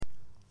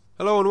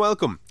Hello and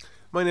welcome.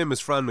 My name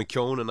is Fran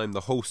McKeown and I'm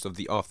the host of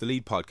the Off the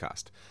Lead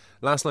podcast.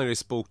 Last night I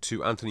spoke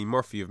to Anthony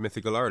Murphy of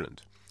Mythical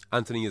Ireland.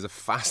 Anthony is a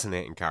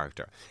fascinating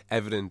character,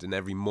 evident in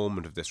every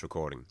moment of this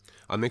recording.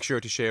 I'll make sure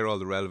to share all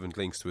the relevant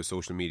links to his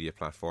social media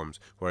platforms,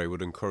 where I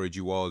would encourage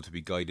you all to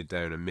be guided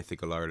down a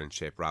Mythical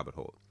Ireland-shaped rabbit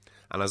hole.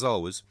 And as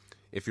always,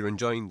 if you're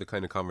enjoying the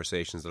kind of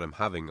conversations that I'm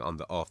having on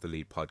the Off the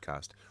Lead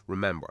podcast,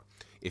 remember,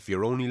 if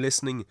you're only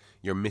listening,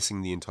 you're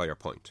missing the entire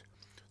point.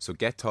 So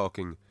get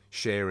talking,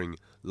 sharing,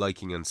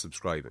 liking and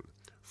subscribing.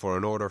 For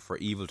in order for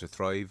evil to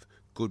thrive,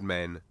 good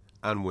men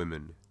and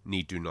women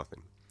need do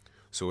nothing.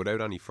 So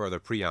without any further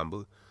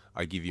preamble,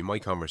 I give you my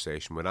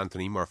conversation with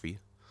Anthony Murphy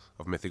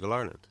of Mythical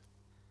Ireland.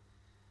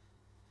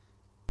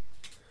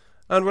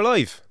 And we're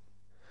live.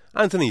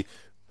 Anthony,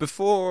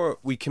 before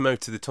we came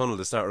out to the tunnel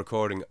to start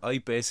recording, I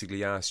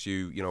basically asked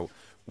you,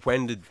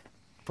 when did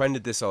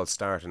this all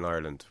start in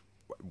Ireland?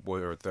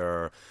 Were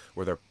there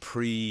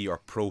pre or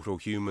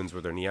proto-humans? Were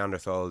there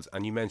Neanderthals?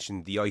 And you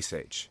mentioned the Ice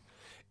Age.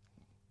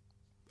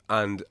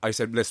 And I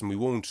said, listen, we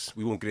won't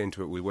get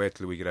into it. We'll wait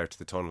till we get out to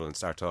the tunnel and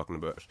start talking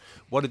about it.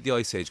 What did the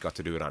Ice Age got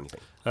to do with anything?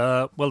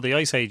 Well, the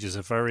Ice Age is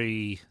a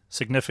very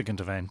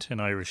significant event in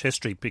Irish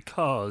history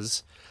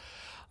because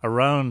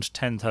around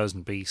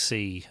 10,000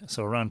 BC,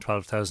 so around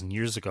 12,000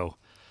 years ago,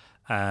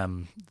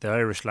 the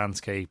Irish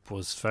landscape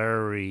was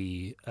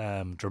very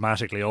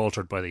dramatically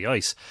altered by the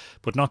ice,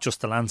 but not just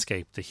the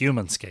landscape, the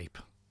humanscape,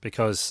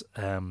 because,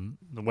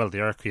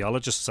 the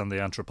archaeologists and the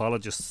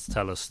anthropologists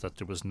tell us that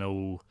there was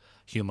no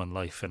human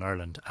life in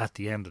Ireland at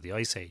the end of the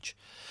Ice Age.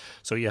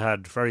 So you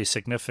had very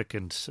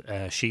significant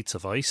sheets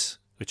of ice,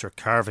 which are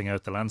carving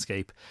out the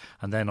landscape,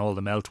 and then all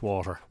the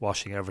meltwater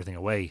washing everything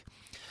away.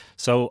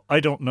 So I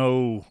don't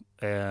know,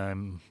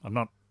 I'm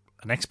not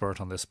an expert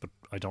on this, but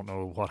I don't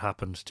know what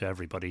happened to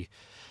everybody.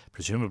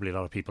 Presumably a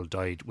lot of people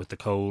died with the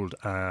cold,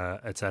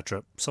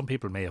 etc. Some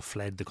people may have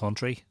fled the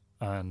country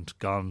and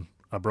gone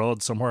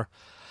abroad somewhere.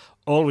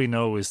 All we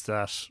know is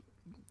that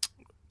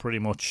pretty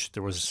much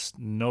there was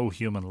no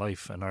human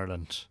life in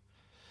Ireland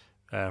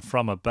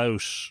from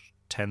about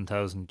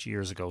 10,000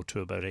 years ago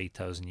to about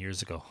 8,000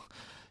 years ago.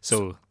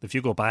 So if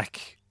you go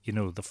back,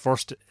 the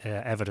first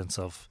evidence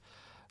of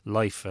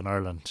life in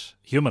Ireland,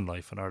 human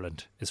life in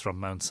Ireland, is from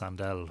Mount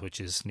Sandel, which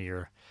is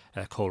near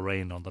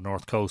Coleraine on the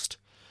north coast,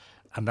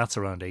 and that's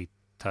around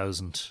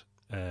 8,000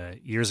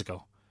 years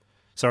ago.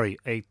 Sorry,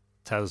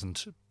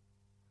 8,000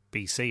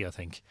 BC, I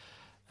think.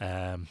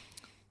 And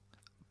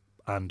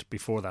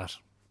before that,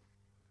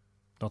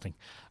 nothing.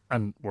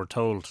 And we're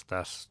told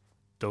that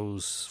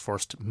those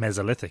first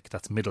Mesolithic,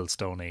 that's Middle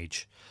Stone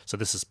Age, so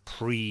this is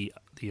pre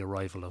the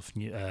arrival of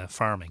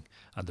farming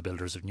and the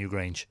builders of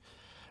Newgrange,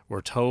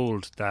 we're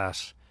told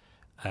that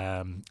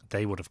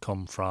they would have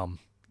come from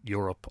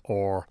Europe,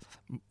 or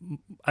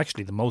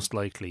actually the most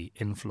likely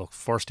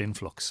first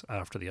influx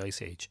after the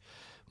Ice Age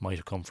might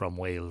have come from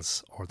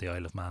Wales or the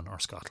Isle of Man or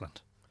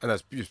Scotland. And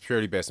that's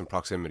purely based on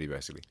proximity,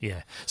 basically.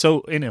 Yeah.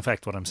 So in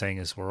effect what I'm saying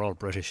is we're all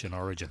British in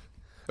origin.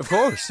 Of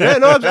course. Yeah,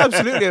 no,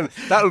 absolutely. And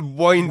that'll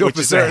wind up which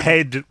is a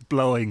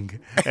head-blowing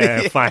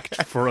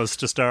fact for us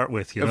to start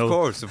with,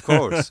 Of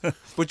course.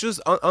 But just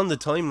on the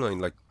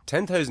timeline,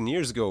 10,000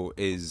 years ago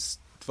is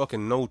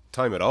fucking no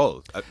time at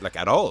all.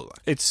 At all.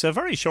 It's a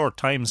very short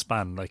time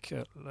span.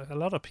 A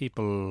lot of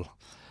people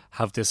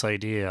have this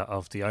idea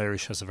of the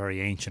Irish as a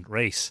very ancient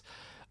race.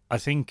 I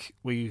think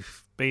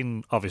we've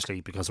been, obviously,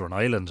 because we're an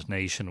island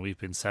nation, we've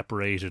been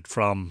separated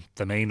from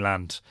the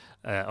mainland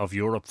of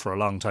Europe for a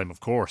long time, of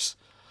course.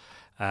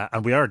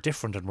 And we are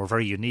different and we're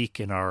very unique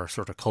in our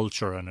sort of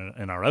culture and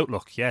in our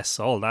outlook.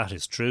 Yes, all that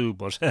is true,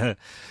 but we're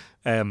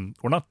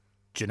not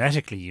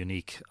genetically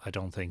unique, I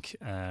don't think.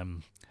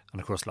 And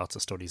of course, lots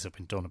of studies have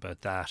been done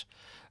about that.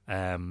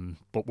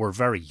 But we're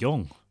very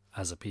young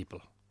as a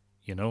people,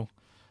 you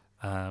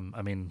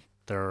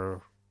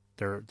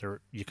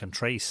can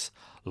trace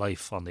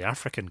life on the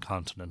African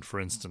continent, for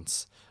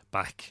instance,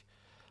 back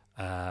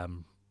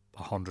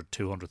 100,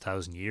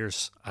 200,000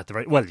 years at the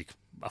very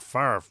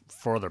far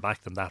further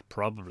back than that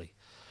probably.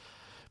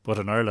 But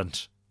in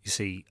Ireland, you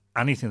see,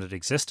 anything that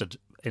existed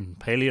in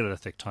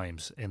Paleolithic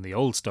times, in the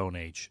Old Stone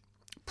Age,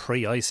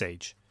 pre-Ice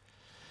Age,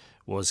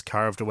 was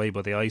carved away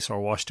by the ice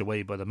or washed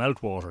away by the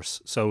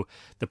meltwaters. So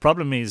the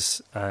problem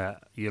is,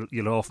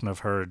 you'll often have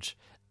heard,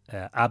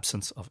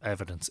 absence of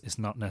evidence is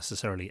not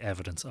necessarily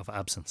evidence of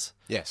absence.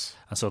 Yes.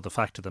 And so the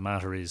fact of the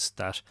matter is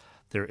that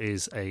there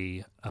is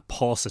a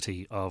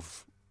paucity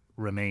of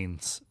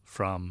remains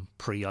from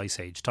pre-Ice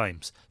Age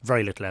times.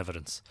 Very little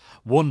evidence.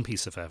 One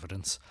piece of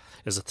evidence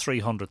is a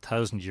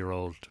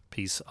 300,000-year-old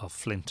piece of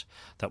flint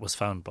that was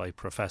found by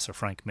Professor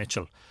Frank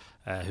Mitchell,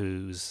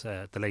 who's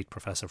the late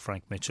Professor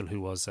Frank Mitchell,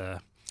 who was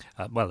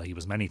he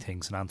was many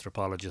things, an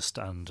anthropologist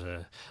and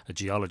a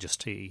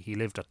geologist. He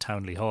lived at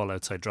Townley Hall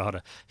outside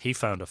Drogheda. He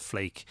found a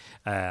flake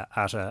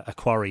at a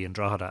quarry in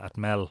Drogheda at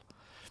Mel,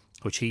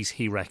 which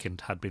he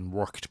reckoned had been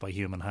worked by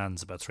human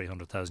hands about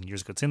 300,000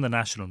 years ago. It's in the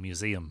National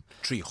Museum.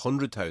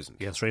 300,000?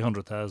 Yeah,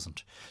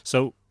 300,000.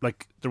 So,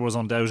 there was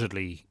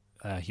undoubtedly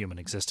human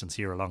existence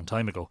here a long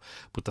time ago.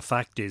 But the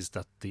fact is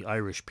that the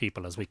Irish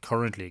people, as we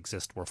currently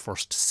exist, were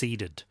first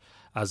seeded,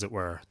 as it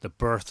were. The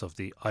birth of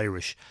the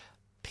Irish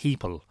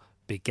people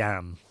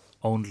began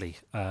only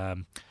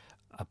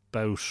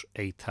about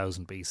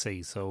 8,000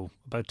 BC, so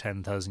about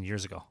 10,000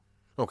 years ago.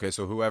 Okay,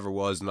 so whoever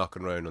was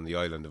knocking around on the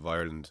island of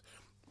Ireland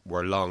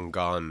were long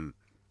gone.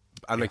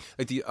 And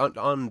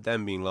on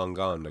them being long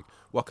gone, like,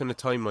 what kind of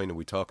timeline are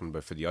we talking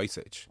about for the Ice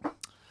Age?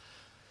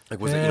 Like,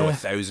 was it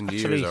 1,000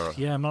 years? Or?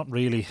 Yeah, I'm not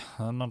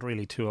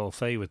really too au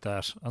fait with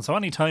that. And so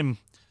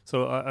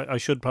I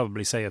should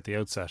probably say at the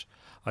outset,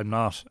 I'm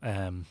not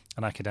an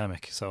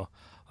academic, so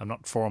I'm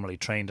not formally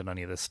trained in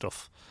any of this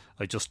stuff.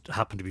 I just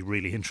happen to be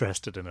really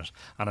interested in it,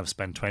 and I've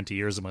spent 20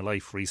 years of my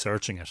life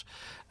researching it.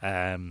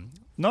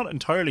 Not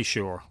entirely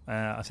sure.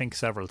 I think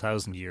several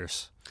thousand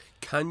years.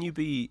 Can you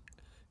be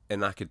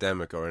an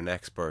academic or an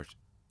expert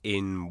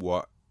in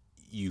what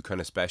you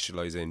kind of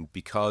specialize in,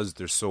 because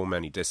there's so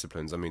many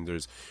disciplines? I mean,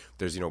 there's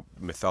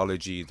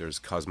mythology, there's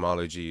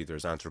cosmology,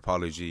 there's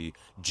anthropology,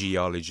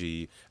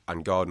 geology,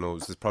 and God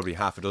knows there's probably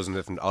half a dozen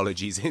different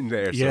ologies in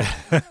there. Yeah,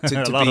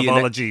 so a lot of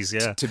ologies.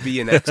 Yeah, to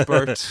be an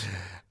expert.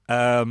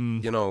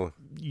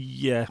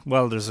 Yeah,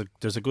 well, there's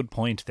a good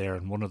point there,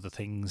 and one of the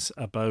things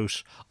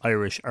about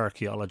Irish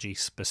archaeology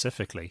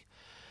specifically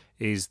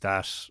is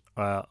that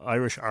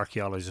Irish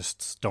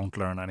archaeologists don't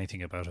learn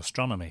anything about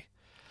astronomy,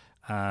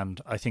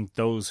 and I think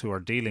those who are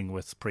dealing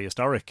with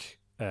prehistoric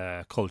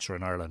culture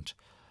in Ireland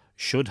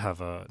should have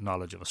a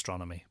knowledge of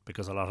astronomy,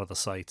 because a lot of the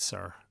sites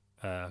are,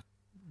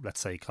 let's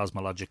say,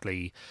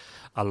 cosmologically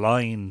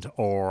aligned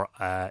or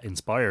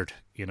inspired,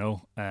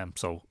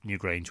 so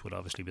Newgrange would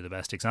obviously be the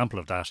best example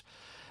of that.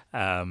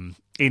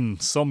 In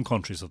some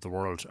countries of the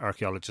world,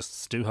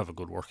 archaeologists do have a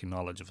good working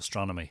knowledge of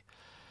astronomy.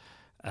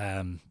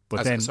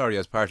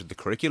 As part of the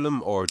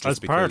curriculum, or just as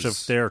part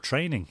of their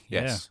training?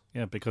 Yes.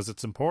 Yeah, because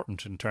it's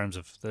important in terms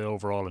of the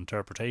overall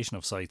interpretation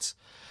of sites.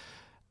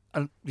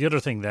 And the other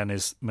thing then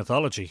is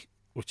mythology,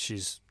 which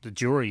is the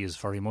jury is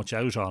very much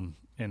out on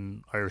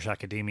in Irish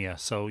academia.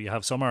 So you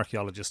have some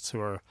archaeologists who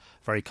are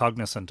very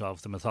cognizant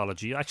of the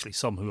mythology, actually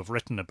some who have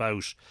written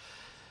about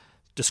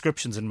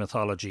descriptions in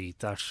mythology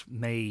that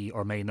may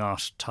or may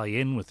not tie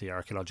in with the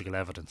archaeological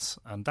evidence.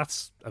 And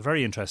that's a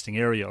very interesting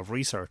area of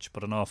research,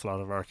 but an awful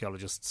lot of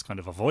archaeologists kind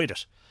of avoid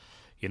it.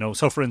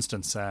 So for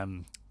instance,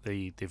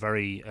 the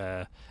very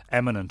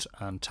eminent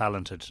and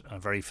talented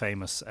and very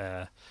famous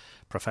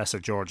Professor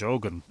George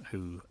Ogan,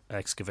 who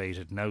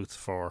excavated Knowth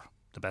for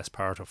the best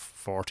part of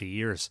 40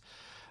 years,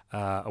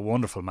 a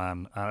wonderful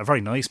man, a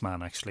very nice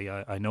man actually.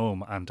 I know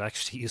him, and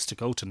actually used to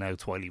go to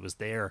Knowth while he was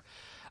there,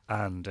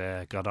 and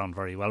got on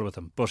very well with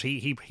him. But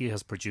he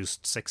has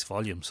produced 6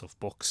 volumes of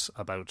books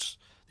about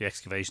the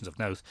excavations of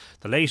Knowth,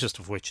 the latest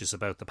of which is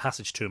about the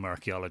Passage Tomb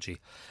archaeology,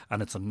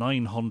 and it's a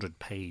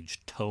 900-page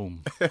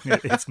tome.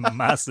 It's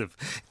massive.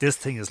 This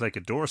thing is like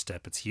a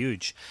doorstep. It's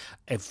huge.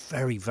 A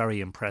very,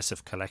 very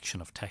impressive collection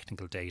of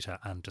technical data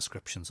and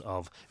descriptions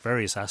of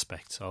various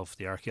aspects of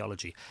the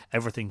archaeology.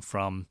 Everything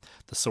from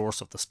the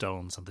source of the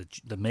stones and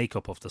the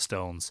makeup of the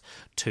stones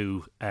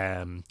to,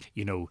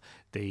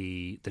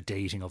 the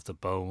dating of the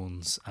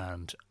bones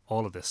and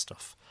all of this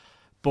stuff.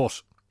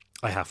 But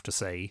I have to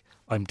say,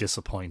 I'm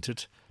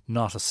disappointed.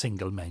 Not a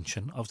single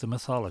mention of the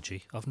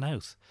mythology of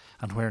Knowth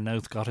and where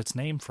Knowth got its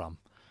name from,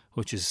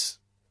 which is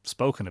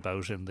spoken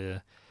about in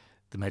the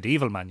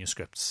medieval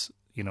manuscripts,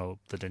 the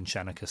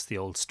Dinshenicus, the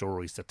old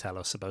stories that tell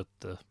us about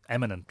the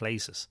eminent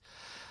places.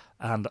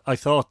 And I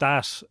thought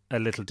that a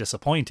little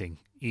disappointing,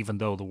 even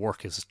though the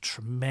work is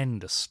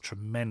tremendous.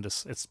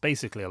 It's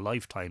basically a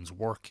lifetime's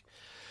work.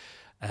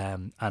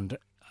 And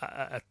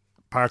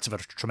parts of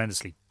it are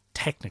tremendously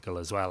technical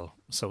as well,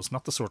 so it's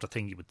not the sort of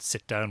thing you would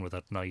sit down with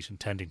at night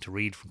intending to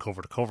read from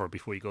cover to cover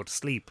before you go to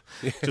sleep.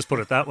 Just put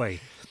it that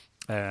way.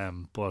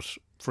 But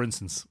for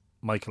instance,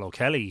 Michael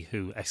O'Kelly,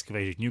 who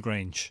excavated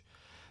Newgrange,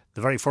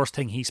 the very first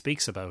thing he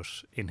speaks about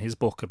in his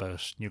book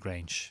about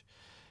Newgrange,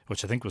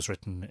 which I think was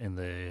written in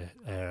the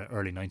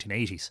early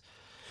 1980s,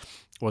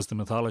 was the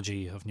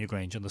mythology of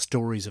Newgrange and the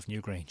stories of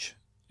Newgrange,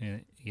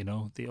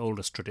 the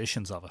oldest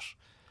traditions of it.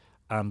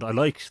 And I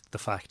liked the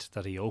fact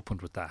that he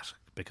opened with that,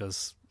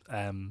 because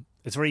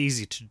it's very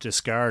easy to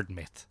discard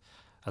myth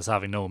as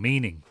having no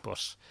meaning,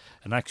 but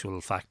in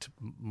actual fact,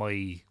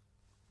 my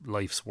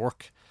life's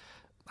work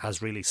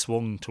has really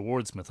swung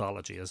towards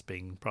mythology as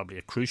being probably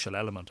a crucial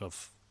element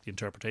of the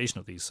interpretation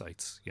of these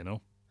sites,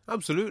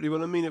 Absolutely.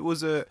 Well, I mean, it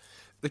was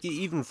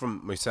even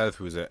from myself,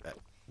 who was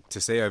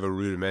to say I have a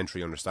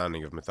rudimentary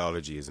understanding of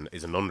mythology is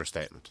an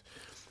understatement.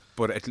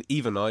 But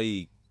even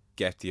I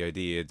get the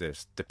idea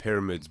that the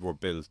pyramids were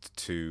built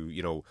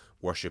to,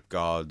 worship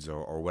gods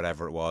or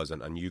whatever it was,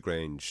 and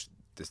Newgrange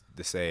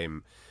the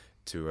same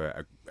to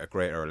a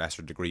greater or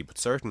lesser degree, but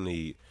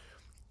certainly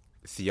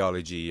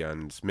theology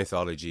and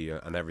mythology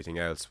and everything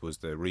else was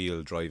the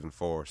real driving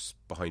force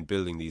behind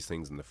building these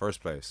things in the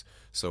first place.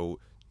 So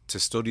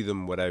to study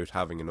them without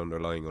having an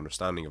underlying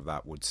understanding of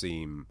that would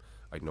seem,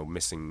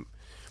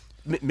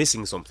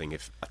 missing something,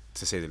 if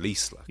to say the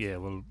least. Yeah,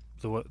 well,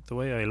 the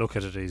way I look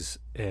at it is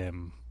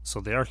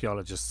So the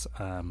archaeologists.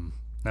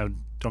 Now,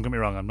 don't get me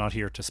wrong. I'm not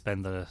here to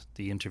spend the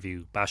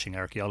interview bashing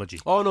archaeology.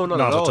 Oh no,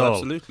 not at all.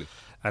 Absolutely.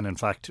 And in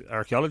fact,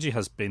 archaeology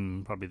has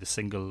been probably the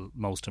single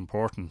most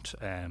important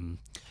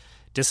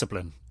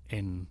discipline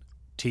in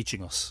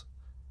teaching us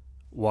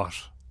what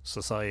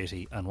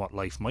society and what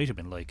life might have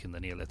been like in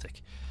the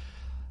Neolithic.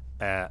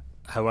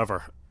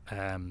 However,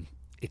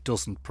 it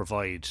doesn't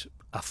provide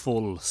a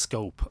full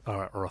scope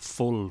or a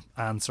full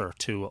answer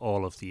to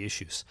all of the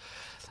issues.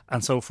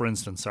 And so, for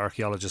instance,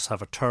 archaeologists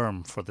have a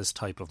term for this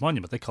type of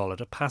monument. They call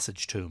it a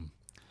passage tomb.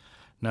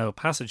 Now, a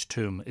passage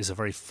tomb is a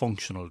very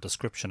functional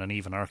description, and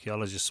even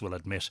archaeologists will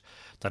admit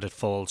that it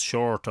falls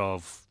short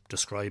of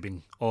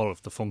describing all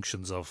of the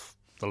functions of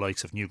the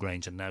likes of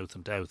Newgrange and Knowth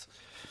and Dowth,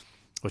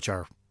 which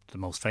are the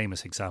most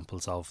famous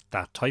examples of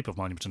that type of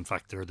monument. In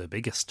fact, they're the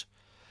biggest.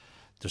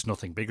 There's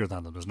nothing bigger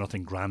than them. There's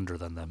nothing grander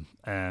than them.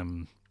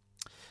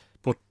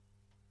 But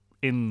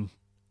in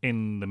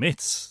the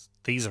myths,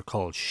 these are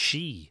called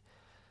she,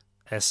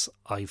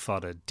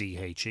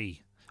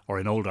 S-I-F-A-D-H-E, or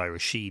in Old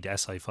Irish, sheed,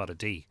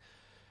 S-I-F-A-D.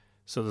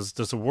 So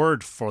there's a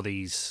word for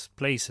these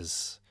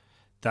places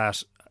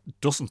that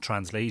doesn't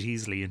translate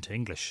easily into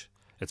English.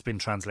 It's been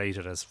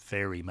translated as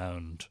fairy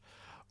mound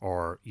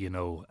or,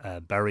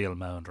 burial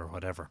mound or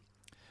whatever.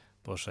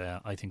 But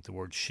I think the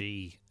word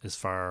she is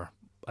far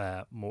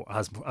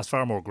has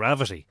far more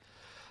gravity.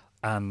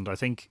 And I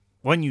think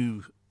when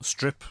you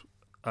strip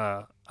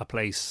a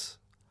place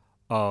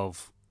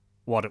of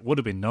what it would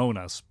have been known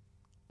as,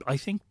 I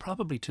think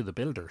probably to the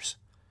builders.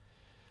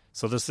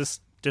 So there's this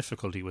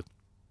difficulty with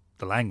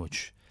the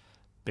language,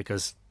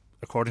 because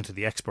according to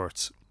the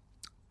experts,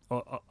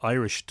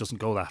 Irish doesn't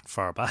go that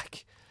far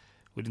back.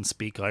 We didn't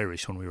speak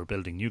Irish when we were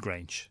building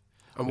Newgrange.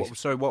 And what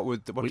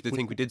did they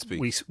think we did speak?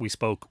 We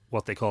spoke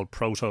what they called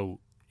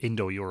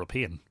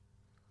Proto-Indo-European,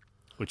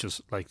 which is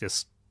like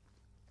this,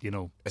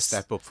 a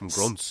step up from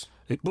grunts.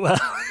 Yeah.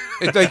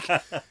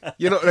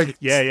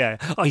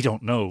 I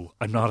don't know.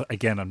 I'm not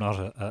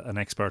an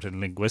expert in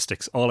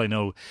linguistics. All I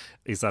know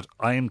is that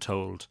I am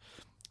told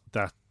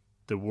that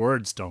the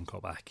words don't go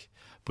back,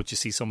 but you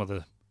see some of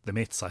the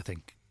myths, I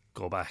think,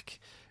 go back,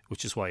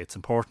 which is why it's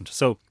important.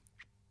 So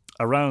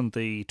around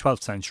the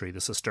 12th century,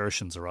 the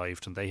Cistercians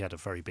arrived, and they had a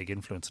very big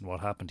influence in what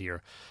happened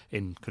here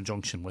in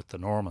conjunction with the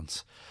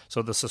Normans.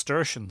 So the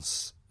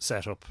Cistercians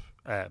set up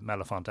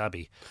Mellifont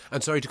Abbey.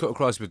 And sorry to cut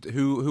across, but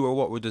who or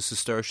what were the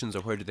Cistercians,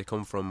 or where did they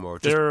come from? Or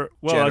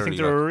I think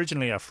they're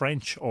originally a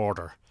French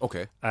order.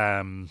 Okay.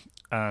 And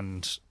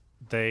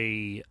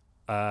they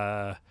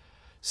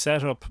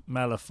set up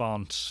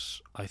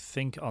Mellifont, I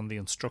think, on the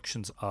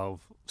instructions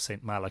of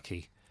Saint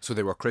Malachy. So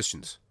they were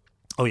Christians?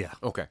 Oh, yeah.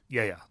 Okay.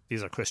 Yeah.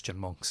 These are Christian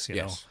monks, you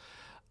yes.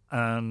 know.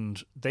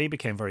 And they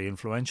became very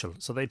influential.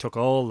 So they took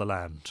all the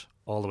land,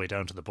 all the way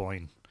down to the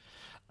Boyne.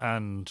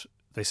 And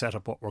they set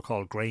up what were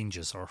called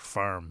granges or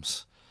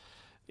farms,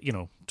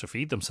 to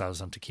feed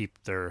themselves and to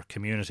keep their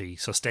community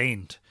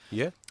sustained.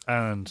 Yeah.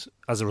 And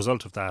as a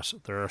result of that,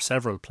 there are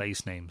several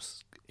place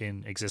names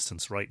in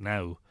existence right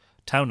now,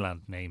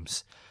 townland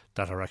names,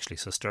 that are actually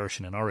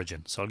Cistercian in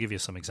origin. So I'll give you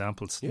some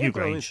examples. Yeah,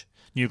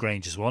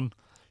 Newgrange is one.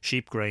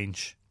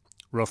 Sheepgrange,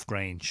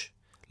 Roughgrange,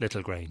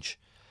 Littlegrange.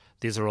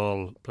 These are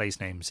all place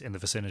names in the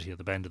vicinity of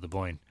the Bend of the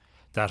Boyne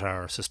that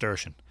are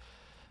Cistercian.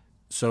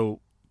 So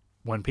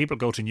when people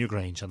go to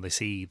Newgrange and they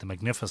see the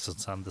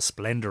magnificence and the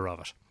splendour of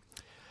it,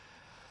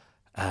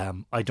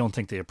 I don't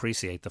think they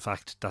appreciate the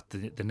fact that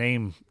the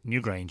name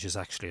Newgrange is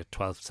actually a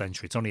 12th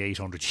century. It's only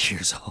 800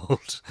 years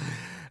old.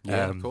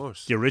 Yeah, of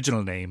course. The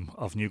original name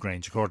of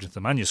Newgrange, according to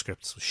the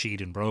manuscripts, was Sheed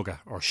in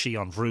Broga, or She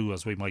on Vrue,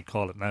 as we might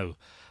call it now.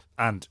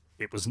 And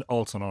it was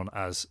also known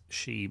as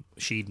Sheed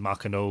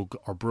Macanog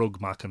or Brug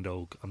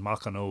Macanog. And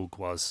Macanog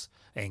was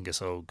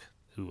Angus Og,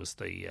 who was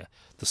the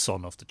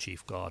son of the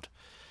chief god,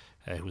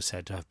 who was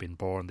said to have been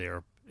born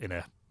there in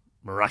a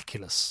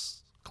miraculous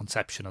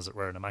conception, as it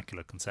were, an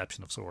immaculate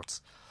conception of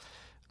sorts.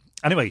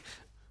 Anyway,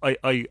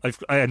 I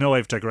know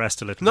I've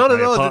digressed a little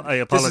bit. I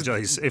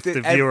apologise if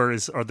the viewer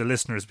or the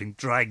listener is being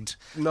dragged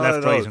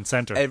left, right and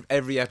centre.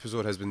 Every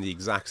episode has been the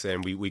exact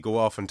same. We go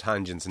off on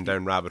tangents and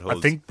down rabbit holes. I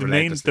think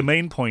the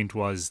main point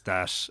was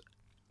that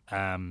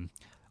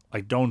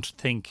I don't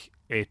think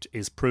it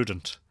is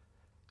prudent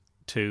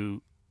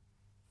to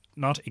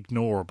not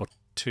ignore, but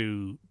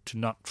to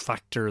not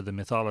factor the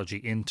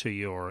mythology into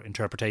your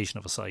interpretation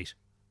of a site.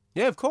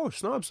 Yeah, of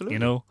course. No,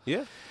 absolutely.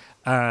 Yeah.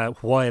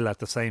 While at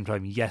the same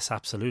time, yes,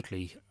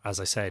 absolutely,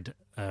 as I said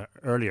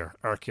earlier,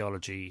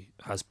 archaeology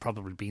has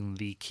probably been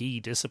the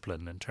key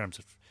discipline in terms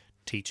of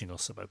teaching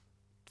us about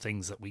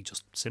things that we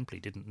just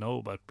simply didn't know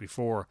about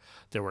before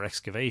there were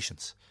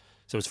excavations.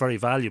 So it's very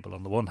valuable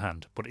on the one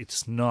hand, but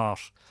it's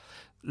not,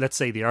 let's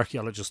say the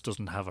archaeologist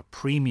doesn't have a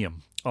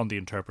premium on the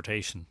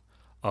interpretation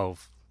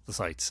of the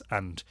sites.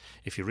 And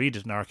if you read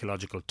an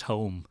archaeological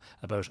tome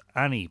about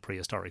any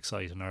prehistoric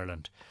site in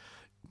Ireland,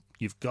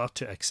 you've got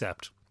to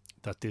accept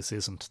that this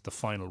isn't the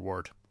final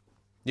word.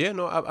 Yeah,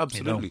 no,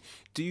 absolutely.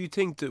 Do you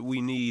think that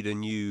we need a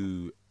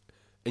new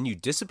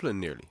discipline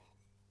nearly?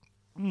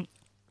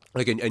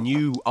 Like a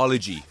new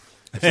ology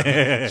Do you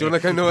know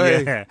that kind of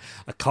way? Yeah,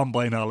 a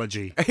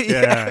combinology.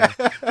 Yeah,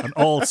 an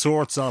all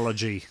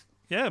sortsology.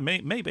 Yeah,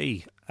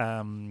 maybe.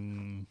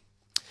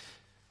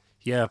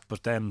 Yeah,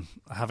 but then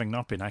having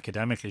not been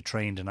academically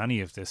trained in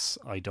any of this,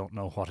 I don't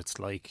know what it's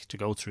like to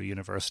go through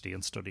university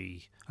and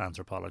study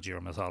anthropology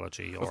or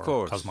mythology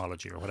or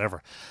cosmology or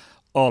whatever.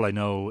 All I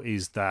know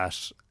is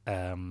that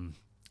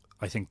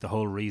I think the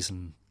whole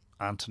reason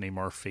Anthony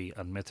Murphy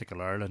and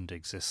Mythical Ireland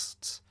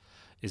exists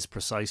is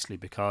precisely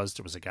because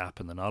there was a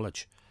gap in the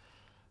knowledge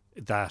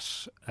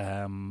that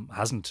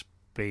hasn't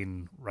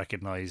been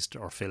recognised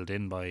or filled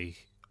in by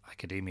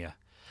academia.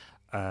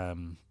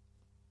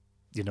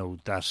 You know,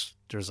 that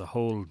there's a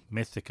whole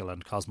mythical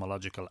and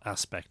cosmological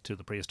aspect to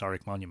the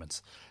prehistoric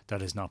monuments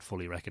that is not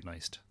fully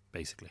recognised,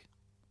 basically.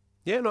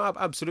 Yeah, no,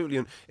 absolutely,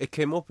 and it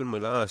came up in my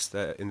last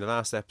in the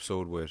last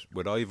episode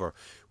with Ivor.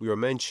 We were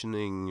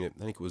mentioning,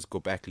 I think it was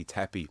Göbekli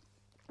Tepe,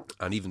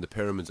 and even the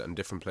pyramids and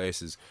different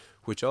places,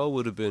 which all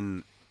would have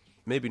been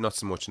maybe not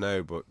so much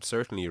now, but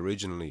certainly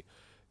originally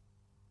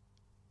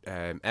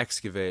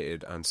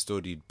excavated and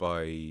studied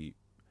by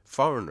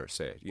foreigners,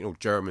 say, you know,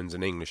 Germans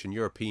and English and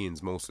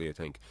Europeans mostly, I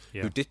think,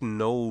 who didn't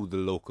know the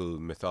local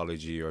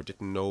mythology or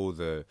didn't know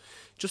the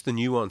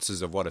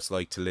nuances of what it's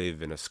like to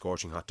live in a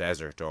scorching hot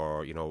desert,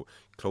 or, you know,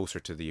 closer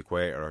to the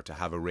equator, or to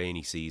have a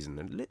rainy season,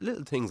 and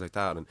little things like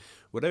that. And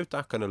without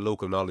that kind of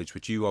local knowledge,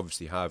 which you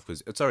obviously have,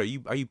 because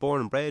sorry, are you born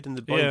and bred in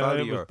the Boyne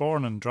Valley? Yeah, I was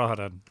born in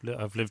Drogheda.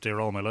 I've lived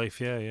there all my life.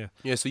 Yeah.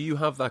 So you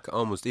have that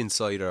almost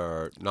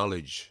insider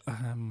knowledge.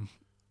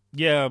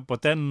 Yeah,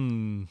 but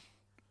then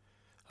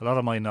a lot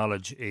of my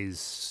knowledge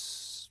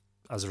is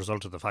as a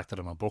result of the fact that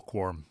I'm a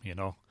bookworm, you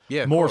know.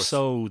 Yeah, more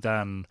so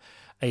than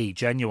a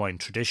genuine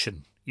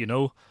tradition, you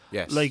know.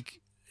 Yes. Like,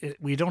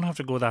 we don't have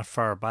to go that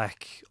far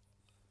back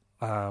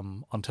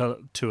until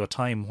to a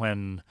time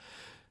when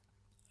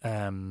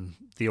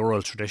the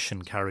oral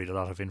tradition carried a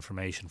lot of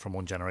information from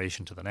one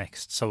generation to the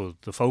next. So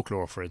the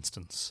folklore, for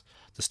instance,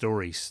 the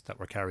stories that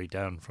were carried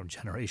down from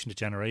generation to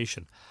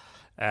generation,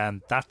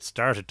 and that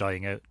started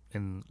dying out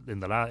in the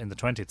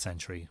 20th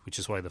century, which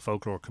is why the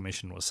Folklore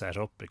Commission was set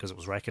up, because it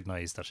was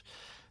recognised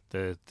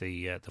that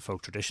the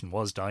folk tradition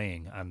was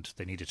dying, and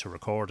they needed to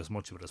record as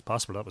much of it as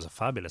possible. That was a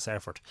fabulous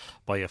effort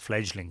by a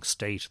fledgling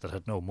state that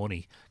had no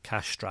money,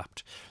 cash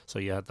strapped. So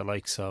you had the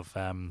likes of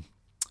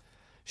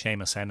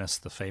Seamus Ennis,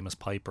 the famous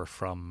piper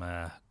from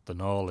the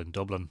Knoll in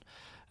Dublin,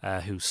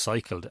 who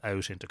cycled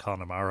out into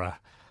Connemara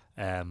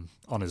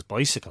on his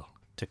bicycle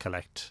to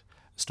collect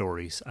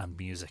stories and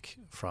music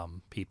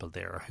from people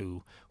there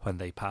who, when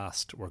they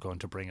passed, were going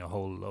to bring a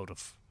whole load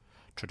of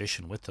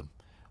tradition with them.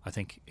 I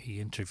think he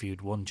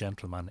interviewed one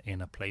gentleman in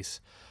a place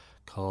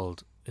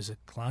called, is it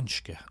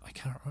Glanske? I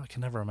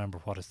can never remember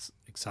what its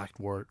exact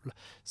word.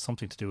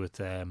 Something to do with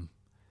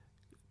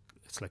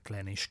it's like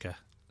Glenishke.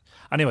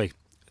 Anyway,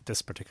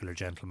 this particular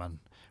gentleman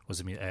was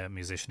a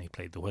musician. He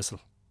played the whistle,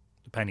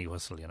 the penny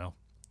whistle, you know.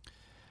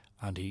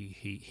 And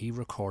he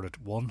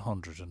recorded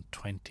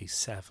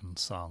 127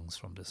 songs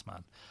from this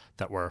man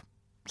that were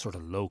sort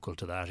of local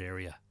to that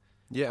area.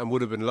 Yeah, and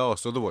would have been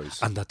lost otherwise.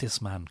 And that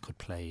this man could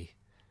play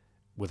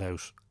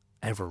without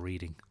ever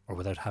reading or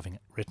without having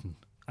written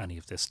any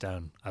of this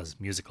down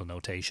as musical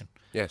notation.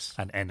 Yes.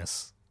 And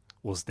Ennis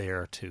was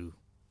there to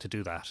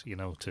do that, you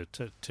know, to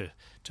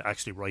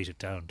actually write it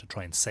down, to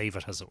try and save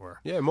it, as it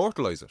were. Yeah,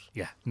 immortalise it.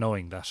 Yeah,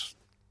 knowing that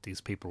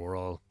these people were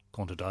all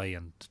going to die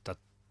and that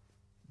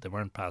they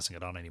weren't passing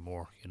it on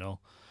anymore, you know.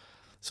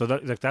 So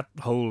that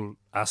whole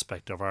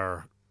aspect of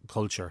our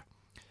culture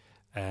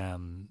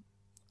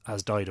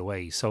has died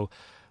away. So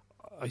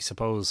I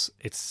suppose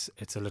it's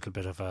a little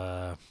bit of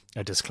a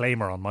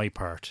disclaimer on my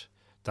part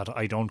that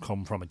I don't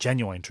come from a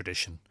genuine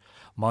tradition.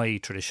 My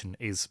tradition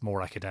is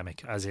more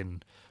academic, as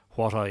in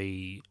what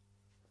I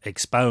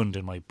expound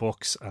in my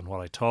books and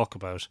what I talk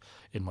about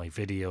in my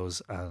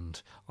videos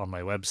and on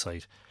my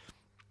website.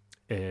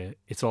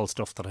 It's all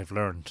stuff that I've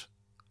learned.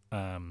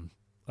 I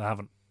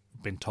haven't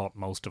been taught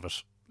most of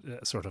it.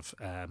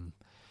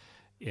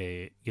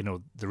 You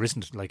know, there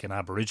isn't like an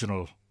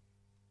Aboriginal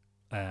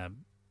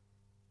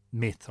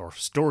myth or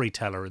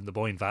storyteller in the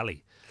Boyne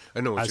Valley.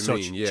 I know what you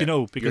mean. Yeah, you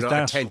know, because you're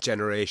not a 10th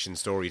generation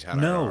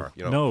storyteller.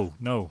 No.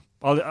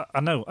 I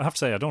know. I have to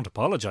say, I don't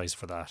apologise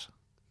for that,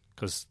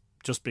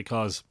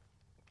 because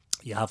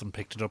you haven't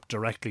picked it up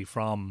directly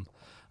from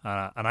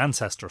an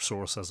ancestor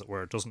source, as it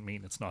were, doesn't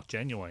mean it's not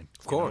genuine.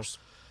 Of course.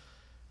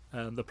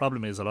 And the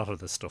problem is a lot of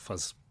this stuff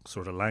has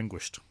sort of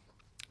languished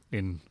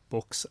in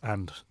books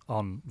and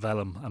on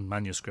vellum and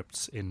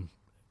manuscripts in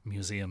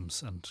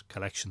museums and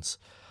collections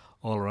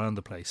all around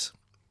the place.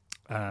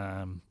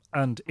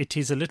 And it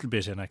is a little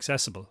bit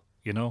inaccessible,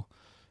 you know.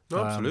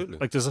 Absolutely.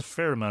 Like, there's a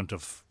fair amount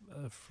of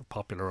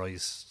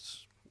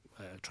popularised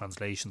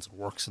translations of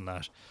works in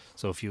that.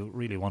 So if you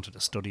really wanted to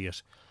study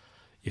it,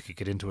 you could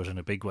get into it in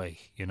a big way,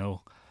 you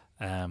know,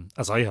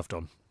 as I have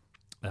done.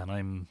 And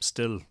I'm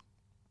still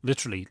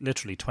literally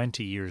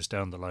 20 years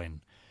down the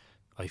line,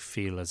 I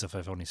feel as if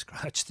I've only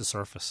scratched the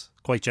surface,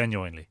 quite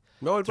genuinely.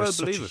 No, I'd well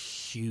believe it. There's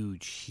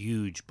such a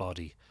huge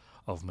body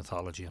of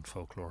mythology and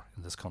folklore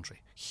in this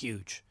country.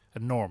 Huge.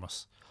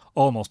 enormous,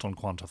 almost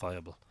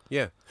unquantifiable.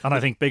 Yeah. And I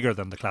think bigger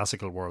than the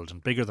classical world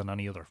and bigger than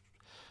any other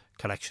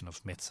collection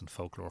of myths and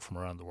folklore from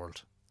around the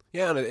world.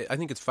 Yeah, and I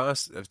think it's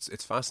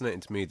fascinating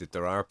to me that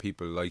there are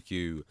people like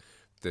you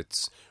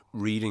that's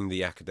reading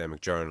the academic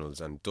journals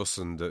and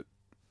dusting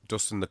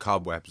the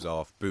cobwebs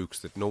off books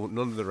that none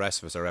of the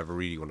rest of us are ever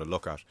really going to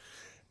look at,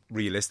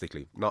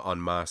 realistically, not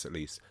en masse at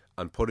least,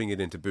 and putting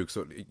it into books.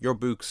 So your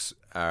books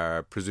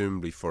are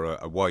presumably for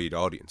a wide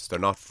audience. They're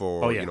not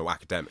for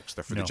academics.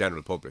 They're for the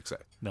general public, say.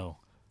 No.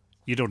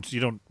 You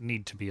don't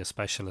need to be a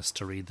specialist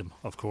to read them,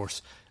 of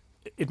course.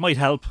 It might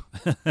help.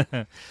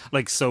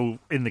 Like, so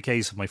in the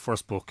case of my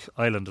first book,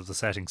 Island of the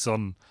Setting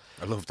Sun.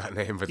 I love that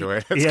name, by the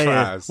way. That's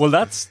class. Well,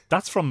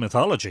 that's from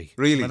mythology.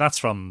 Really? I mean, that's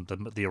from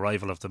the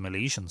arrival of the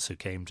Milesians, who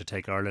came to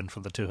take Ireland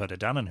from the Tuatha De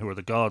Danann, who were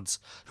the gods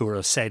who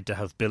were said to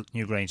have built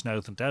Newgrange,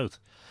 Knowth and Doubt.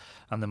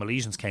 And the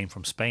Milesians came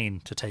from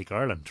Spain to take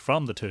Ireland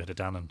from the Tuatha De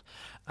Danann.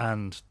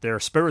 And their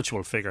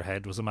spiritual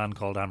figurehead was a man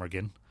called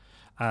Amergin.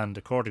 And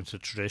according to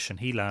tradition,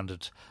 he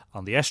landed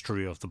on the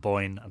estuary of the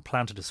Boyne and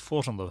planted his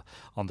foot on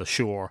the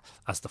shore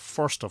as the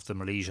first of the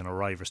Milesian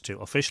arrivals to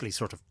officially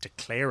sort of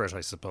declare it, I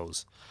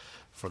suppose,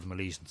 for the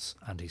Milesians.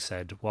 And he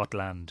said, "What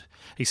land?"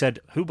 He said,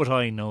 "Who but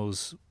I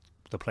knows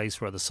the place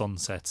where the sun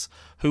sets?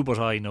 Who but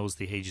I knows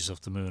the ages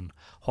of the moon?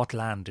 What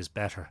land is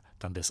better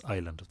than this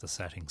island of the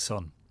setting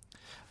sun?"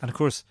 And of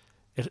course,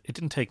 it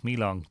didn't take me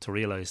long to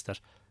realise that,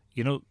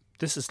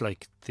 this is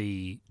like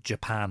the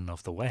Japan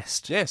of the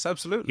West. Yes,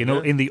 absolutely.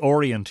 In the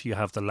Orient you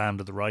have the land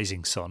of the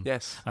rising sun.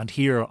 Yes. And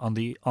here on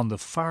the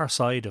far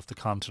side of the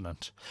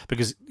continent,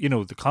 because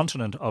the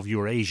continent of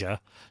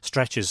Eurasia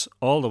stretches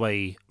all the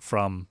way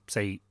from,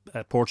 say,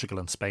 Portugal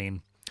and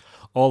Spain,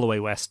 all the way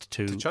west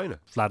to China,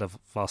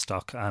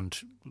 Vladivostok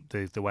and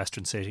the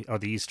western city or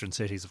the eastern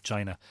cities of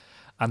China,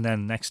 and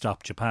then next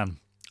stop Japan.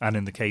 And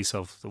in the case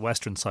of the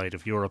western side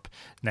of Europe,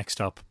 next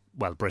stop,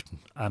 Britain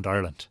and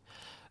Ireland.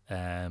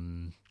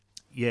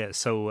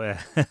 So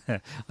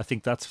I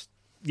think that's,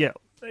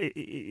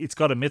 it's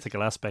got a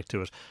mythical aspect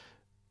to it.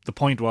 The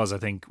point was, I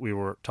think we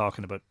were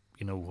talking about,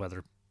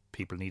 whether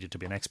people needed to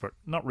be an expert.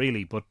 Not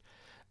really, but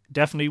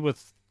definitely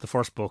with the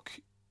first book,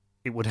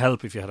 it would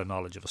help if you had a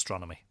knowledge of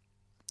astronomy.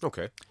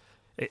 Okay.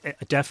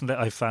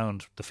 Definitely, I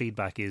found the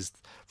feedback is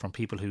from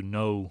people who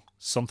know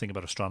something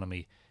about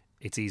astronomy,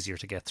 it's easier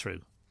to get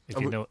through.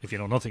 If you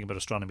know nothing about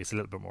astronomy, it's a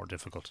little bit more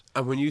difficult.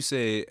 And when you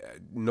say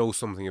know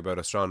something about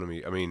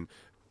astronomy, I mean,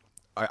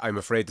 I'm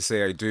afraid to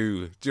say I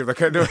do. Do you know that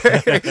kind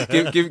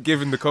of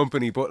given the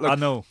company? But I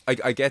know.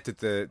 I get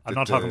that I'm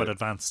not talking about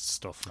advanced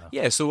stuff now.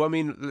 Yeah, so I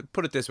mean,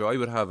 put it this way: I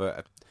would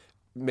have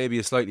maybe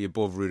a slightly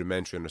above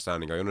rudimentary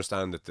understanding. I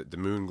understand that the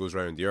moon goes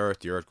around the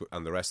Earth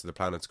and the rest of the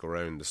planets go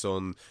around the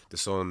sun. The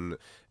sun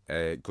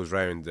goes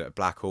around a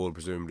black hole,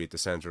 presumably at the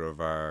center of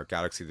our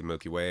galaxy, the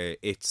Milky Way.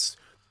 It's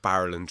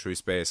barreling through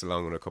space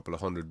along with a couple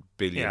of 100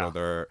 billion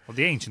other... Well,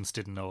 the ancients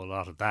didn't know a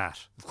lot of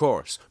that. Of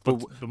course.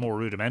 But the more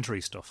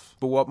rudimentary stuff.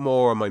 But what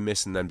more am I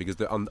missing then? Because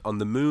on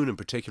the moon in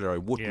particular, I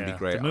wouldn't be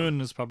great. The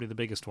moon is probably the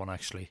biggest one,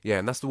 actually. Yeah,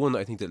 and that's the one that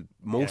I think that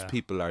most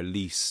people are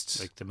least...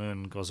 Like, the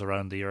moon goes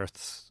around the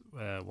Earth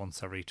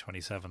once every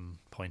 27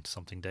 point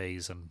something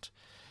days, and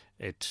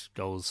it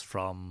goes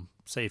from,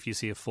 say, if you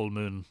see a full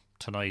moon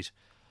tonight,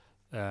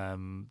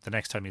 the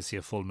next time you see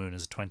a full moon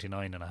is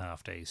 29 and a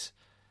half days.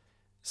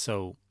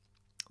 So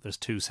there's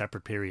two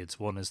separate periods.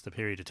 One is the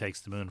period it takes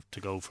the moon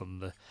to go from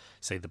the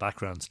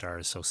background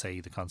stars, so say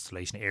the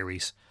constellation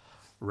Aries,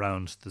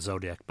 round the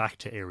zodiac back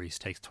to Aries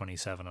takes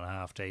 27 and a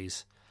half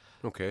days.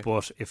 Okay.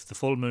 But if the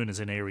full moon is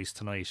in Aries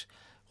tonight,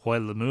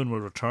 while the moon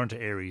will return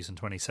to Aries in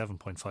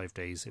 27.5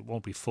 days, it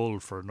won't be full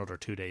for another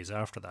 2 days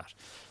after that.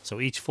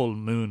 So each full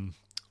moon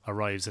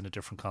arrives in a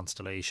different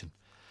constellation.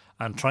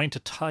 And trying to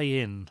tie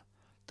in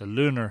the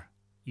lunar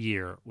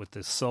year with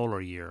the solar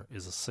year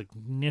is a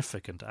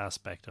significant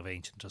aspect of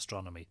ancient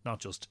astronomy, not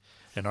just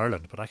in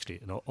Ireland, but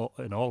actually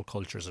in all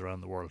cultures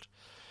around the world.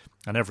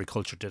 And every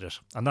culture did it.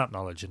 And that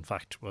knowledge, in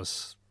fact,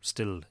 was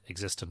still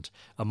existent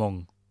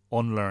among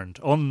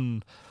unread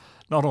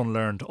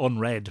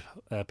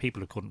people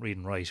who couldn't read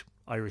and write,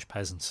 Irish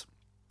peasants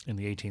in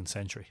the 18th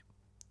century.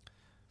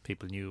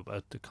 People knew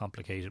about the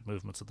complicated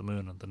movements of the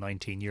moon and the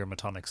 19-year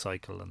Metonic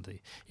cycle and the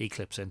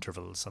eclipse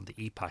intervals and the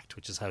epact,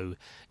 which is how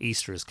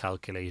Easter is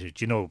calculated.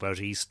 You know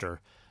about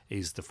Easter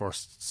is the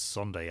first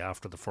Sunday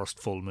after the first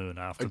full moon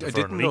after the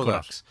vernal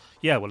equinox.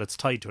 Yeah, well, it's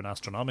tied to an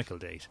astronomical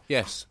date.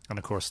 Yes. And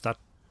of course, that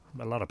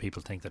a lot of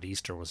people think that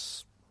Easter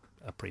was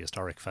a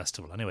prehistoric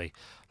festival anyway,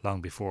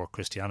 long before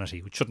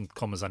Christianity, which shouldn't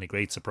come as any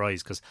great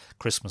surprise because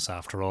Christmas,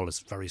 after all, is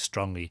very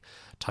strongly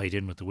tied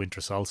in with the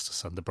winter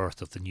solstice and the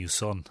birth of the new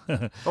sun.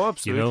 Oh,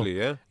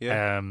 absolutely,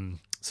 yeah.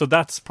 So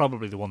that's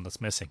probably the one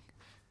that's missing.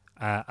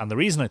 And the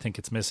reason I think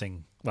it's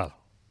missing, well,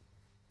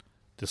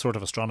 the sort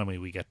of astronomy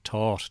we get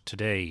taught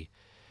today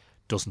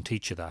doesn't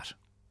teach you that,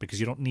 because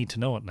you don't need to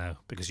know it now,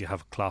 because you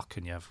have a clock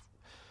and you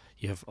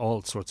have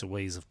all sorts of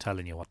ways of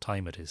telling you what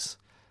time it is.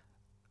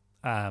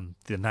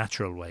 The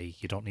natural way,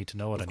 you don't need to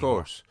know it anymore. Of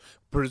course.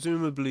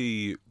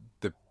 Presumably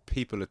the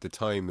people at the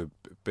time,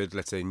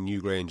 let's say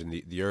Newgrange and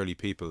the early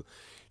people,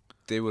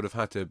 they would have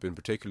had to have been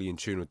particularly in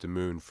tune with the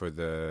moon for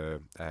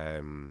the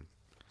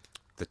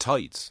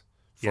tides,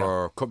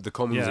 for the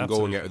comings and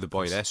going out of the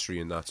Boyne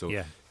Estuary and that. So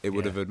it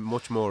would have had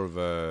much more of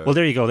a... Well,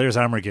 there you go. There's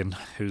Amergin,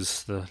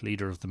 who's the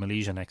leader of the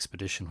Milesian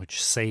expedition,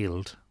 which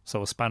sailed,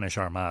 so a Spanish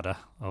armada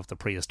of the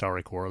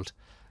prehistoric world,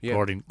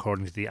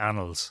 according to the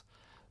annals,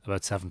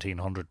 about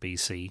 1700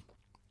 BC.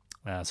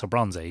 So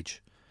Bronze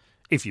Age,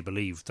 if you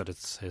believe that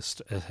it's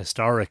a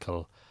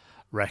historical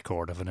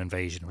record of an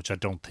invasion, which I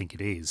don't think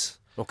it is.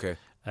 Okay.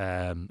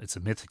 It's a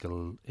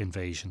mythical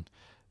invasion,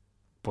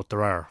 but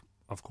there are,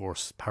 of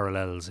course,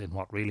 parallels in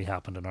what really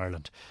happened in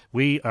Ireland.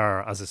 We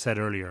are, as I said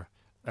earlier,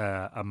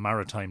 a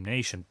maritime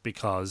nation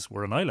because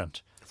we're an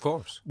island. Of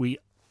course.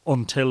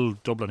 Until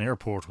Dublin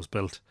Airport was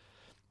built,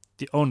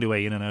 the only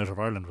way in and out of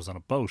Ireland was on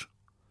a boat.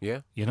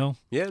 Yeah. You know?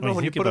 Yeah, no,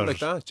 when you put it like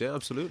that, yeah,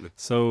 absolutely.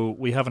 So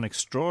we have an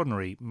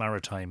extraordinary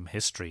maritime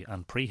history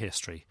and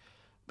prehistory,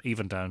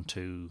 even down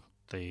to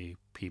the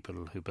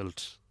people who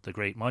built the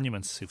great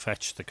monuments, who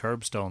fetched the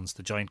curbstones,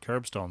 the giant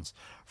curbstones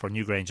for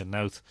Newgrange and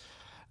Knowth.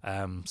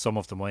 Some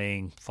of them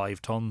weighing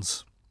 5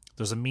 tons.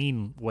 There's a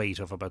mean weight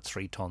of about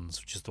 3 tons,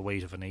 which is the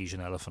weight of an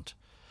Asian elephant.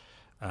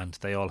 And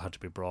they all had to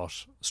be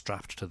brought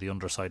strapped to the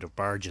underside of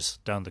barges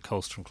down the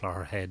coast from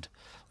Clogherhead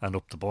and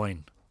up the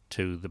Boyne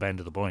to the bend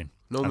of the Boyne.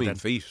 No mean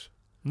feat.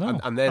 No,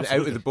 and then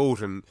absolutely. out of the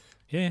boat and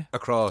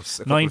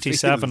across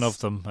 97 of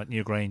them at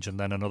Newgrange, and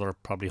then another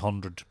probably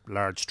 100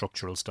 large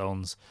structural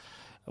stones.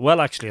 Well,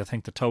 actually, I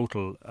think the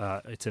total,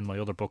 it's in my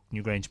other book,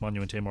 Newgrange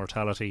Monument to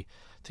Immortality.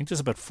 I think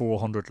there's about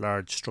 400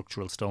 large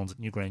structural stones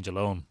at Newgrange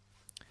alone.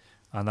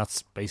 And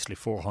that's basically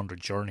 400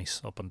 journeys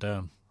up and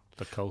down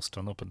the coast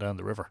and up and down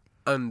the river.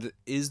 And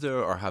is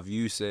there, or have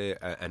you, say,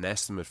 an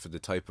estimate for the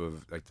type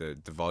of, like, the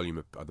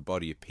volume or the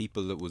body of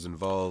people that was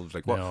involved?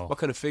 Like, what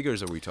kind of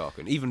figures are we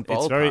talking? Even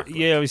ballpark?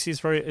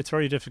 It's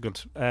very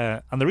difficult.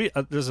 And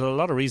there's a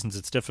lot of reasons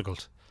it's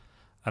difficult.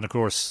 And, of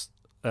course,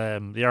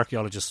 the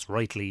archaeologists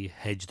rightly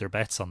hedge their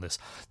bets on this.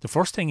 The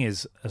first thing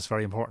is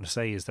very important to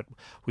say, is that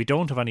we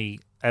don't have any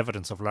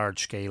evidence of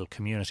large-scale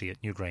community at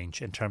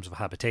Newgrange in terms of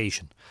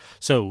habitation.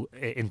 So,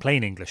 in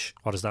plain English,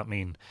 what does that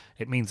mean?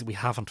 It means that we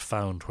haven't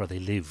found where they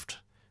lived.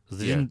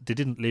 They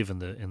didn't live in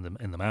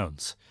the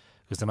mounds,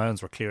 because the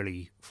mounds were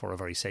clearly for a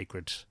very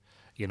sacred,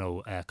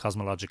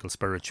 cosmological,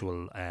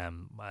 spiritual,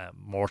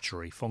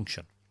 mortuary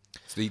function.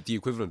 So the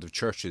equivalent of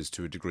churches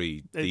to a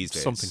degree these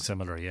days. Something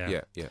similar,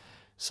 yeah. Yeah.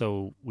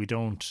 So we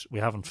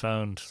haven't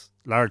found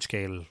large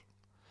scale,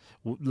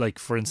 like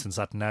for instance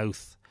at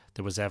Knowth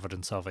there was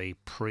evidence of a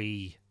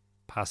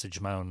pre-Passage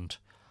Mound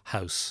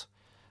house,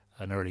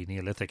 an early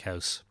Neolithic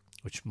house,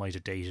 which might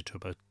have dated to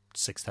about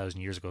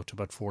 6,000 years ago, to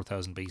about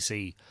 4,000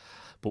 BC.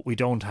 But we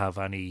don't have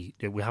any.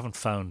 We haven't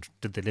found.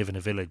 Did they live in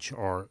a village,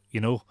 or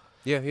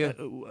Yeah.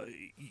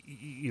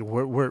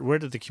 Where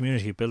did the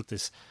community who built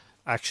this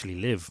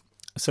actually live?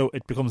 So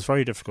it becomes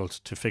very difficult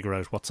to figure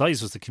out what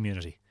size was the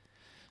community.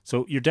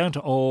 So you're down to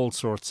all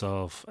sorts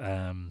of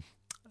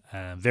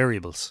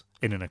variables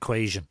in an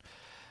equation.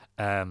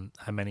 How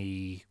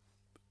many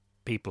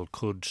people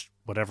could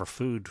whatever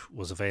food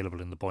was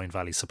available in the Boyne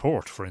Valley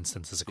support, for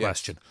instance, is a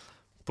question.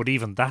 But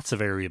even that's a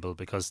variable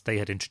because they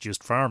had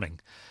introduced farming.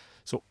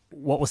 So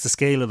what was the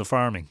scale of the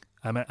farming?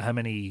 How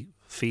many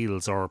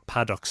fields or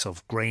paddocks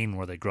of grain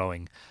were they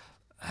growing?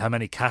 How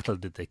many cattle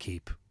did they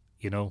keep?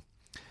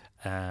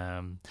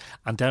 And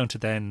down to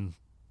then,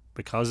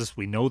 because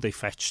we know they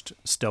fetched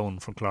stone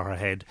from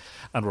Clogherhead,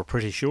 and we're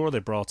pretty sure they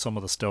brought some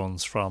of the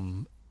stones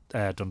from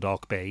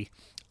Dundalk Bay,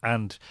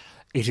 and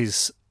it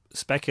is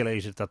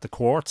speculated that the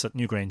quartz at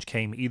Newgrange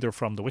came either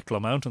from the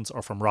Wicklow Mountains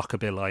or from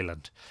Rockabill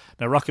Island.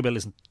 Now Rockabill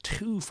isn't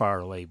too far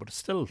away, but it's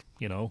still,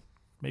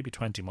 maybe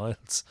 20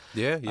 miles.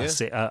 Yeah.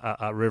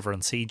 A river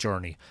and sea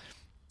journey.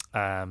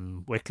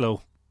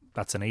 Wicklow,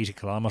 that's an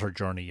 80-kilometre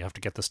journey. You have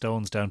to get the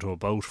stones down to a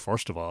boat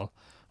first of all,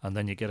 and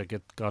then you got to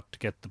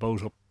get the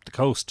boat up the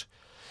coast.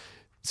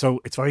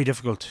 So it's very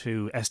difficult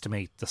to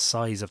estimate the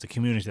size of the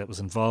community that was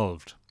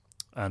involved.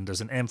 And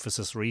there's an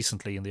emphasis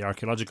recently in the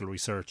archaeological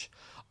research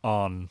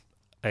on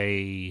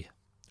a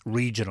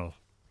regional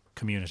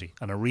community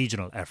and a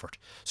regional effort.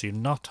 So you're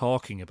not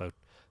talking about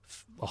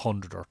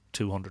 100 or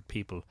 200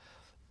 people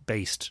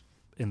based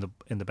in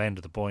the bend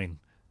of the Boyne.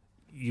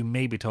 You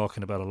may be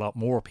talking about a lot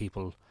more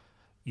people,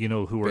 who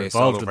were based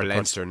involved all over in the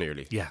Leinster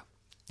nearly. Yeah,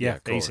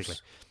 basically.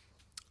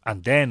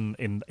 And then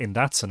in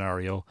that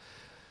scenario,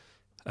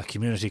 a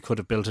community could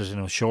have built it in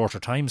a shorter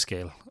time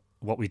scale.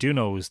 What we do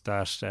know is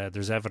that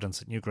there's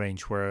evidence at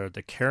Newgrange where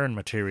the cairn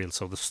material,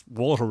 so the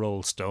water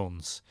roll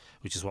stones,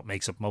 which is what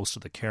makes up most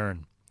of the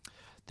cairn,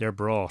 they're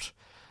brought,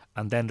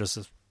 and then there's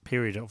a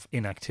period of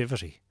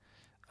inactivity,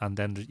 and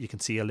then you can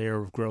see a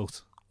layer of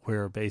growth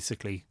where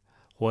basically,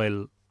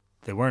 while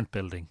they weren't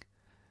building,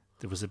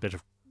 there was a bit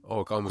of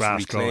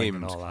grass growing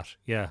and all that.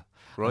 Yeah,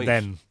 right. And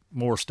then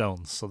more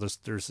stones. So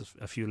there's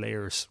a few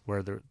layers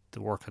where the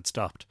work had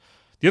stopped.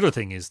 The other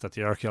thing is that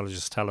the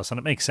archaeologists tell us, and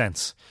it makes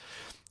sense,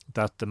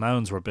 that the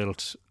mounds were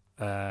built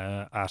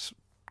at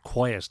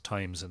quiet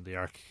times in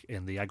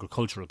the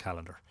agricultural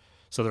calendar.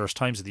 So there's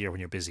times of the year when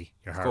you're busy,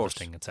 you're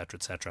harvesting, etc.,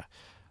 etc.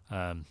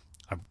 I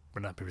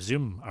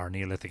presume our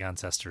Neolithic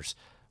ancestors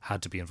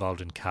had to be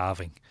involved in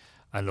calving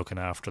and looking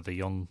after the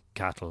young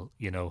cattle,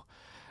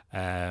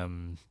 Now,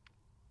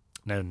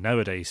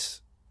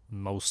 nowadays,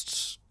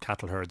 most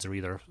cattle herds are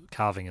either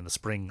calving in the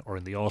spring or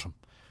in the autumn.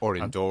 Or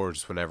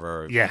indoors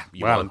whenever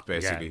you want,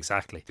 basically. Yeah,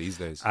 exactly. These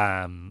days.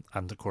 And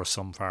of course,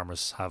 some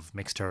farmers have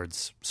mixed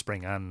herds,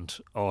 spring and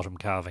autumn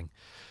calving.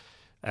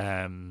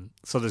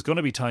 So there's going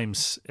to be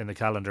times in the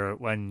calendar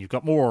when you've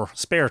got more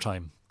spare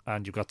time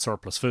and you've got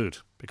surplus food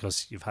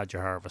because you've had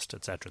your harvest,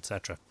 etc.,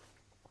 etc.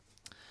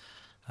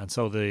 And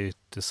so the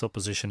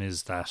supposition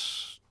is that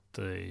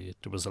there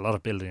was a lot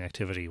of building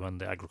activity when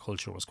the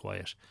agriculture was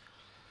quiet.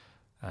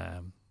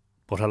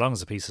 But how long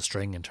is a piece of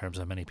string in terms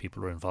of how many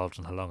people were involved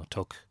and how long it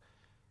took?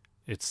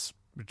 It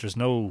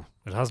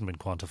hasn't been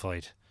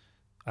quantified,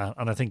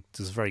 and I think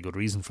there's a very good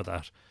reason for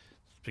that,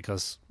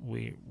 because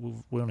we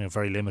only have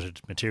very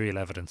limited material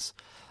evidence,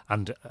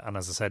 and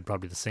as I said,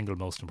 probably the single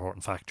most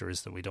important factor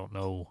is that we don't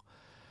know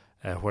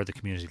where the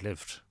community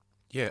lived.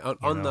 Yeah,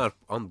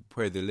 on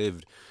where they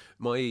lived,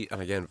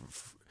 and again,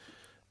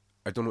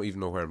 I don't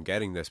even know where I'm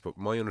getting this, but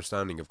my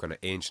understanding of kind of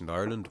ancient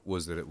Ireland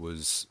was that it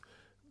was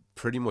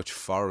pretty much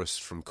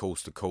forest from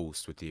coast to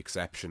coast, with the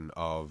exception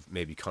of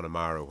maybe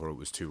Connemara, where it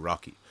was too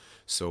rocky.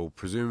 So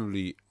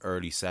presumably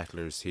early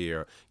settlers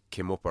here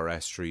came up our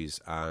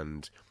estuaries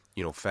and,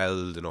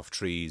 felled enough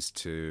trees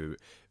to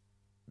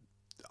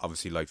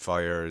obviously light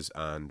fires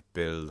and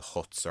build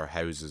huts or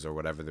houses or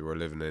whatever they were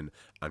living in,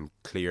 and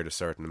cleared a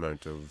certain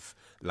amount of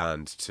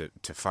land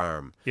to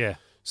farm. Yeah.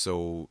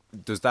 So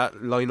does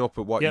that line up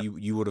with what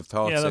you would have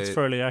thought? Yeah, that's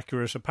fairly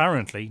accurate.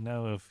 Apparently,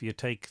 now if you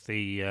take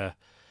the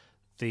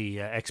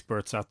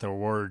experts at their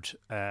word,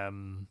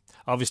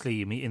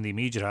 obviously in the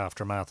immediate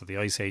aftermath of the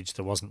Ice Age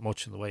there wasn't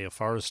much in the way of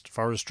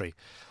forestry,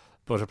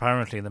 but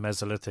apparently in the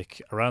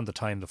Mesolithic, around the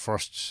time the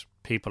first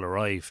people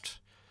arrived,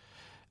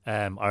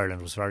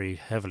 Ireland was very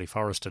heavily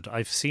forested.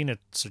 I've seen it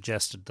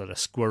suggested that a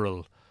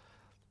squirrel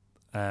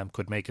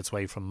could make its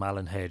way from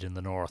Malin Head in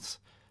the north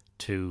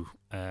to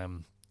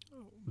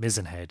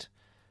Mizen Head,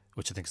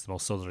 which I think is the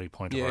most southerly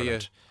point of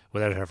Ireland,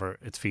 without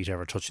its feet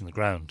ever touching the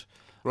ground.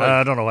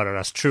 Right. I don't know whether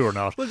that's true or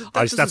not. Well,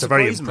 that's a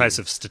very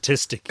impressive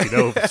statistic, if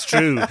it's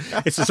true.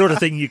 It's the sort of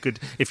thing you could,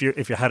 if you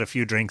had a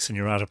few drinks and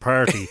you're at a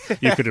party,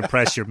 you could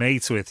impress your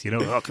mates with,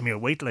 oh, come here,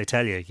 wait till I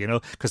tell you,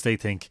 because they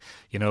think,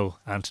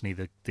 Anthony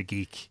the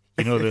geek,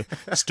 the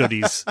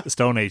studies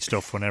Stone Age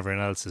stuff when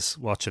everyone else is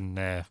watching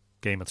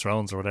Game of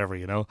Thrones or whatever,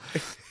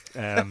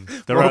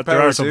 There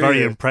are some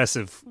very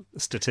impressive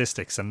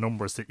statistics and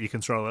numbers that you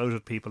can throw out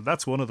at people.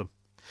 That's one of them.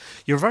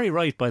 You're very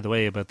right, by the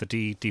way, about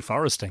the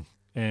deforesting.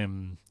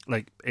 In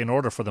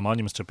order for the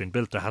monuments to have been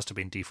built, there has to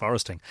be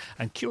deforesting.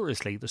 And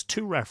curiously, there's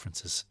two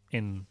references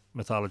in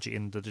mythology,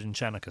 in the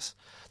Dinchanicus.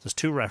 There's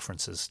two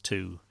references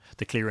to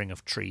the clearing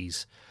of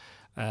trees.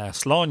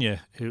 Sláine,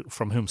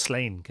 from whom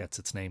Slane gets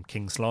its name,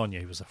 King Sláine,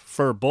 he was a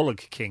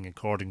Fir-Bolg king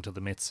according to the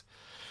myths.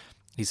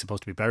 He's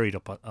supposed to be buried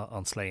up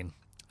on Slane.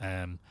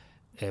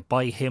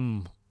 By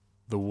him,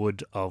 the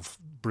wood of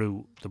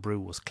the brew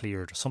was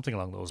cleared, or something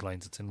along those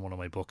lines. It's in one of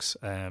my books.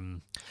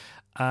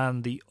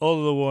 And the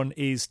other one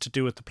is to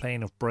do with the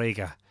plain of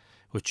Brega,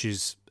 which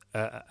is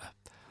a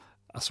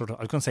sort of,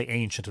 I was going to say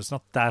ancient, it's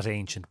not that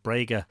ancient.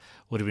 Brega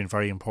would have been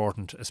very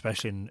important,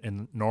 especially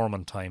in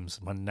Norman times,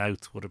 when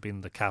Naut would have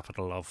been the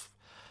capital of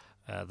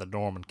the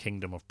Norman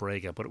kingdom of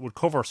Brega. But it would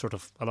cover sort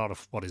of a lot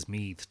of what is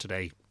Meath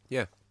today.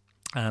 Yeah.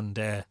 And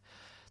there's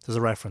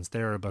a reference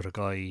there about a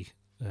guy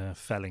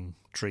felling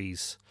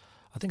trees.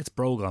 I think it's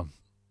Brogan,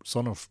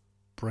 son of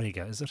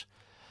Brega, is it?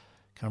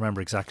 Can't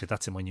remember exactly.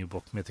 That's in my new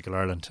book, Mythical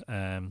Ireland.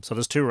 So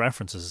there's two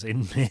references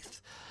in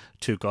myth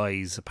to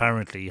guys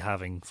apparently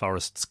having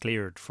forests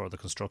cleared for the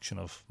construction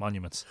of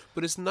monuments.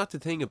 But isn't that the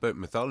thing about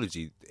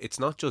mythology? It's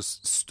not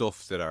just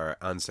stuff that our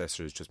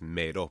ancestors just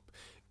made up.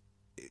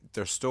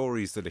 They're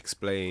stories that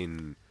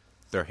explain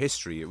their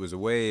history. It was a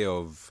way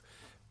of,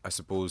 I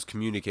suppose,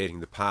 communicating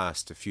the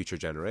past to future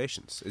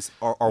generations.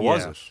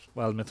 Was it?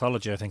 Well,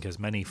 mythology, I think, has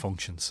many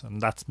functions, and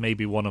that's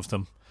maybe one of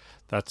them,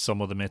 that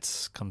some of the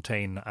myths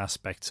contain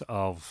aspects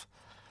of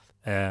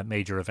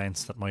major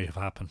events that might have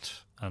happened,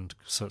 and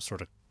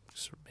sort of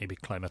maybe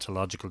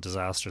climatological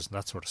disasters and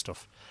that sort of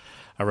stuff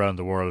around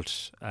the world.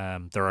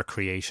 There are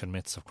creation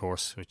myths, of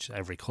course, which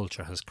every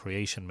culture has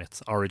creation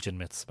myths, origin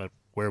myths about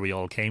where we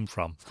all came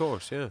from. Of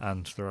course, yeah.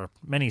 And there are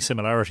many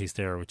similarities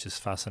there, which is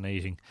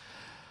fascinating.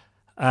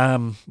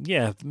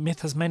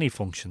 Myth has many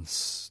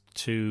functions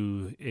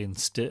I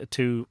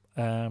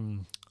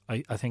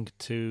think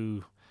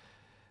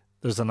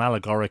there's an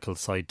allegorical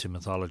side to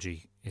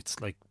mythology.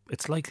 It's like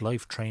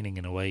life training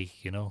in a way,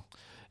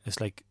 It's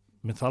like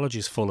mythology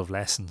is full of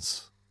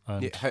lessons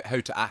and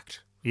how to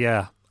act.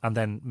 Yeah, and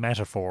then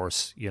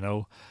metaphors,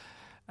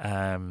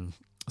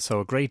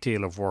 So a great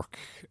deal of work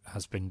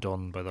has been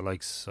done by the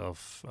likes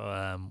of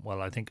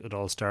I think it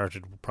all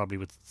started probably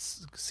with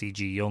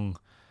C.G. Jung,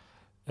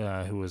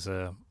 who was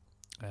a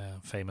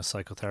famous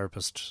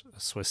psychotherapist, a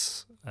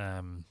Swiss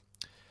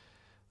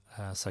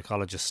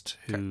psychologist.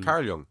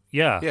 Carl Jung.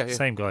 Yeah,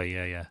 same guy,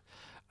 yeah.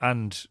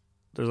 And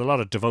there's a lot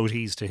of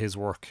devotees to his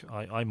work.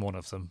 I'm one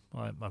of them.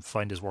 I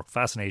find his work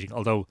fascinating,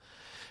 although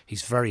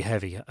he's very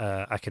heavy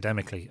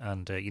academically,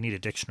 and you need a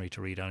dictionary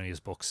to read any of his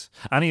books.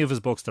 Any of his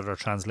books that are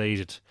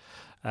translated,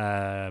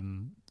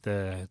 the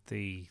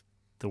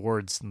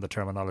words and the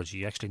terminology,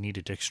 you actually need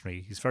a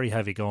dictionary. He's very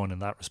heavy going in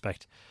that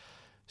respect.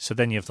 So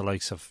then you have the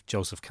likes of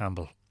Joseph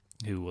Campbell,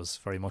 who was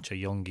very much a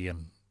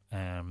Jungian,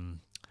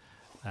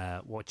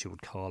 what you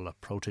would call a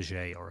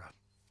protege or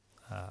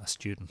a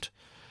student.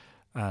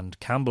 And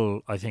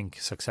Campbell, I think,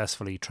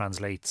 successfully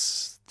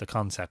translates the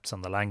concepts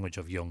and the language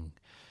of Jung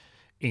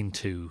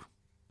into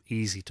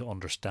easy to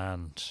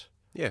understand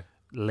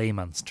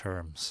layman's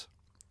terms.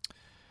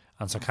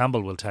 And so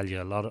Campbell will tell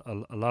you a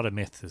lot of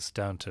myth is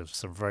down to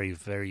some very,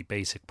 very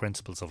basic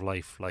principles of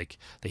life, like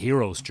the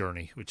hero's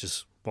journey, which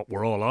is what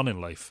we're all on in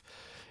life,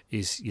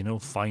 is, you know,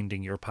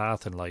 finding your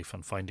path in life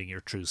and finding your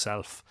true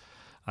self.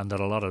 And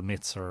that a lot of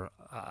myths are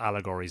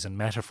allegories and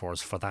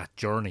metaphors for that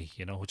journey,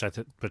 you know, which I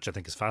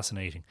think is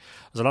fascinating.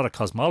 There's a lot of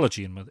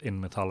cosmology in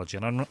mythology,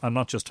 and I'm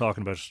not just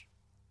talking about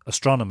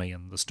astronomy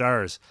and the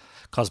stars.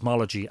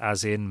 Cosmology,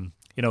 as in,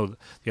 you know,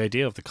 the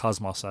idea of the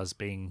cosmos as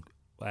being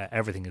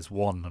everything is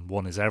one and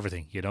one is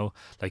everything. You know,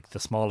 like the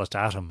smallest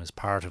atom is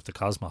part of the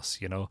cosmos.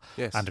 You know,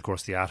 yes. And of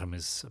course the atom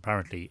is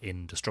apparently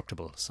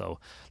indestructible. So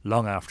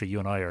long after you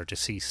and I are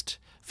deceased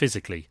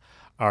physically,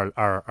 the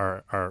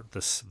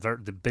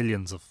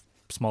billions of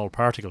small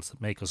particles that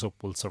make us up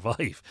will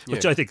survive,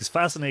 which I think is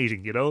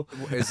fascinating, you know.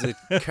 Is it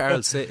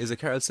Carl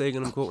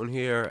Sagan I'm quoting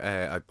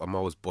here? I'm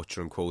always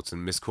butchering quotes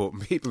and misquoting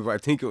people, but I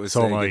think it was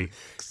so Sagan. Am I.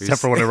 Except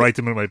for when I write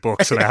them in my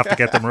books and I have to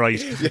get them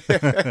right.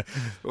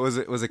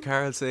 Was it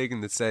Carl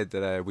Sagan that said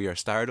that we are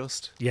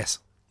stardust? Yes.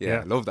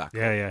 Yeah, I love that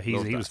quote. Yeah,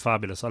 he was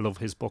fabulous. I love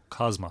his book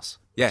Cosmos.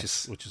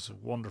 Yes. Which is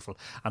wonderful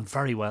and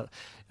very well.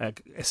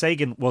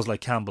 Sagan was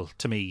like Campbell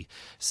to me.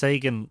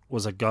 Sagan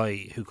was a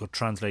guy who could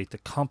translate the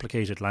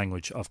complicated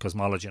language of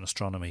cosmology and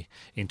astronomy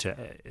into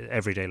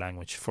everyday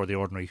language for the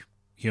ordinary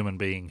human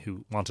being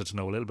who wanted to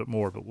know a little bit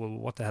more. But, well,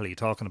 what the hell are you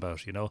talking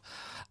about, you know?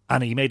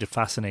 And he made it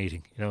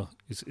fascinating, you know.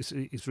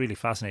 It's really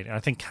fascinating. I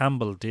think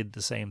Campbell did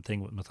the same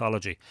thing with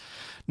mythology.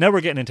 Now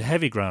we're getting into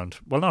heavy ground.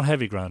 Well, not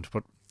heavy ground,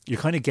 but you're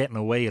kind of getting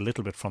away a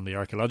little bit from the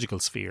archaeological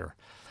sphere.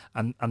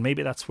 And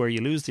maybe that's where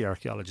you lose the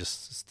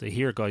archaeologists. They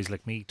hear guys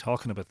like me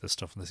talking about this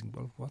stuff and they think,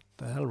 well, what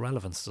the hell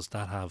relevance does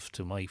that have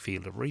to my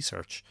field of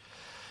research?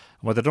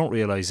 And what they don't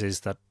realise is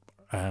that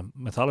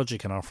mythology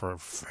can offer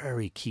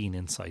very keen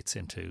insights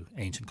into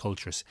ancient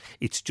cultures.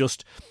 It's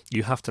just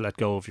you have to let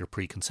go of your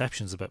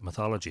preconceptions about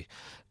mythology.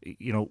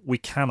 You know, we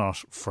cannot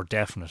for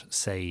definite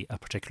say a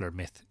particular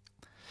myth.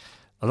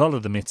 A lot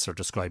of the myths are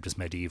described as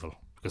medieval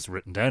because they're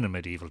written down in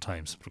medieval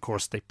times. But of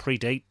course, they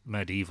predate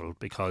medieval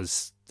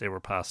because they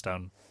were passed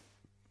down.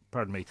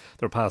 They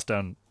were passed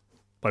down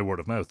by word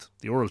of mouth,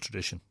 the oral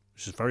tradition,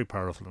 which is very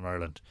powerful in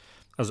Ireland,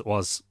 as it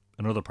was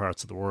in other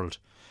parts of the world.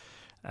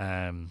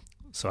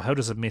 So how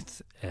does a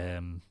myth...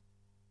 can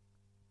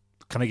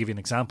I give you an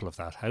example of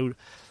that?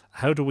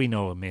 How do we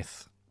know a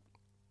myth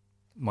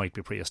might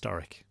be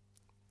prehistoric?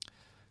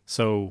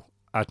 So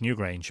at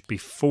Newgrange,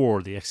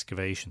 before the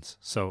excavations,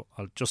 so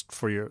I'll just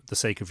for the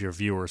sake of your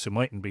viewers who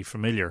mightn't be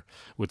familiar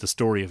with the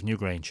story of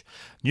Newgrange,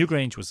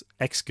 Newgrange was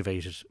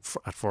excavated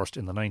at first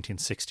in the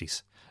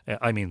 1960s.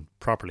 I mean,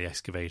 properly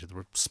excavated. There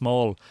were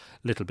small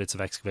little bits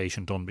of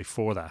excavation done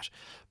before that,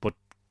 but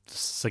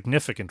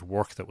significant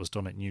work that was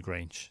done at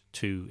Newgrange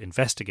to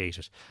investigate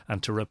it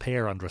and to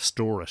repair and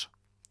restore it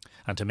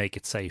and to make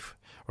it safe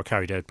were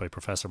carried out by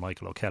Professor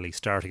Michael O'Kelly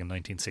starting in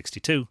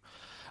 1962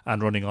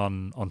 and running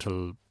on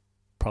until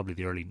probably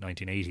the early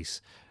 1980s,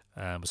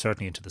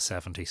 certainly into the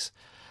 70s.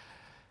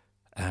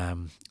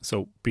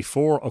 So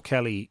before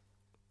O'Kelly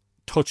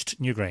touched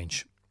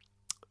Newgrange,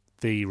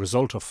 the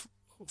result of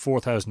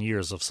 4,000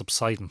 years of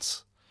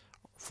subsidence,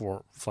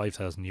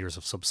 5,000 years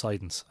of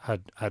subsidence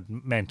had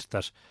meant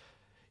that,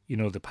 you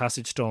know, the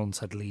passage stones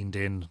had leaned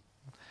in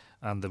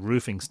and the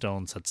roofing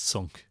stones had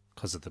sunk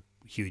because of the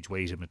huge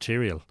weight of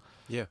material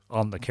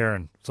on the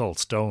cairn. It's all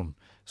stone,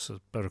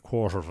 so about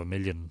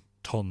 250,000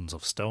 tons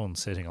of stone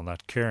sitting on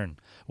that cairn,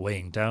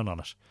 weighing down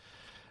on it.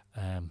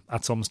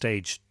 At some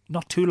stage,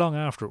 not too long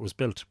after it was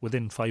built,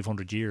 within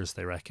 500 years,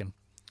 they reckon,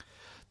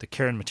 the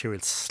cairn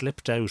material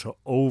slipped out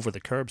over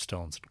the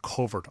curbstones and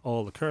covered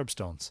all the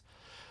curbstones.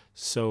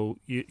 So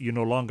you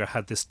no longer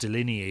had this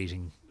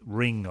delineating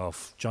ring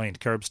of giant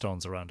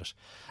curbstones around it,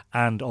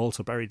 and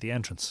also buried the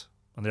entrance.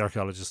 And the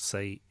archaeologists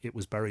say it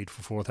was buried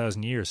for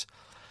 4,000 years.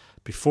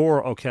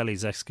 Before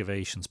O'Kelly's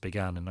excavations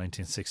began in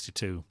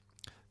 1962,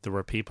 there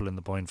were people in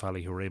the Boyne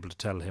Valley who were able to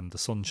tell him the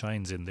sun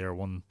shines in there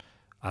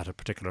at a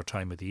particular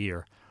time of the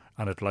year,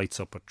 and it lights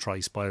up a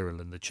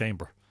tri-spiral in the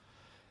chamber.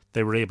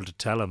 They were able to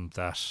tell him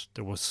that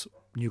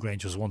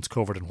Newgrange was once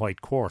covered in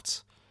white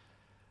quartz.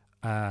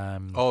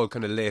 All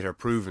kind of later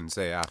proven,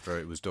 say, after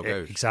it was dug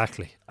out.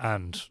 Exactly.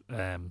 And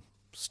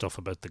stuff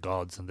about the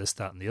gods and this,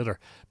 that and the other.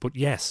 But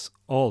yes,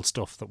 all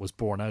stuff that was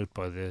borne out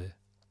by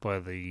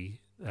the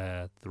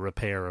the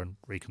repair and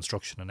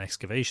reconstruction and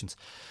excavations.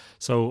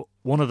 So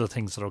one of the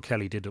things that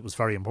O'Kelly did that was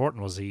very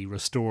important was he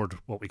restored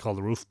what we call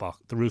the roof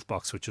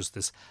box, which is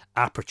this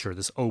aperture,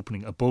 this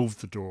opening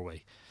above the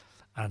doorway.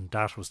 And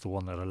that was the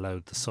one that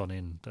allowed the sun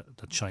in,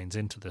 that shines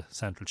into the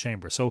central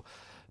chamber. So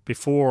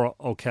before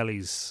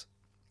O'Kelly's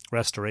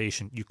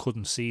restoration, you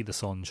couldn't see the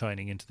sun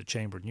shining into the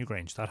chamber at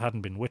Newgrange. That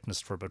hadn't been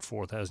witnessed for about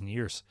 4,000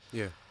 years.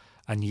 Yeah.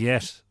 And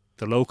yet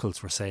the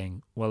locals were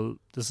saying, well,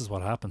 this is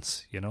what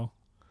happens, you know.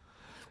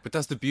 But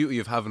that's the beauty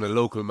of having a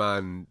local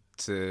man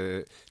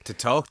to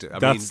talk to.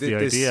 That's the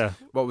idea.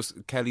 What was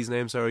Kelly's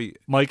name, sorry?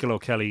 Michael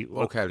O'Kelly.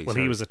 O'Kelly, well,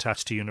 sorry. he was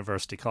attached to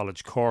University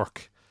College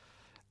Cork.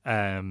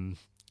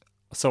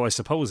 So I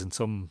suppose in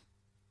some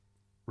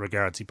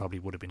regards he probably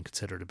would have been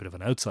considered a bit of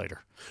an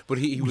outsider. But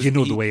he was,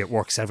 the way it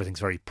works, everything's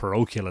very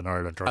parochial in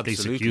Ireland, or at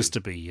least it used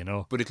to be, you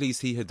know. But at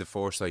least he had the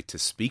foresight to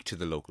speak to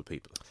the local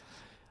people.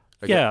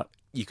 Yeah.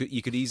 You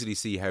could easily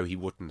see how he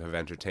wouldn't have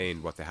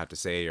entertained what they had to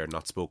say or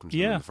not spoken to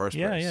them in the first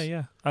place.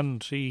 Yeah.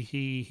 And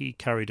he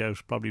carried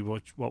out probably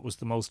what was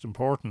the most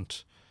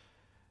important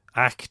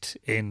act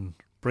in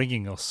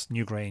bringing us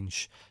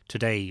Newgrange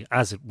today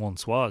as it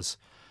once was.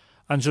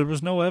 And there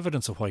was no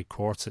evidence of white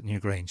quartz at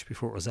Newgrange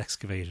before it was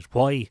excavated.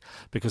 Why?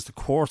 Because the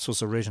quartz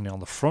was originally on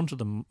the front of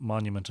the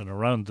monument and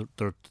around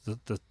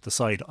the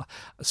side,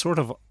 sort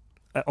of,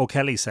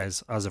 O'Kelly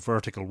says, as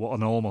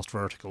an almost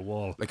vertical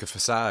wall. Like a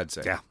facade,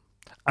 say. Yeah.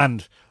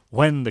 And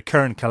when the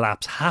cairn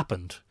collapse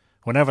happened,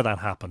 whenever that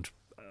happened,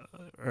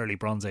 early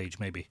Bronze Age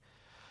maybe,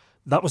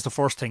 that was the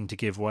first thing to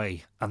give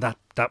way, and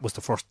that was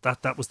the first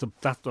that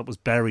was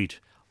buried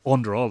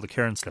under all the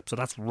cairn slips. So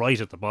that's right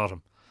at the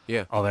bottom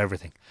of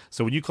everything.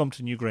 So when you come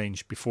to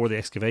Newgrange before the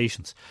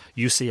excavations,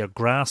 you see a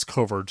grass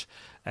covered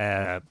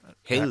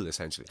hill,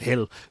 essentially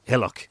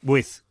hillock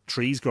with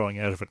trees growing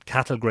out of it,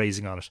 cattle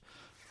grazing on it,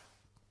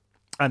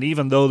 and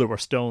even though there were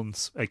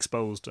stones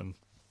exposed, and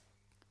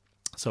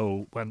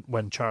so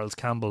when Charles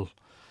Campbell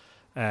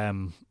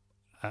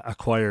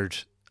acquired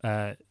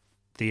the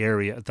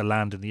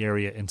land in the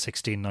area in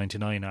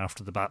 1699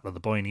 after the Battle of the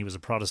Boyne, he was a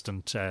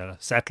Protestant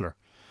settler.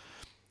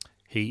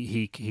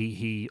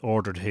 He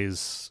ordered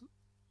his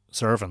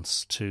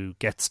servants to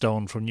get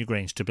stone from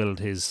Newgrange to build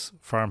his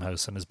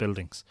farmhouse and his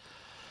buildings,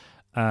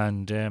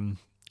 and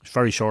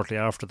very shortly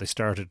after they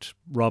started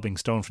robbing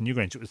stone from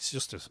Newgrange. It's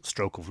just a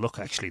stroke of luck,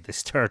 actually. They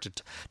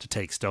started to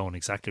take stone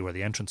exactly where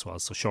the entrance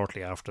was. So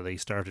shortly after they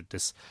started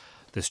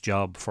this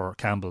job for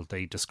Campbell,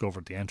 they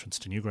discovered the entrance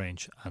to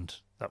Newgrange, and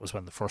that was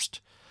when the first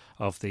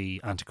of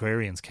the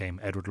antiquarians came,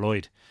 Edward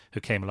Lloyd,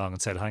 who came along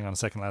and said, hang on a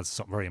second, lads, there's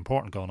something very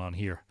important going on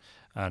here,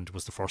 and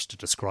was the first to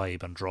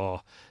describe and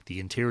draw the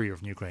interior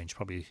of Newgrange.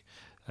 Probably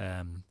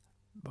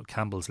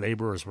Campbell's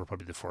labourers were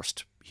probably the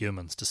first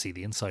humans to see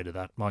the inside of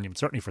that monument,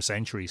 certainly for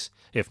centuries,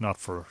 if not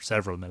for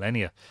several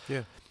millennia.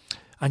 Yeah.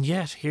 And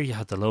yet, here you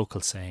had the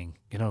locals saying,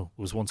 you know,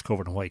 it was once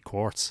covered in white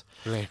quartz.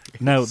 Right.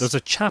 Now, there's a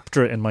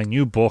chapter in my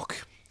new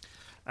book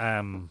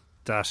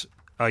that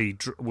I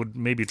would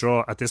maybe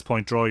draw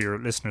your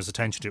listeners'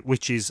 attention to,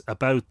 which is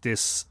about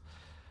this,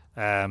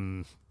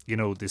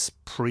 this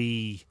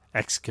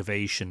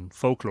pre-excavation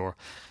folklore.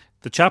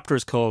 The chapter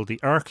is called "The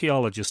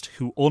Archaeologist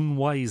Who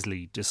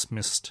Unwisely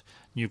Dismissed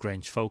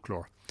Newgrange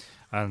Folklore,"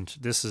 and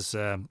this is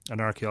an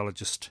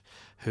archaeologist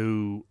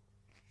who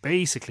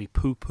basically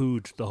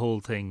poo-pooed the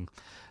whole thing.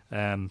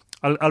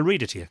 I'll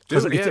read it to you.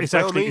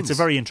 It's a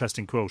very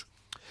interesting quote.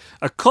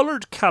 A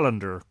coloured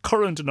calendar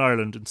current in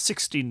Ireland in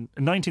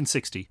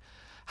 1960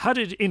 had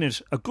in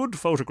it a good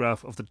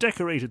photograph of the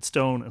decorated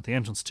stone at the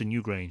entrance to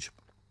Newgrange.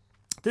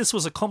 This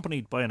was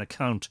accompanied by an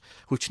account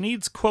which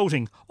needs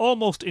quoting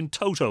almost in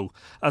toto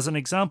as an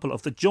example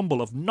of the jumble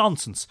of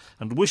nonsense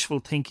and wishful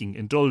thinking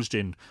indulged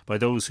in by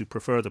those who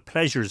prefer the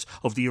pleasures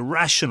of the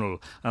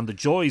irrational and the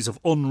joys of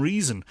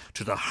unreason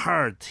to the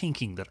hard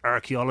thinking that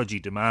archaeology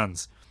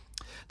demands.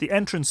 The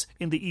entrance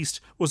in the east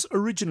was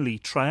originally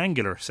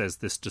triangular, says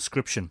this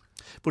description,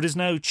 but is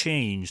now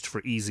changed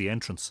for easy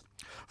entrance.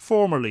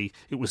 Formerly,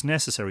 it was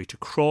necessary to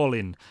crawl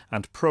in,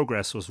 and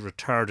progress was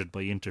retarded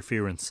by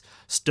interference,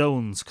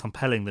 stones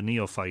compelling the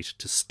neophyte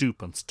to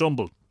stoop and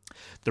stumble.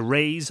 The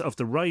rays of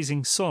the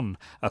rising sun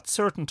at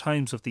certain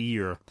times of the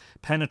year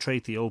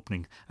penetrate the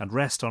opening and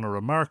rest on a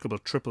remarkable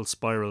triple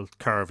spiral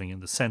carving in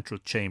the central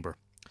chamber.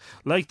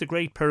 Like the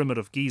Great Pyramid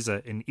of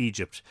Giza in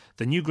Egypt,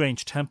 the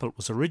Newgrange Temple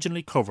was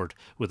originally covered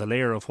with a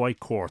layer of white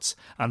quartz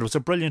and was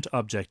a brilliant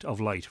object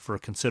of light for a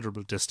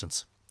considerable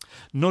distance.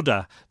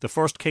 Nudda, the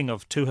first king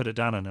of Tuatha De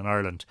Danann in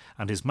Ireland,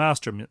 and his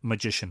master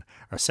magician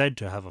are said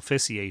to have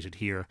officiated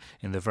here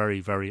in the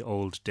very, very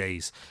old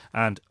days.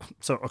 And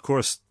so, of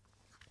course,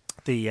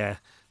 the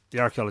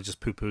archaeologist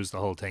poo-poos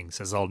the whole thing,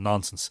 says all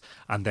nonsense,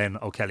 and then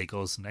O'Kelly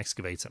goes and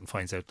excavates it and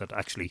finds out that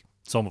actually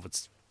some of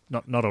it's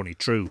not only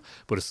true,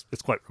 but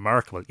it's quite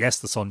remarkable. Yes,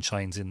 the sun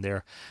shines in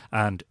there,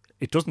 and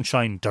it doesn't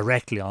shine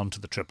directly onto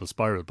the triple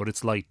spiral, but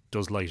its light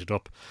does light it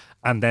up.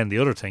 And then the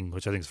other thing,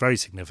 which I think is very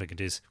significant,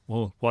 is,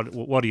 well,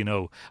 what do you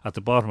know? At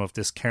the bottom of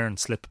this cairn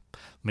slip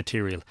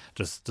material,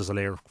 there's a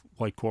layer of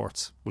white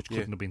quartz, which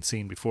couldn't have been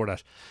seen before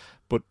that.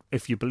 But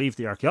if you believe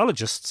the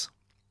archaeologists,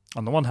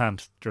 on the one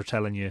hand, they're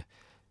telling you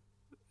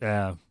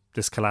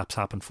this collapse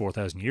happened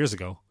 4,000 years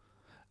ago,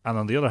 and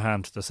on the other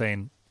hand, they're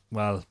saying,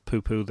 well,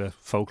 poo-poo the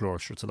folklore,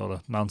 sure, it's a lot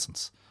of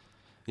nonsense.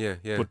 Yeah,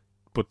 yeah.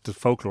 But the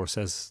folklore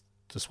says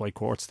there's white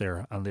quartz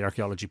there, and the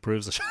archaeology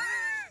proves it.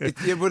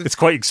 But it's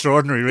quite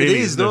extraordinary, really. It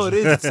is, isn't no, it?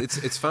 it is.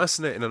 It's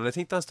fascinating, and I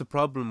think that's the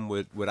problem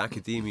with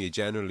academia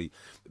generally.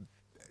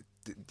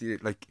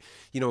 Like,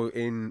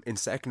 in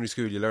secondary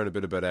school you learn a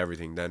bit about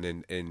everything.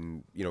 Then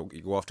in you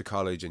go off to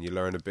college and you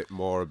learn a bit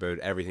more about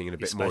everything in a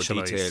bit more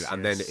detail,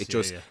 and then it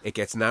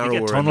gets narrower. You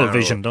get tunnel and narrower.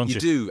 vision, don't you? You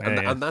do,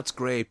 Yeah, and that's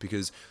great,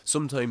 because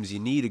sometimes you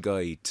need a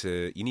guy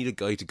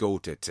to go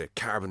to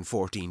carbon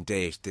 14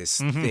 date this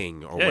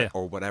thing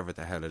or whatever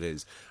the hell it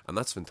is, and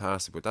that's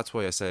fantastic. But that's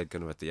why I said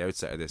kind of at the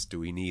outset of this, do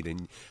we need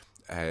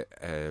a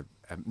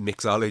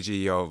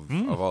mixology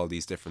of all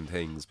these different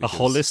things? A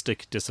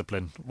holistic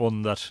discipline,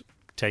 one that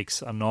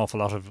takes an awful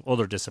lot of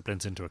other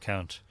disciplines into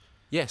account.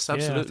 Yes,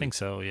 absolutely. Yeah, I think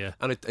so, yeah.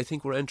 And I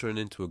think we're entering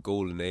into a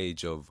golden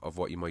age of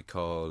what you might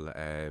call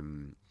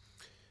kind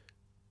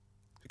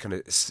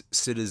of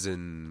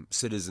citizen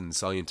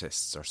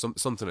scientists, or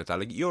something like that.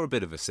 Like, you're a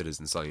bit of a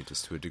citizen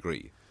scientist to a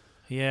degree.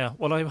 Yeah,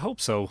 well, I hope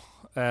so.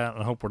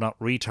 I hope we're not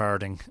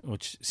retarding,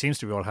 which seems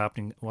to be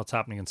what's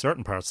happening in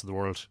certain parts of the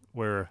world,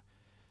 where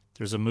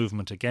there's a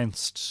movement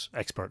against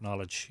expert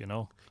knowledge,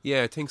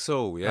 Yeah, I think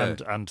so, yeah.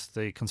 And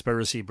the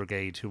conspiracy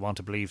brigade, who want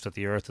to believe that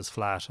the earth is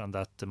flat and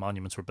that the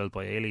monuments were built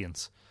by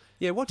aliens.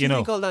 Yeah, what do you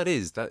think all that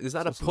is? Is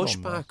that a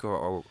pushback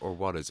or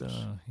what is it?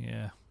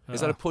 Yeah.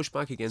 Is that a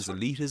pushback against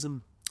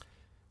elitism?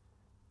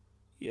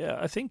 Yeah,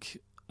 I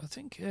think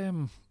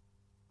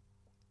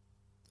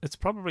it's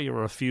probably a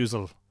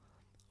refusal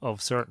of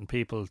certain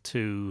people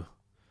to,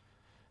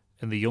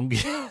 in the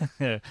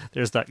Jungian,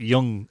 there's that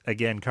Jung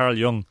again, Carl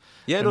Jung.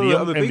 Yeah,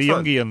 I'm a big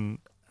fan. Jungian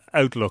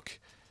outlook,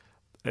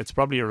 it's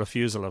probably a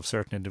refusal of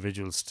certain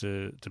individuals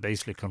to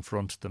basically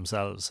confront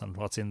themselves and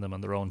what's in them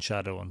and their own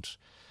shadow. And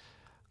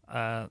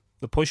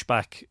the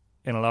pushback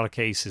in a lot of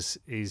cases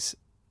is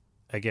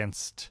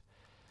against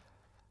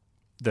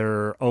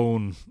their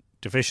own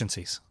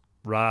deficiencies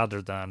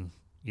rather than,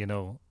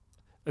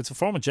 it's a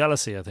form of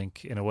jealousy, I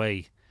think, in a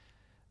way.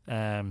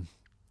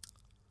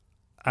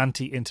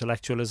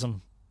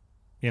 Anti-intellectualism,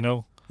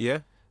 Yeah.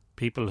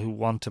 People who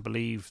want to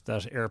believe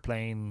that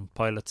airplane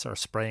pilots are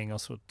spraying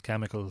us with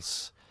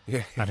chemicals,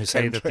 Yeah. and who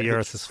say that the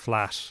earth is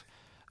flat,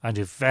 and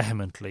who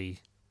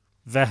vehemently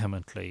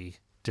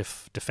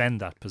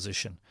defend that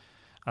position.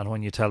 And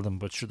when you tell them,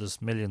 but sure,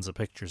 there's millions of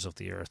pictures of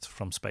the earth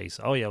from space.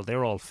 Oh yeah,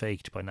 they're all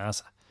faked by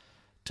NASA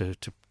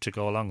to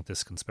go along with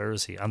this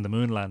conspiracy, and the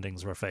moon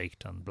landings were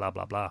faked, and blah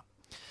blah blah.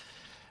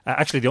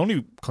 Actually, the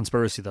only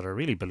conspiracy that I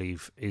really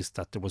believe is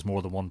that there was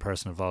more than one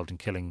person involved in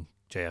killing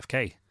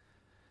JFK.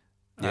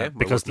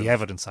 Because the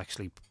evidence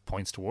actually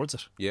points towards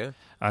it. Yeah.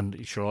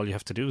 And sure, all you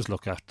have to do is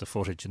look at the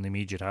footage in the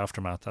immediate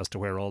aftermath as to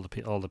where all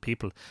the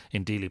people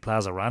in Dealey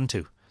Plaza ran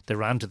to. They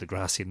ran to the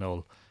grassy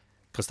knoll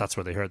because that's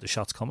where they heard the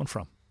shots coming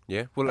from.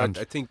 Yeah. Well,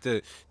 I think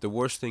the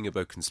worst thing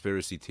about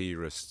conspiracy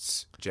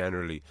theorists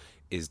generally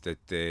is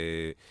that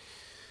they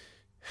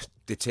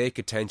take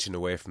attention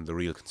away from the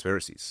real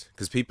conspiracies,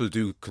 because people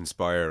do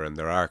conspire, and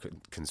there are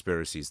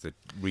conspiracies that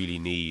really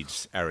need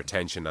our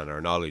attention and our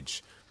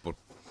knowledge, but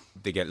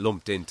they get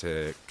lumped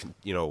into,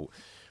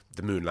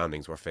 the moon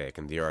landings were fake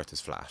and the earth is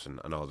flat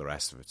and all the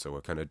rest of it. So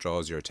it kind of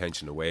draws your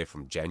attention away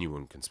from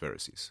genuine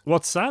conspiracies.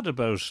 What's sad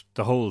about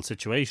the whole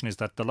situation is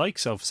that the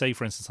likes of, say,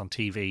 for instance, on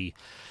TV,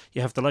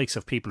 you have the likes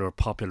of people who are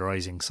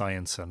popularising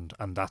science and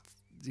that,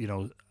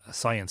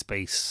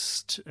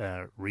 science-based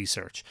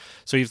research.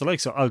 So you have the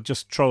likes of, I'll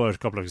just throw out a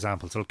couple of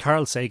examples. So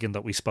Carl Sagan,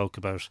 that we spoke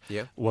about,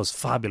 was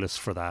fabulous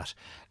for that.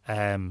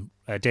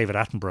 David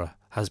Attenborough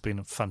has been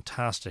a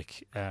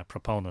fantastic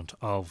proponent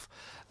of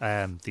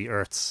the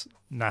Earth's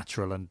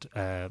natural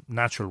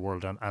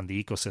world and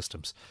the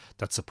ecosystems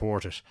that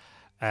support it.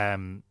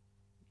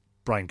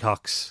 Brian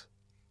Cox,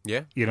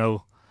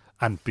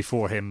 and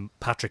before him,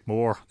 Patrick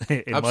Moore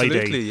in Absolutely,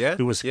 my day, yeah.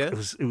 who was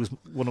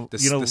one of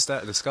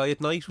the Sky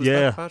at Night. Was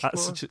that Patrick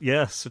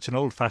Moore? Such an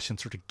old-fashioned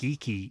sort of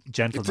geeky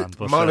gentleman.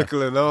 But,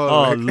 monocle and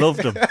all. Oh,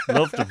 loved him.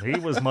 He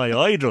was my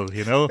idol.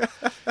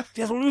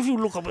 Yes, well, if you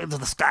look up into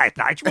the sky at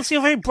night, you will see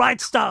a very bright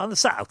star in the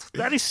south.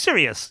 That is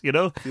serious.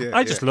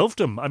 I just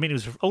loved him. I mean, he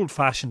was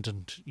old-fashioned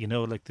and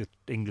like the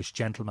English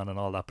gentleman and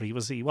all that. But he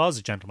was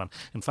a gentleman.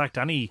 In fact,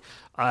 I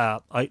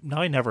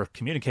never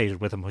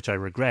communicated with him, which I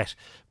regret.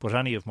 But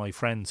any of my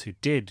friends who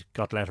did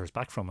got letters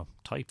back from him,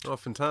 typed. Oh,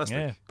 fantastic.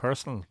 Yeah,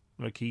 personal.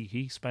 Like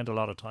he spent a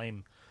lot of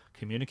time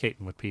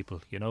communicating with people,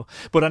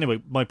 But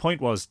anyway, my point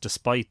was,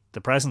 despite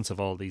the presence of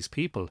all these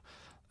people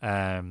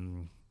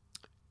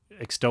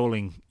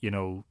extolling,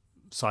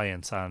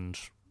 science and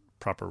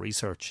proper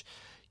research,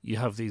 you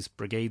have these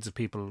brigades of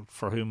people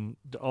for whom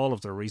all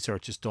of their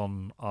research is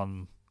done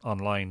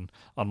online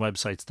on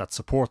websites that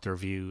support their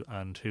view,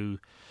 and who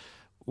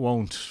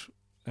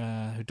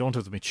don't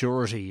have the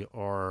maturity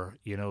or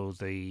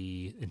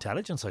the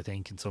intelligence, I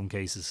think, in some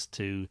cases,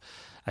 to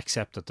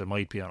accept that there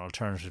might be an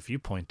alternative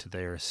viewpoint to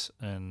theirs.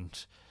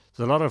 And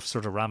There's a lot of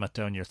sort of ram it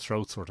down your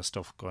throat sort of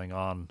stuff going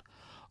on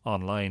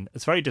online.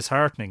 It's very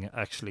disheartening,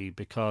 actually,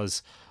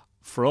 because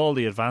for all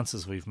the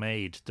advances we've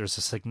made, there's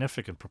a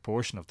significant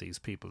proportion of these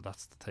people.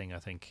 That's the thing, I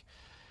think.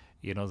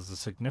 There's a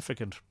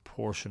significant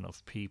portion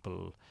of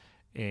people,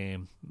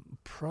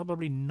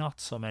 probably not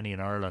so many in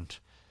Ireland,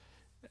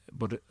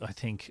 but I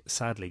think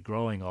sadly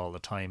growing all the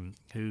time,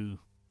 who,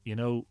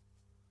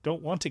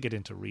 don't want to get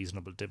into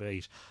reasonable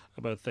debate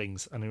about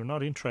things, and who are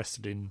not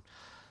interested in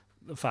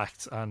the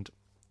facts, and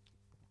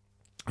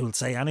will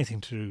say anything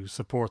to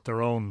support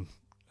their own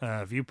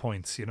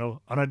viewpoints, and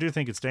I do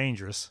think it's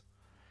dangerous.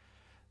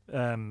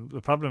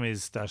 The problem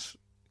is that,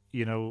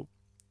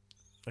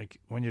 like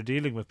when you're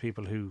dealing with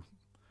people who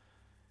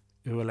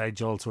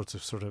allege all sorts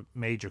of sort of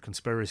major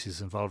conspiracies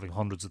involving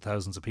hundreds of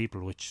thousands of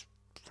people, which,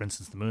 for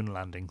instance, the moon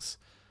landings,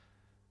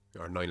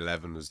 or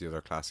 9/11 was the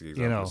other classic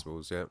example, I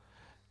suppose. Yeah.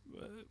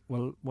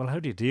 Well, how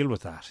do you deal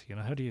with that?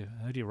 How do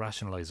you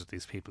rationalise with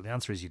these people? The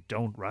answer is you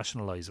don't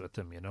rationalise with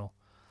them.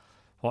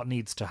 What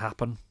needs to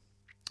happen?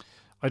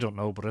 I don't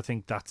know, but I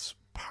think that's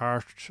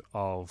part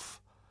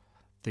of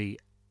the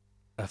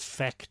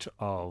effect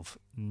of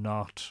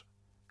not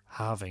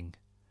having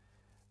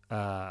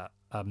a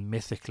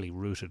mythically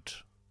rooted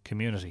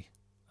community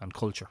and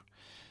culture.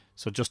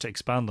 So just to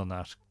expand on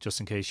that, just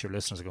in case your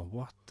listeners are going,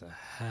 what the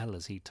hell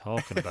is he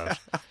talking about?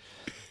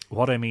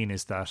 What I mean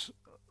is that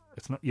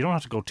you don't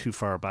have to go too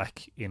far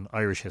back in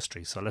Irish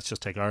history. So let's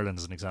just take Ireland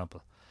as an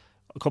example.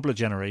 A couple of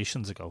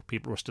generations ago,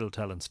 people were still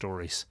telling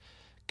stories.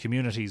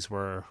 Communities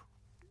were,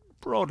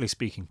 broadly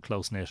speaking,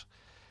 close-knit.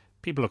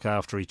 People look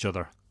after each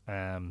other.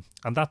 And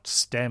that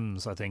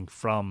stems, I think,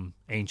 from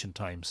ancient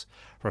times,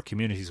 where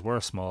communities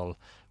were small,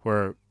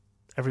 where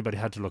everybody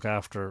had to look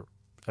after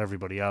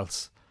everybody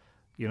else.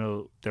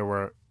 There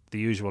were the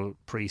usual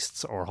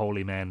priests or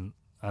holy men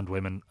and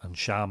women and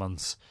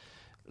shamans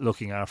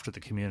looking after the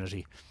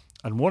community.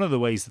 And one of the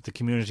ways that the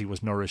community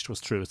was nourished was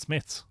through its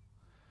myths.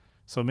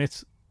 So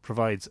myth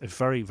provides a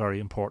very, very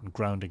important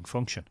grounding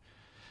function.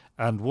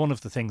 And one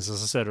of the things,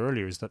 as I said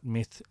earlier, is that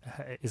myth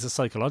is a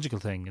psychological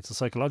thing. It's a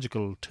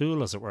psychological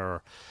tool, as it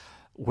were,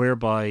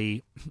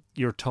 whereby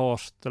you're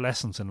taught the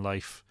lessons in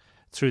life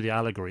through the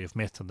allegory of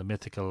myth and the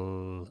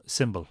mythical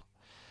symbol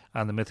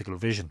and the mythical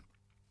vision.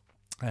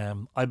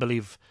 I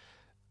believe,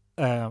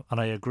 and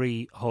I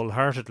agree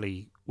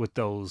wholeheartedly with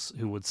those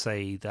who would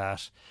say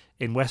that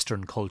in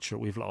Western culture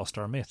we've lost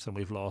our myth and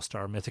we've lost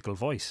our mythical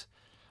voice.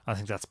 I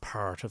think that's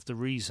part of the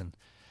reason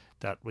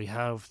that we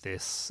have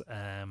this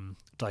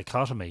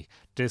dichotomy,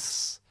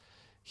 this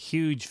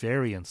huge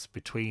variance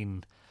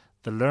between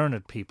the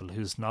learned people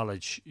whose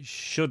knowledge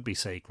should be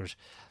sacred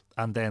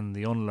and then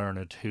the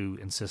unlearned who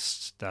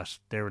insist that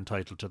they're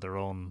entitled to their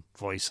own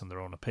voice and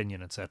their own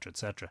opinion, etc.,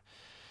 etc.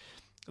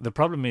 The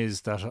problem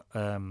is that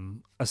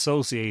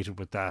associated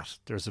with that,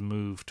 there's a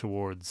move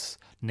towards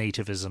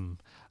nativism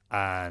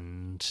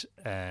and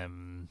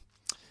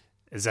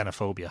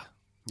xenophobia.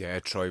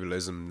 Yeah,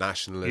 tribalism,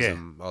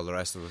 nationalism, all the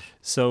rest of it.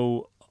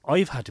 So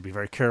I've had to be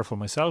very careful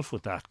myself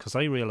with that, because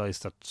I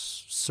realised that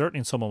certainly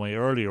in some of my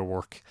earlier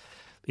work,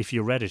 if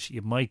you read it,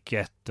 you might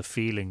get the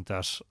feeling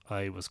that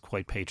I was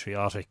quite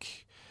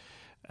patriotic.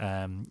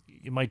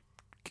 You might,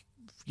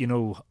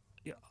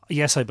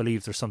 yes, I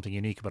believe there's something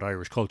unique about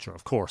Irish culture,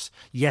 of course.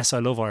 Yes, I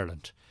love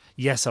Ireland.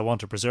 Yes, I want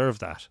to preserve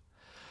that.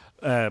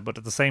 But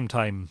at the same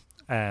time,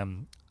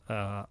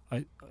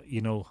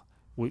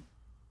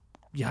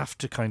 you have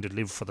to kind of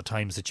live for the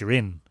times that you're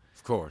in.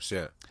 Of course,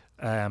 yeah.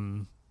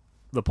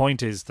 The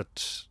point is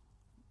that,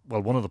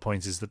 one of the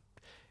points is that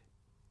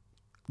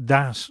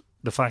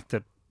the fact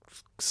that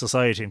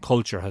society and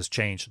culture has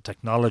changed, and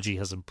technology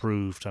has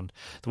improved, and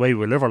the way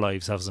we live our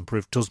lives has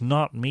improved, does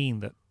not mean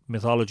that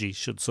mythology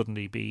should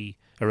suddenly be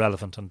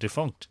irrelevant and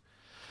defunct.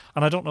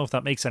 And I don't know if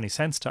that makes any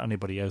sense to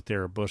anybody out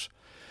there, but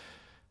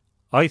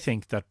I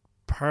think that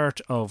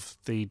part of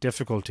the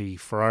difficulty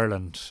for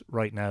Ireland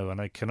right now, and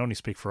I can only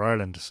speak for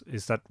Ireland,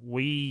 is that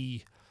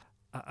we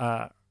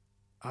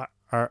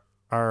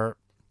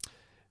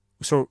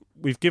so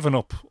we've given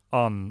up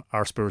on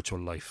our spiritual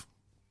life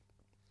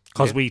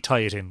because we tie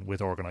it in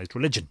with organised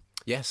religion.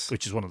 Yes.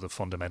 Which is one of the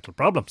fundamental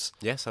problems.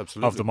 Yes,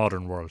 absolutely. Of the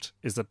modern world,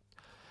 is that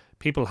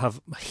people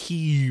have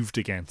heaved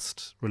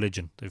against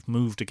religion. They've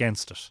moved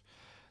against it.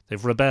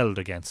 They've rebelled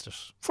against it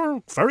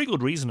for very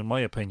good reason, in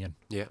my opinion.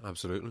 Yeah,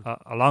 absolutely.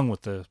 Along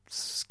with the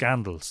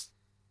scandals,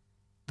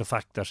 the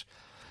fact that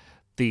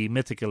the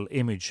mythical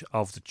image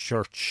of the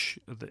church,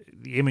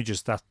 the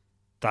images that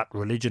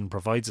religion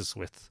provides us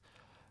with,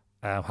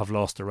 have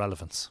lost their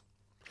relevance.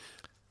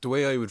 The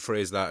way I would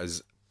phrase that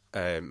is,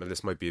 and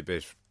this might be a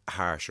bit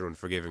harsh or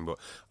unforgiving, but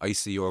I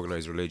see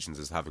organised religions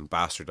as having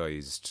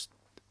bastardised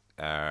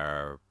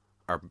our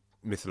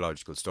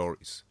mythological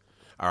stories.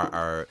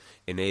 Are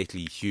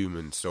innately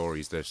human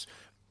stories that,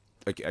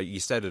 like you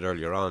said it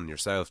earlier on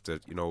yourself,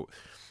 that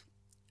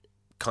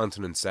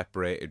continents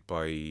separated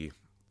by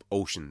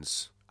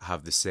oceans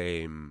have the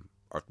same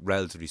or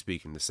relatively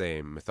speaking, the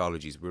same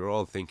mythologies. We were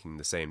all thinking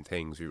the same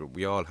things.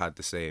 We all had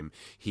the same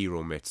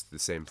hero myths, the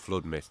same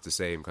flood myths, the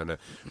same kind of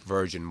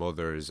virgin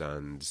mothers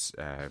and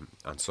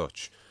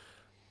such.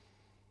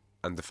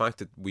 And the fact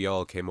that we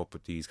all came up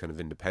with these kind of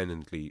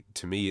independently,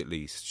 to me at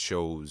least,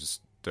 shows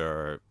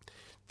the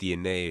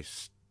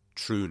innate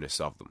trueness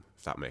of them,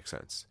 if that makes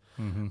sense.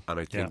 Mm-hmm. And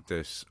I think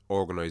that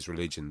organised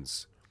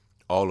religions,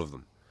 all of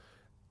them,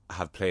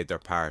 have played their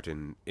part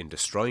in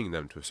destroying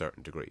them to a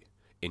certain degree,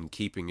 in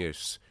keeping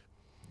it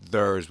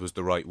theirs was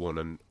the right one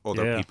and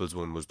other people's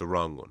one was the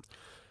wrong one.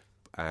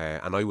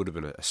 And I would have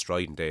been a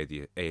strident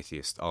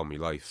atheist all my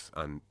life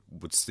and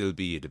would still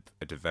be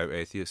a devout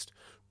atheist,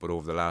 but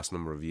over the last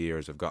number of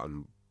years I've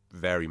gotten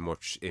very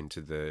much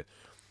into the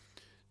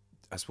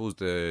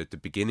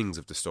beginnings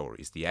of the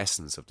stories, the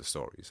essence of the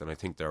stories, and I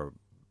think they're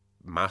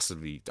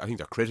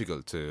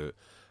critical to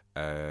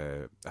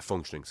a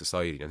functioning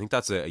society. I think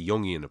that's a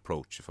Jungian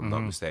approach, if I'm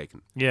not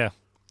mistaken.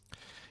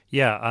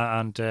 Yeah,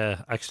 and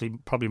actually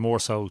probably more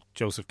so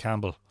Joseph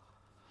Campbell.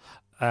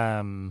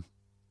 I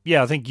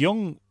think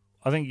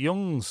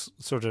Jung's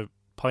sort of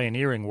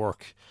pioneering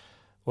work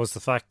was the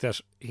fact that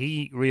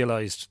he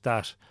realised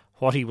that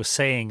what he was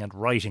saying and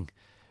writing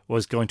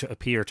was going to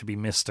appear to be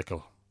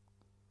mystical.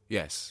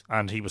 Yes.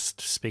 And he was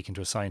speaking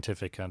to a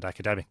scientific and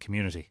academic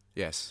community.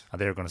 Yes. And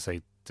they were going to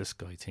say, this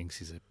guy thinks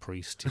he's a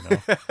priest, you know.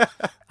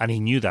 And he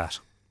knew that.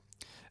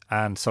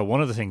 And so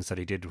one of the things that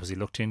he did was he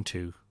looked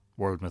into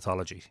world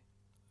mythologies,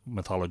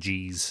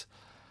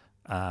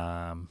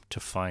 to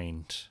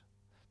find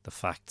the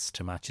facts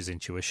to match his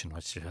intuition,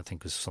 which I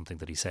think was something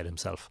that he said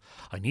himself.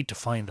 I need to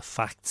find the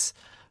facts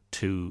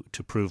to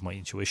prove my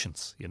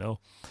intuitions, you know.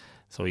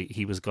 So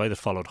he was a guy that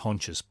followed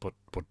hunches, but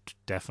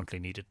definitely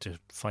needed to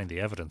find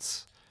the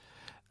evidence.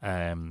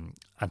 And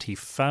he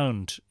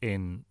found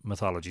in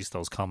mythologies,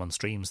 those common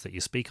streams that you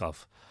speak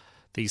of,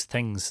 these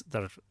things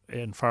that are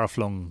in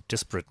far-flung,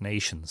 disparate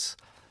nations,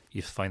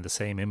 you find the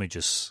same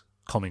images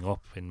coming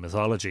up in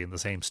mythology and the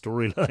same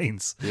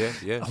storylines.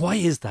 Yeah. Why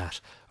is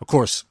that? Of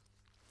course,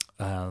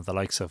 the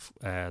likes of,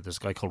 there's a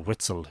guy called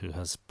Witzel who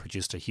has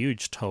produced a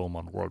huge tome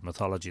on world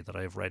mythology that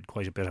I've read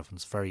quite a bit of, and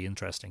it's very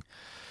interesting.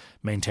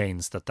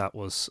 Maintains that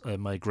was a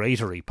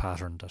migratory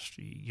pattern, that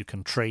you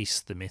can trace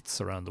the myths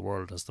around the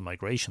world as the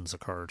migrations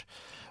occurred,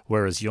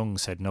 whereas Jung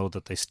said no,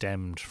 that they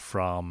stemmed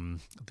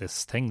from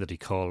this thing that he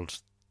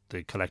called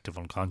the collective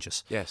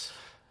unconscious. Yes.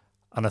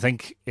 And I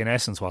think in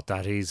essence what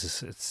that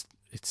is it's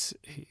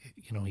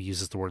you know, he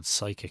uses the word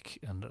psychic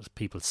and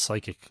people's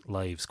psychic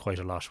lives quite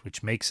a lot,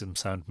 which makes them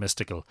sound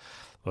mystical,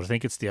 but I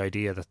think it's the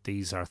idea that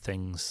these are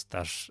things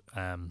that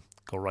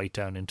go right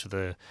down into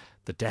the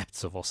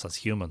depths of us as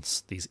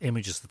humans, these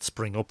images that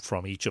spring up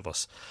from each of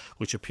us,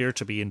 which appear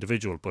to be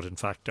individual but in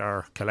fact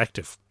are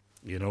collective,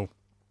 you know.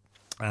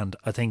 And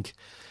I think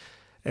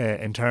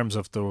in terms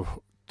of the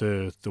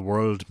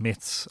world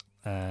myths,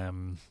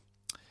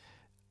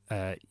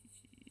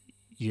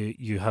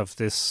 you have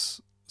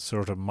this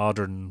sort of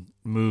modern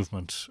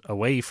movement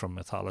away from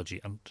mythology,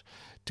 and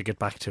to get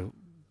back to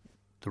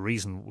the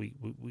reason we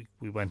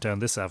went down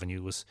this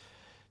avenue was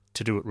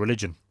to do with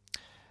religion.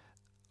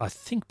 I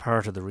think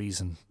part of the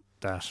reason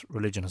that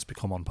religion has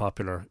become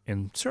unpopular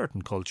in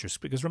certain cultures,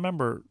 because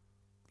remember,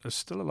 there's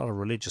still a lot of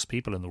religious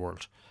people in the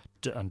world,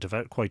 and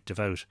quite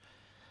devout,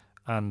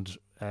 and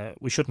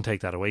we shouldn't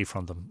take that away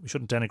from them. We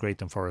shouldn't denigrate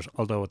them for it,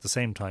 although at the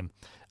same time,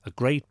 a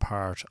great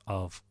part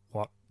of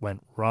what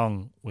went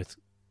wrong with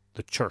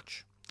the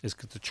church is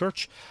because the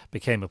church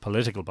became a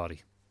political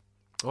body.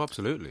 Oh,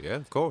 absolutely, yeah,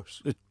 of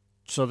course.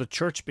 So the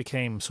church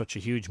became such a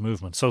huge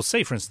movement. So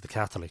say, for instance, the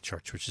Catholic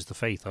Church, which is the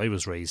faith I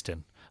was raised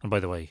in, and by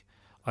the way,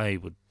 I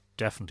would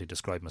definitely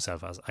describe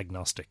myself as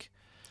agnostic.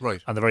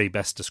 Right. And the very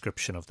best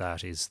description of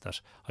that is that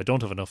I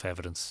don't have enough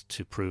evidence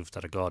to prove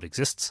that a God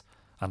exists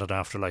and an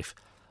afterlife,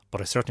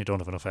 but I certainly don't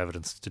have enough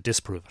evidence to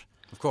disprove it.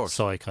 Of course.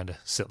 So I kind of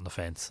sit on the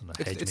fence and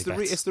hedge my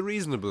bets. It's the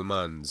reasonable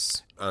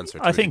man's answer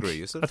to a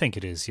degree, is it? I think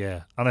it is,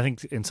 yeah. And I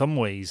think in some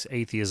ways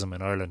atheism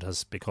in Ireland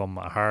has become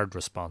a hard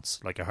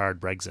response, like a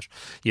hard Brexit.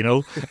 You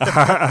know, a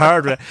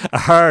hard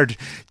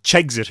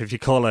Chexit, if you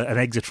call it an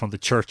exit from the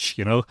church.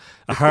 You know,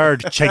 a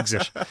hard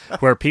Chexit,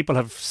 where people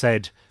have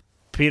said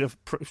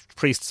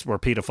priests were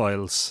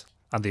paedophiles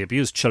and they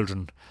abused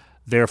children.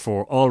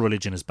 Therefore, all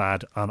religion is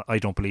bad, and I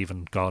don't believe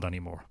in God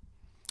anymore.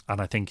 And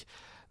I think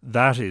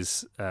that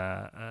is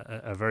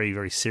a very,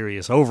 very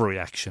serious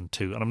overreaction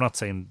to, and I'm not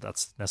saying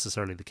that's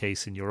necessarily the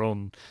case in your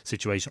own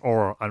situation,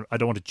 or I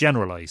don't want to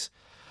generalise.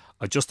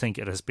 I just think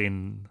it has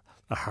been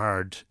a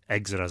hard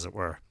exit, as it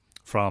were,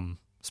 from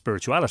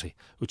spirituality,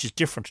 which is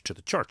different to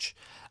the church.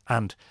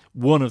 And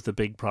one of the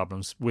big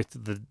problems with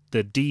the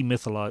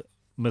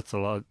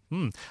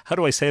how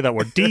do I say that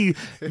word?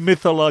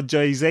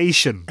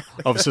 Demythologization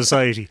of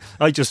society.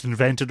 I just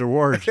invented a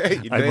word.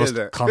 I must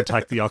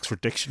contact the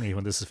Oxford Dictionary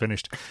when this is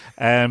finished.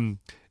 One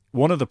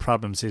of the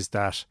problems is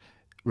that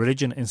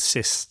religion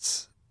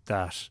insists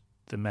that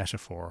the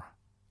metaphor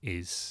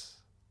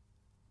is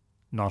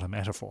not a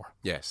metaphor.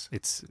 Yes,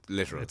 it's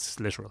literal.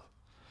 It's literal.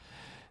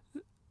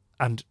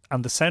 And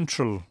the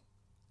central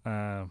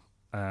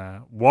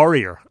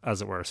warrior,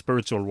 as it were,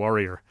 spiritual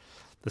warrior,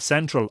 the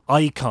central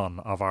icon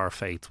of our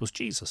faith was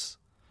Jesus.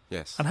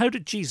 Yes. And how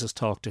did Jesus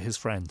talk to his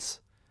friends?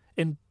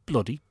 In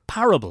bloody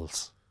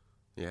parables.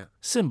 Yeah.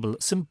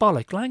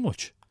 Symbolic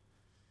language.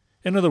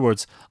 In other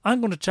words, I'm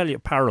going to tell you a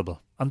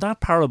parable, and that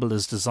parable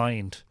is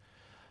designed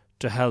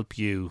to help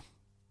you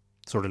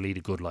sort of lead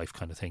a good life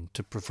kind of thing,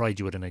 to provide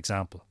you with an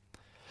example.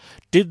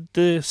 Did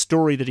the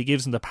story that he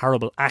gives in the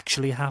parable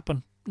actually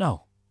happen?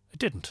 No, it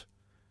didn't.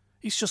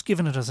 He's just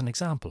given it as an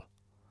example.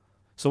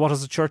 So what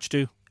does the church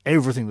do?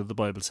 Everything that the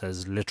Bible says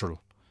is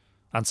literal.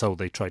 And so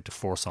they tried to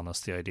force on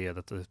us the idea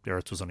that the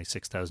earth was only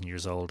 6,000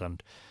 years old,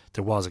 and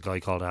there was a guy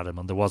called Adam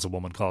and there was a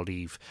woman called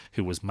Eve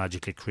who was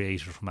magically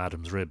created from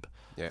Adam's rib.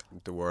 Yeah,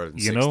 the world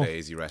in 6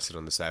 days, he rested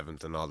on the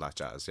seventh and all that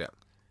jazz, yeah.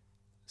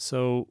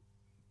 So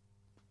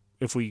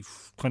if we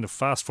kind of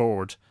fast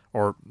forward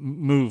or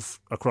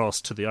move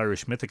across to the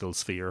Irish mythical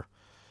sphere,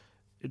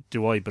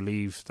 do I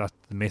believe that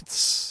the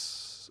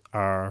myths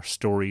are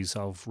stories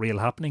of real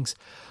happenings?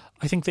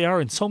 I think they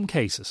are in some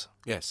cases.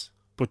 Yes.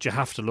 But you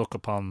have to look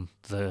upon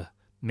the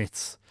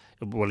myths.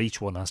 Well, each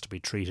one has to be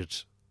treated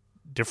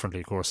differently,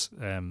 of course,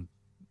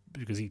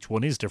 because each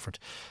one is different.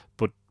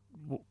 But,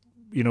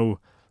 you know,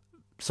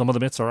 some of the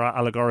myths are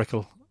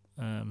allegorical,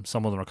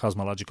 some of them are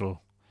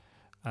cosmological,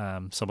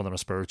 some of them are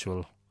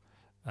spiritual,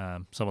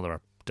 some of them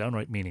are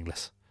downright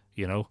meaningless.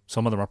 You know,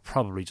 some of them are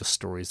probably just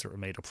stories that were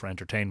made up for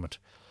entertainment.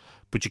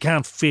 But you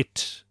can't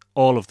fit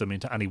all of them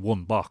into any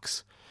one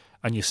box.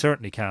 And you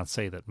certainly can't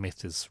say that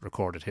myth is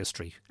recorded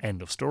history,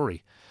 end of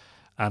story.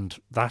 And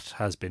that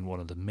has been one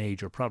of the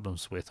major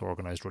problems with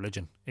organised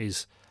religion,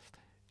 is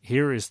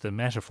here is the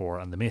metaphor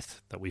and the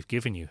myth that we've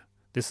given you.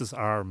 This is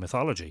our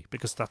mythology,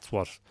 because that's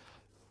what,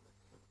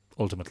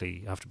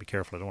 ultimately, you have to be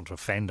careful, I don't want to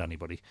offend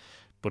anybody,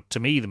 but to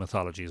me the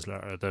mythology is,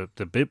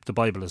 the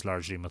Bible is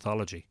largely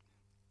mythology.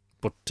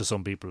 But to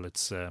some people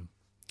it's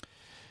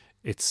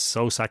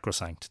so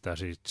sacrosanct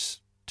that it's,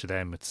 to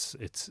them it's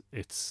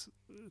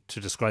to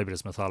describe it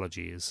as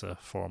mythology is a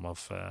form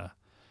of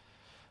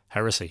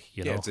heresy,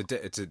 you know.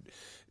 It's a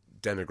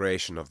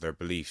denigration of their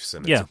beliefs,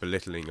 and it's a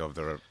belittling of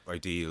their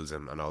ideals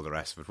and all the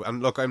rest of it.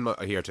 And look, I'm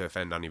not here to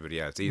offend anybody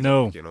else either.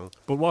 No, you know.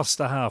 But what's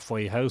the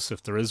halfway house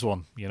if there is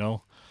one, you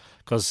know?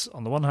 Because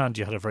on the one hand,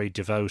 you had a very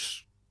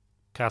devout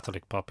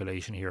Catholic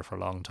population here for a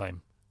long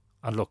time.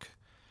 And look,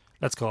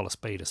 let's call a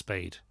spade a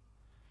spade.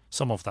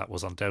 Some of that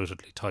was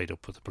undoubtedly tied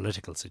up with the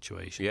political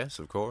situation. Yes,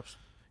 of course.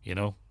 You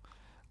know?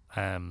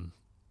 And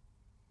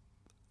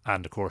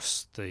of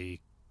course, the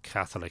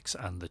Catholics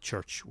and the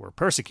Church were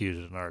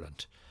persecuted in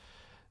Ireland.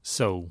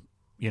 So,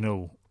 you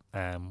know,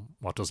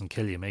 what doesn't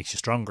kill you makes you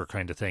stronger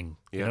kind of thing,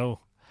 you know?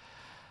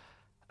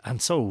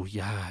 And so,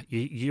 yeah,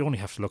 you only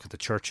have to look at the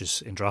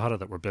churches in Drogheda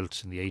that were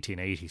built in the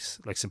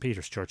 1880s, like St.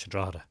 Peter's Church in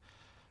Drogheda,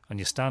 and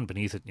you stand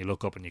beneath it and you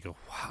look up and you go,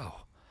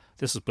 wow,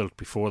 this was built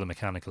before the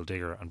mechanical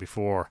digger and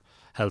before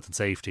health and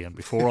safety and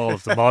before all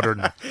of the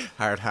modern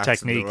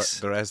techniques.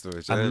 And the rest of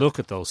it. And look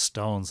at those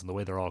stones and the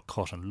way they're all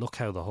cut, and look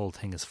how the whole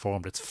thing is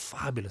formed. It's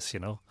fabulous, you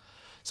know.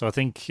 So I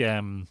think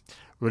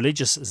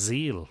religious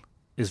zeal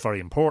is very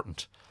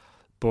important,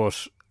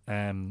 but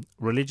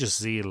religious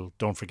zeal,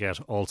 don't forget,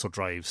 also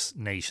drives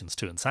nations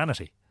to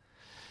insanity.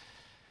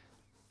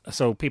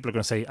 So people are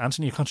going to say,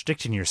 Anthony, you're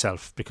contradicting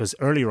yourself, because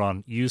earlier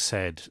on you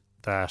said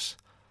that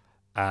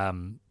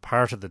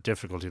part of the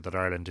difficulty that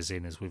Ireland is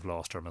in is we've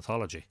lost our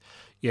mythology.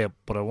 Yeah,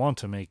 but I want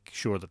to make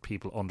sure that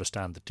people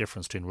understand the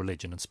difference between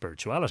religion and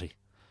spirituality.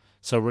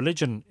 So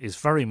religion is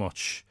very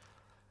much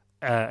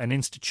an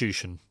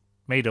institution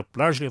made up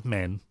largely of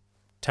men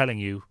telling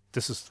you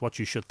this is what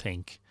you should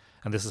think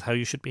and this is how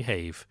you should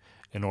behave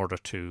in order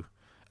to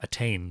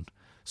attain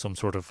some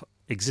sort of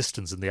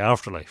existence in the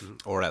afterlife.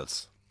 Or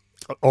else.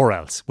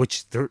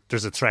 Which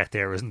there's a threat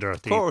there, isn't there?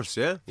 Of course,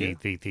 yeah.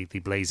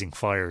 The blazing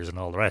fires and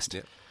all the rest.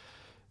 Yeah.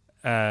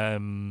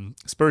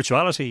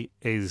 Spirituality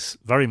is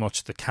very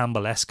much the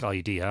Campbell-esque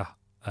idea,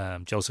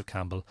 Joseph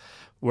Campbell,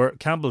 where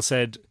Campbell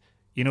said,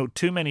 you know,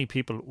 too many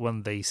people,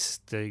 when they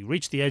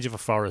reach the edge of a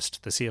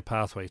forest, they see a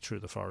pathway through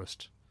the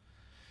forest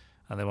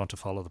and they want to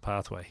follow the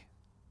pathway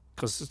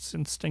because it's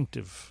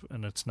instinctive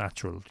and it's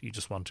natural. You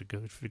just want to go.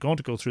 If you're going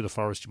to go through the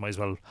forest, you might as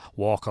well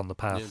walk on the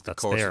path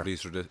that's course there. Of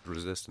least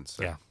resistance.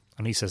 Yeah.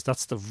 And he says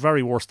that's the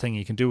very worst thing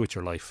you can do with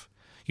your life.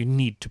 You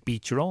need to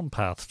beat your own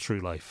path through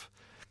life.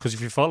 Because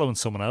if you're following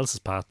someone else's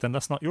path, then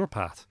that's not your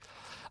path.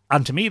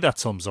 And to me, that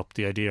sums up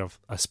the idea of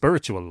a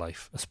spiritual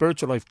life. A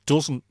spiritual life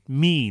doesn't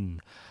mean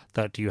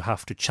that you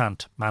have to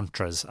chant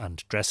mantras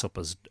and dress up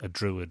as a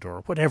druid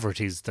or whatever it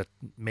is that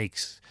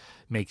makes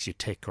you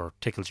tick or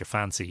tickles your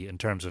fancy in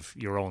terms of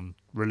your own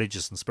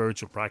religious and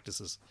spiritual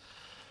practices.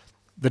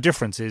 The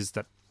difference is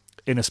that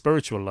in a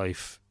spiritual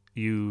life,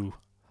 you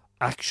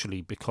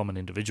actually become an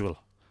individual,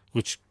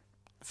 which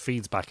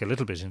feeds back a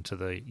little bit into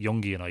the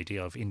Jungian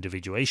idea of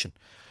individuation,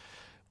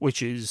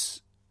 which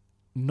is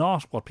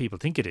not what people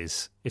think it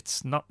is.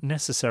 It's not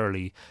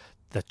necessarily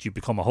that you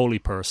become a holy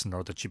person,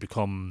 or that you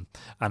become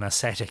an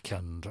ascetic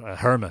and a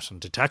hermit and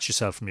detach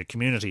yourself from your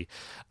community,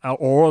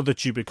 or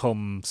that you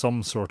become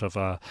some sort of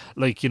a,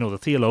 like, the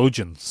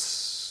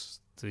theologians,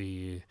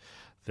 the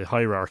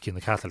hierarchy in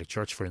the Catholic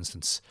Church, for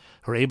instance,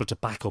 who are able to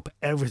back up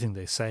everything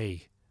they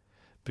say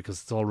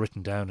because it's all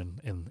written down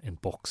in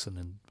books and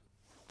in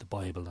the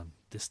Bible and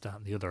this, that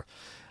and the other.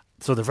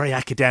 So they're very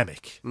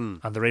academic,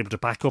 and they're able to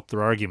back up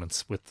their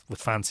arguments with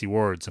fancy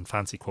words and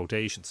fancy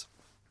quotations.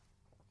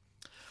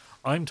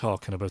 I'm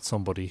talking about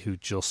somebody who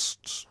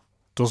just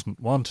doesn't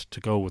want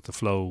to go with the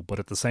flow, but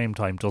at the same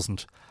time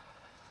doesn't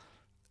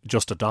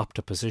just adopt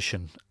a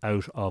position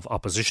out of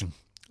opposition.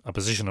 A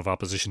position of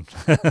opposition.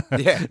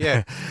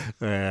 Yeah.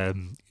 A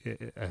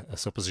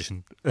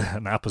supposition,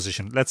 an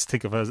apposition. Let's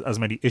think of as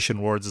many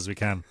Ishan words as we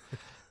can.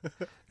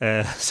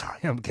 Sorry,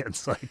 I'm getting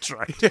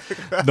sidetracked.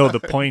 No, the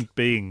point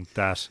being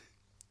that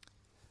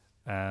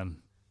in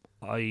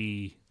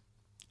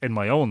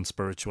my own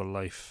spiritual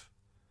life,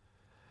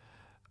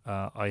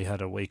 I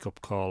had a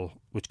wake-up call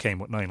which came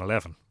with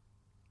 9/11.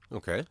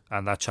 Okay.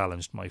 And that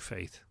challenged my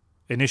faith.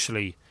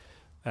 Initially,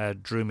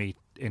 drew me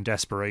in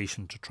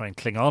desperation to try and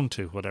cling on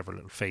to whatever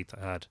little faith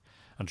I had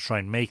and to try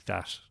and make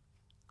that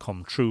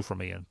come true for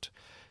me and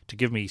to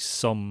give me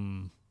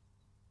some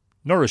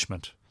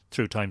nourishment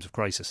through times of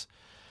crisis.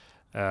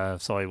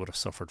 So I would have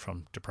suffered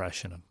from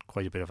depression and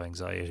quite a bit of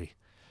anxiety.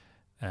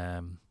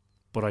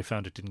 But I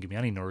found it didn't give me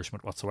any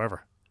nourishment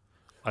whatsoever.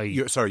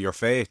 Your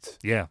faith?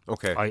 Yeah.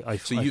 Okay.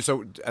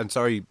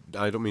 Sorry,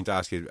 I don't mean to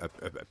ask you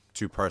a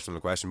too personal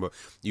question, but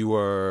you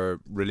were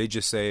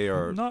religious, say,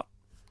 or not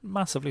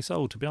massively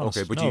so, to be honest.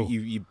 Okay, but no.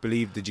 you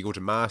believe? Did you go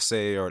to mass,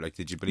 say, or like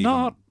did you believe?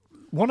 No,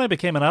 when I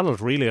became an adult,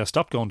 really, I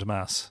stopped going to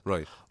mass.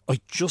 Right. I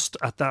just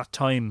at that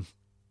time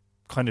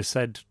kind of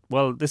said,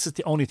 well, this is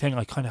the only thing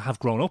I kind of have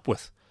grown up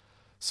with,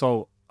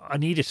 so I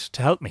need it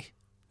to help me.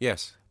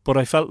 Yes. But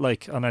I felt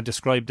like, and I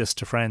described this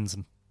to friends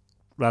and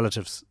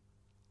relatives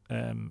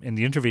in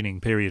the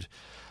intervening period,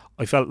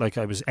 I felt like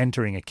I was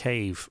entering a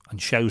cave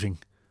and shouting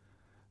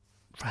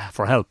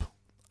for help,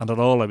 and that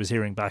all I was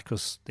hearing back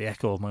was the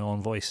echo of my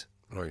own voice.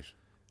 Right.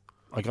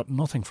 I got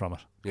nothing from it.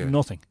 Yeah.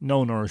 Nothing.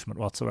 No nourishment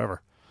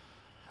whatsoever.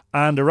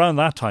 And around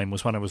that time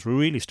was when I was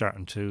really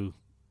starting to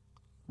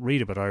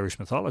read about Irish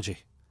mythology.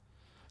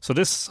 So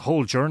this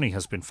whole journey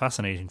has been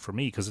fascinating for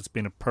me because it's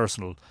been a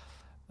personal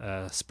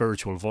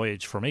spiritual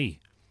voyage for me,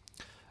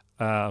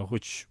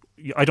 which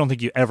I don't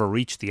think you ever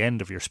reach the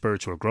end of your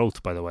spiritual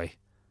growth, by the way.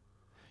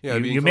 Yeah,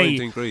 you may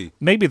agree.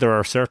 Maybe there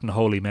are certain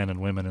holy men and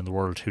women in the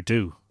world who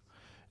do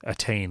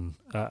attain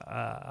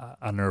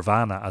a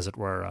nirvana, as it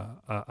were,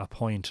 a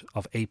point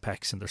of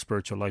apex in their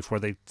spiritual life where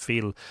they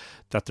feel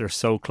that they're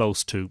so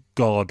close to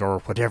God or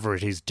whatever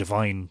it is,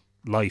 divine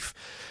life,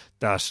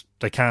 that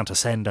they can't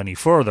ascend any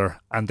further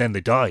and then they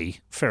die.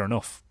 Fair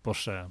enough.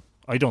 But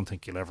I don't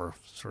think you'll ever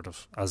sort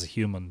of, as a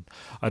human,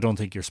 I don't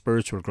think your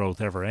spiritual growth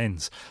ever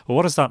ends. Well,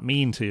 what does that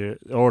mean to your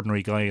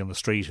ordinary guy on the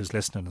street who's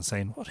listening and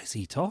saying, what is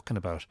he talking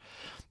about?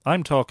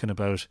 I'm talking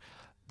about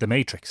the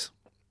Matrix.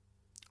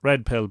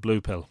 Red pill,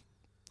 blue pill.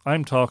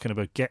 I'm talking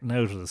about getting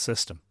out of the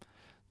system.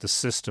 The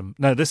system.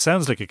 Now, this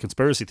sounds like a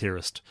conspiracy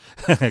theorist,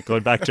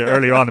 going back to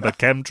earlier on about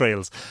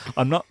chemtrails.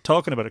 I'm not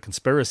talking about a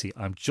conspiracy.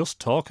 I'm just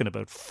talking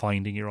about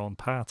finding your own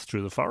path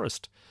through the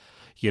forest.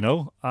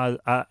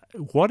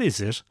 What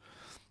is it?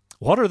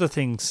 What are the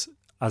things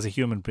as a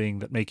human being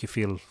that make you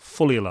feel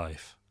fully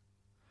alive?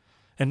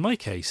 In my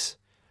case,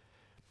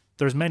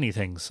 there's many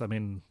things. I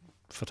mean,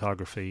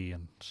 photography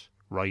and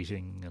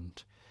writing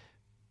and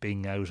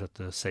being out at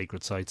the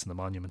sacred sites and the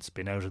monuments,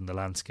 being out in the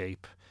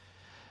landscape,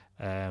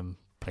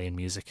 playing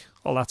music,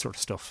 all that sort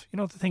of stuff.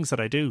 The things that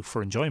I do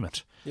for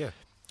enjoyment. Yeah.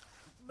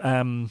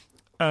 And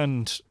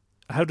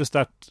how does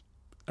that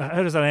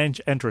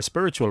enter a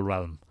spiritual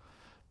realm?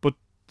 But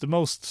the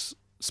most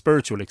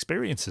spiritual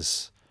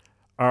experiences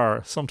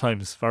are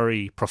sometimes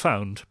very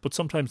profound, but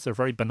sometimes they're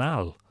very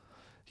banal.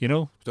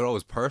 They're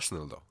always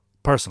personal, though.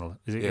 Personal,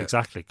 Yeah.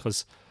 Exactly.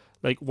 Because,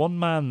 like, one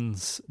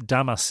man's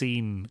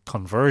Damascene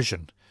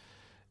conversion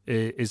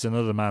is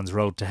another man's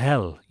road to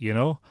hell,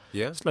 Yeah.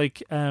 It's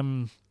like,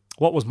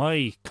 what was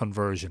my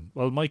conversion?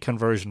 Well, my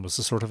conversion was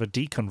a sort of a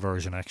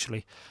deconversion,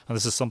 actually. And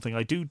this is something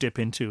I do dip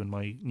into in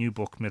my new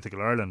book,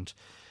 Mythical Ireland.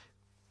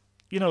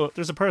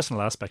 There's a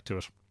personal aspect to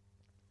it.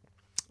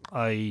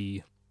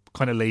 I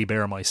kind of lay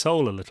bare my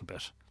soul a little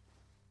bit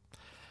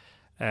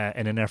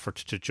in an effort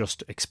to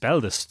just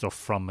expel this stuff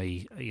from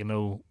me,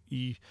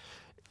 you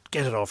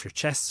get it off your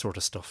chest sort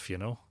of stuff,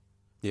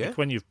 Yeah. Like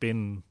when you've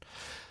been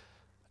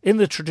in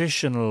the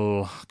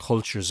traditional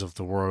cultures of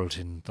the world,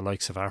 in the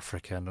likes of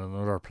Africa and in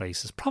other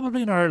places,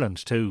 probably in Ireland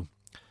too,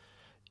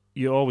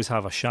 you always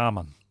have a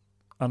shaman.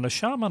 And a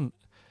shaman,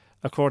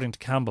 according to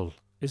Campbell,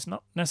 is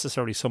not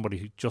necessarily somebody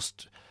who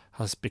just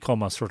has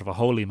become a sort of a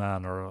holy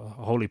man or a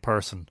holy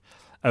person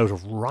out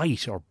of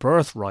right or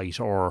birthright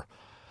or,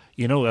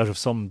 out of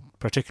some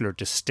particular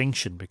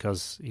distinction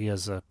because he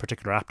has a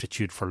particular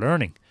aptitude for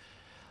learning.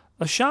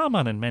 A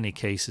shaman in many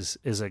cases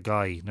is a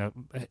guy. Now,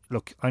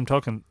 look, I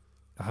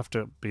have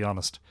to be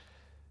honest.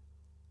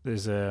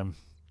 There's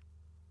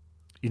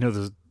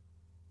there's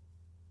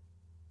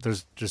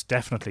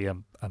definitely a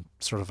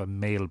sort of a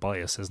male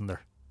bias, isn't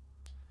there?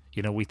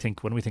 When we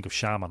think of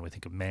shaman, we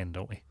think of men,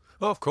 don't we?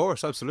 Oh, of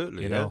course,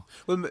 absolutely. Well,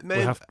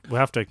 men, we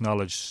have to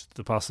acknowledge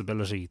the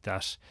possibility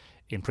that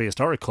in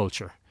prehistoric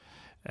culture,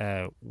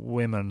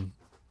 women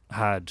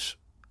had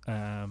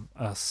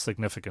a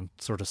significant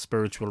sort of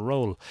spiritual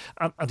role.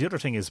 And the other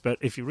thing is, but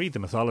if you read the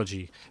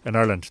mythology in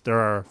Ireland, there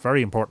are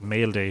very important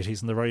male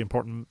deities and there are very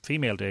important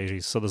female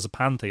deities. So there's a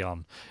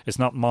pantheon. It's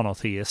not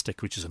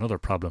monotheistic, which is another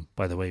problem,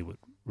 by the way, with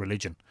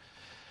religion.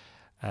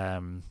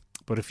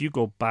 But if you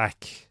go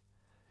back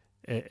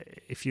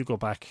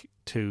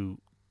to,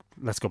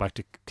 let's go back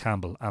to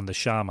Campbell and the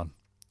shaman.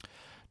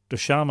 The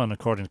shaman,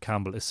 according to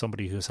Campbell, is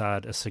somebody who's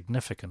had a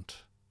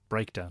significant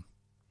breakdown,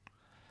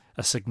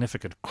 a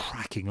significant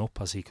cracking up,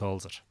 as he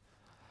calls it,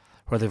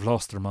 where they've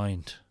lost their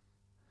mind,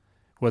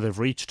 where they've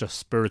reached a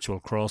spiritual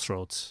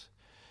crossroads,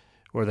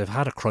 where they've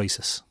had a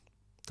crisis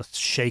that's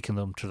shaken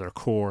them to their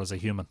core as a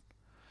human,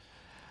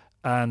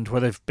 and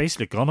where they've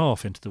basically gone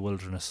off into the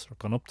wilderness or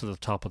gone up to the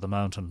top of the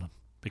mountain,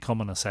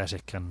 become an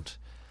ascetic and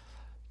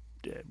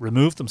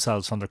removed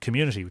themselves from their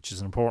community, which is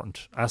an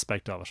important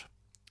aspect of it,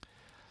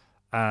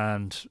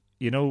 and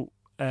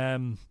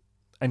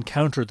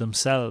encountered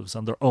themselves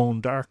and their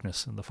own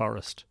darkness in the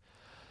forest,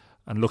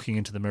 and looking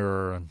into the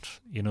mirror. And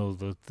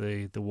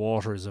the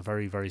water is a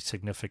very, very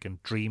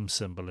significant dream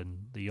symbol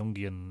in the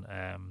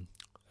Jungian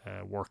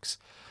works.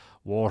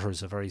 Water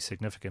is a very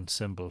significant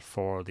symbol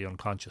for the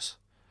unconscious.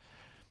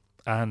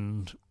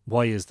 And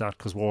why is that?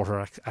 Because water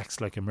acts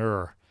like a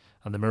mirror,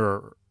 and the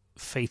mirror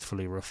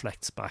faithfully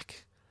reflects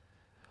back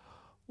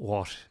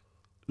what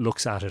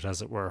looks at it,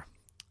 as it were.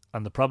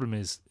 And the problem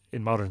is,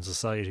 in modern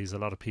societies, a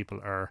lot of people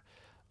are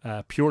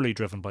purely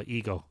driven by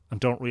ego and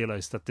don't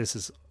realise that this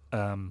is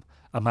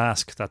a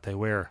mask that they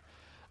wear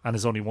and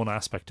is only one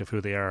aspect of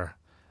who they are,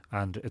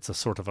 and it's a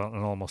sort of an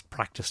almost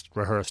practiced,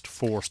 rehearsed,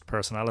 forced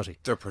personality.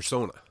 Their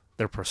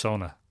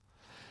persona.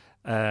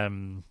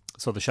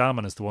 So the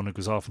shaman is the one who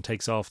goes off and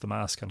takes off the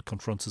mask and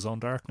confronts his own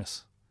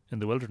darkness in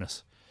the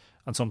wilderness,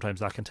 and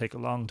sometimes that can take a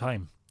long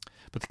time.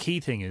 But the key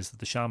thing is that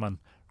the shaman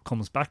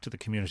comes back to the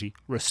community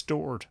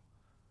restored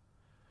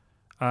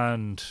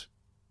and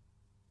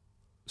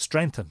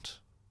strengthened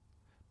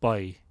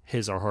by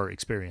his or her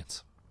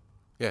experience.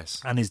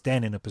 Yes. And is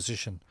then in a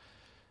position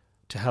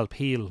to help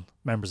heal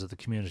members of the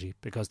community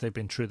because they've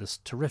been through this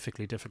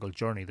terrifically difficult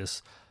journey,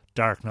 this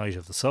dark night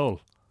of the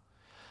soul.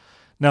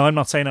 Now, I'm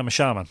not saying I'm a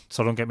shaman,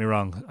 so don't get me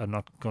wrong. I'm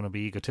not going to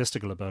be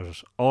egotistical about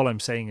it. All I'm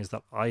saying is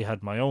that I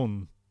had my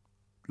own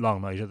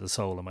long night of the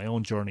soul and my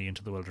own journey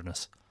into the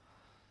wilderness.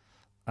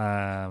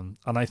 And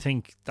I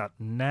think that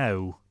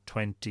now,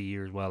 20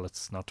 years, well,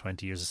 it's not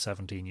 20 years, it's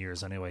 17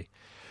 years anyway.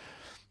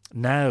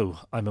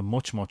 Now I'm a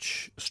much,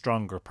 much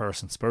stronger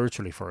person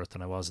spiritually for it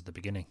than I was at the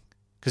beginning.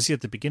 Because see,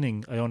 at the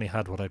beginning, I only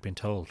had what I'd been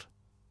told.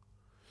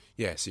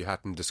 Yes, you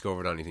hadn't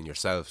discovered anything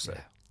yourself, say.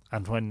 Yeah.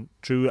 And when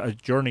through a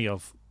journey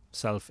of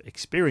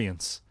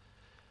self-experience,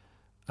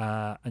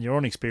 and your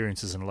own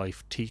experiences in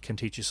life can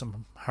teach you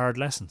some hard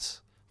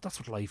lessons. That's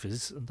what life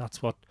is, and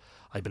that's what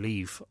I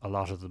believe a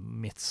lot of the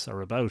myths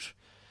are about.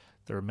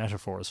 They're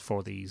metaphors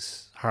for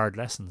these hard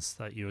lessons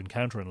that you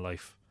encounter in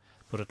life.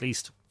 But at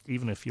least,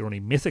 even if you're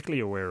only mythically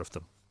aware of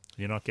them,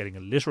 you're not getting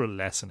a literal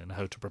lesson in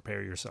how to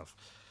prepare yourself.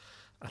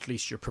 At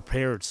least you're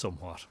prepared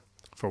somewhat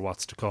for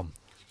what's to come.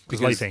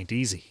 Because life ain't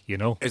easy,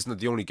 Isn't it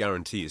the only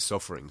guarantee is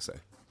suffering, say?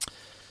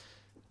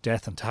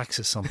 Death and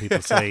taxes, some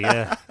people say,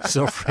 yeah.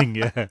 Suffering,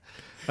 yeah.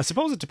 I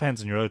suppose it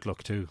depends on your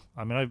outlook too.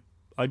 I mean,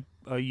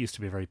 I used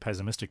to be a very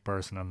pessimistic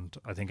person, and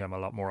I think I'm a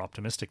lot more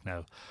optimistic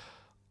now.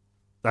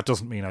 That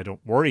doesn't mean I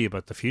don't worry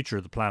about the future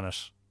of the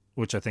planet,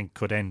 which I think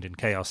could end in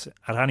chaos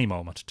at any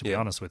moment, to be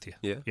honest with you.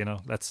 Yeah.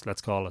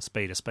 Let's call a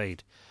spade a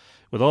spade.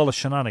 With all the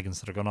shenanigans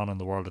that are going on in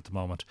the world at the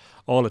moment,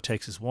 all it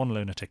takes is one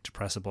lunatic to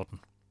press a button.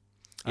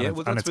 And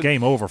it's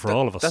game over for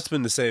all of us. That's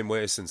been the same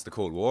way since the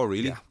Cold War,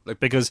 really. Yeah.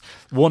 Because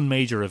one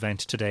major event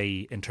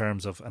today in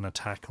terms of an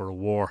attack or a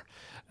war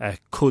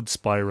could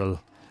spiral,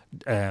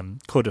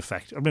 could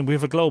affect. I mean, we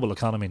have a global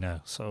economy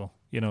now, so,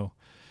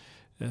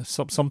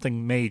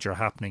 something major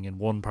happening in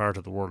one part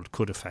of the world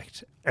could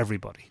affect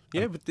everybody.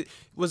 Yeah, but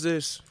was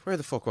it... Where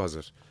the fuck was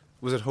it?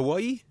 Was it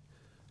Hawaii?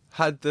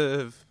 Had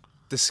the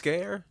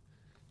scare?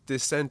 They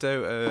sent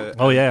out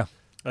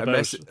a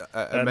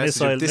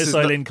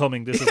missile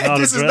incoming. This is not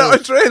this a drill. Is not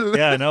a drill.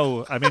 Yeah,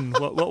 no. I mean,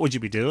 what would you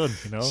be doing?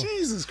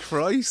 Jesus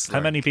Christ!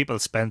 How many people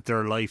spent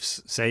their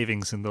life's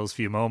savings in those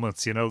few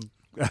moments?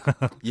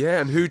 Yeah,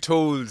 and who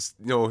told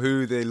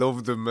who they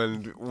loved them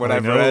and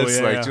whatever else?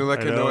 That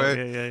kind of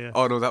way. Yeah.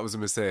 Oh no, that was a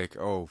mistake.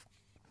 Oh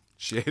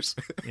shit.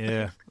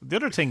 Yeah. The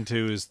other thing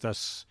too is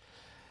that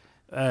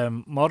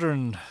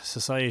modern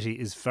society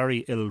is very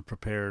ill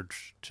prepared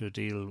to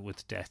deal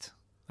with death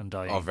and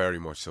dying. Oh, very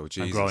much so.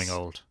 Jesus. And growing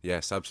old.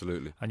 Yes,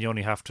 absolutely. And you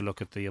only have to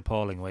look at the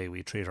appalling way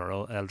we treat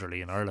our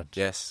elderly in Ireland.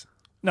 Yes.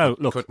 Now,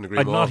 look,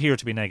 I'm not here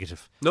to be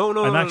negative. No.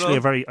 I'm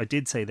actually I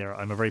did say there,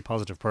 I'm a very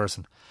positive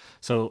person.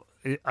 So,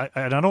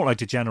 I don't like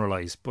to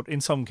generalise, but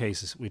in some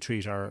cases we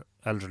treat our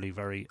elderly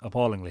very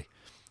appallingly.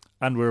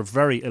 And we're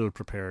very ill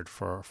prepared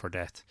for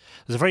death.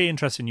 There's a very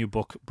interesting new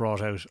book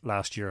brought out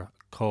last year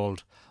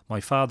called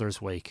My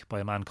Father's Wake by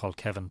a man called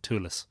Kevin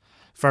Toulis.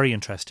 Very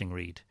interesting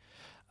read.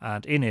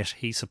 And in it,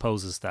 he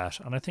supposes that,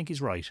 and I think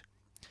he's right,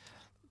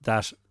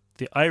 that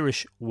the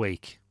Irish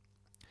wake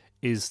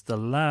is the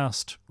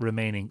last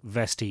remaining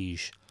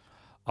vestige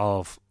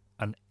of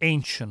a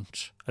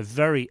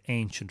very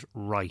ancient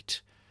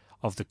rite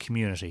of the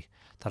community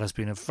that has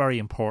been a very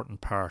important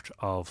part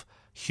of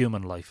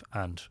human life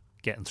and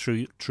getting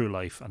through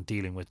life and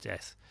dealing with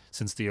death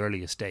since the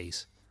earliest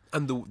days.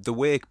 And the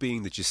wake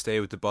being that you stay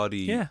with the body.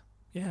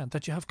 Yeah,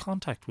 that you have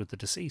contact with the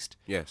deceased.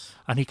 Yes.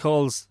 And he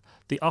calls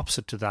the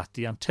opposite to that,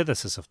 the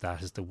antithesis of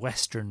that, is the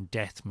Western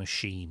death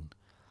machine,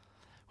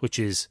 which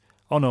is,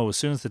 oh no, as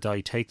soon as they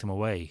die, take them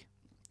away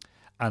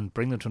and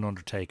bring them to an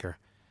undertaker,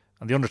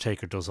 and the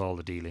undertaker does all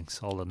the dealings,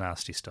 all the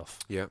nasty stuff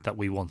that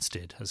we once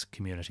did as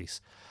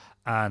communities.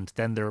 And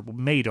then they're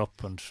made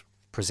up and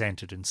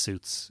presented in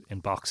suits, in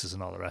boxes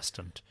and all the rest.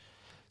 And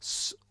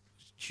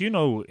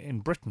in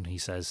Britain, he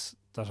says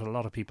that a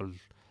lot of people,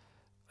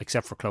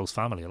 except for close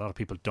family, a lot of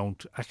people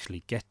don't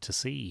actually get to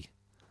see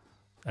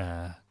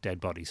dead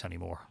bodies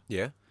anymore.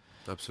 Yeah,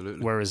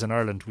 absolutely. Whereas in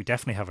Ireland, we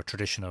definitely have a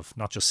tradition of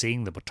not just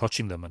seeing them, but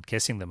touching them and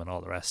kissing them and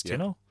all the rest,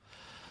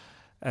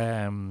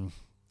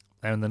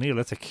 Now in the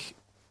Neolithic,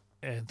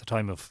 at the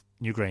time of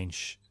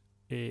Newgrange,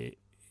 I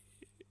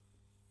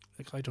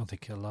don't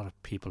think a lot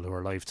of people who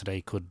are alive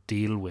today could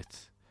deal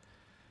with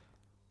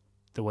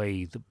the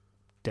way the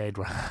dead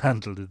were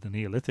handled in the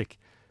Neolithic.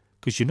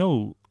 Because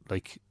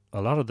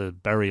a lot of the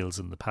burials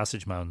in the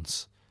passage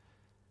mounds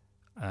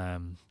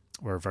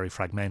were very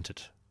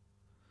fragmented.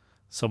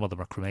 Some of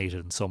them are cremated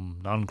and some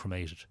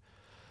non-cremated.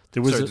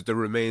 The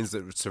remains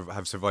that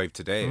have survived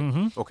today.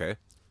 Mm-hmm. Okay.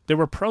 They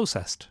were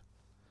processed.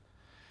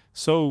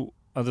 So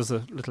there's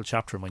a little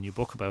chapter in my new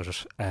book about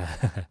it.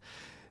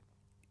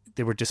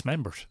 They were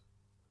dismembered.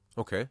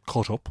 Okay.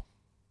 Cut up.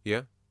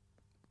 Yeah.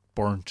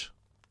 Burnt.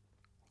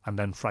 And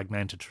then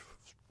fragmented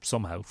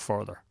somehow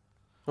further.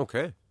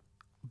 Okay.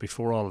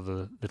 Before all of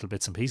the little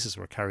bits and pieces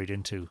were carried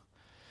into.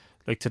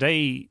 Like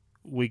today,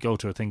 we go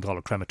to a thing called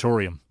a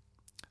crematorium.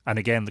 And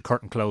again, the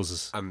curtain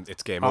closes. And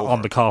it's game over.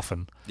 On the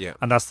coffin. Yeah.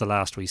 And that's the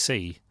last we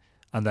see.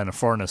 And then a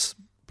furnace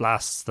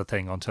blasts the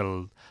thing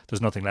until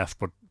there's nothing left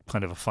but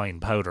kind of a fine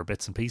powder,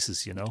 bits and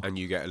pieces, And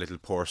you get a little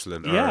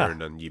porcelain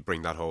urn and you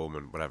bring that home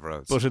and whatever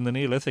else. But in the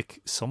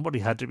Neolithic, somebody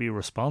had to be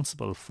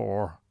responsible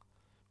for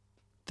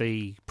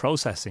the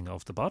processing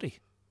of the body.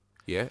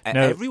 Yeah,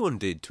 now, everyone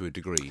did to a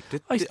degree. Do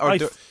you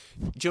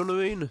know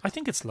what I mean? I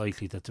think it's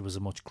likely that there was a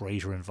much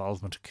greater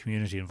involvement,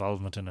 community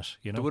involvement in it.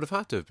 There would have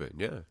had to have been,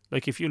 yeah.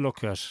 Like if you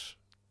look at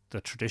the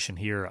tradition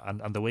here,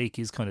 and the wake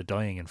is kind of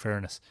dying, in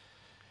fairness,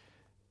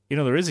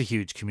 there is a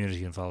huge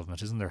community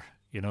involvement, isn't there?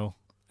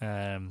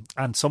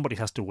 And somebody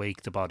has to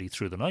wake the body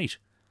through the night.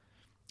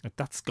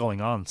 That's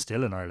going on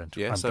still in Ireland.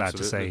 Yes, I'm glad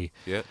absolutely.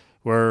 to say. Yeah.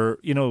 Where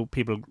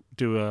people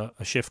do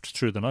a shift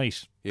through the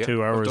night,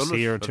 2 hours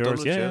here, 2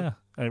 hours,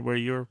 where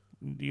you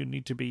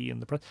need to be in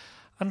the press,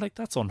 and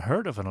that's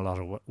unheard of in a lot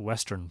of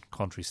Western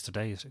countries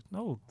today. It's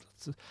no,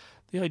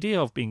 the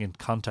idea of being in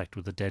contact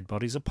with the dead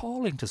body is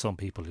appalling to some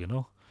people.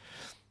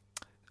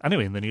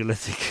 Anyway, in the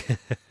Neolithic,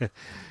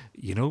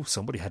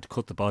 somebody had to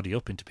cut the body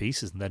up into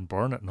pieces and then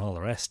burn it and all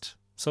the rest.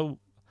 So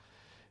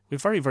we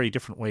have very, very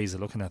different ways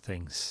of looking at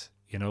things.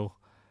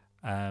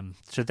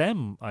 To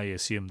them, I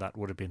assume that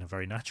would have been a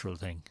very natural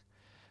thing.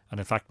 And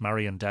in fact,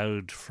 Marion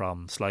Dowd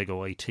from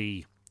Sligo IT,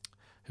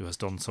 who has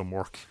done some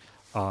work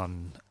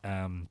on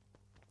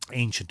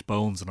ancient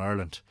bones in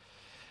Ireland,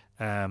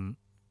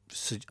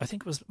 so I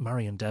think it was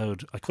Marion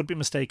Dowd, I could be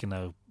mistaken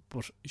now,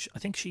 but I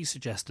think she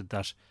suggested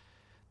that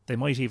they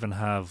might even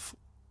have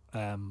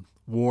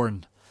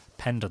worn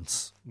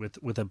pendants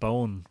with a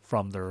bone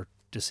from their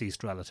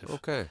deceased relative.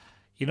 Okay.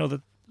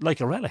 That like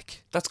a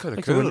relic. That's kind of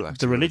like cool,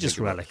 the religious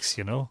relics,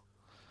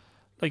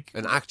 Like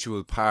an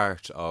actual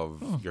part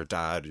of your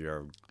dad,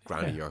 your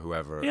granny, or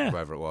whoever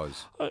it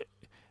was.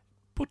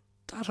 But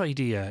that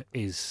idea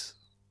is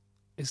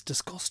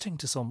disgusting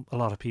to a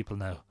lot of people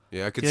now.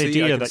 Yeah, I could the see,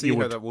 idea I could that see you how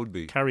would that would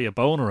be. Carry a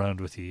bone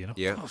around with you,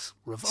 Yeah, it's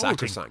revolting.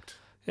 sacrosanct.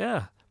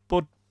 Yeah,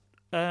 but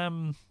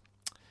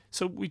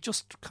so we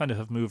just kind of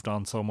have moved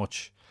on so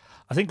much.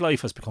 I think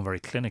life has become very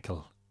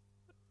clinical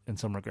in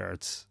some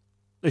regards.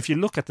 If you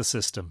look at the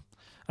system,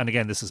 and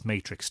again, this is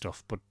matrix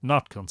stuff, but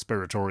not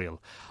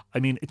conspiratorial. I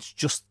mean, it's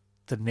just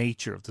the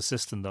nature of the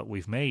system that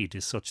we've made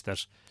is such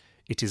that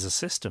it is a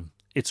system.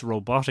 It's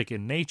robotic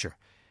in nature.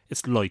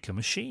 It's like a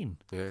machine.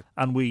 Yeah.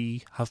 And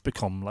we have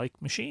become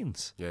like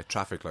machines. Yeah,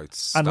 traffic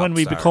lights. And when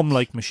we become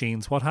like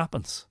machines, what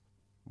happens?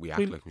 We act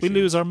like machines. We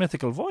lose our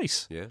mythical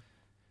voice. Yeah.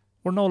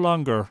 We're no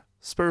longer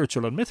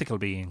spiritual and mythical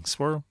beings.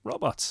 We're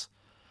robots.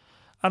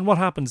 And what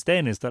happens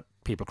then is that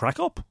people crack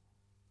up.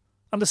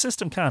 And the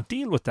system can't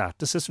deal with that.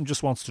 The system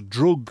just wants to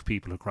drug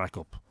people who crack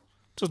up.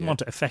 It doesn't want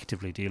to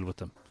effectively deal with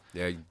them.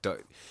 Yeah,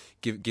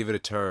 give it a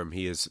term.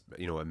 He is,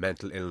 a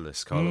mental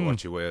illness, call it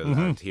what you will,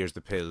 and here's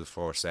the pill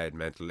for said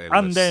mental illness.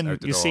 And then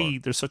out the you door. see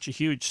there's such a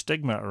huge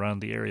stigma around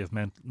the area of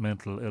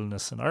mental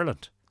illness in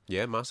Ireland.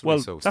 Yeah, massively Well,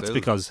 so. that's Still.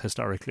 because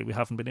historically we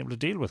haven't been able to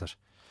deal with it.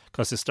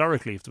 Because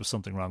historically, if there was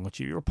something wrong with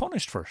you, you were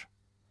punished for it.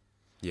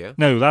 Yeah.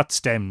 Now, that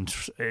stemmed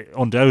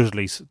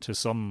undoubtedly to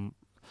some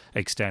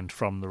extent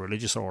from the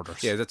religious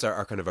orders. Yeah, that's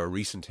our kind of our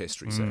recent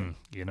history, say.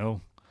 You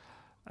know.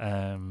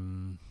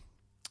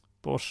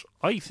 But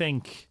I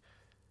think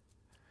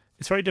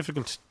it's very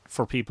difficult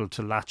for people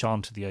to latch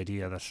on to the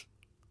idea that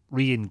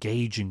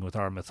re-engaging with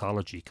our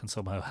mythology can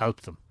somehow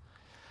help them.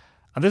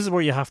 And this is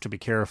where you have to be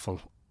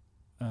careful.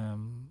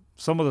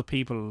 Some of the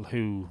people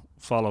who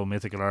follow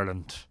Mythical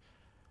Ireland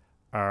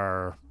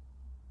are,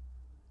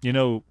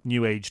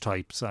 New Age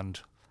types and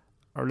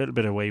are a little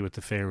bit away with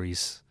the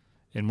fairies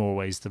in more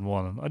ways than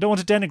one. I don't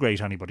want to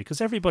denigrate anybody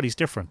because everybody's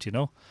different,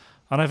 And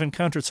I've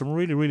encountered some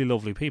really, really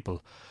lovely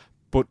people.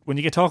 But when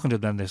you get talking to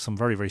them, there's some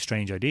very, very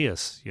strange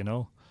ideas,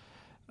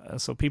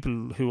 So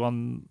people who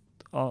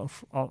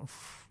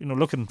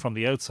looking from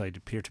the outside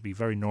appear to be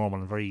very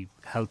normal and very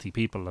healthy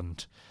people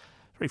and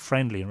very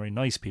friendly and very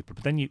nice people.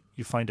 But then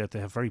you find out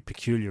they have very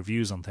peculiar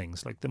views on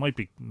things. Like they might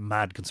be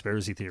mad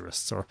conspiracy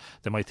theorists, or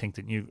they might think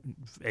that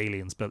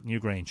aliens built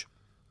Newgrange.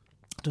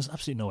 There's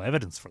absolutely no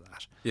evidence for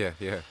that. Yeah,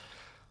 yeah.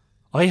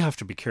 I have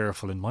to be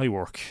careful in my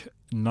work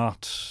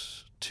not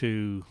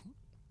to...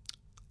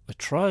 I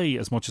try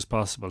as much as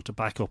possible to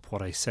back up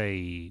what I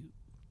say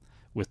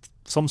with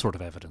some sort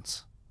of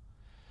evidence.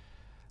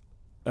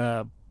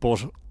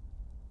 But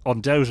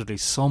undoubtedly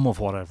some of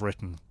what I've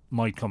written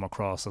might come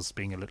across as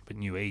being a little bit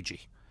new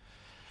agey.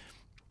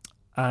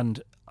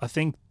 And I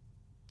think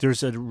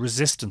there's a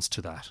resistance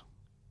to that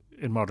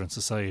in modern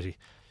society.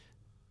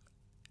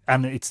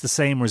 And it's the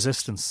same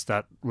resistance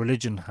that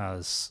religion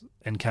has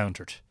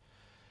encountered.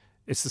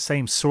 It's the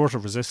same sort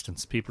of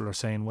resistance. People are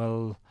saying,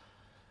 well,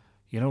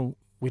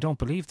 we don't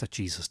believe that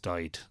Jesus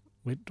died.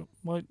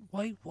 Why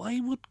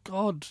would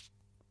God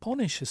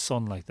punish his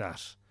son like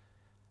that?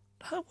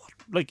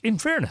 In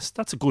fairness,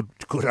 that's a good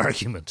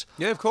argument.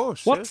 Yeah, of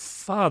course. What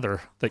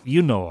father that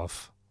you know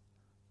of,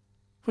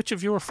 which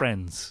of your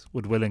friends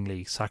would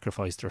willingly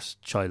sacrifice their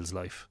child's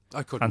life?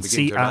 I couldn't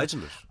begin to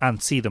imagine it.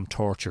 And see them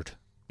tortured.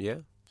 Yeah.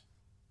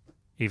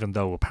 Even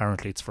though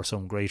apparently it's for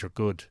some greater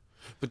good.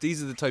 But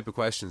these are the type of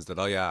questions that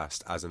I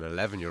asked as an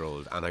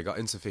 11-year-old, and I got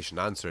insufficient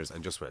answers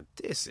and just went,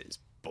 this is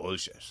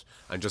bullshit,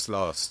 and just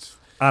lost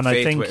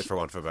faith with it, for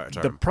want of a better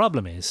term. The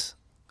problem is,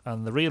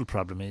 and the real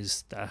problem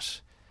is,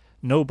 that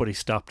nobody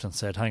stopped and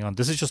said, hang on,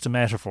 this is just a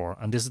metaphor,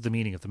 and this is the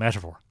meaning of the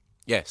metaphor.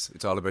 Yes,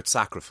 it's all about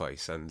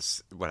sacrifice and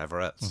whatever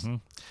else. Mm-hmm.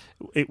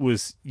 It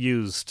was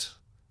used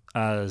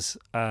as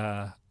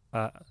an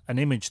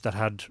image that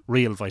had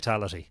real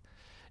vitality.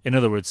 In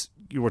other words,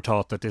 you were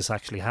taught that this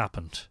actually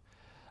happened,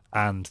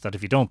 and that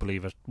if you don't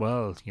believe it,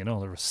 well,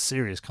 there are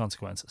serious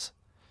consequences.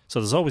 So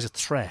there's always a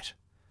threat.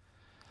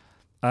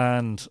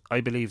 And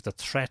I believe that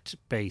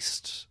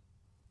threat-based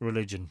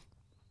religion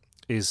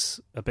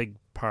is a big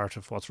part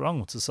of what's wrong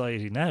with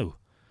society now.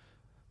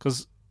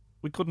 Because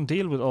we couldn't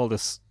deal with all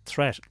this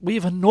threat. We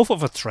have enough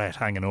of a threat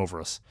hanging over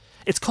us.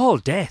 It's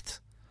called death.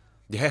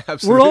 Yeah,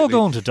 absolutely. We're all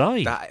going to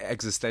die. That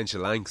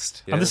existential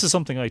angst. Yeah. And this is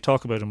something I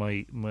talk about in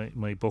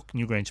my book,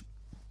 Newgrange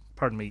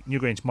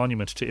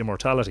Monument to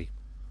Immortality.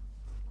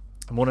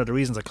 And one of the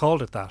reasons I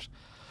called it that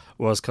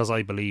was because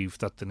I believe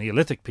that the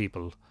Neolithic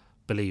people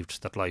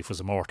believed that life was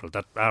immortal,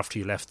 that after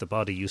you left the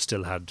body you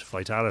still had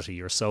vitality,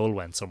 your soul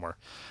went somewhere.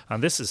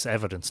 And this is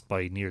evidenced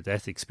by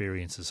near-death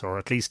experiences, or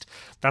at least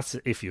that's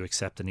if you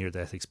accept the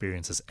near-death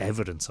experience as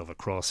evidence of a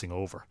crossing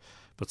over.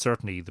 But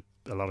certainly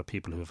a lot of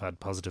people who have had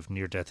positive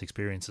near-death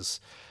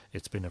experiences,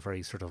 it's been a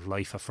very sort of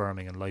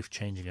life-affirming and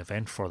life-changing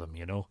event for them,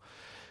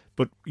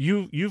 But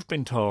you've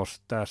been taught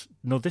that,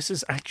 no, this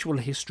is actual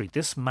history.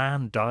 This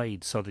man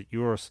died so that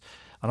yours,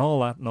 and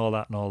all that, and all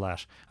that, and all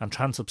that. And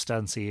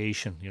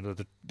transubstantiation,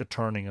 the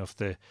turning of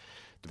the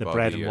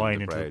bread and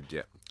wine into... Bread,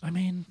 yeah. I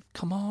mean,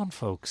 come on,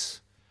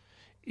 folks.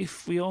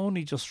 If we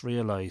only just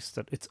realise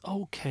that it's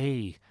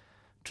okay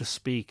to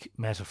speak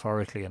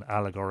metaphorically and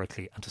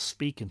allegorically and to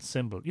speak in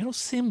symbol.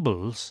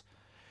 Symbols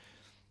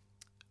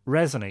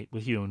resonate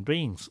with human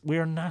beings. We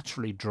are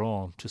naturally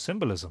drawn to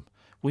symbolism.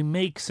 We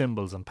make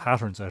symbols and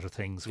patterns out of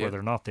things where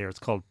they're not there. It's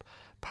called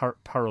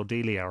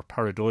pareidolia or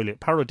pareidolia.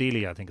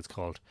 Pareidolia, I think it's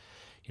called.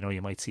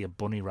 You might see a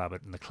bunny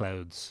rabbit in the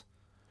clouds.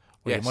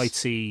 Or you might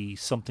see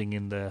something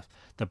in the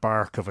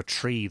bark of a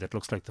tree that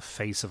looks like the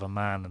face of a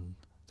man, and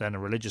then a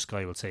religious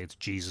guy will say it's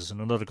Jesus,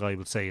 and another guy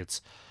will say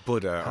it's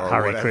Buddha or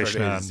Hare whatever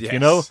Krishna.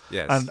 it is.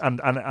 Yes.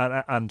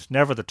 And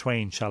never the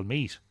twain shall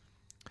meet.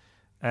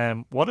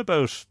 What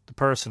about the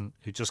person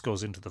who just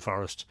goes into the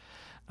forest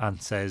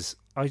and says,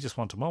 I just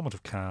want a moment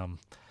of calm?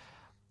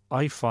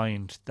 I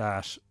find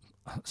that,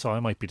 so I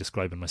might be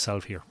describing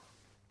myself here.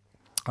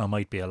 I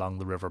might be along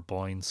the River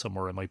Boyne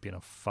somewhere, I might be in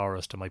a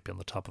forest, I might be on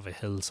the top of a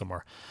hill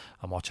somewhere.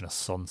 I'm watching a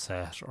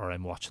sunset, or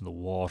I'm watching the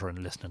water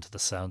and listening to the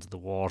sounds of the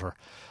water.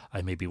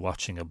 I may be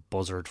watching a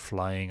buzzard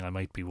flying, I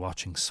might be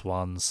watching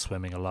swans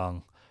swimming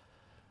along.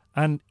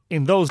 And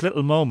in those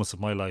little moments of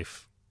my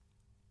life,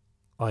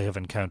 I have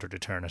encountered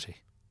eternity,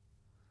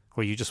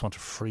 where you just want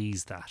to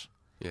freeze that.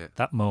 Yeah.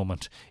 That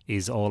moment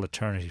is all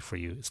eternity for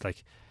you. It's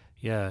like,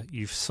 yeah,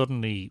 you've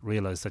suddenly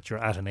realised that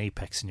you're at an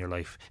apex in your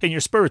life. In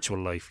your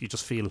spiritual life, you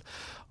just feel,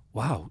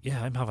 wow,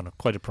 yeah, I'm having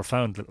quite a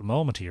profound little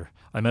moment here.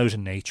 I'm out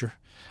in nature.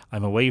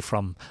 I'm away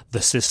from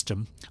the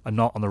system. I'm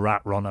not on the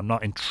rat run. I'm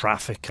not in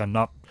traffic. I'm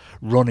not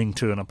running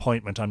to an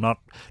appointment. I'm not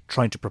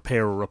trying to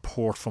prepare a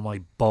report for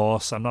my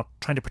boss. I'm not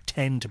trying to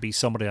pretend to be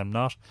somebody I'm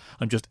not.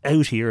 I'm just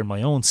out here in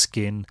my own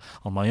skin,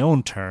 on my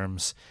own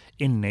terms,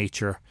 in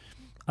nature.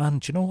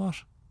 And you know what?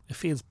 It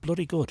feels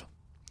bloody good.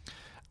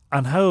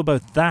 And how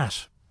about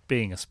that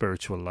being a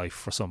spiritual life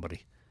for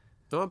somebody?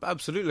 No,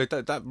 absolutely.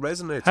 That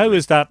resonates. How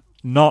is that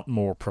not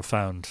more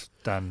profound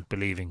than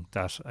believing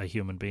that a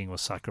human being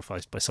was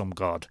sacrificed by some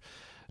god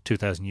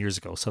 2,000 years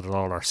ago so that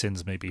all our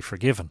sins may be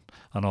forgiven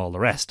and all the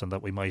rest, and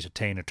that we might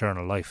attain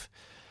eternal life?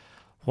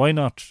 Why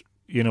not,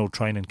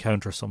 try and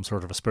encounter some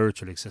sort of a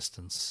spiritual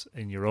existence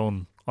on your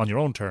own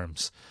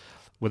terms,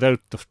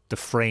 without the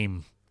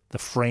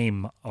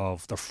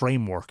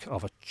framework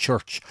of a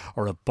church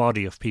or a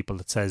body of people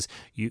that says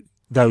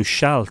thou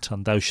shalt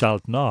and thou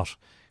shalt not,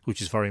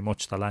 which is very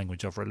much the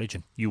language of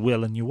religion. You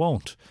will and you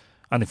won't.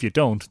 And if you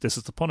don't, this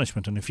is the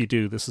punishment. And if you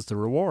do, this is the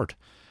reward.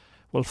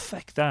 Well,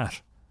 feck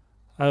that.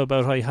 How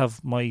about I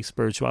have my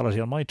spirituality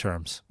on my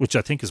terms, which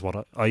I think is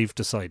what I've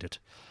decided.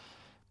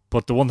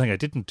 But the one thing I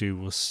didn't do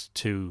was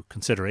to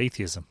consider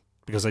atheism,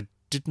 because I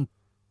didn't,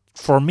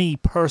 for me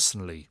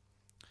personally,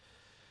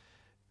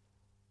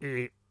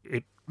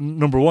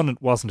 number one,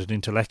 it wasn't an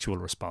intellectual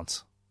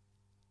response.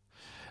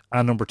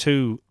 And number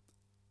two,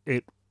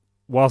 it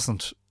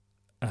wasn't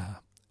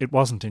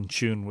in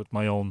tune with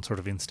my own sort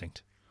of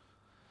instinct.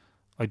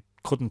 I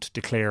couldn't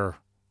declare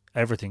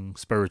everything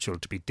spiritual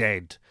to be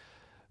dead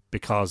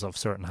because of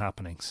certain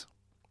happenings.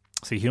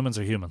 See, humans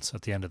are humans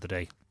at the end of the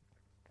day.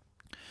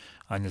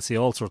 And you'll see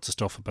all sorts of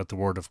stuff about the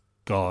Word of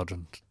God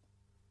and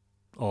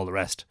all the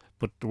rest.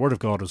 But the Word of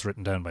God was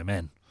written down by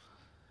men.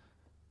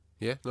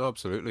 Yeah, no,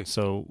 absolutely.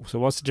 So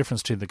what's the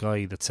difference between the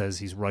guy that says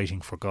he's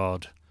writing for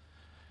God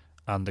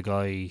and the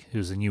guy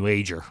who's a New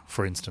Ager,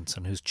 for instance,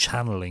 and who's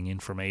channeling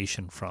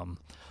information from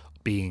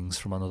beings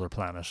from another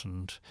planet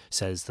and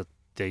says that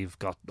they've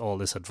got all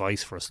this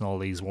advice for us and all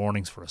these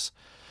warnings for us?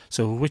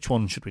 So which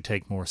one should we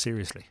take more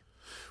seriously?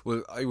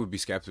 Well, I would be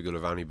sceptical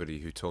of anybody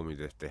who told me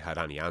that they had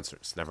any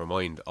answers, never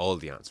mind all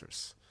the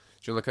answers.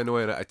 Do you know the kind of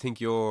way? I think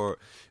the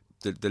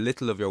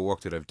little of your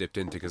work that I've dipped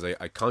into, because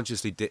I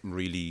consciously didn't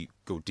really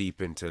go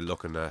deep into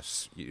looking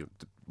at,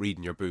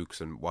 reading your books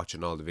and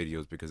watching all the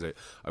videos, because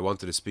I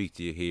wanted to speak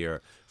to you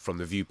here from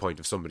the viewpoint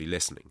of somebody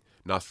listening,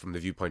 not from the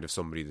viewpoint of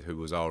somebody who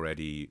was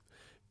already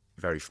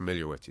very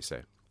familiar with, you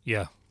say.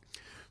 Yeah.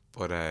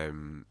 But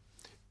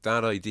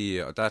that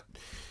idea, that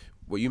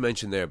what you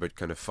mentioned there about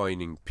kind of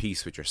finding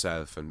peace with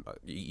yourself, and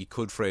you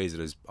could phrase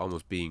it as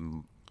almost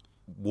being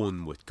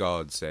one with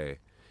God, say,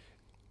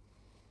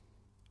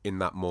 in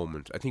that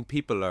moment. I think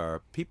people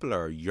are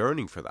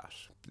yearning for that.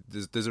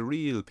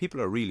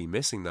 People are really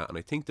missing that, and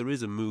I think there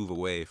is a move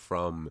away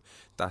from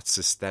that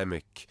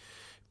systemic,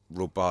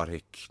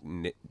 robotic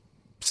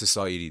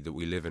society that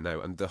we live in now.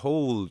 And the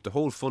whole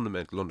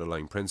fundamental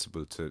underlying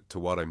principle to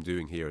what I'm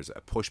doing here is a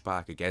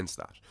pushback against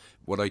that.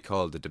 What I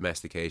call the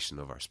domestication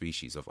of our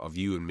species, of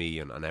you and me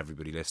and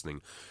everybody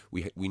listening.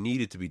 We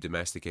needed to be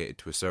domesticated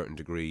to a certain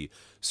degree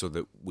so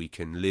that we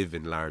can live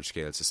in large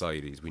scale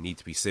societies. We need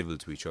to be civil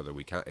to each other.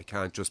 It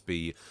can't just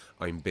be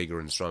I'm bigger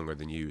and stronger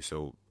than you,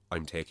 so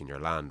I'm taking your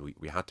land.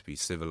 We had to be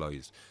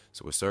civilized.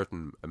 So a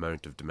certain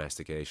amount of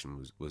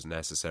domestication was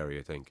necessary,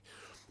 I think.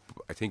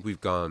 I think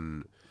we've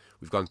gone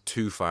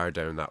too far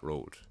down that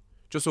road,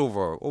 just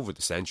over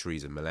the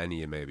centuries and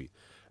millennia maybe.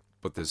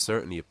 But there's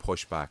certainly a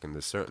pushback, and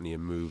there's certainly a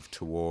move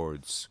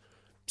towards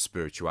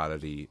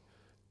spirituality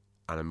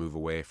and a move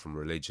away from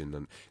religion.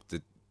 And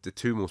the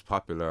two most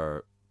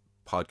popular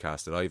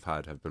podcasts that I've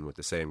had have been with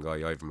the same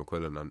guy, Ivor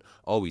McQuillan, and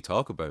all we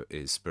talk about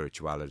is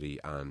spirituality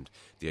and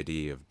the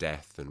idea of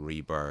death and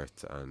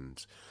rebirth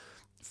and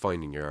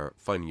finding your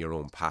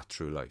own path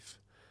through life.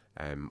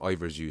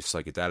 Ivor's used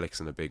psychedelics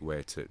in a big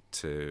way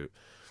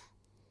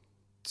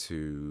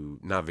to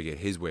navigate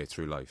his way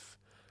through life,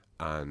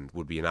 and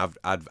would be an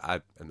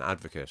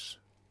advocate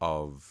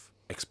of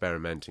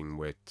experimenting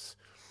with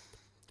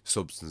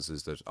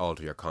substances that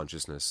alter your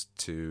consciousness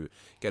to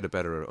get a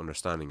better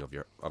understanding of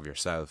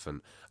yourself.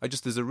 And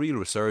there's a real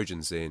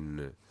resurgence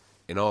in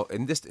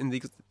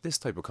this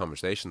type of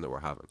conversation that we're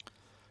having.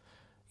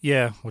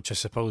 Yeah, which I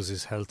suppose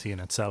is healthy in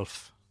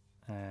itself.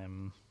 I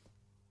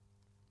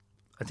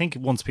think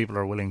once people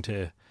are willing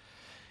to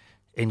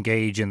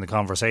engage in the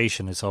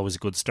conversation, it's always a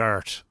good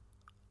start.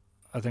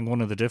 I think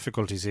one of the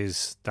difficulties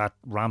is that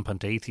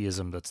rampant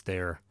atheism that's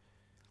there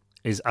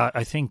is,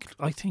 I think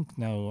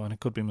now, and I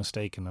could be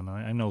mistaken, and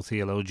I'm no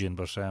theologian,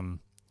 but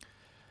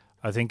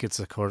I think it's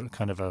a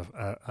kind of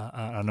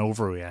an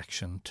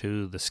overreaction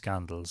to the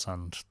scandals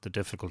and the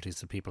difficulties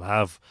that people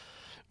have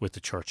with the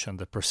church and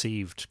the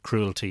perceived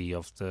cruelty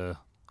of the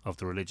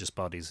religious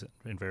bodies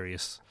in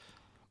various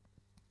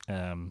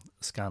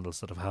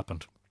scandals that have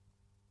happened.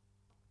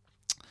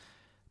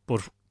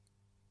 But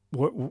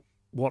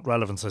what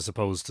relevance, I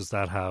suppose, does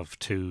that have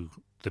to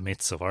the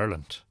myths of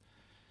Ireland?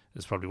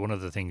 is probably one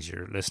of the things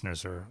your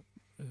listeners are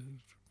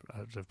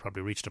have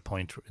probably reached a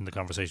point in the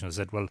conversation and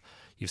said, well,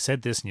 you've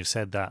said this and you've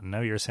said that, and now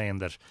you're saying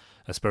that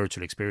a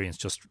spiritual experience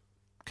just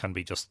can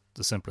be just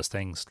the simplest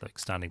things, like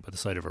standing by the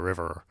side of a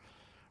river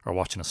or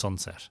watching a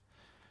sunset.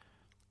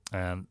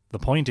 The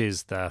point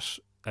is that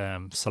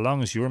so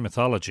long as your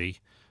mythology,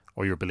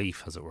 or your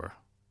belief, as it were,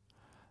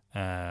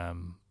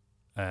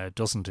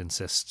 doesn't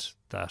insist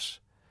that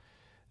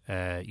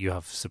you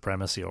have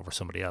supremacy over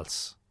somebody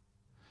else,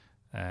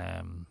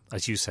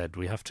 as you said,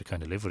 we have to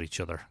kind of live with each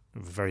other. We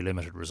have very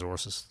limited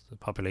resources. The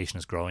population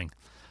is growing.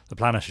 The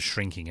planet is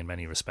shrinking in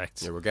many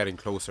respects. Yeah, we're getting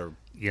closer.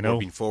 You know, we're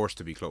being forced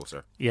to be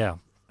closer. Yeah.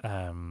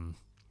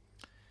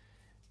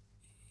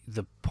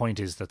 The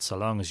point is that so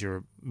long as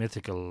your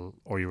mythical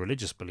or your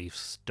religious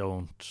beliefs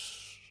don't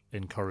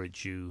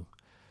encourage you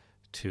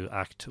to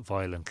act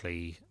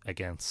violently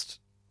against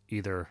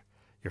either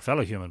your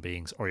fellow human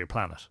beings or your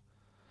planet,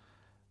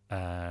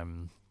 I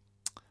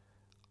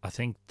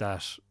think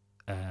that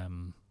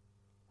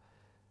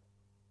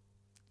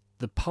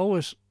the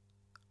poet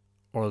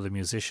or the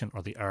musician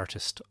or the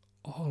artist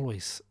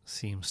always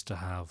seems to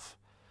have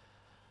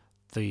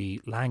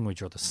the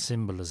language or the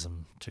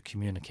symbolism to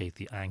communicate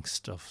the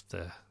angst of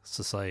the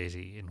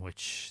society in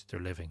which they're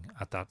living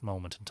at that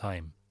moment in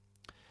time.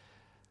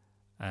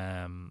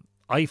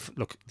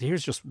 Look,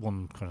 here's just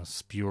one kind of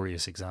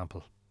spurious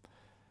example.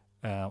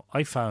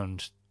 I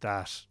found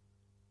that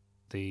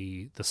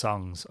the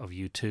songs of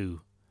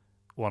U2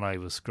 when I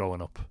was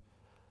growing up,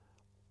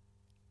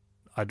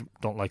 I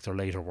don't like their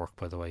later work,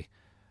 by the way,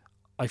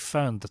 I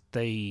found that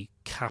they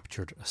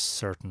captured a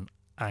certain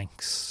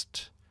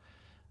angst,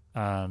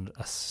 and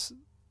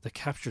they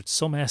captured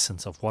some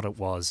essence of what it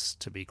was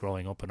to be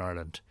growing up in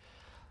Ireland.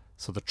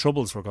 So the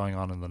troubles were going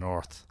on in the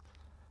north,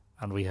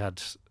 and we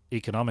had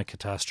economic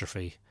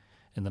catastrophe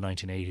in the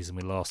 1980s, and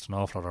we lost an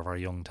awful lot of our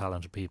young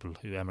talented people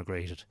who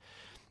emigrated.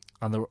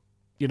 And there,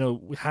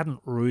 we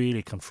hadn't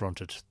really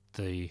confronted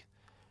the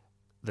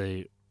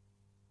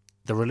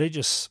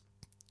religious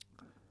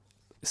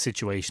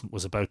situation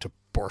was about to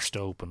burst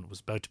open. It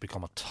was about to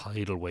become a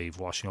tidal wave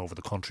washing over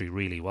the country,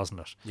 really, wasn't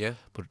it? Yeah.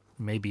 But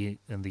maybe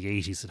in the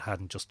 80s it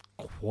hadn't just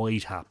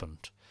quite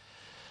happened,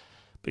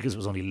 because it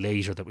was only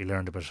later that we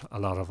learned about a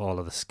lot of all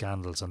of the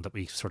scandals and that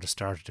we sort of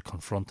started to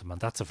confront them. And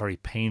that's a very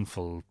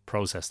painful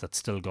process that's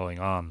still going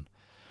on.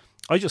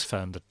 I just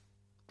found that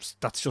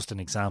that's just an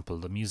example.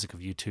 The music of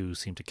U2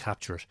 seemed to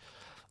capture it.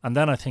 And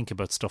then I think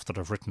about stuff that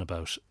I've written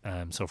about.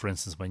 So, for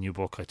instance, my new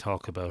book, I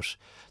talk about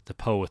the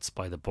poets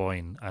by the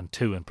Boyne, and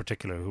two in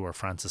particular, who are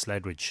Francis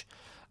Ledwidge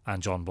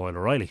and John Boyle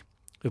O'Reilly,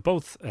 who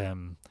both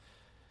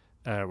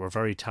were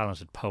very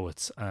talented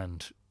poets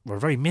and were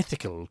very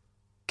mythical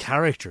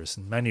characters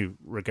in many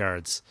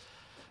regards.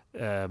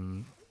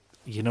 Ledwidge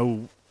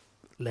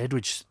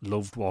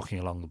loved walking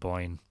along the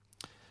Boyne.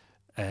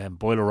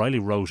 Boyle O'Reilly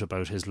wrote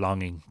about his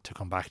longing to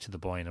come back to the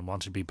Boyne and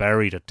wanted to be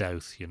buried at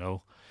Douth,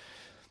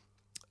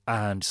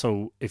 And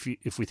so if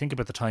we think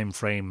about the time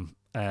frame,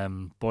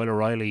 Boyle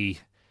O'Reilly,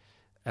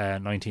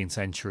 19th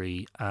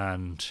century,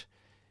 and,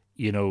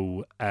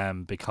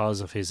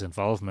 because of his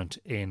involvement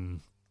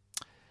in,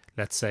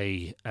 let's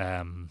say,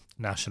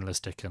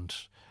 nationalistic and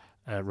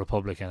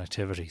Republican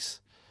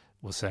activities,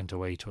 was sent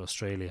away to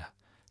Australia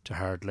to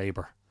hard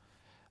labour,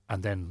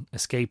 and then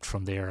escaped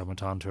from there and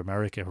went on to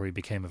America, where he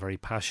became a very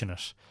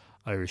passionate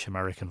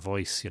Irish-American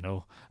voice, and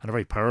a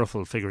very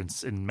powerful figure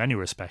in many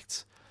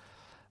respects.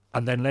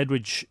 And then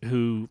Ledwidge,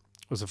 who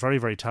was a very,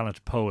 very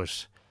talented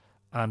poet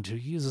and who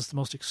uses the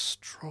most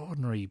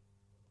extraordinary,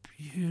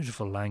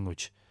 beautiful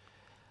language,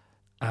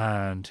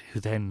 and who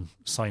then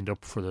signed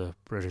up for the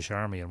British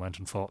Army and went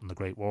and fought in the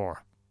Great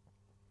War,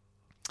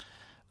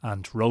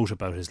 and wrote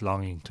about his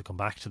longing to come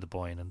back to the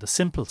Boyne and the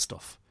simple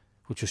stuff,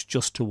 which was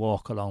just to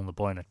walk along the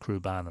Boyne at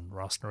Cruban and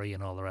Rossnaree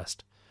and all the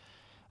rest.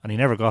 And he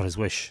never got his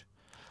wish.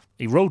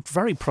 He wrote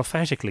very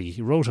prophetically.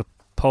 He wrote a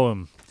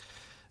poem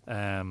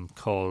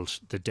called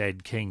The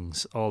Dead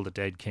Kings. All the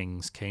dead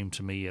kings came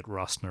to me at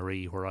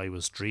Rossnaree, where I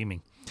was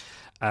dreaming.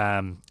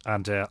 And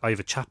I have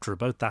a chapter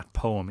about that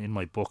poem in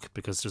my book,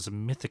 because there's a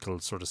mythical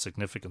sort of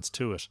significance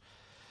to it.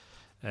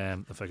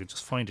 If I could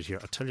just find it here,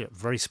 I'll tell you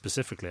very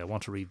specifically. I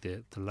want to read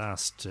the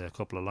last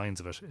couple of lines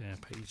of it.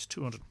 Page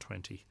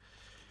 220.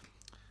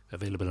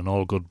 Available in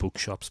all good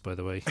bookshops, by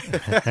the way.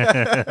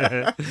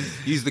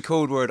 Use the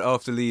code word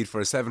off the lead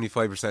for a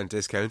 75%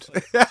 discount.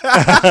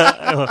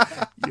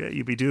 Yeah,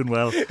 you'd be doing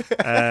well.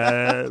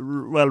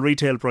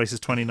 Retail price is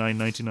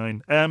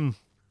 $29.99.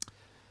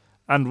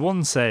 And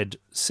one said,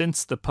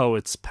 since the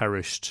poets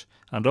perished,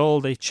 and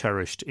all they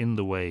cherished in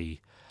the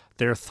way,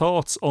 their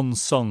thoughts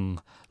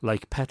unsung,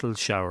 like petal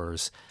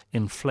showers,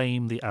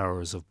 inflame the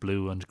hours of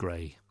blue and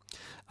grey.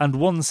 And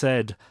one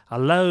said, a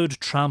loud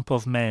tramp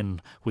of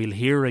men we'll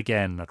hear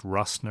again at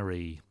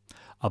Rossnaree.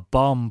 A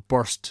bomb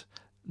burst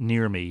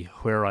near me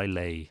where I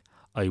lay.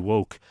 I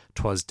woke,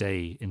 'twas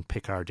day in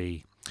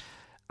Picardy.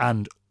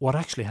 And what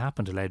actually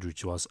happened to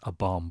Ledwidge was a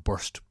bomb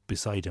burst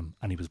beside him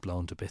and he was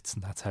blown to bits,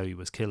 and that's how he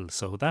was killed.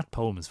 So that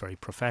poem is very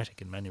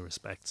prophetic in many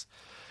respects.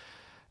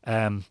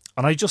 And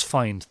I just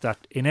find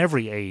that in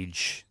every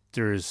age,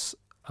 there's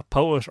a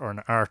poet or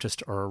an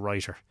artist or a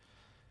writer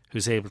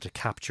who's able to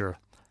capture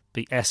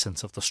the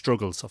essence of the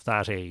struggles of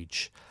that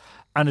age.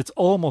 And it's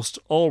almost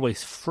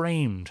always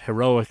framed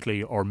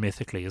heroically or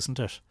mythically, isn't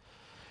it?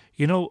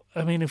 You know,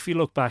 I mean, if you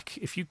look back,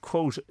 if you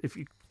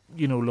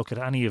look at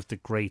any of the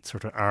great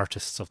sort of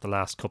artists of the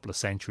last couple of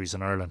centuries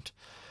in Ireland,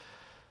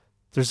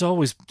 there's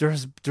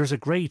a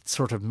great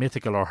sort of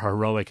mythical or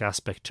heroic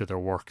aspect to their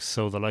work.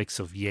 So the likes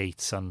of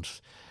Yeats and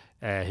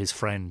his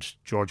friend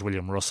George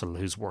William Russell,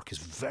 whose work is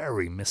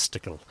very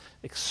mystical,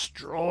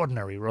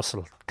 extraordinary.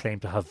 Russell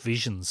claimed to have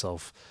visions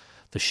of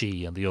the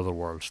She and the other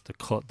world,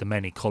 the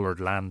many-coloured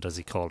land, as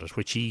he called it,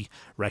 which he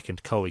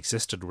reckoned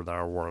coexisted with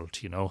our world,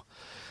 you know,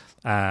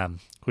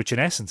 which in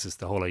essence is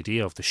the whole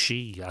idea of the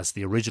She as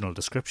the original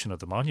description of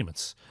the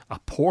monuments, a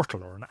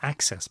portal or an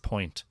access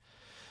point,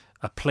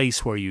 a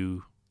place where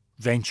you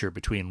venture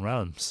between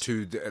realms.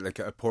 Like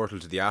a portal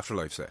to the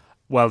afterlife, say?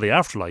 Well, the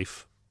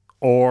afterlife,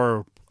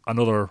 or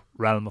another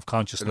realm of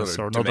consciousness,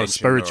 or another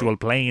spiritual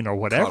plane, or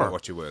whatever. Call it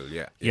what you will,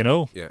 yeah. You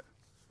know? Yeah.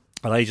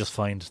 And I just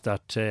find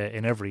that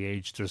in every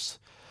age, there's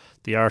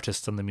the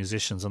artists and the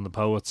musicians and the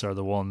poets are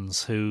the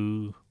ones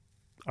who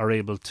are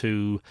able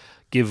to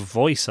give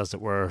voice, as it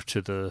were,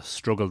 to the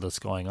struggle that's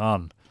going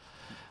on.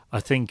 I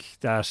think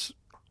that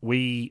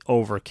we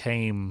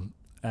overcame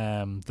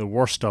the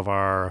worst of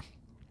our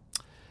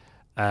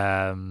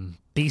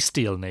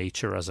bestial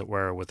nature, as it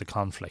were, with the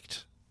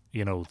conflict.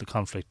 You know, the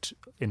conflict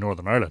in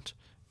Northern Ireland,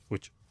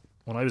 which,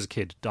 when I was a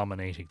kid,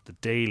 dominated the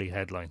daily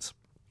headlines.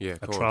 Yeah,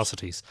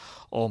 atrocities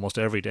almost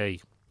every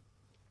day,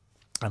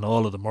 and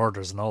all of the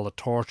murders and all the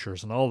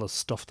tortures and all the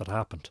stuff that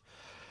happened.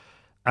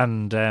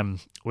 And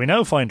we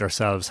now find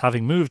ourselves,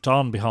 having moved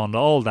on beyond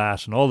all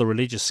that and all the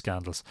religious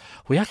scandals,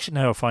 we actually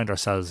now find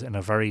ourselves in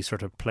a very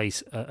sort of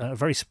place, a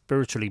very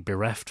spiritually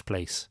bereft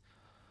place.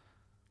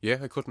 Yeah,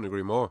 I couldn't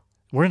agree more.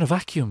 We're in a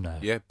vacuum now.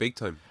 Yeah, big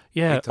time.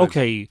 Yeah, big time.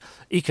 Okay,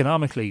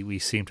 economically we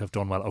seem to have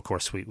done well. Of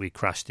course, we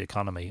crashed the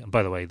economy. And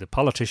by the way, the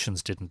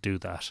politicians didn't do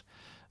that.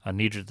 And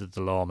neither did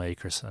the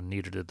lawmakers, and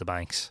neither did the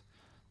banks.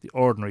 The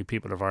ordinary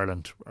people of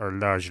Ireland are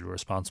largely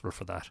responsible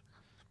for that.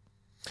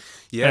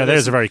 Yeah,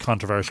 there's a very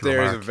controversial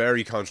remark. There's a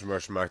very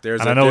controversial remark.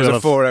 There's a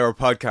 4-hour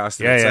podcast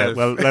in itself.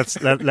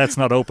 Yeah, well, let's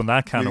not open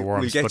that can of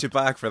worms. We'll get you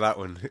back for that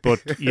one.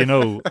 But, you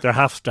know, there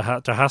has to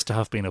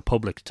have been a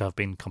public to have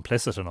been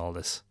complicit in all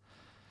this.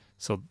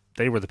 So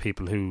they were the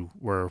people who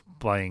were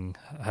buying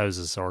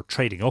houses, or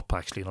trading up,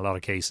 actually, in a lot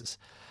of cases,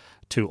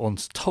 to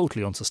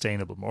totally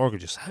unsustainable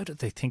mortgages. How did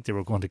they think they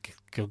were going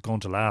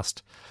to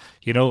last?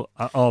 You know,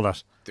 all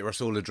that. They were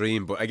sold a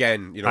dream, but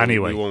again, you know,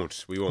 anyway, we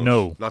won't.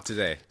 No, not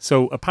today.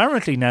 So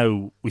apparently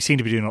now we seem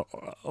to be doing,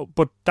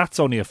 but that's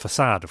only a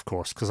facade, of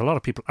course, because a lot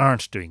of people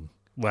aren't doing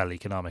well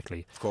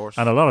economically, of course,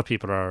 and a lot of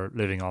people are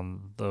living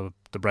on the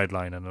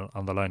breadline and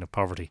on the line of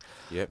poverty.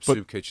 Yep,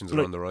 soup kitchens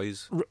are on the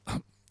rise.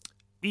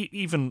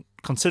 Even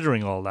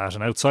considering all that,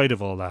 and outside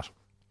of all that,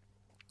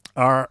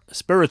 our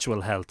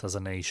spiritual health as a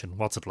nation,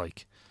 what's it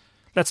like?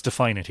 Let's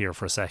define it here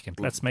for a second.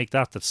 Let's make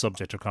that the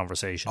subject of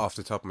conversation. Off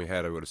the top of my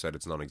head, I would have said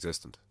it's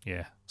non-existent.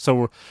 Yeah.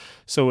 So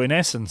in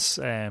essence,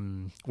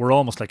 we're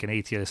almost like an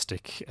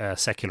atheistic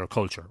secular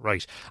culture,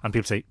 right? And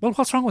people say, well,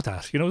 what's wrong with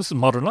that? You know, this is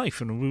modern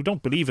life, and we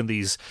don't believe in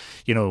these,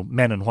 you know,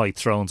 men in white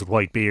thrones with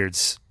white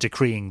beards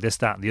decreeing this,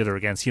 that, and the other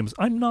against humans.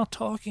 I'm not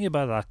talking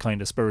about that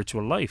kind of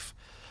spiritual life.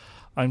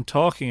 I'm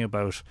talking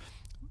about,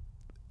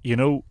 you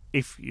know,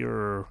 if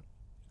you're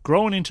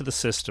grown into the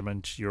system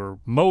and you're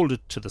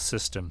moulded to the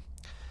system,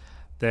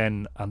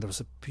 then, and there was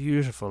a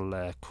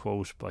beautiful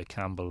quote by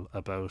Campbell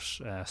about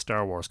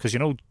Star Wars, because, you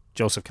know,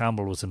 Joseph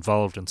Campbell was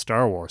involved in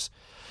Star Wars,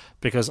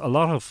 because a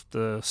lot of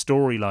the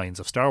storylines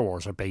of Star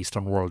Wars are based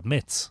on world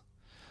myths.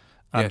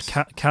 And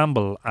yes.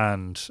 Campbell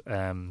and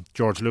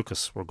George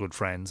Lucas were good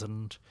friends,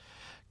 and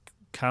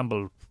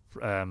Campbell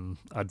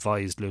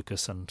advised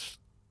Lucas, and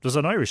there's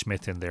an Irish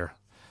myth in there.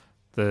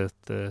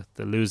 The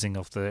losing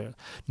of the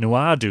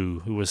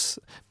Nuadu, who was,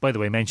 by the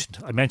way, I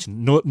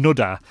mentioned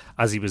Nuda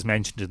as he was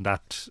mentioned in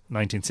that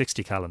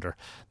 1960 calendar.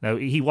 Now,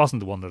 he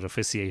wasn't the one that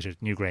officiated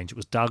Newgrange. It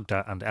was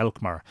Dagda and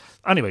Elkmar.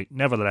 Anyway,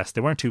 nevertheless,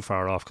 they weren't too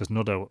far off, because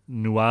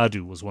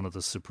Nuadu was one of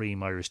the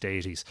supreme Irish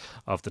deities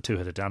of the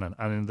Tuatha Dé Danann.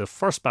 And in the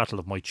first battle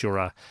of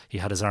Moitura, he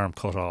had his arm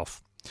cut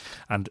off.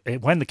 And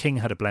when the king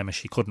had a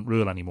blemish, he couldn't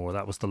rule anymore.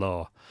 That was the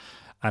law.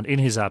 And in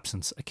his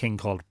absence, a king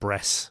called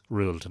Bress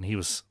ruled, and he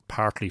was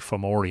partly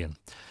Fomorian.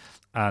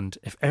 And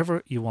if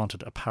ever you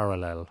wanted a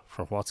parallel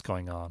for what's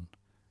going on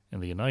in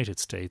the United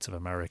States of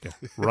America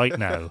right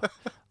now,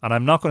 and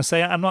I'm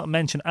not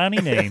mention any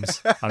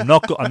names. I'm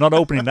not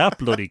opening that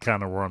bloody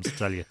can of worms to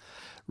tell you.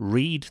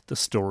 Read the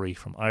story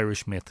from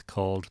Irish myth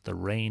called The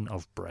Reign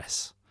of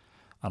Bress,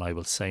 and I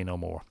will say no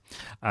more.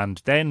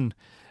 And then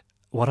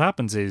what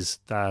happens is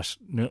that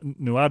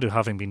Nuadu,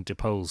 having been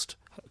deposed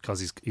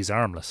because he's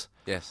armless,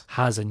 yes,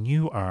 has a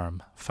new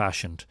arm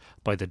fashioned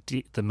by the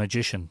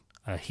magician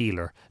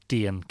healer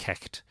Dian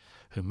Kecht,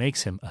 who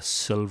makes him a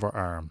silver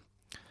arm.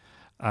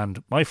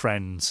 And my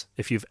friends,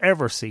 if you've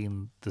ever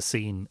seen the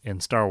scene in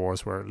Star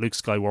Wars where Luke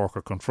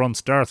Skywalker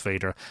confronts Darth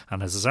Vader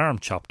and has his arm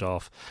chopped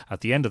off,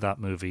 at the end of that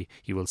movie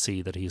you will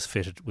see that he is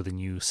fitted with a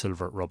new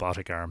silver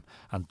robotic arm,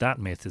 and that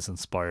myth is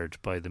inspired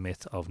by the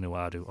myth of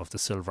Nuadu, of the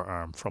silver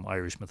arm from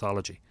Irish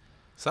mythology.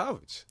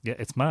 Savage. Yeah,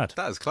 it's mad.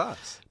 That is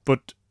class.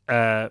 But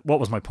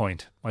what was my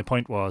point? My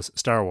point was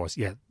Star Wars.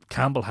 Yeah,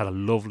 Campbell had a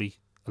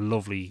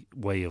lovely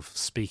way of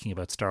speaking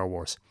about Star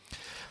Wars,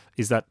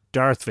 is that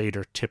Darth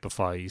Vader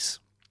typifies...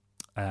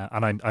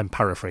 and I'm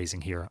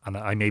paraphrasing here, and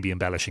I may be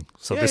embellishing.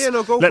 So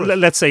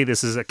let's say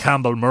this is a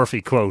Campbell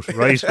Murphy quote,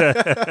 right?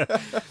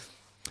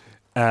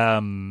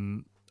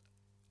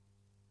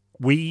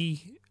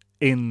 We,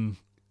 in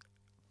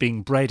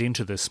being bred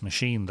into this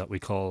machine that we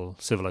call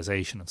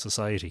civilization and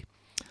society,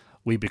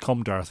 we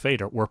become Darth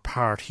Vader. We're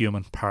part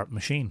human, part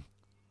machine.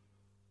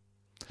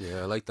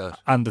 Yeah, I like that.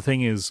 And the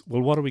thing is,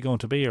 well, what are we going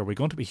to be? Are we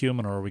going to be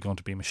human or are we going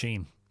to be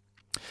machine?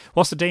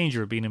 What's the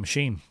danger of being a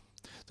machine?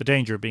 The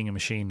danger of being a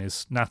machine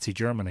is Nazi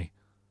Germany.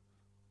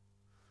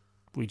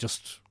 We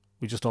just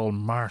all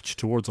march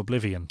towards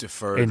oblivion.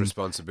 Deferred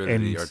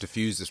responsibility or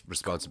diffuse this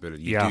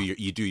responsibility.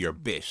 You do your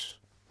bit.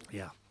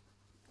 Yeah.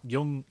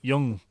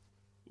 Young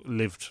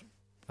lived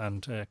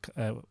and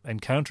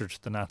encountered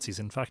the Nazis.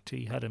 In fact,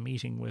 he had a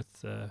meeting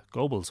with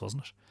Goebbels,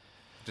 wasn't it?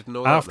 Didn't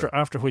know that.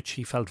 After which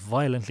he felt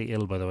violently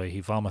ill, by the way.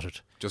 He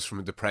vomited. Just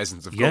from the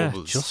presence of Goebbels.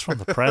 Yeah, just from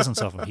the presence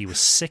of him. He was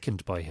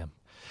sickened by him.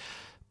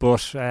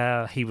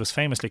 But he was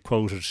famously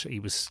quoted, he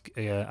was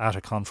at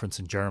a conference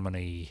in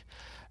Germany,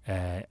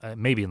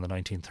 maybe in the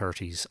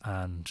 1930s,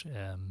 and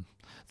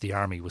the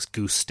army was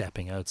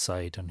goose-stepping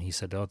outside, and he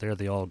said, oh, there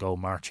they all go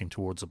marching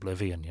towards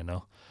oblivion,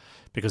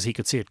 because he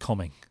could see it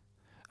coming.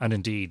 And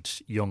indeed,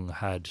 Jung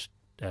had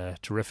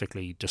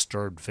terrifically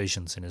disturbed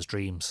visions in his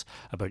dreams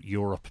about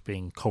Europe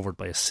being covered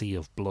by a sea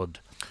of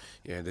blood.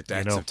 Yeah, the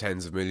deaths of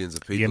tens of millions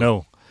of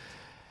people.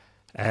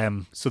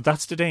 So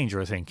that's the danger,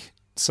 I think.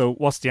 So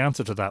what's the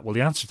answer to that? Well,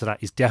 the answer to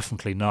that is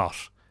definitely not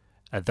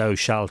thou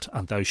shalt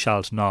and thou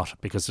shalt not,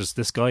 because there's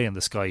this guy in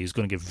the sky who's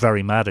going to get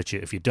very mad at you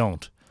if you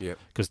don't. Yeah.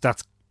 Because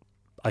that's,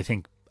 I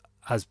think,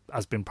 has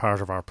been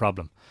part of our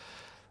problem.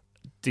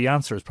 The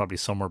answer is probably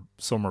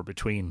somewhere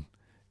between.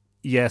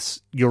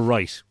 Yes, you're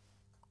right.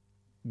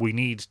 We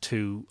need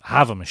to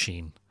have a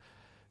machine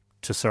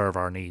to serve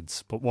our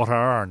needs. But what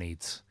are our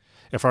needs?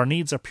 If our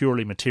needs are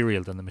purely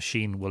material, then the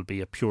machine will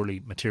be a purely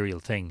material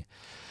thing.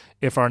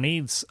 If our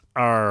needs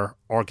are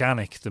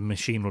organic, the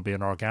machine will be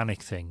an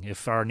organic thing.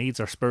 If our needs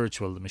are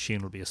spiritual, the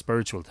machine will be a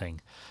spiritual thing.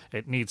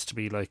 It needs to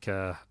be like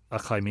a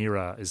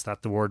chimera. Is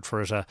that the word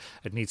for it?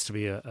 It needs to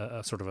be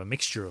a sort of a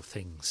mixture of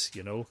things,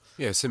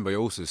 Yeah,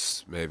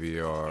 symbiosis, maybe,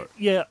 or...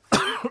 Yeah.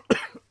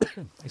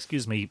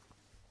 Excuse me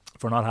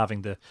for not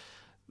having the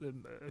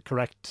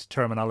correct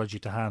terminology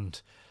to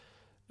hand.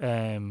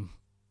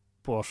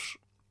 But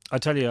I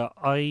tell you,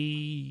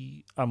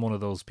 I am one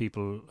of those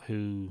people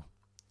who...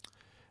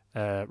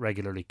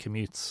 regularly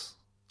commutes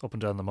up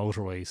and down the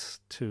motorways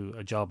to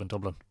a job in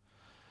Dublin.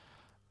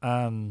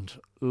 And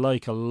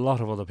like a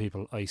lot of other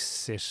people, I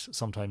sit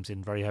sometimes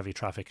in very heavy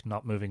traffic,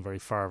 not moving very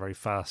far, very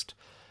fast,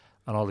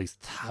 and all these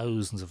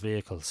thousands of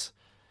vehicles,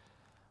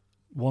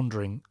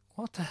 wondering,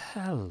 what the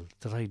hell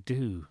did I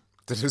do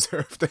to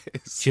deserve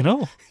this? Do you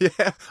know?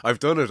 Yeah, I've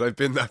done it. I've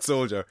been that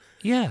soldier.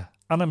 Yeah.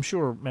 And I'm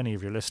sure many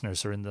of your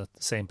listeners are in the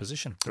same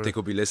position. They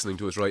could be listening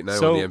to us right now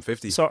on the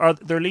M50. So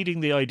they're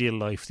leading the ideal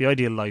life. The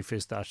ideal life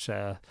is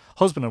that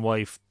husband and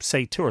wife,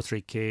 say 2 or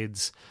 3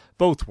 kids,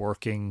 both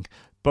working,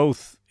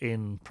 both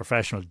in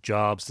professional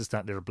jobs, this,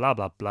 that, and blah,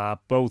 blah, blah.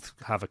 Both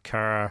have a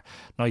car,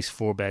 nice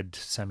 4-bed,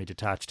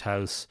 semi-detached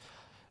house,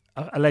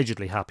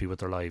 allegedly happy with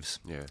their lives.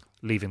 Yeah.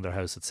 Leaving their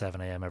house at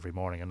 7 a.m. every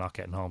morning and not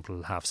getting home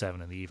till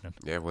 7:30 in the evening.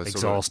 Yeah,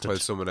 exhausted. While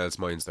someone else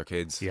minds their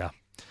kids. Yeah.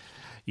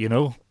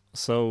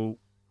 So...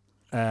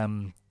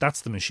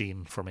 that's the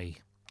machine for me,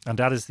 and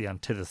that is the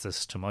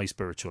antithesis to my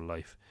spiritual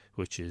life,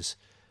 which is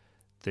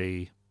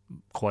the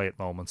quiet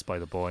moments by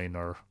the Boyne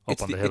or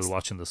up on the hill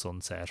watching the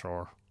sunset,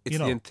 or it's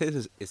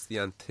the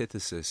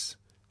antithesis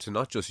to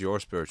not just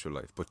your spiritual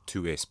life, but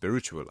to a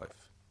spiritual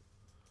life.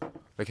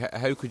 Like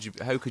how could you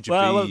be?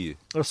 Well,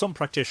 there are some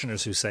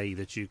practitioners who say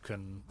that you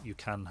can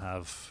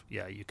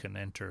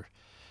enter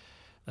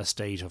a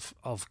state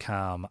of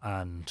calm,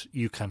 and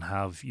you can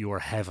have your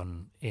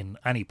heaven in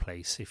any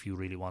place if you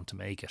really want to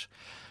make it.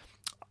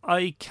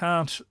 I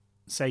can't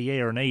say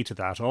yay or nay to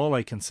that. All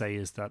I can say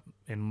is that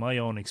in my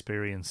own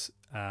experience,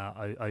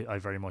 I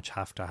very much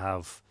have to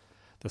have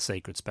the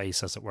sacred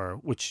space, as it were,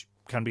 which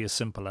can be as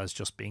simple as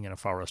just being in a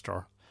forest,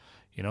 or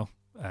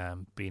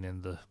being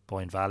in the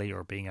Boyne Valley,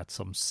 or being at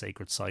some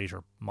sacred site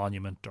or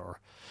monument,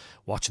 or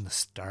watching the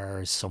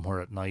stars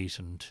somewhere at night,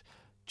 and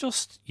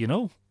just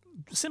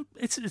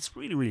it's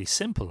really, really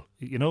simple,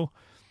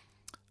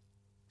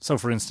 So,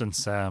 for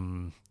instance,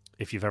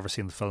 if you've ever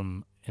seen the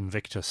film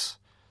Invictus,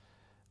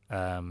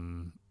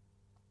 Nelson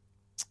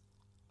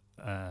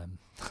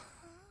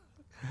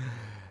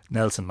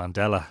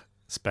Mandela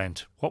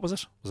spent, what was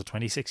it? Was it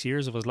 26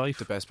 years of his life?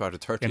 The best part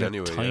of 30 in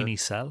anyway. In a tiny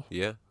cell.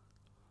 Yeah.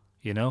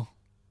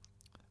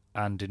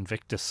 and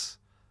Invictus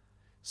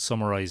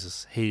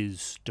summarises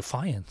his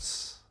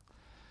defiance,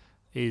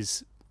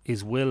 his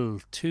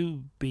will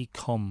to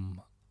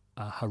become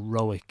a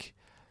heroic,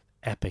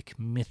 epic,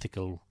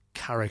 mythical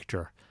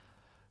character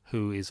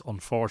who is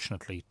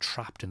unfortunately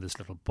trapped in this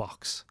little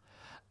box,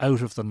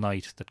 out of the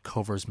night that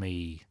covers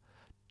me,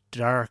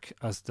 dark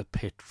as the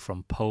pit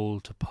from pole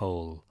to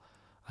pole.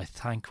 I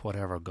thank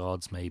whatever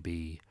gods may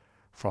be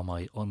for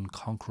my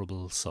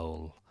unconquerable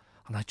soul.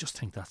 And I just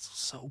think that's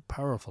so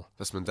powerful.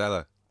 That's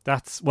Mandela.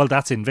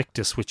 That's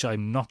Invictus, which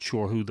I'm not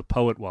sure who the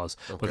poet was,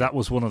 but that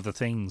was one of the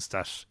things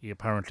that he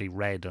apparently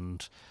read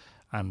and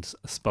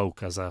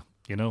spoke as a,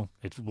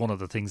 it's one of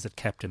the things that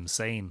kept him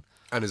sane.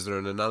 And is there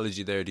an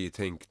analogy there, do you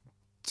think,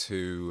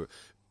 to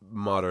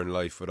modern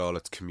life with all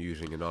its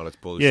commuting and all its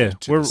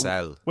bullshit to the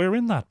cell? We're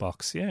in that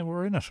box. Yeah,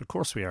 we're in it. Of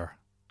course we are.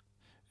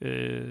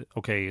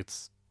 Okay,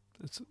 it's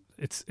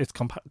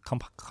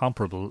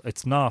comparable.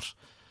 It's not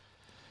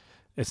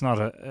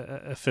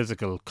a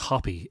physical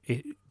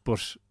copy,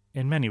 but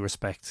in many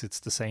respects,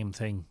 it's the same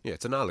thing. Yeah,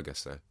 it's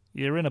analogous there.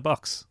 You're in a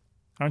box,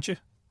 aren't you?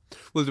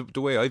 Well,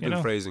 the way I've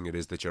been phrasing it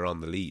is that you're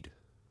on the lead.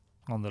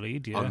 On the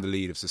lead, yeah. On the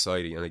lead of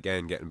society. And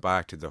again, getting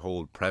back to the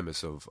whole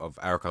premise of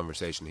our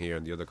conversation here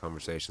and the other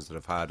conversations that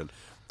I've had and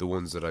the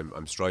ones that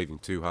I'm striving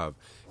to have,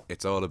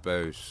 it's all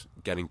about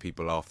getting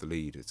people off the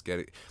lead.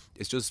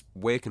 It's just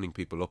wakening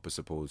people up, I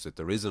suppose, that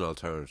there is an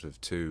alternative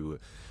to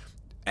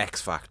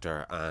X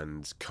Factor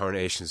and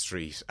Coronation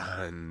Street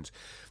and,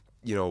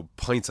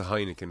 pints of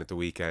Heineken at the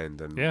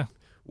weekend and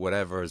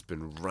whatever has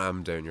been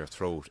rammed down your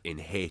throat in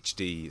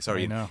HD,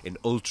 in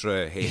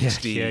Ultra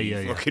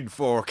HD, fucking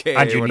 4K.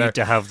 And you need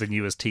to have the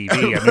newest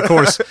TV. And of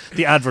course,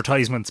 the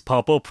advertisements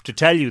pop up to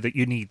tell you that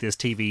you need this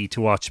TV to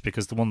watch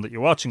because the one that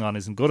you're watching on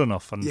isn't good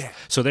enough. And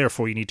so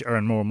therefore you need to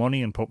earn more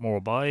money and put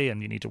more by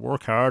and you need to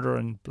work harder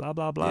and blah,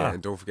 blah, blah. Yeah,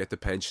 and don't forget the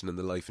pension and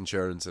the life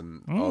insurance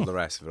and all the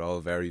rest of it. All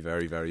very,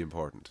 very, very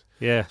important.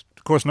 Yeah.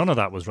 Of course, none of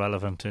that was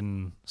relevant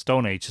in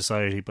Stone Age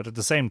society. But at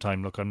the same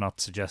time, look, I'm not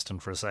suggesting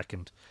for a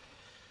second.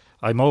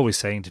 I'm always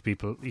saying to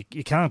people,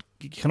 you can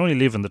only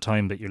live in the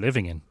time that you're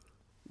living in.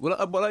 Well,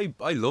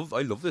 I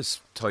love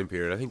this time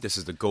period. I think this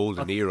is the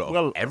golden era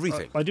of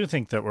everything. I do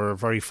think that we're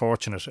very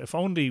fortunate. If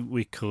only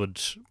we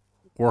could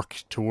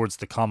work towards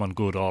the common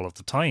good all of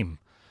the time,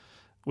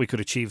 we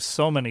could achieve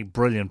so many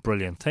brilliant,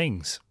 brilliant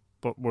things.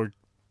 But we're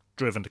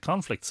driven to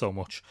conflict so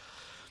much.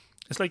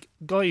 It's like,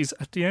 guys,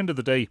 at the end of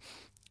the day,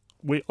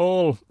 we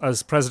all,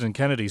 as President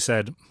Kennedy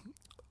said,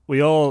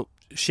 we all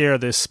share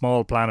this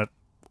small planet.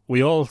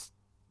 We all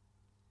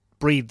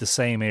breathe the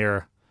same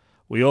air.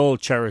 We all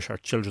cherish our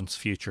children's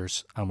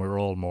futures, and we're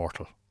all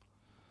mortal.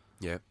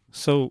 Yeah.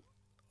 So,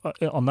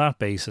 on that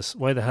basis,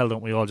 why the hell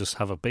don't we all just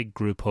have a big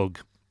group hug,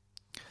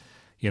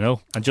 and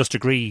just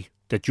agree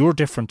that you're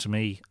different to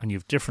me, and you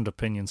have different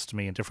opinions to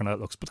me and different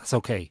outlooks, but that's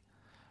okay.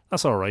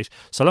 That's all right.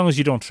 So long as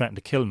you don't threaten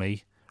to kill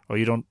me, or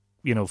you don't,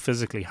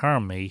 physically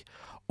harm me,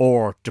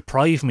 or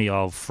deprive me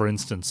of, for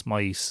instance,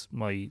 my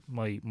way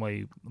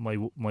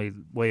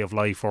of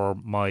life, or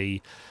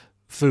my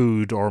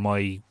food, or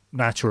my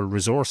natural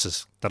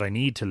resources that I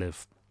need to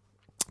live,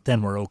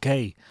 then we're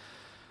okay.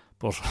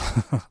 But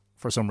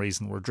for some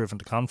reason we're driven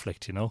to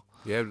conflict,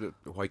 Yeah,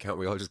 why can't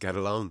we all just get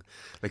along?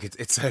 Like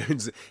it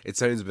sounds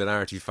a bit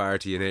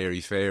arty-farty and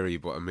airy-fairy,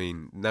 but I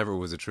mean, never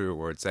was a truer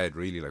word said,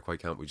 really. Like, why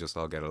can't we just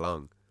all get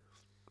along?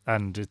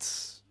 And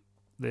there's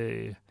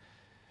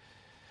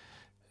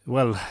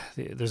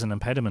an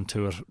impediment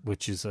to it,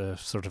 which is a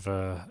sort of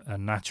a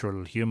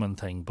natural human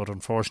thing, but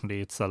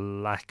unfortunately it's a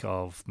lack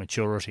of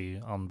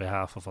maturity on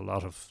behalf of a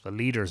lot of the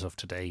leaders of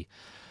today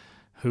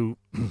who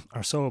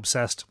are so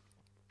obsessed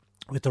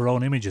with their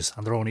own images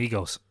and their own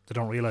egos, they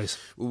don't realise.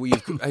 Well,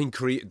 I think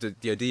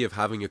the idea of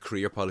having a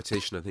career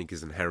politician, I think,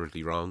 is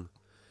inherently wrong.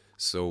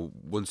 So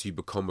once you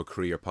become a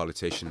career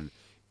politician,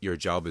 your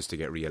job is to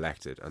get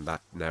re-elected, and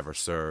that never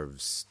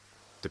serves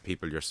the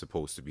people you're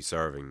supposed to be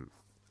serving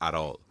at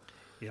all.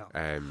 Yeah.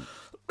 And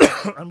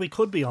we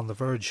could be on the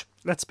verge,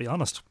 let's be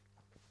honest,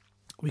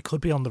 we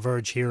could be on the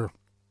verge here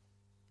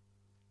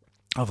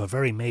of a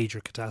very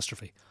major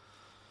catastrophe.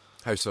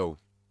 How so?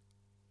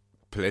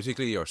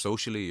 Politically or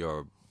socially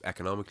or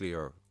economically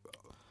or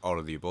all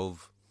of the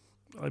above?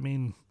 I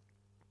mean,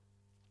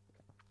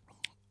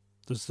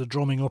 there's the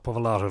drumming up of a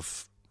lot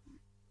of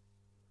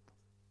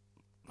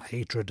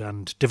hatred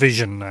and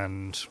division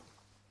and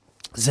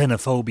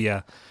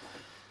xenophobia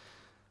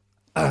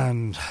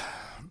and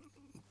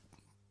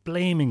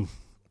blaming,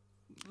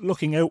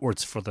 looking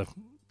outwards for the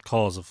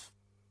cause of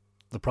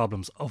the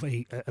problems of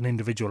an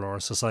individual or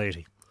a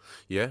society.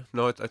 Yeah,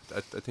 no, I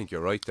think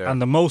you're right there.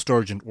 And the most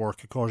urgent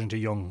work, according to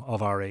Young,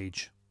 of our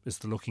age, is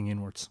the looking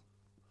inwards.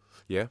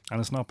 Yeah. And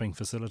it's not being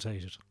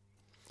facilitated.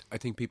 I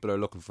think people are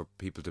looking for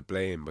people to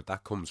blame, but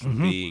that comes from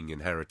being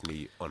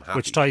inherently unhappy.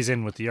 Which ties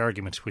in with the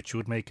argument, which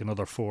would make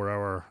another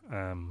 4-hour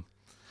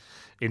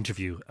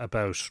interview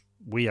about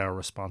we are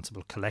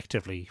responsible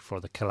collectively for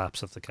the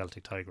collapse of the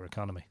Celtic Tiger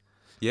economy.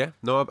 Yeah,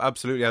 no,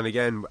 absolutely. And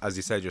again, as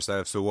you said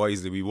yourself so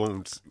wisely, we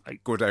won't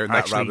go down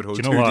that rabbit hole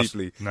too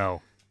deeply.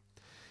 No.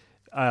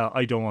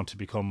 I don't want to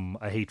become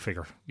a hate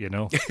figure, you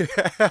know.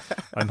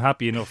 I'm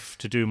happy enough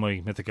to do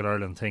my Mythical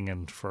Ireland thing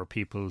and for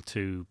people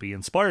to be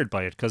inspired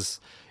by it, because,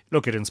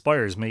 look, it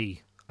inspires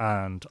me,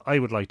 and I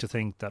would like to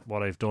think that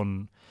what I've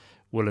done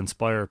will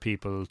inspire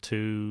people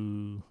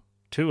to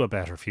a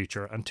better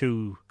future and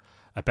to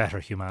a better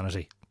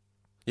humanity.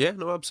 Yeah,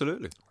 no,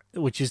 absolutely.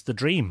 Which is the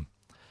dream.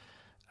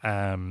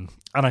 And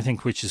I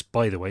think, which is,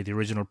 by the way, the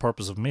original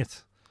purpose of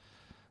myth,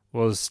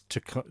 was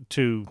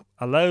to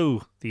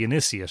allow the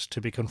initiate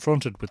to be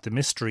confronted with the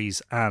mysteries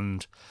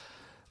and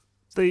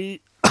the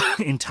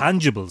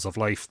intangibles of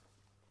life,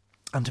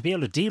 and to be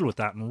able to deal with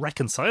that and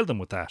reconcile them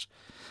with that.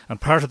 And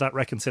part of that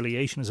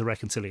reconciliation is a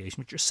reconciliation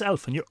with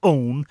yourself and your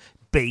own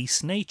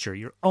base nature,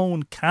 your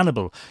own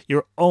cannibal,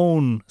 your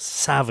own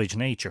savage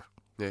nature.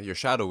 Yeah, your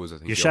shadow was, I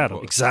think. Your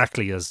shadow,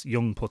 exactly as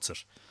Jung puts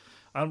it.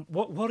 And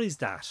what is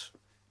that?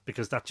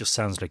 Because that just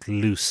sounds like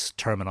loose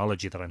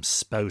terminology that I'm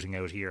spouting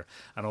out here,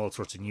 and all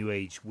sorts of new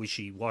age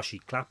wishy-washy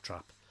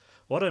claptrap.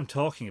 What I'm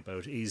talking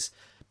about is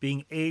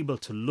being able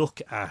to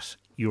look at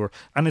your,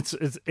 and it's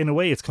in a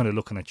way it's kind of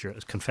looking at your,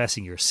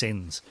 confessing your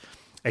sins,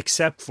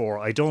 except for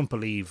I don't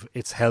believe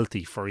it's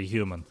healthy for a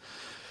human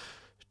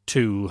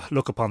to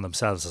look upon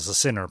themselves as a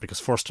sinner,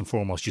 because first and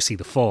foremost you see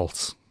the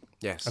faults.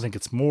 Yes. I think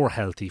it's more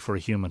healthy for a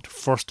human to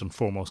first and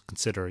foremost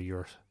consider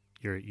your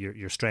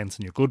strengths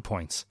and your good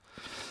points.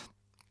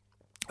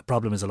 The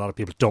problem is a lot of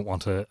people don't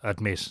want to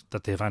admit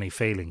that they have any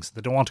failings.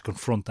 They don't want to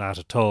confront that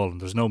at all,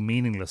 and there's no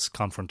meaningless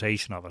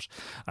confrontation of it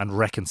and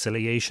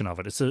reconciliation of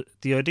it.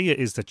 The idea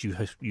is that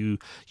you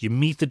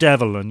meet the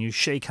devil and you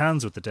shake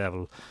hands with the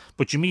devil,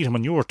 but you meet him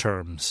on your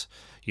terms,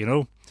 you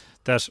know,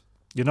 that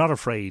you're not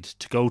afraid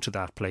to go to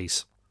that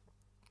place.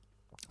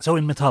 So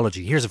in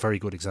mythology, here's a very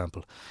good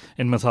example.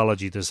 In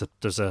mythology, the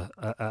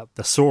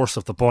source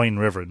of the Boyne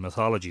River in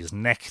mythology is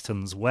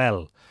Nectan's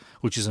well,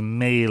 which is a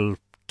male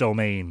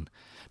domain.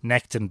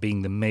 Nectan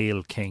being the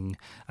male king,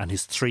 and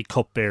his 3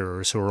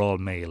 cupbearers who are all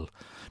male.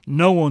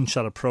 No one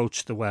shall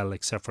approach the well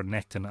except for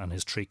Nectan and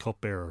his 3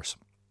 cupbearers.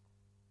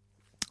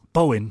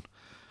 Bowen,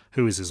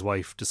 who is his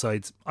wife,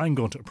 decides, I'm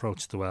going to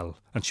approach the well,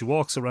 and she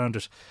walks around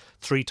it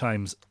 3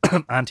 times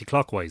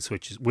anti-clockwise,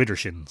 which is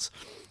widdershins,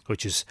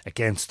 which is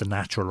against the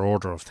natural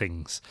order of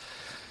things.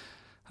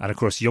 And of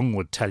course Jung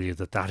would tell you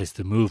that is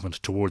the movement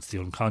towards the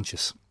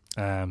unconscious.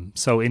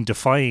 So in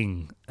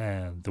defying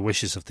the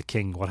wishes of the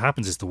king, what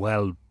happens is the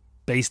well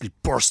basically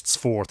bursts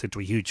forth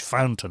into a huge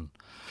fountain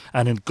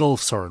and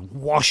engulfs her and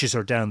washes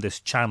her down this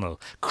channel,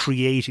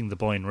 creating the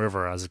Boyne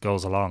River as it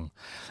goes along.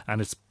 And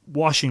it's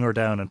washing her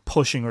down and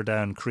pushing her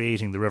down,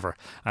 creating the river.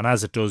 And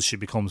as it does, she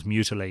becomes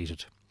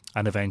mutilated.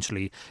 And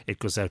eventually it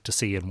goes out to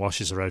sea and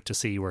washes her out to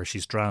sea, where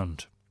she's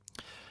drowned.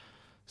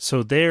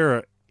 So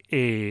there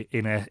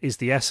is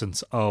the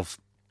essence of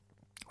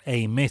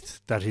a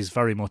myth that is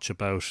very much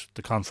about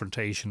the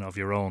confrontation of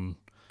your own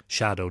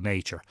shadow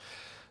nature.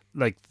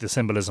 Like the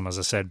symbolism, as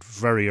I said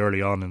very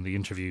early on in the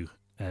interview,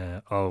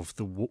 of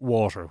the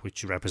water,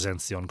 which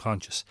represents the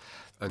unconscious.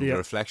 And the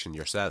reflection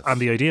yourself. And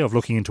the idea of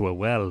looking into a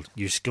well,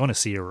 you're going to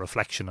see a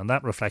reflection, and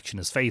that reflection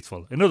is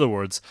faithful. In other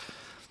words,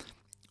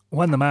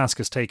 when the mask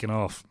is taken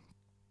off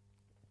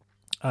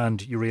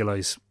and you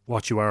realise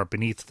what you are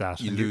beneath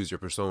that, you lose your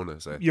persona,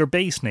 say. Your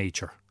base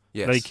nature.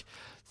 Yes. Like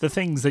the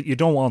things that you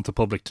don't want the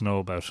public to know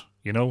about,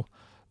 you know?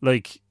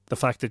 Like the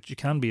fact that you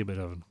can be a bit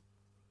of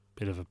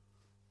a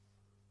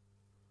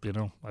you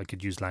know, I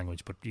could use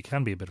language, but you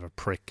can be a bit of a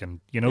prick,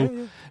 and, you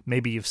know,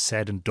 maybe you've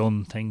said and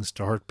done things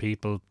to hurt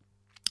people.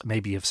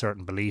 Maybe you have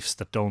certain beliefs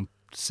that don't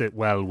sit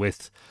well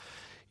with,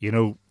 you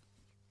know,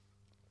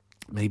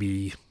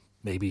 maybe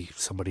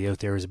somebody out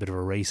there is a bit of a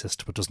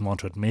racist but doesn't want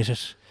to admit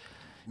it.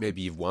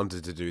 Maybe you've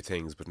wanted to do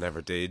things but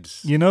never did.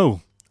 You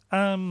know,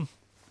 now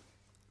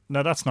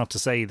that's not to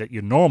say that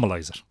you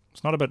normalise it.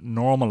 It's not about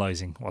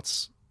normalising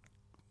what's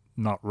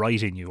not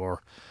right in you,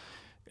 or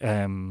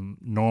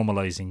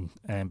normalising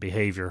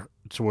behaviour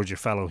towards your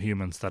fellow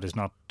humans that is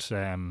not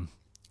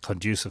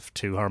conducive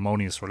to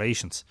harmonious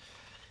relations.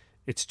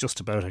 It's just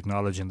about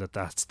acknowledging that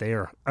that's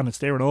there, and it's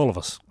there in all of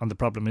us. And the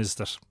problem is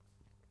that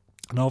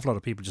an awful lot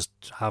of people just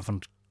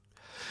haven't.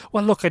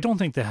 Well, look, I don't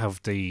think they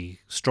have the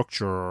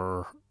structure,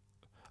 or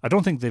I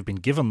don't think they've been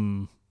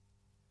given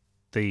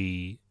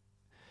the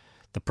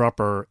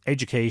proper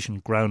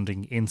education,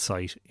 grounding,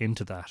 insight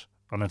into that.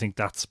 And I think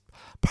that's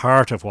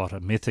part of what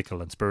a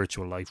mythical and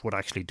spiritual life would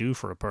actually do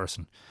for a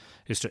person,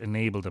 is to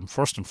enable them,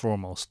 first and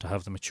foremost, to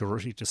have the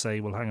maturity to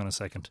say, well, hang on a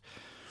second,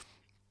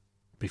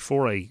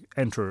 before I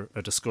enter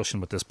a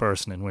discussion with this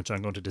person in which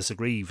I'm going to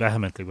disagree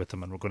vehemently with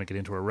them and we're going to get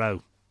into a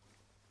row,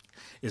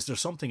 is there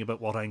something about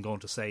what I'm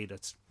going to say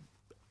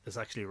is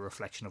actually a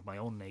reflection of my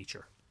own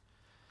nature?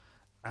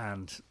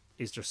 And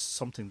is there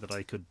something that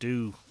I could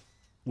do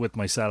with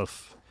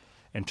myself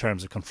in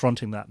terms of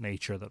confronting that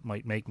nature that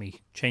might make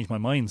me change my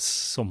mind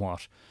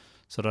somewhat,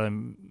 so that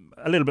I'm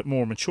a little bit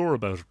more mature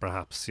about it,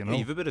 perhaps, you know? You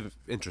have a bit of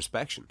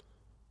introspection.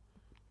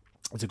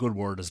 It's a good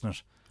word, isn't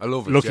it? I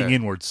love it. Looking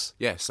inwards.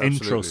 Yes,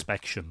 absolutely.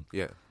 Introspection.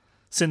 Yeah.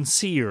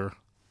 Sincere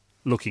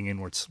looking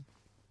inwards.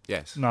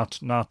 Yes.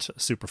 Not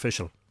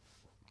superficial.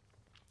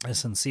 a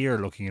sincere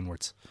looking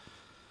inwards.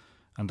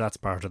 And that's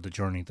part of the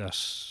journey that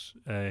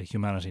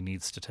humanity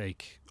needs to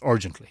take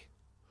urgently.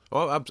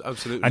 Oh,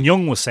 absolutely. And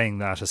Jung was saying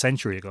that a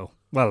century ago.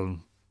 Well,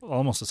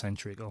 almost a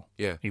century ago.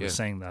 Yeah, he was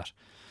saying that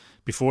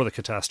before the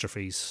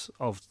catastrophes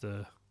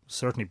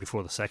certainly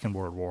before the Second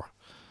World War,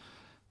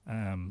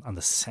 and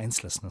the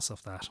senselessness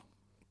of that.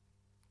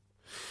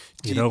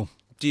 Do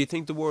you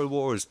think the world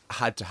wars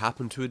had to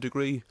happen to a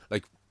degree?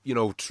 Like,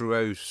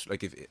 throughout,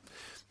 like, if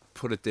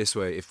put it this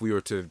way, if we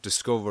were to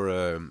discover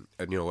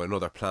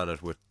another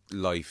planet with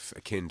life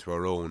akin to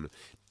our own,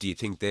 do you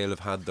think they'll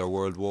have had their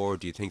world war?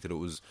 Do you think that it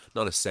was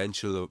not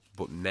essential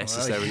but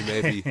necessary,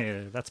 maybe?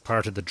 Yeah, that's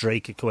part of the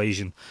Drake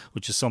equation,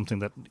 which is something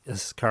that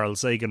Carl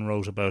Sagan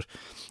wrote about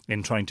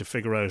in trying to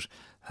figure out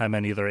how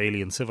many other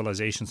alien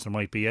civilizations there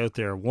might be out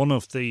there. One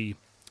of the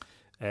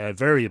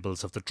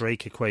variables of the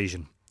Drake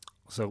equation.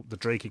 So the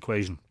Drake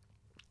equation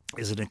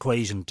is an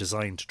equation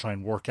designed to try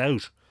and work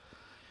out,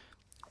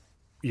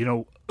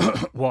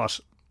 what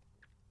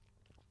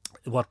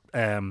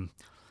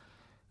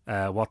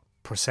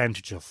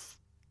percentage of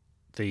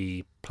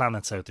the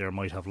planets out there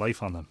might have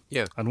life on them.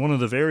 Yeah. And one of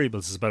the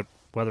variables is about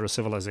whether a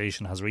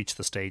civilization has reached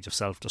the stage of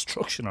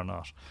self-destruction or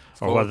not,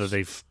 or whether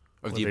they've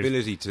the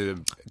ability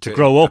to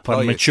grow up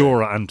and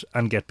mature and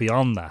get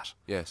beyond that.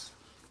 Yes.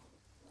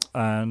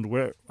 And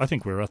I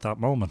think we're at that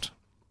moment.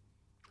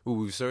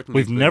 Well,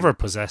 we've never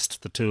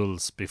possessed the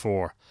tools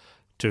before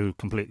to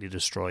completely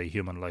destroy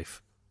human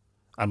life,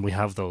 and we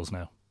have those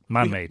now,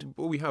 man-made.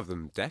 We have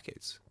them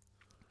decades.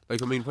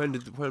 Like, I mean,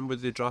 when were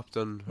they dropped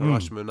on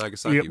Hiroshima and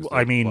Nagasaki? Yeah,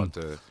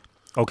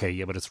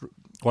 okay, but it's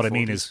what 40s? I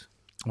mean is,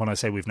 when I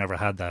say we've never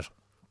had that,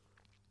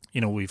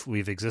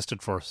 we've existed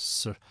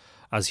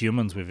as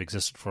humans, we've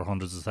existed for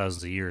hundreds of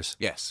thousands of years.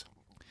 Yes.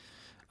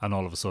 And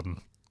all of a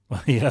sudden,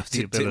 we have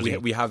the ability.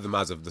 We have them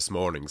as of this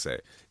morning, say,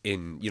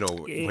 when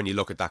you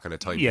look at that kind of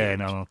time. Yeah,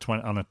 on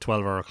a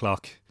 12-hour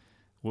clock,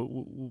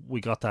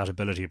 we got that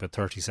ability about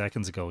 30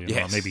 seconds ago,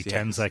 maybe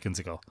 10 seconds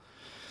ago.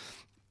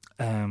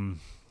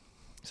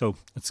 So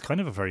it's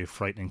kind of a very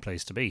frightening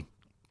place to be.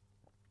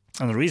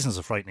 And the reason it's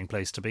a frightening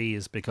place to be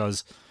is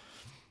because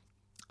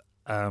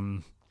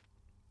the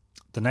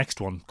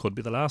next one could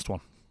be the last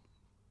one.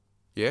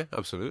 Yeah,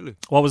 absolutely.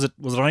 What was it?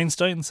 Was it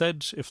Einstein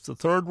said, if the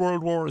Third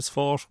World War is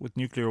fought with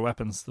nuclear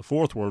weapons, the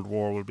Fourth World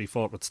War will be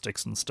fought with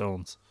sticks and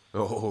stones?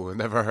 Oh, I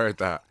never heard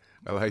that.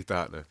 I like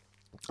that now.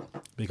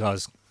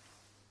 Because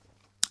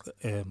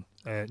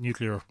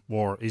nuclear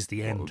war is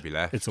the end. Would be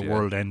left, it's a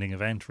world-ending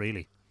event,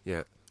 really.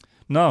 Yeah.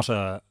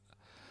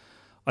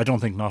 I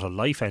don't think not a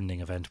life-ending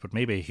event, but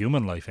maybe a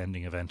human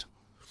life-ending event.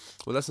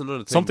 Well, that's another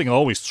thing. Something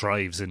always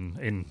thrives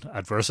in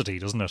adversity,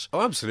 doesn't it?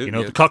 Oh,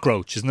 absolutely. The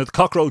cockroach, isn't it? The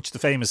cockroach, the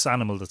famous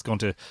animal that's going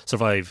to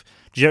survive.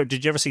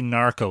 Did you ever see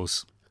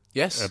Narcos?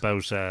 Yes.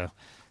 About that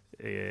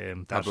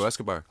Pablo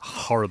Escobar.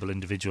 Horrible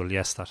individual,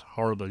 yes, that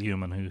horrible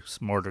human who's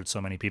murdered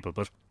so many people.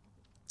 But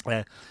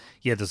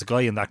there's a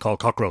guy in that called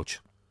Cockroach,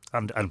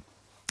 and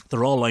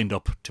they're all lined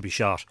up to be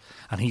shot,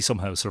 and he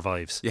somehow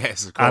survives.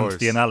 Yes, of course. And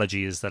the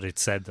analogy is that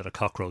it's said that a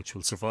cockroach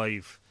will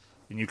survive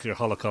the nuclear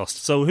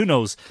holocaust. So who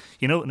knows?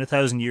 In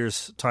 1,000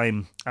 years'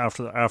 time,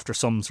 after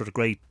some sort of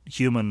great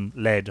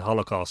human-led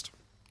holocaust,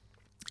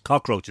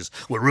 cockroaches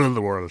will rule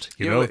the world.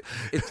 You know,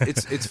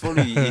 it's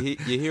funny.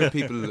 You hear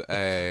people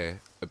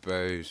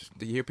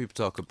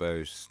talk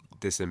about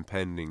this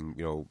impending,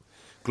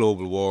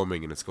 global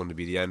warming, and it's going to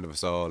be the end of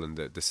us all, and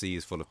the sea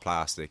is full of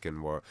plastic,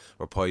 and we're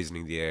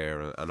poisoning the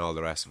air, and all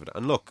the rest of it.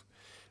 And look,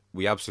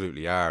 we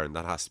absolutely are, and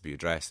that has to be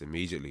addressed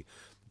immediately.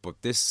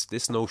 But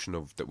this notion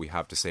of that we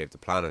have to save the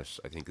planet,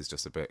 I think, is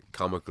just a bit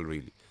comical,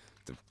 really.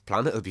 The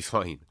planet will be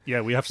fine.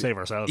 Yeah, we have to save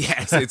ourselves.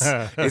 Yes,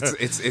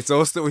 it's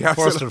us that we have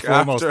first to look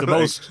and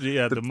foremost.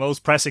 After, the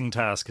most pressing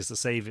task is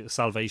the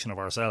salvation of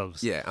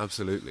ourselves. Yeah,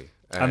 absolutely.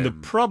 And the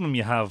problem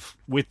you have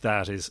with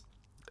that is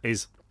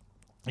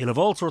you'll have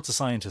all sorts of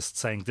scientists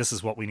saying this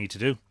is what we need to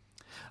do,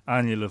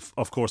 and you'll have,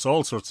 of course,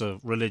 all sorts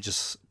of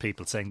religious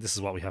people saying this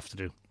is what we have to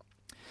do,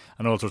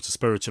 and all sorts of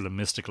spiritual and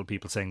mystical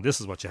people saying this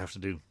is what you have to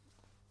do.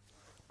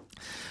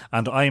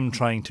 And I'm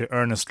trying to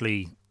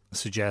earnestly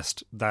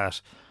suggest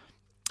that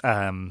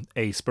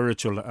a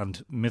spiritual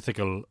and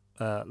mythical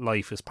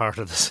life is part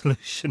of the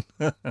solution.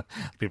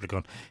 People are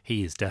going,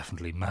 he is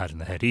definitely mad in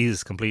the head. He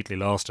has completely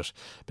lost it.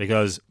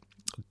 Because,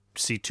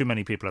 see, too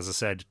many people, as I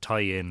said, tie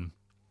in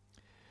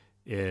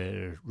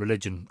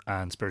religion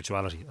and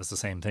spirituality as the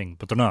same thing.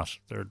 But they're not.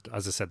 They're,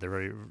 as I said,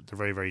 they're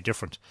very, very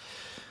different.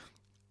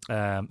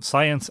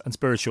 Science and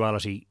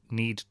spirituality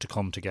need to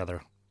come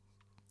together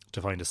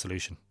to find a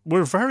solution.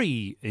 We're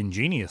very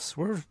ingenious.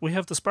 We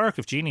have the spark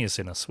of genius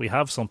in us. We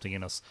have something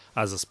in us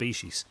as a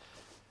species.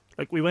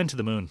 Like, we went to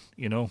the moon,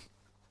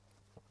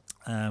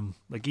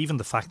 like, even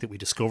the fact that we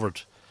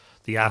discovered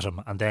the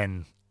atom, and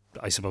then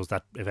I suppose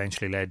that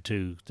eventually led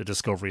to the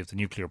discovery of the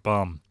nuclear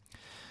bomb.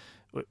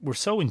 We're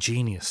so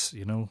ingenious,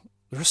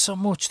 There's so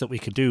much that we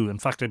could do. In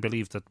fact, I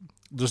believe that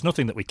there's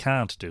nothing that we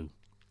can't do.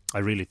 I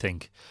really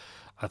think.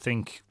 I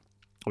think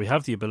we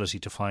have the ability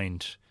to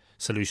find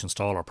solutions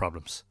to all our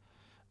problems.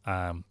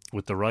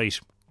 With the right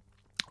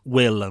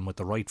will and with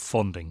the right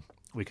funding,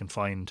 we can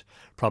find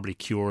probably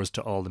cures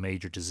to all the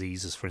major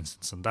diseases, for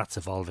instance, and that's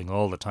evolving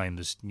all the time.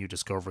 There's new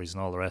discoveries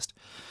and all the rest.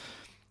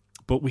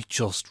 But we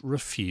just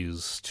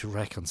refuse to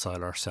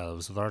reconcile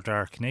ourselves with our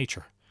dark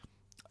nature.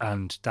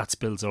 And that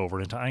spills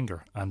over into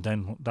anger. And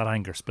then that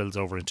anger spills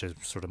over into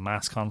sort of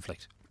mass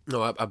conflict.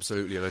 No,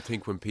 absolutely. And I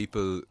think when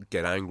people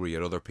get angry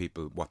at other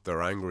people, what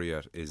they're angry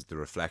at is the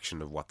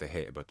reflection of what they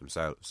hate about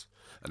themselves.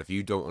 And if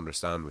you don't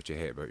understand what you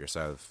hate about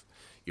yourself,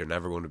 you're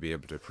never going to be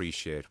able to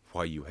appreciate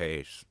why you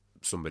hate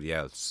somebody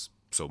else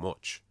so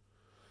much.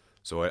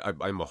 So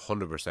I'm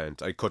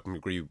 100%. I couldn't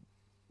agree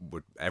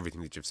with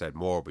everything that you've said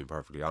more, being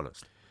perfectly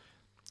honest.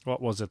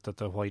 What was it that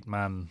the white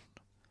man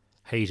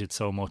hated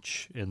so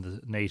much in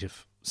the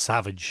native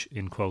savage,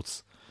 in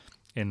quotes,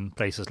 in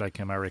places like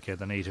America,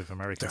 the Native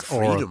Americans? Their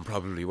freedom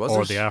probably, was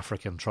or it? the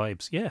African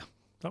tribes. Yeah,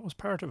 that was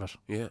part of it.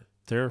 Yeah.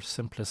 Their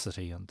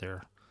simplicity and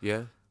their...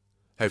 Yeah.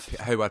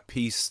 How at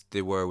peace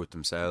they were with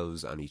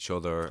themselves and each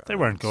other. They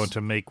weren't going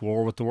to make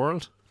war with the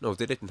world. No,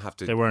 they didn't have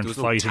to. They weren't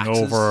fighting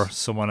over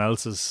someone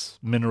else's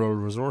mineral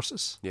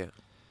resources. Yeah.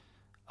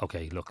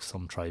 Okay, look,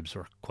 some tribes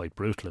were quite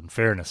brutal. In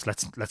fairness,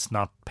 let's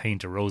not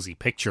paint a rosy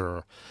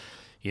picture.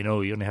 You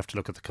know, you only have to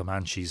look at the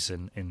Comanches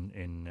in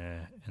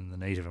the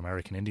Native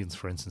American Indians,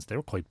 for instance. They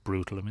were quite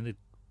brutal. I mean, they'd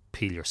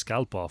peel your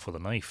scalp off with a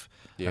knife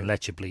and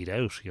let you bleed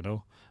out, you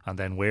know, and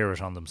then wear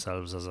it on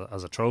themselves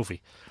as a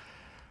trophy.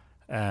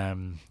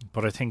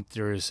 But I think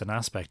there is an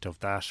aspect of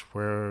that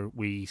where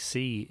we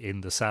see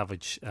in the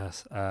savage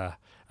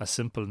a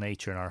simple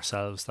nature in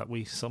ourselves that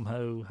we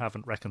somehow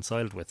haven't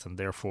reconciled with, and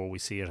therefore we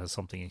see it as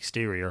something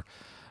exterior,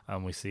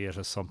 and we see it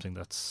as something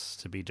that's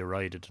to be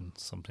derided and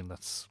something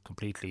that's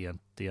completely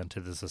the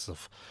antithesis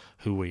of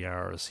who we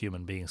are as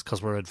human beings.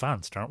 Because we're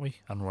advanced, aren't we?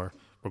 And we're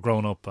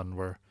grown up, and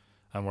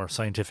we're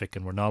scientific,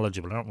 and we're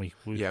knowledgeable, aren't we?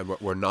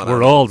 We're not.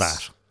 We're all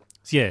that.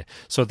 Yeah.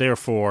 So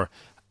therefore,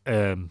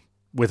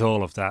 with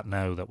all of that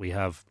now that we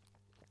have,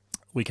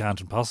 we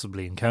can't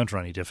possibly encounter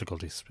any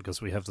difficulties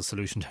because we have the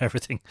solution to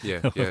everything.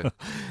 Yeah, yeah.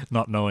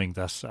 Not knowing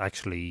that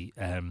actually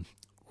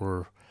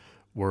we're,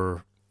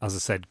 as I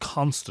said,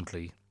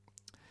 constantly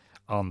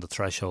on the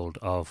threshold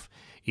of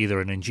either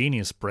an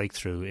ingenious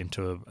breakthrough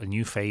into a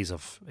new phase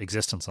of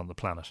existence on the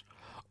planet,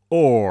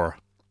 or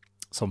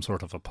some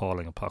sort of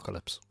appalling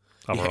apocalypse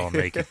of our own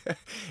making.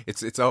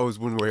 It's always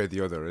one way or the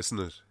other, isn't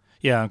it?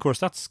 Yeah, and of course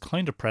that's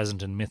kind of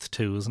present in myth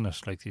too, isn't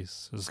it? Like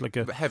it's like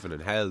a heaven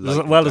and hell.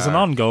 There's an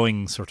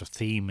ongoing sort of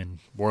theme in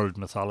world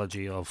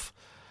mythology of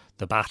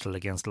the battle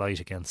against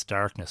light, against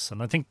darkness,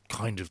 and I think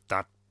kind of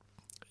that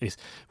is,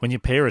 when you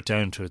pare it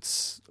down to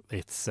its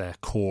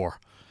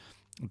core,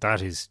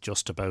 that is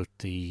just about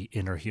the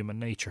inner human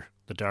nature,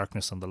 the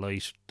darkness and the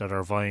light that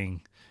are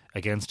vying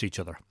against each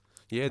other.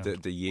 Yeah,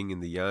 the yin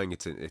and the yang.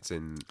 It's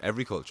in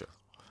every culture.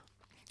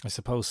 I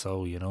suppose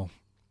so. You know.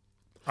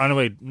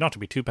 Anyway, not to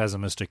be too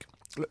pessimistic,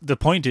 the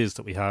point is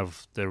that we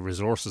have the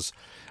resources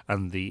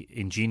and the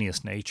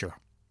ingenious nature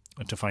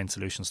to find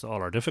solutions to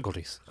all our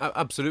difficulties.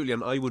 Absolutely,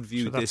 and I would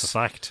view that's a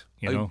fact.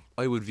 You know,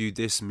 I would view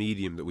this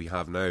medium that we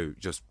have now,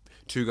 just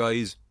two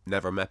guys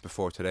never met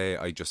before today.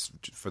 I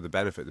just, for the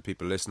benefit of the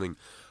people listening,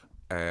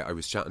 I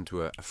was chatting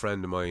to a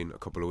friend of mine a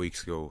couple of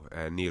weeks ago,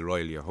 Neil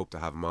Riley. I hope to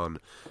have him on,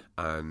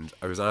 and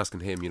I was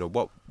asking him, you know,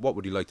 what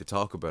would he like to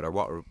talk about,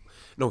 or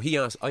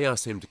I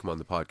asked him to come on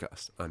the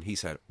podcast, and he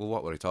said, well,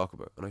 what would I talk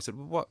about? And I said,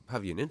 well, what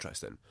have you an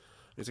interest in? And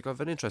he's like,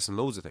 I've an interest in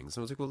loads of things.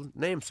 And I was like, well,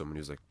 name some. And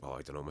he was like, oh,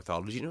 I don't know,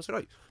 mythology. And I was like,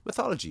 right,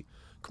 mythology,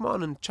 come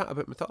on and chat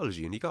about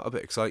mythology. And he got a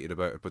bit excited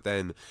about it, but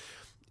then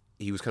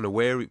he was kind of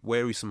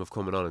wary some of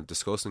coming on and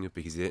discussing it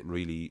because he didn't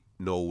really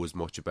know as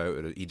much about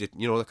it. He didn't,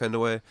 you know, that kind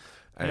of way.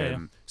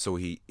 So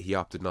he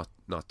opted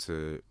not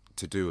to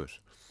do it.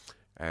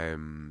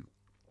 I'm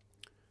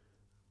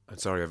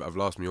sorry, I've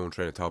lost my own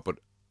train of thought. But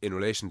in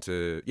relation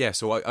to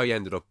so I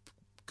ended up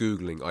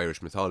Googling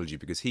Irish mythology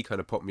because he kind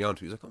of put me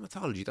onto it. He was like, oh,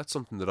 mythology, that's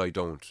something that I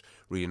don't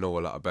really know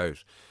a lot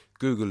about.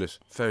 Googled it,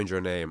 found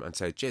your name, and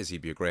said, Jez,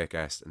 he'd be a great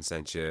guest, and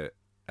sent you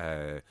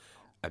a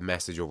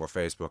message over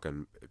Facebook,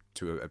 and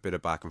to a bit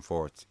of back and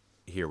forth,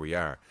 here we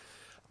are.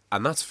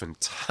 And that's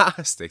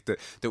fantastic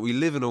that we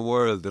live in a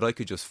world that I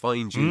could just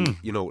find you,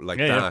 you know,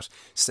 that,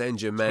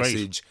 send you a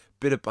message,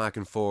 bit of back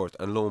and forth,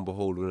 and lo and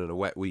behold, within a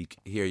wet week,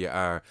 here you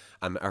are,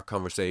 and our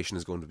conversation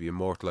is going to be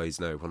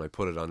immortalised now when I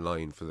put it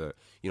online for the,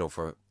 you know,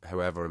 for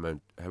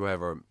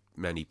however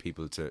many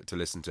people to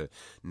listen to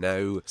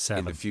now. 7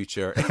 in the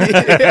future.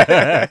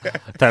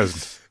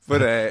 1,000.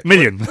 But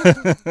million.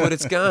 but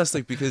it's gas,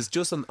 like, because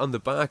just on the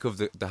back of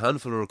the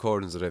handful of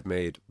recordings that I've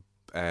made,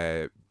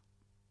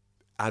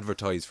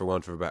 advertised, for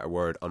want of a better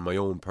word, on my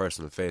own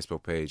personal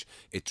Facebook page,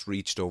 it's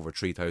reached over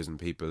 3,000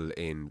 people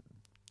in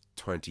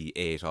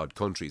 28 odd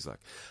countries, like,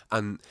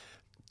 and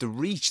the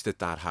reach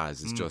that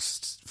has is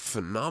just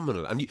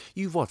phenomenal. And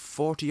you've what,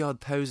 40 odd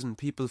thousand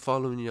people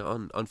following you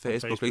on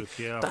Facebook. Like,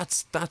 yeah.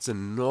 That's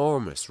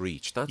enormous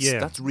reach.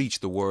 That's reach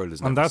the world has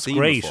never that's seen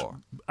great. before.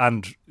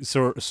 And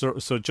so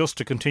just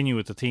to continue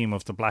with the theme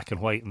of the black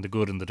and white and the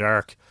good and the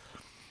dark,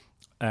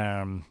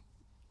 or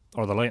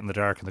the light and the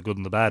dark and the good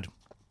and the bad,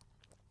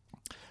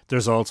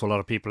 there's also a lot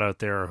of people out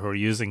there who are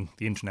using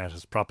the internet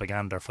as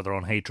propaganda for their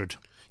own hatred.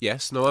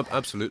 Yes, no,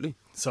 absolutely.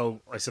 So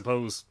I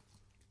suppose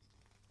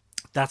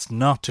that's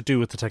not to do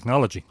with the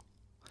technology.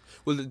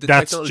 Well, the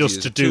That's technology just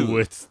is to a do tool.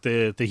 with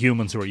the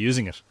humans who are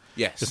using it.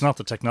 Yes. It's not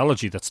the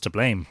technology that's to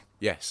blame.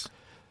 Yes.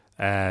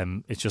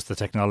 It's just the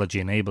technology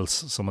enables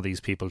some of these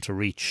people to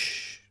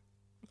reach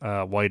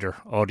a wider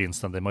audience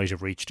than they might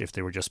have reached if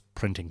they were just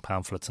printing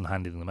pamphlets and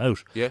handing them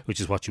out, Yeah. which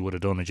is what you would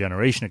have done a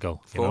generation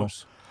ago. Of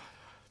course.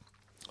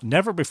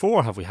 Never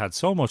before have we had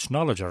so much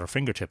knowledge at our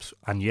fingertips,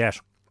 and yet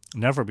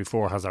never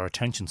before has our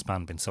attention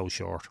span been so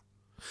short.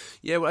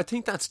 Yeah, well, I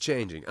think that's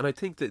changing, and I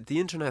think that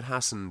the internet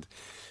hasn't,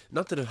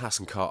 not that it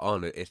hasn't caught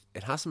on, it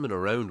hasn't been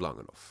around long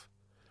enough.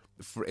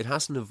 It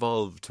hasn't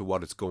evolved to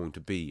what it's going to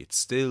be. It's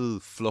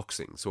still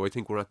fluxing. So I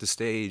think we're at the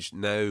stage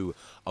now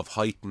of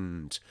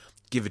heightened,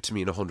 give it to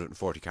me in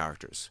 140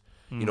 characters.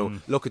 You know,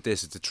 look at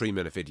this, it's a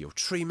 3-minute video.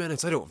 3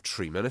 minutes? I don't have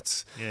 3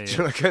 minutes. Yeah, Do you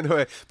know that kind of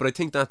way? But I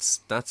think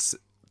that's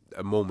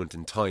a moment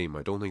in time.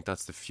 I don't think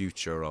that's the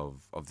future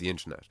of the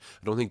internet.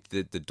 I don't think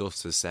the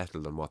dust has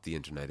settled on what the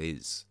internet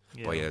is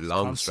by a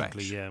long stretch.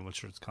 Yeah, well,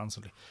 sure, it's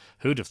constantly.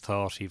 Who'd have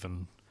thought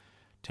even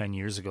 10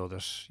 years ago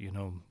that, you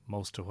know,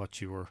 most of what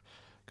you were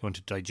going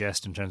to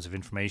digest in terms of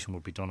information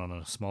would be done on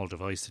a small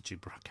device that you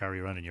carry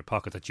around in your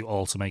pocket that you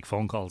also make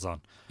phone calls on.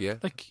 Yeah.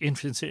 Like, in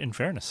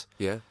fairness.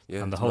 Yeah,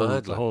 yeah. And the it's whole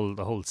mad, like.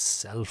 the whole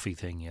selfie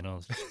thing, you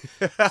know.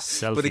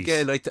 Selfies. But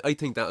again, I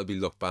think that'll be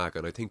looked back,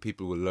 and I think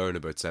people will learn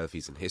about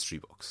selfies in history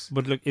books.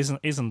 But look,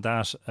 isn't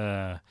that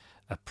a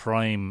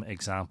prime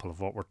example of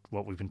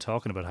what we've been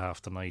talking about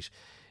half the night?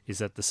 Is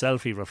that the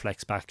selfie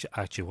reflects back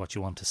at you what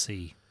you want to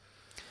see,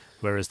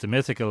 whereas the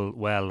mythical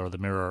well or the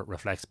mirror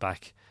reflects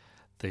back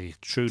the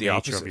true nature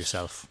opposite. of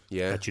yourself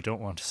Yeah. that you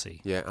don't want to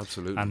see. Yeah,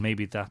 absolutely. And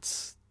maybe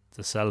that's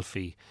the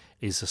selfie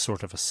is a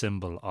sort of a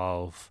symbol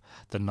of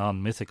the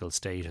non-mythical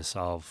status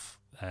of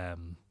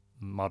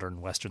modern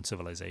Western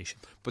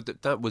civilization.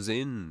 But that was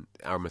in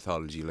our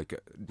mythology. Like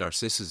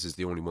Narcissus is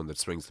the only one that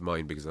springs to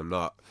mind because I'm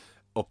not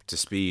up to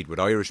speed with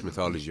Irish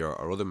mythology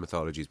or other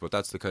mythologies. But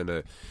that's the kind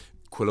of,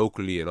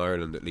 colloquially in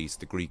Ireland at least,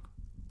 the Greek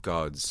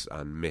gods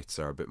and myths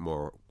are a bit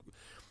more.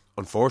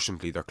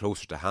 Unfortunately, they're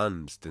closer to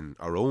hand than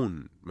our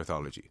own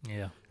mythology.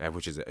 Yeah.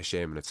 Which is a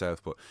shame in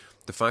itself. But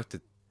the fact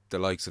that the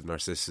likes of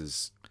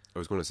Narcissus, I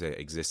was going to say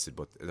existed,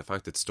 but the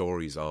fact that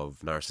stories of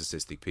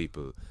narcissistic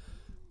people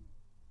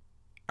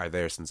are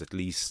there since at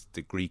least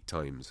the Greek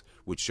times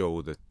would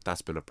show that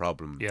that's been a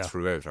problem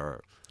throughout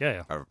our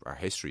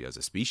history as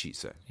a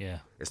species. Yeah.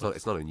 It's not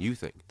a new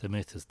thing. The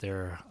myth is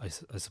there,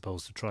 I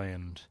suppose, to try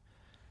and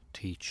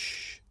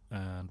teach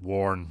and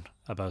warn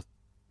about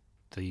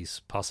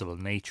these possible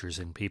natures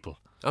in people.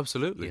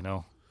 Absolutely. You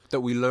know,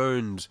 that we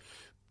learned,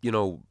 you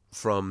know,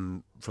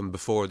 from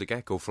before the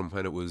get-go, from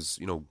when it was,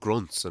 you know,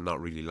 grunts and not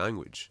really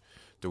language.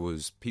 There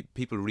was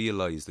people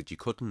realised that you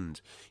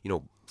couldn't, you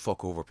know,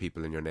 fuck over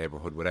people in your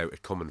neighbourhood without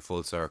it coming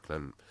full circle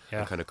and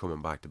kind of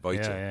coming back to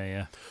bite you.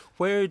 Yeah.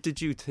 Where do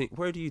you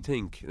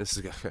think, this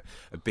is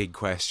a big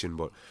question,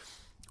 but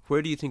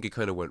where do you think it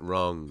kind of went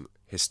wrong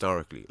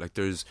historically? Like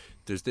there's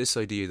this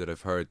idea that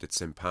I've heard that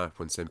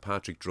when St.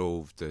 Patrick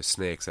drove the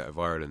snakes out of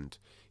Ireland,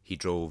 he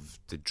drove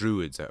the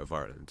druids out of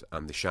Ireland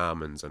and the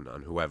shamans and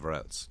whoever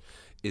else.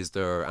 Is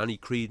there any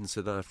credence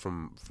to that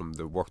from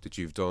the work that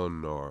you've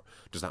done, or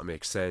does that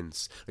make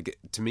sense? Like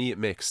to me, it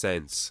makes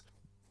sense,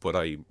 but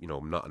I'm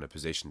not in a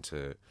position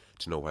to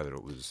know whether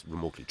it was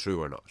remotely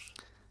true or not.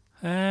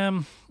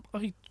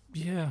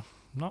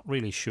 Not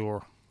really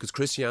sure. Because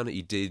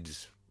Christianity did,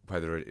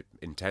 whether it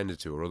intended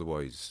to or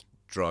otherwise,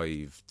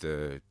 drive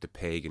the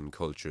pagan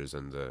cultures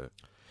and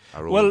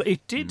our own. Well,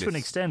 it did to an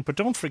myths. extent, but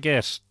don't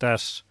forget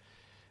that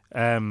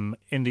in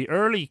the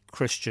early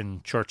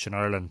Christian church in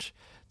Ireland,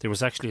 there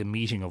was actually a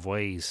meeting of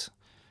ways.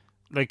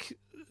 Like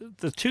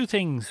the two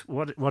things,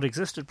 what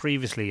existed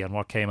previously and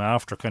what came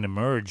after, kind of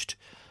merged.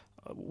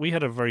 We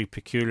had a very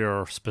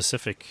peculiar,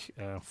 specific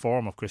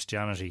form of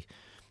Christianity,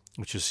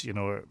 which is, you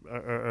know,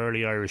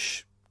 early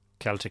Irish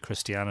Celtic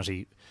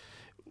Christianity,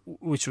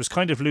 which was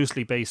kind of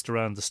loosely based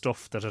around the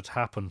stuff that had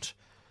happened,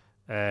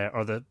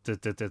 or the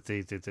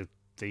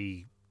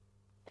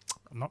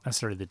not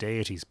necessarily the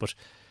deities, but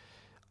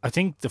I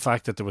think the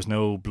fact that there was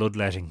no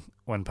bloodletting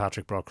when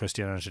Patrick brought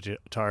Christianity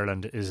to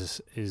Ireland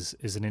is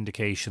an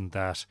indication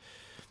that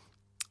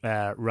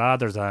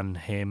rather than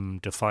him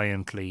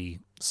defiantly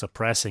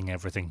suppressing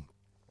everything,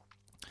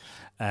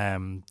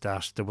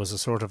 that there was a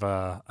sort of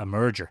a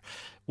merger.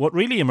 What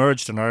really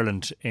emerged in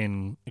Ireland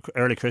in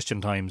early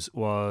Christian times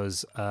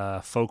was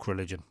a folk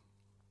religion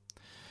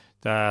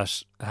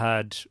that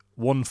had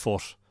 1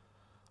 foot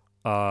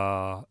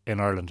in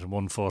Ireland and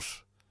 1 foot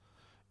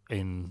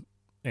in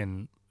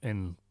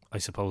I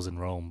suppose in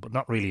Rome, but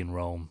not really in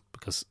Rome,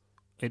 because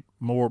it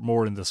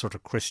more in the sort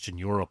of Christian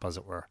Europe, as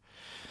it were.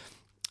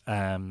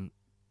 You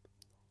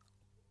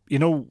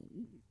know,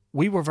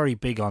 we were very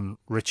big on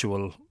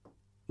ritual,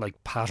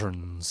 like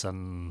patterns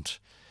and,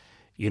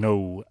 you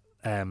know,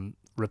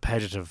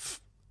 repetitive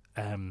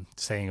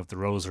saying of the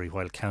rosary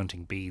while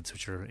counting beads,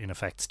 which are in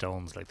effect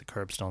stones, like the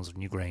curbstones of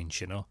Newgrange,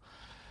 you know.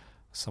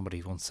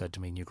 Somebody once said to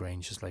me,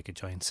 Newgrange is like a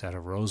giant set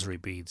of rosary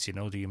beads, you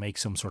know. Do you make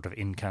some sort of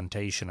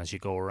incantation as you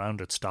go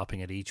around it,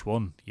 stopping at each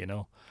one, you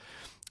know?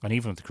 And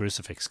even with the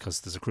crucifix,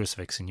 because there's a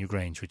crucifix in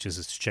Newgrange, which is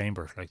its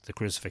chamber. Like, the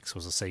crucifix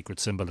was a sacred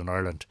symbol in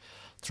Ireland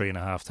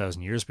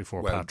 3,500 years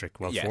before Patrick.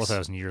 Well, yes.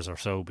 4,000 years or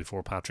so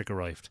before Patrick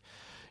arrived.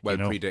 Well,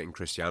 predating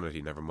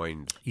Christianity, never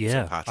mind.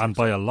 Yeah, and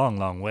by a long,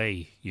 long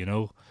way, you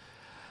know.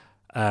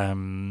 I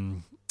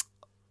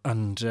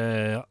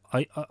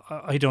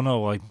don't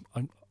know.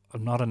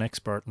 I'm not an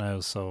expert now,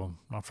 so I'm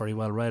not very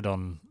well read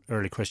on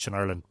early Christian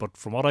Ireland. But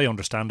from what I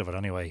understand of it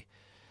anyway,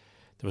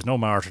 there was no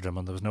martyrdom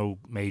and there was no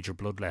major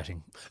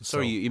bloodletting.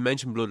 Sorry, you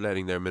mentioned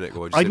bloodletting there a minute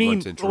ago. I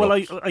mean,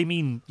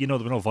 you know,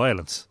 there was no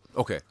violence.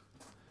 Okay.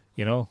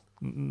 You know,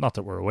 not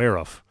that we're aware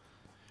of.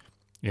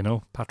 You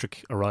know,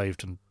 Patrick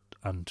arrived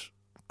and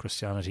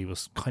Christianity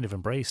was kind of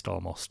embraced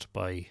almost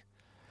by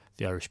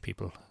the Irish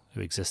people who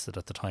existed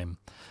at the time.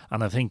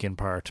 And I think in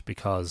part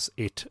because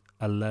it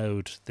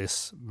allowed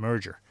this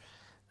merger,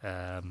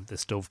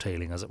 this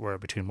dovetailing, as it were,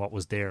 between what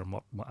was there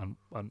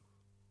and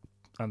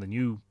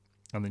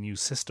and the new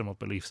system of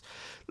beliefs.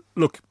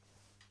 Look,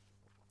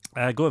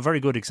 a very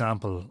good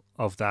example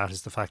of that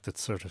is the fact that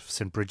sort of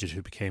St. Bridget,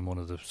 who became one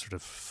of the sort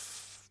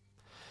of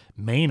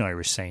main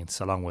Irish saints,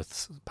 along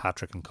with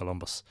Patrick and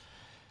Columbus.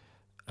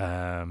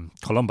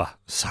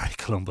 Columbus.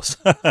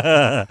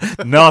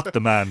 Not the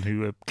man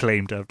who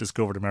claimed to have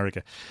discovered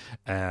America.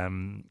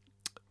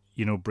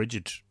 You know,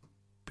 Bridget,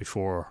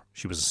 before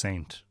she was a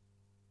saint,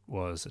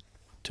 was a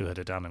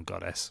two-headed Danann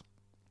goddess,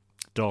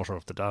 daughter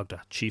of the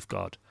Dagda, chief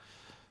god,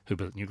 who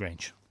built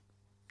Newgrange.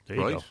 There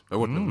you go. I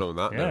wouldn't have known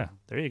that. Yeah, now.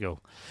 There you go.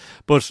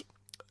 But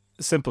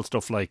simple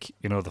stuff like,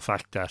 you know, the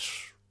fact that,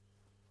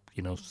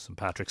 you know, St.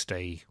 Patrick's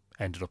Day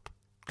ended up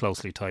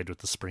closely tied with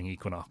the spring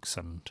equinox,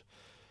 and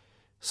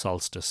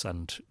solstice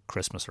and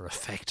Christmas are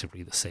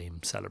effectively the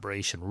same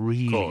celebration,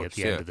 really, at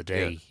the end of the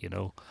day, you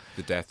know.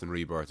 The death and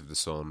rebirth of the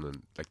sun,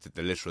 and like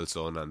the literal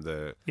sun and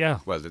the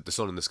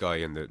sun in the sky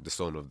and the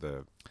son of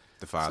the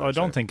Father. So I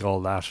don't think all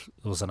that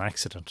was an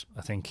accident.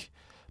 I think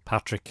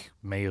Patrick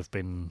may have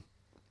been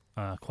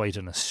quite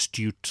an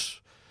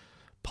astute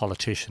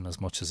politician as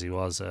much as he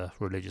was a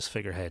religious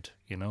figurehead,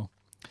 you know,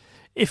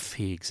 if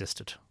he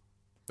existed.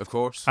 Of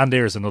course. And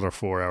there's another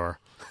 4-hour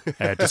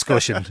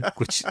discussion,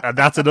 and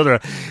that's another.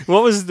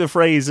 What was the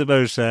phrase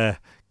about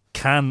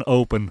can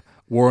open,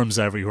 worms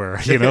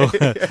everywhere? You know,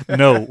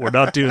 no, we're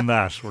not doing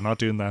that. We're not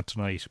doing that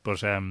tonight.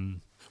 But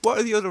what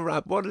are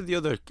the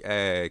other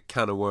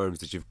can of worms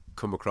that you've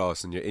come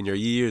across in your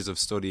years of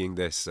studying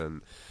this,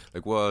 and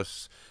like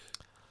what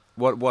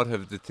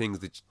have the things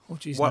that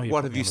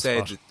what have you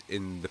said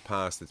in the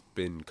past that's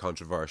been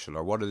controversial,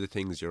 or what are the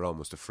things you're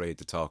almost afraid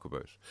to talk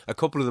about? A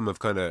couple of them have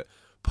kind of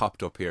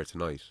popped up here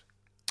tonight.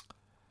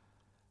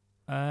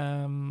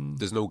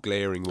 There's no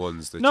glaring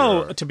ones that.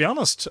 No, to be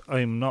honest,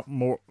 I'm not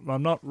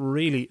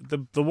really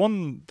the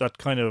one that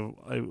kind of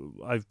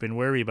I've been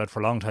wary about for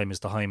a long time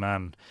is the High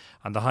Man,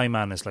 and the High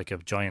Man is like a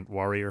giant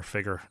warrior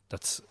figure.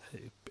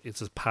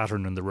 It's a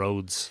pattern in the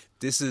roads.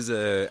 This is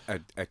a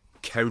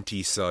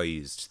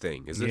county-sized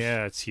thing, is it?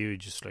 Yeah, it's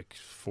huge. It's like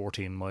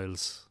 14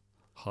 miles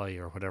high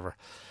or whatever.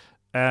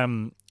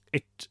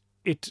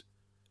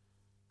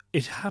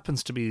 It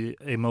happens to be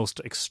a most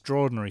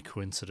extraordinary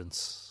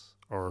coincidence,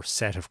 or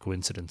set of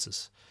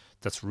coincidences,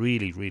 that's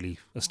really, really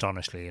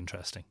astonishingly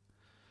interesting.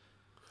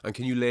 And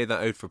can you lay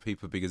that out for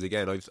people? Because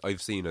again,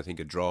 I've seen, I think,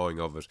 a drawing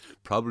of it,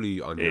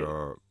 probably on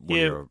your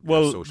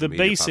social media the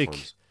basic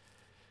platforms.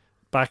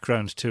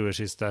 Background to it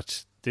is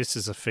that this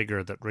is a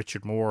figure that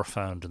Richard Moore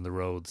found in the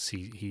roads.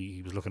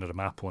 He was looking at a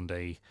map one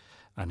day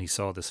and he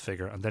saw this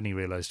figure, and then he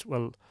realised,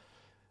 well,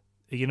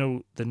 you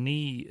know, the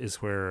knee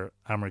is where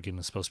Amergin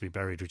is supposed to be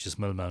buried, which is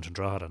Millmount and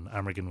Drogheda.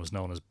 Amergin was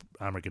known as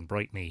Amergin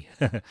Bright Knee,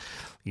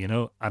 you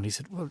know. And he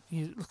said, well,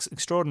 it looks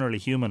extraordinarily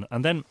human.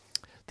 And then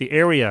the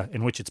area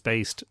in which it's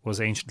based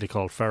was anciently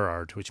called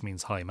Ferrard, which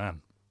means high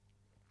man.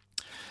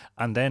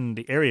 And then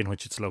the area in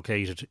which it's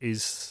located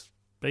is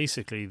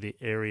basically the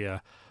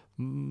area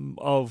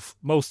of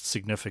most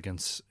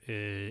significance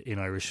in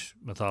Irish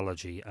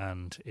mythology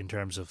and in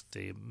terms of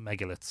the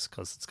megaliths,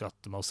 because it's got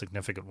the most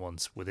significant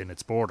ones within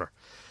its border.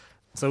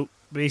 So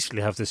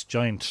basically have this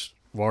giant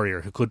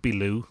warrior who could be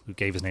Lugh, who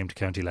gave his name to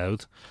County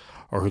Louth,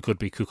 or who could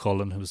be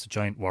Cuchulainn, who was a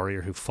giant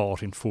warrior who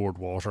fought in Ford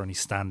Water and he's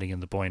standing in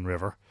the Boyne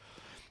River.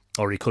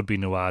 Or he could be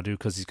Nuadu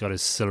because he's got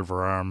his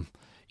silver arm,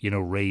 you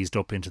know, raised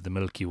up into the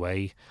Milky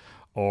Way.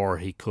 Or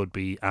he could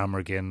be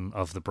Amergin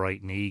of the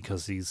Bright Knee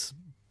because he's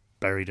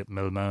buried at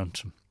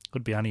Millmount.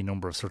 Could be any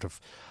number of sort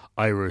of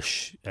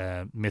Irish,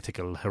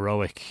 mythical,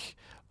 heroic,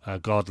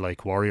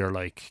 godlike,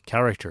 warrior-like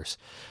characters,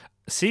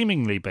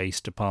 seemingly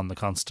based upon the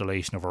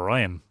constellation of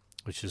Orion,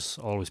 which has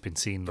always been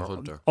seen,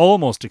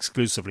 almost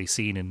exclusively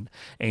seen in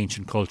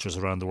ancient cultures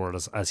around the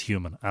world as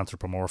human,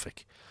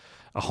 anthropomorphic.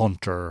 A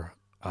hunter,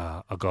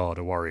 a god,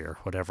 a warrior,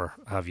 whatever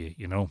have you,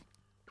 you know.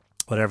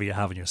 Whatever you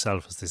have in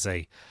yourself, as they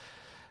say.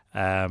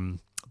 The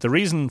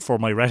reason for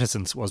my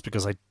reticence was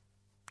because I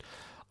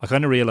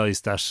kind of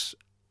realised that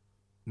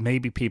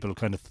maybe people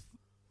kind of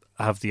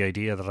have the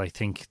idea that I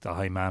think the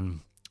High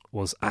Man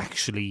was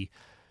actually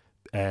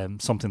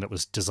something that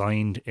was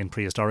designed in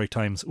prehistoric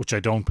times, which I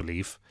don't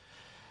believe.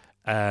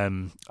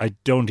 I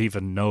don't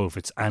even know if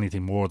it's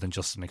anything more than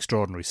just an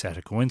extraordinary set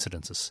of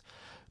coincidences.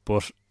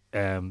 But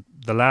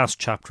the last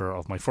chapter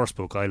of my first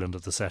book, Island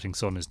of the Setting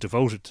Sun, is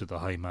devoted to the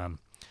High Man,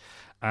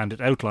 and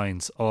it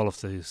outlines all of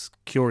these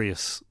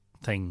curious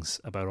things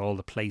about all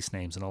the place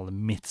names and all the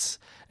myths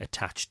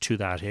attached to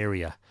that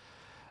area,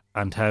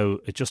 and how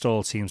it just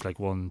all seems like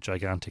one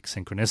gigantic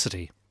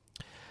synchronicity.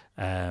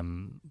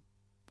 And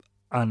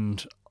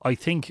I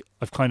think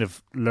I've kind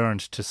of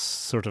learned to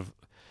sort of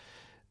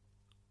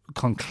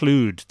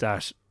conclude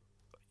that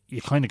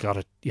you kind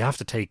of you have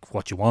to take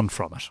what you want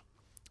from it.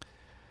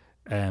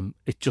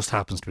 It just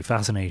happens to be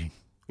fascinating.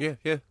 Yeah.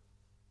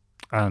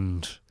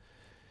 And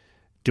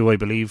do I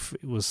believe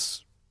it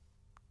was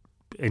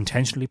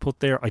intentionally put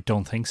there? I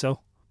don't think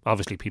so.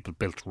 Obviously, people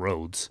built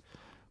roads,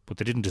 but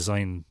they didn't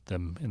design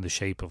them in the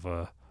shape of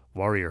a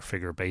warrior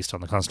figure based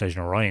on the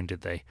constellation Orion, did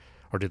they?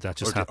 Or did that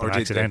just happen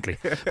accidentally?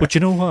 But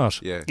you know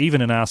what? Yeah.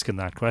 Even in asking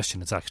that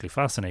question, it's actually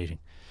fascinating.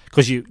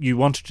 Because you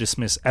want to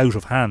dismiss out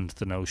of hand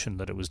the notion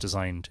that it was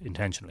designed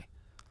intentionally.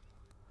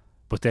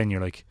 But then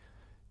you're like,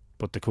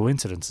 but the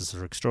coincidences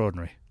are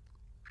extraordinary.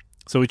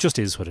 So it just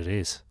is what it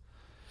is.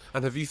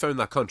 And have you found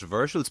that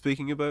controversial,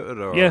 speaking about it?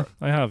 Or? Yeah,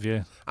 I have,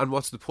 yeah. And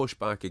what's the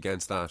pushback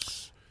against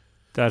that?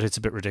 That it's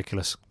a bit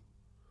ridiculous.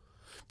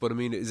 But I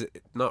mean, is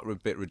it not a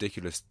bit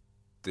ridiculous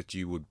that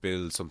you would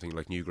build something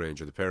like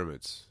Newgrange or the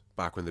pyramids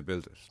back when they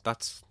built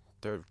it?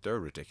 They're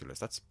ridiculous.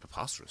 That's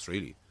preposterous,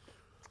 really.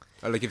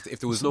 Like if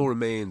there was no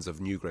remains of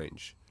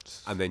Newgrange,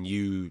 and then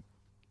you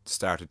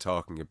started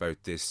talking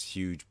about this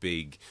huge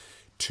big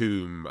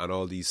tomb and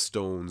all these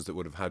stones that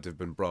would have had to have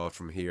been brought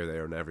from here,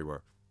 there, and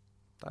everywhere,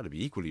 that'd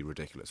be equally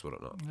ridiculous, would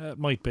it not? It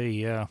might be,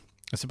 yeah.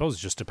 I suppose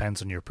it just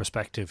depends on your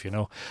perspective, you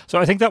know. So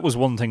I think that was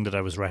one thing that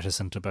I was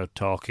reticent about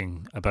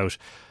talking about.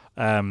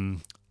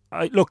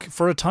 Look,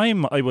 for a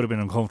time I would have been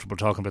uncomfortable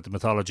talking about the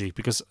mythology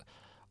because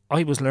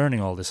I was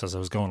learning all this as I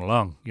was going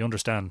along. You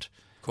understand?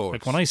 Of course.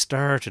 Like when I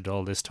started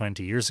all this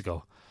 20 years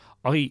ago,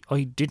 I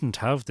didn't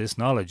have this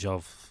knowledge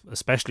of,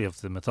 especially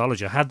of the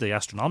mythology. I had the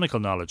astronomical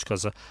knowledge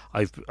because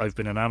I've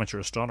been an amateur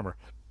astronomer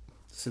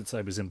since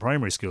I was in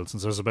primary school,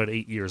 since I was about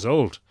 8 years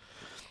old.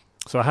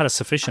 So I had a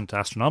sufficient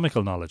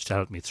astronomical knowledge to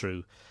help me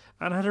through,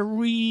 and I had a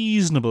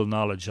reasonable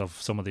knowledge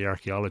of some of the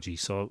archaeology,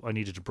 so I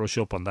needed to brush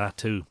up on that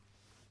too.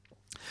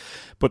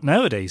 But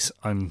nowadays,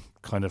 I'm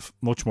kind of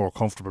much more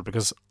comfortable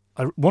because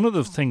one of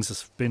the things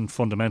that's been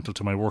fundamental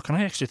to my work, and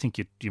I actually think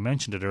you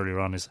mentioned it earlier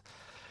on, is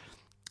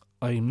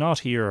I'm not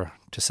here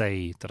to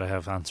say that I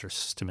have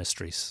answers to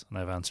mysteries and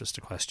I have answers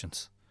to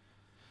questions.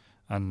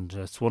 And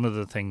it's one of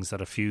the things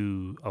that a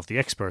few of the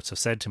experts have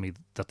said to me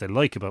that they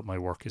like about my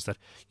work is that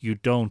you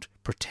don't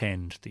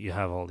pretend that you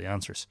have all the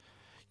answers.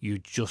 You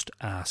just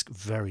ask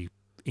very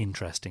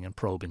interesting and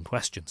probing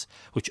questions,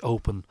 which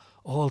open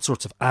all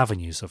sorts of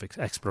avenues of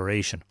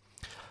exploration.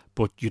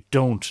 But you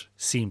don't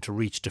seem to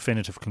reach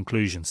definitive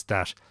conclusions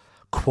that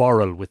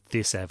quarrel with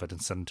this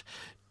evidence and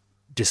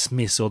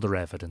dismiss other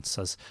evidence,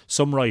 as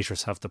some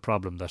writers have the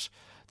problem that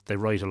they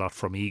write a lot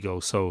from ego.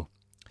 So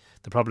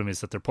the problem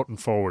is that they're putting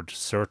forward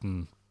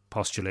certain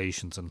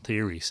postulations and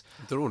theories.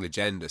 Their own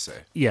agenda,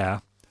 say. Yeah,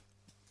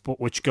 but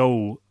which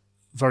go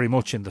very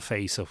much in the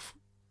face of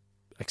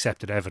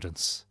accepted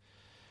evidence.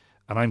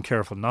 And I'm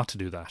careful not to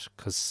do that,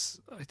 because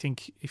I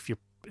think if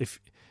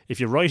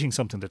you're writing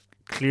something that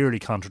clearly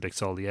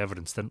contradicts all the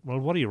evidence, then, well,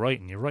 what are you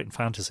writing? You're writing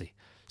fantasy.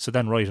 So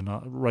then write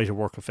a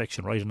work of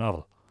fiction, write a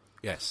novel.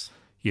 Yes.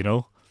 You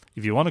know,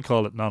 if you want to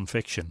call it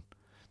non-fiction,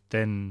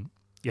 then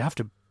you have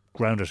to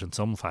ground it in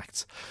some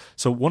facts.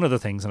 So one of the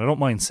things, and I don't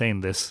mind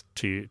saying this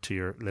to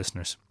your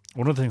listeners,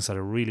 one of the things that I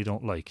really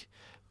don't like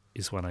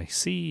is when I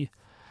see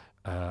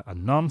a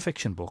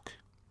non-fiction book,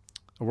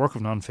 a work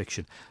of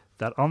non-fiction,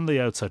 that on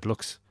the outside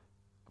looks,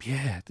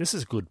 yeah, this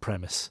is a good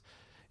premise.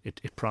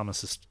 It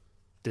promises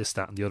this,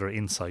 that, and the other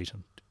insight,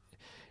 and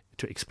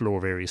to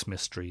explore various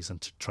mysteries and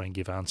to try and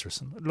give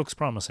answers, and it looks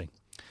promising.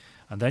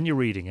 And then you're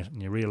reading it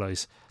and you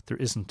realise there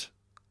isn't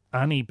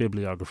any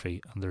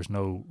bibliography and there's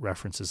no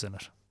references in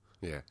it.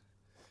 Yeah.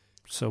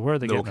 So where are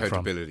they getting it from? No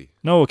accountability.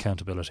 No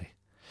accountability.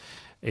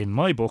 In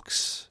my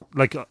books,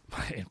 like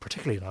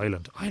particularly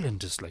in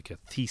Island is like a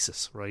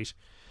thesis, right?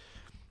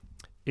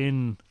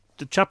 In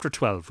the chapter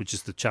 12, which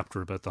is the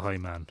chapter about the High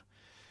Man,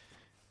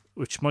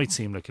 which might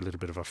seem like a little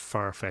bit of a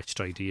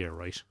far-fetched idea,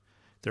 right?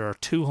 There are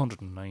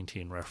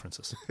 219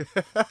 references.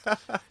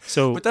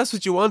 So, but that's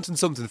what you want in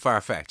something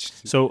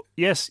far-fetched. So,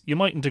 yes, you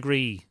mightn't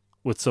agree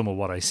with some of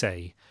what I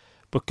say,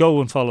 but go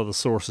and follow the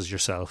sources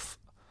yourself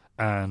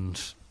and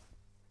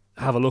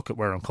have a look at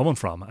where I'm coming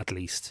from, at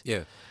least.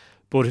 Yeah.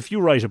 But if you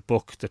write a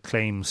book that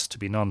claims to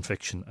be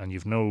non-fiction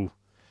and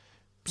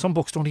some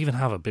books don't even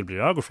have a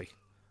bibliography.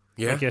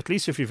 Yeah. Like, at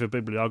least if you have a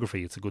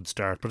bibliography, it's a good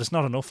start, but it's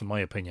not enough, in my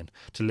opinion,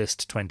 to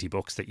list 20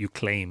 books that you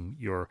claim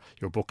your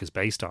book is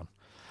based on.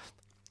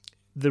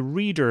 The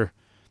reader,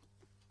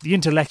 the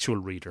intellectual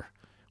reader,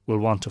 will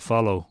want to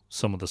follow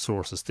some of the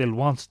sources. They'll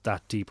want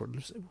that deeper.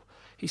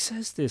 he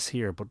says this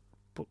here, but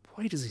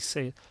why does he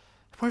say it?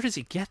 Where does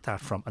he get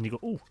that from? And you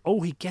go,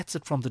 oh, he gets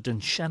it from the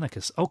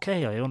Denschenicus.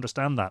 Okay, I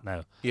understand that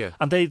now. Yeah.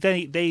 And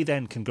they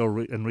then can go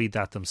and read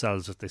that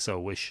themselves if they so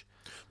wish.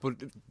 But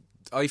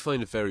I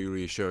find it very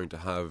reassuring to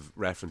have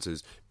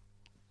references,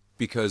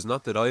 because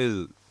not that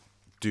I'll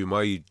do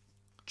my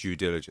due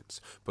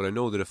diligence, but I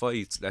know that if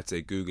I, let's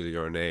say, Google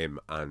your name,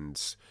 and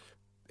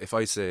if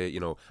I say, you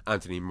know,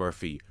 Anthony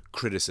Murphy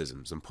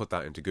criticisms and put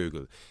that into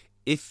Google,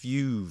 if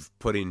you've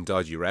put in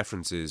dodgy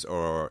references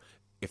or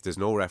if there's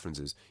no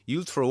references,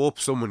 you'll throw up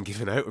someone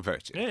giving out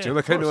about you. Yeah, do you know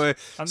that kind of way?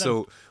 And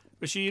so,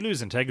 you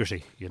lose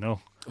integrity, you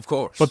know. of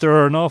course. But there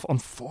are enough,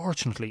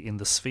 unfortunately, in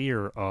the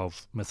sphere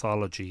of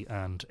mythology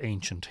and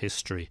ancient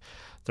history,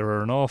 there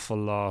are an awful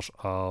lot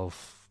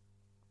of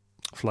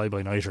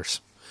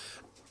fly-by-nighters.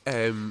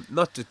 and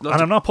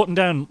I'm not putting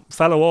down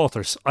fellow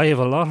authors. I have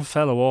a lot of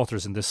fellow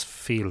authors in this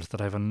field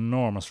that I have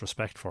enormous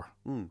respect for,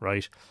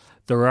 right?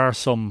 There are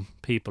some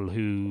people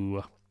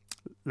who,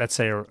 let's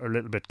say, are a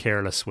little bit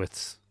careless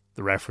with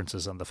the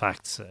references and the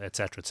facts,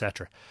 etc.,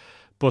 etc.,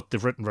 but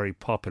they've written very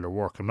popular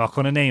work. I'm not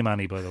going to name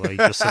any, by the way,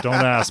 just so don't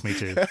ask me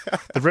to.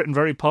 They've written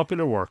very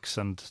popular works,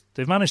 and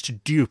they've managed to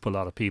dupe a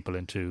lot of people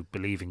into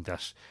believing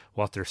that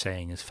what they're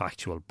saying is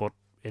factual. But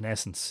in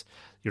essence,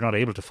 you're not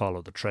able to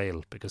follow the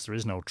trail because there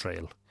is no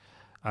trail.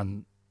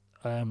 And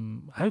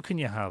how can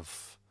you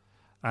have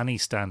any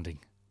standing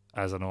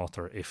as an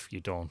author if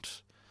you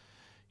don't?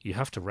 You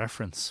have to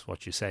reference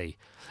what you say,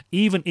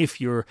 even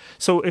if you're.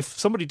 So if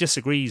somebody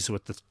disagrees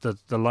with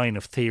the line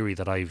of theory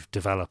that I've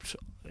developed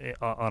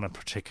on a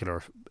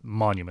particular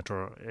monument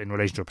or in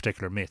relation to a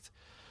particular myth,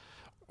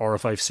 or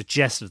if I've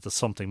suggested that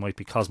something might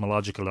be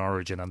cosmological in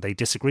origin and they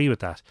disagree with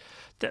that,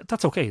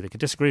 that's okay. They can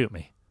disagree with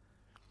me.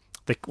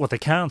 What they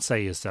can't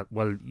say is that,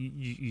 well,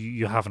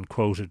 you haven't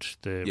quoted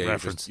the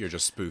reference. You're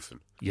just spoofing.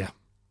 Yeah.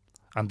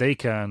 And they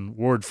can,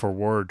 word for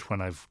word,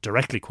 when I've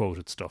directly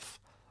quoted stuff,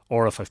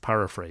 or if I've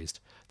paraphrased,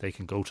 they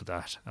can go to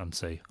that and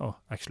say, oh,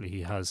 actually,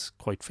 he has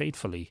quite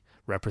faithfully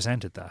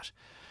represented that.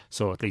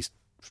 So at least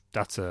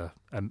that's a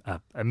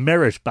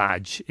merit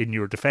badge in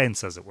your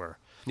defence, as it were.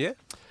 Yeah.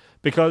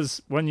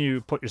 Because when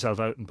you put yourself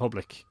out in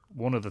public,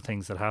 one of the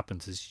things that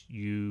happens is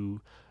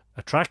you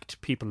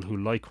attract people who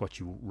like what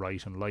you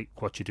write and like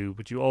what you do,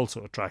 but you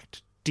also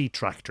attract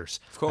detractors.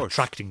 Of course.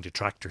 Attracting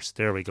detractors.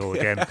 There we go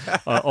again.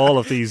 All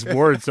of these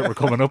words that we're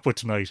coming up with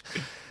tonight.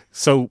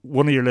 So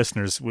one of your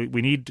listeners,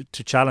 we need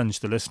to challenge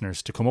the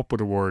listeners to come up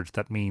with a word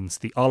that means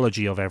the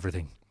ology of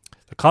everything.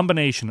 The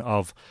combination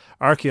of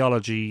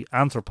archaeology,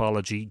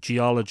 anthropology,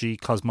 geology,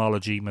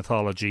 cosmology,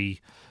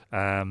 mythology,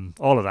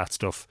 all of that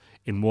stuff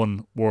in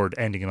one word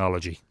ending in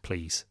ology,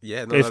 please.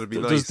 Yeah, no, that'd be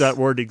nice. Does that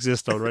word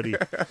exist already?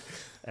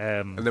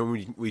 And then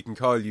we can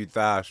call you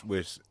that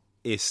with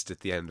ist at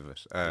the end of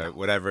it,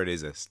 whatever it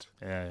is, ist.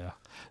 Yeah.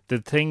 The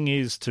thing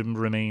is to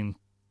remain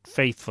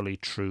faithfully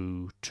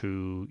true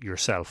to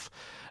yourself.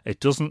 It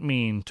doesn't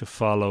mean to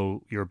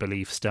follow your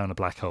beliefs down a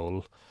black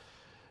hole,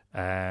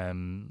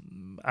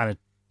 and it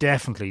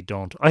definitely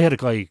don't. I had a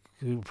guy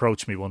who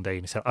approached me one day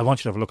and he said, I want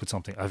you to have a look at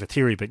something. I have a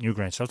theory about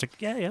Newgrange. So I was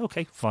like, yeah,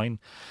 okay, fine.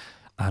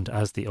 And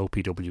as the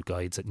OPW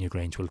guides at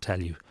Newgrange will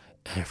tell you,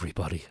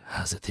 everybody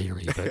has a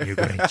theory about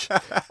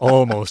Newgrange.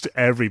 Almost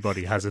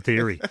everybody has a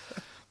theory.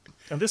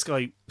 And this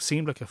guy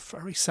seemed like a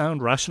very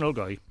sound, rational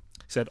guy. He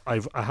said,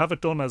 I have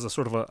it done as a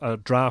sort of a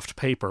draft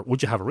paper.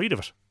 Would you have a read of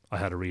it? I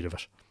had a read of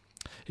it.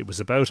 It was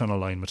about an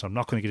alignment. I'm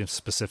not going to get into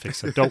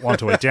specifics. I don't want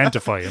to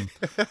identify him.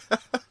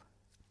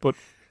 But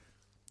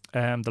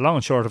the long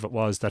and short of it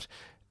was that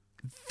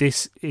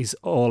this is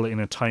all in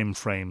a time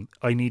frame.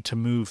 I need to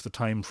move the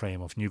time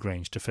frame of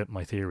Newgrange to fit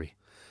my theory.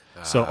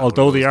 So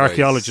although the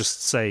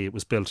archaeologists say it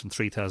was built in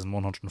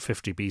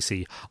 3150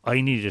 BC, I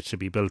needed it to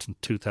be built in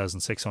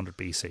 2600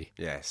 BC.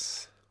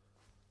 Yes.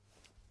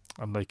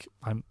 I'm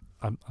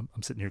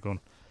sitting here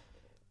going,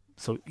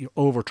 so you're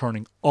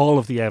overturning all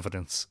of the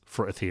evidence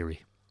for a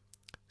theory.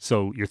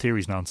 So your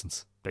theory's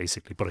nonsense,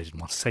 basically. But I didn't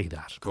want to say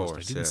that. Of course,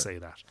 I didn't say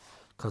that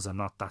because I'm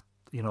not that.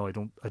 You know, I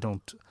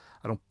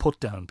don't put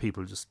down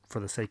people just for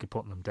the sake of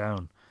putting them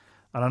down,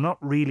 and I'm not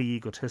really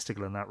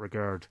egotistical in that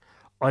regard.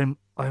 The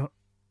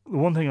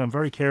one thing I'm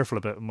very careful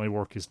about in my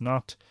work is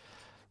not,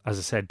 as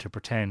I said, to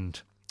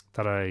pretend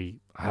that I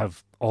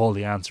have all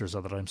the answers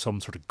or that I'm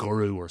some sort of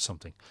guru or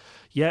something.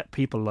 Yet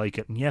people like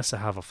it, and yes, I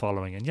have a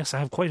following, and yes, I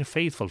have quite a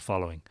faithful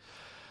following.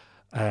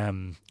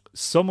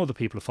 Some of the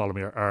people who follow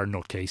me are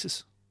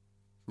nutcases.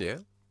 Yeah.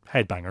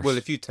 Headbangers. Well,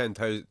 if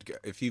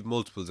you've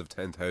multiples of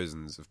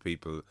 10,000s of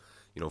people,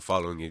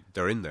 following you,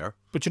 they're in there.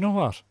 But you know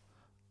what?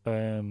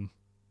 In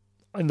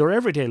their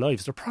everyday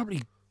lives, they're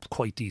probably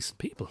quite decent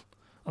people,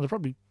 and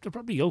they're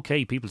probably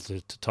okay people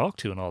to talk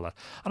to and all that.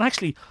 And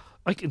actually,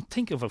 I can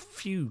think of a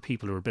few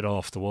people who are a bit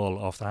off the wall,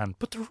 off the hand,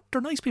 but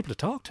they're nice people to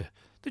talk to.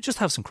 They just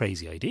have some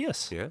crazy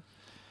ideas. Yeah,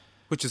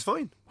 which is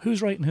fine.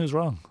 Who's right and who's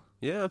wrong?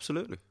 Yeah,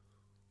 absolutely.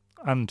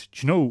 And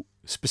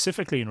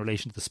specifically in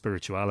relation to the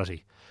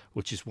spirituality,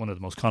 which is one of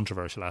the most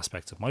controversial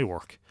aspects of my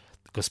work,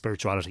 because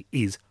spirituality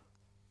is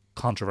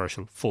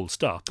controversial, full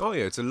stop. Oh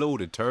yeah, it's a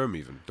loaded term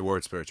even, the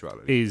word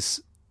spirituality.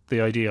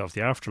 the idea of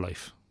the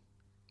afterlife,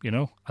 you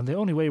know, and the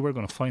only way we're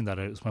going to find that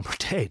out is when we're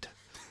dead.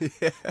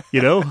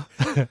 You know.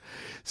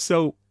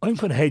 So I'm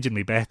kind of hedging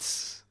my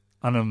bets,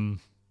 and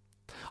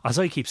as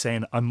I keep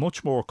saying, I'm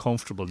much more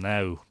comfortable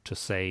now to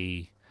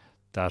say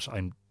that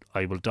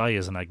I will die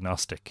as an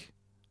agnostic,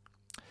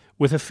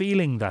 with a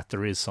feeling that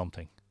there is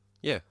something.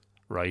 Yeah.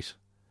 Right.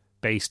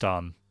 Based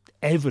on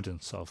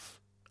evidence of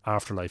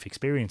afterlife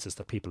experiences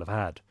that people have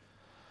had.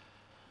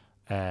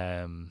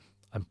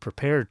 I'm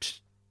prepared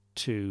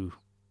to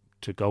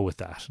go with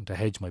that and to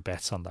hedge my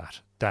bets on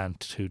that than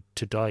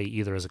to die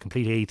either as a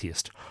complete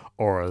atheist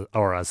or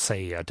as,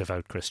 say, a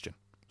devout Christian,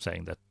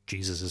 saying that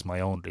Jesus is my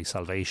only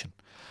salvation.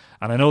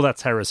 And I know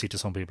that's heresy to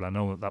some people. I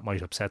know that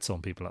might upset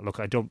some people. Look,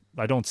 I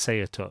don't say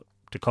it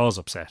to cause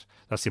upset.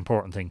 That's the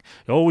important thing.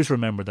 You always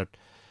remember that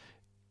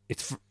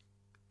it's.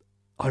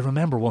 I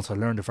remember once I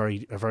learned a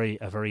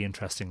very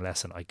interesting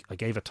lesson. I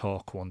gave a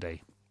talk one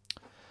day.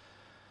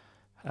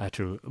 It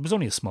was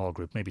only a small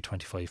group, maybe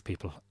 25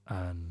 people,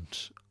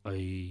 and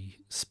I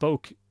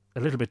spoke a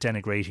little bit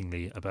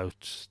denigratingly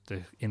about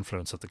the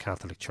influence of the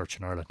Catholic Church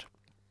in Ireland.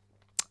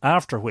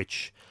 After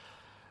which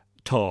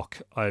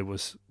talk, I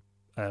was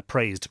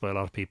praised by a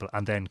lot of people,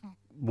 and then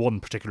one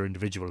particular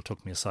individual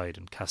took me aside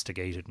and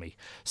castigated me,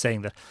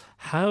 saying that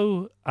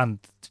and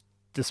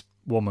this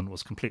woman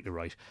was completely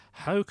right,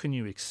 how can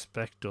you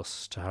expect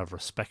us to have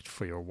respect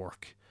for your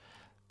work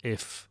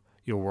if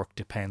your work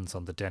depends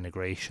on the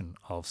denigration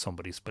of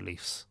somebody's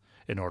beliefs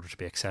in order to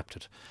be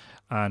accepted?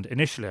 And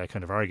initially I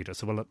kind of argued. I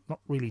said, well, I'm not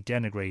really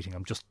denigrating,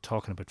 I'm just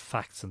talking about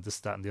facts and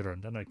this, that and the other.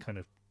 And then I kind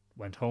of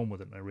went home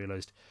with it and I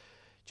realised,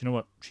 do you know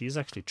what, she is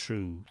actually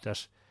true,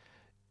 that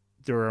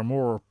there are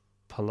more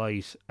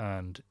polite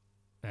and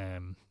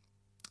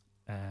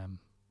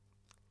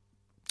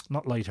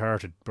not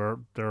light-hearted, but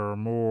there are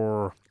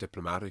more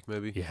diplomatic,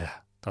 maybe. Yeah,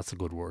 that's a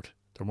good word.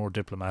 There are more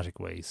diplomatic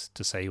ways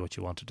to say what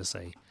you wanted to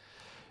say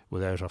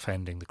without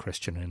offending the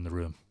Christian in the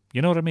room.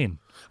 You know what I mean?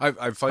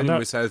 I'm finding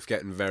myself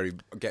getting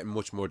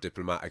much more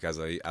diplomatic as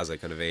I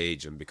kind of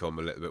age and become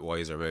a little bit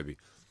wiser, maybe.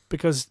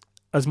 Because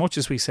as much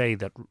as we say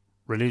that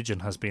religion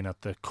has been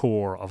at the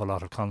core of a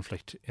lot of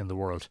conflict in the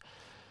world,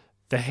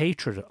 the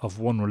hatred of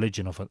one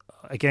religion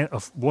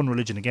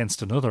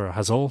against another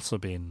has also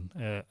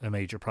been a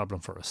major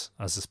problem for us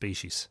as a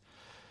species.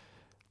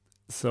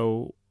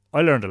 So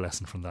I learned a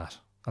lesson from that,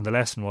 and the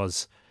lesson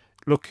was,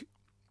 look,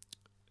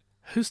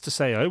 who's to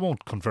say I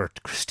won't convert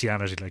to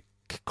Christianity like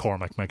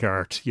Cormac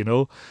McCart? You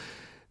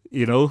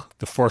know,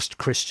 the first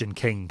Christian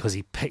king, because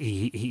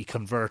he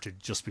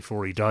converted just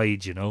before he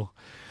died. You know,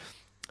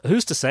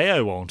 who's to say I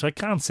won't? I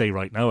can't say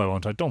right now I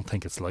won't. I don't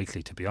think it's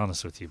likely, to be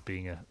honest with you,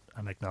 being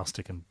an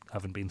agnostic and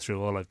having been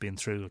through all I've been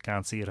through. I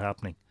can't see it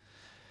happening,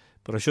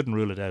 but I shouldn't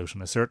rule it out,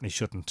 and I certainly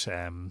shouldn't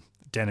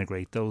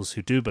denigrate those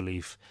who do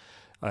believe.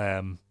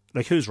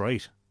 Like, who's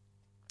right?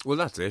 Well,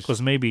 that's it.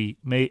 Because maybe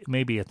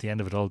at the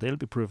end of it all, they'll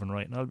be proven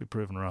right and I'll be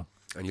proven wrong.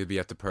 And you'll be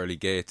at the pearly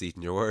gates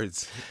eating your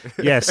words.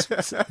 Yes,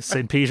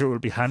 St. Peter will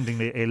be handing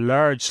me a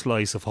large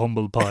slice of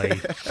humble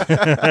pie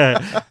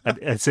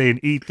and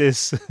saying, eat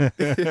this.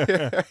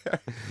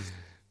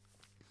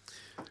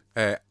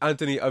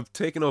 Anthony, I've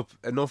taken up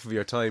enough of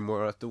your time.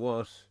 We're at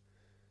the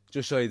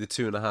just shy of the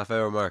 2.5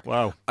 hour mark.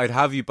 Wow. I'd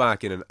have you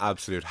back in an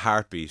absolute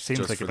heartbeat.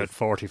 Seems like about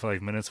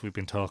 45 minutes we've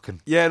been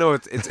talking. Yeah, no,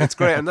 it's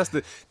great. And that's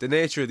the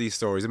nature of these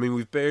stories. I mean,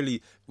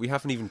 we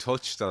haven't even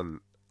touched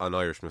on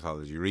Irish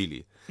mythology,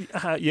 really.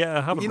 Yeah,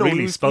 I haven't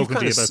really spoken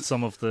to you about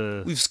some of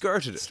the... We've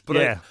skirted it. But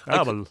yeah,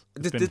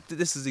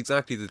 this is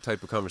exactly the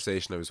type of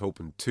conversation I was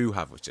hoping to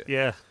have with you.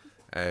 Yeah.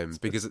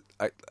 Because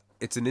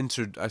it's an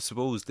I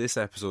suppose this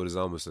episode is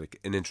almost like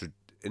an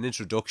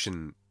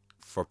introduction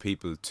for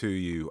people to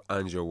you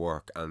and your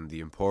work, and the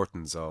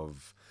importance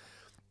of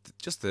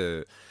just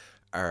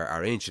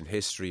our ancient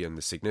history and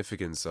the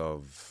significance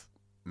of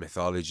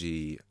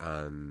mythology.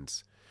 And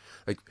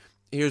like,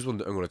 here's one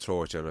that I'm going to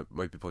throw at you, and I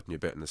might be putting you a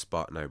bit in the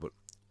spot now, but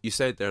you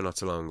said there not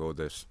so long ago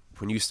that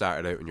when you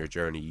started out in your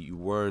journey, you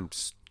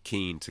weren't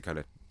keen to kind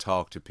of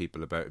talk to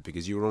people about it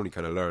because you were only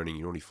kind of learning,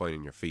 you're only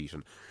finding your feet.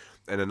 And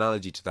an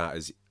analogy to that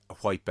is a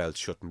white belt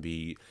shouldn't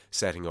be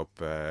setting up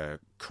a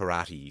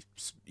karate, club.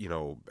 Do you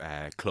know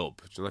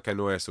that kind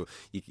of way? So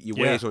you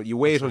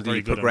wait until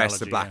you progress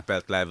to black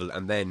belt level,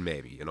 and then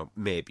maybe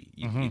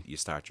you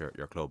start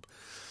your club.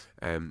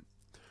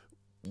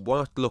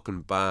 What,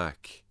 looking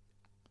back,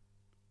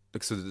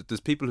 like, so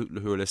there's people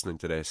who are listening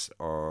to this,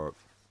 or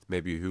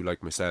maybe who,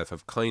 like myself,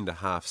 have kind of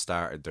half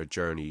started their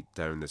journey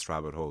down this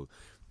rabbit hole,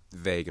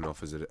 vague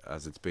enough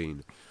as it's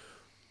been.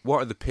 What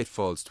are the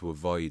pitfalls to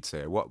avoid,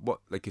 say? What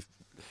like, if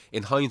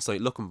in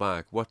hindsight, looking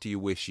back, what do you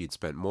wish you'd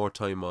spent more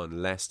time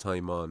on, less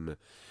time on?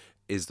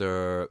 Is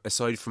there,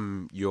 aside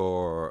from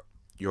your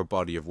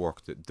body of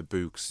work, the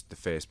books, the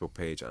Facebook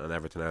page, and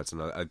everything else,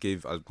 and I'm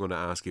going to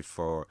ask you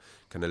for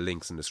kind of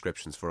links and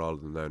descriptions for all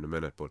of them now in a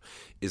minute, but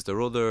is there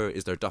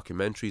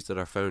documentaries that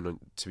are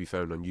to be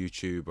found on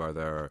YouTube? Are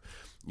there,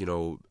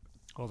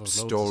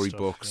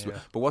 storybooks? Yeah.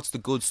 But what's the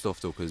good stuff,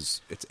 though?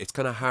 Because it's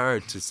kind of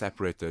hard to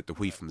separate the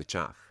wheat from the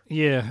chaff.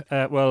 Yeah,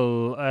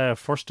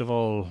 first of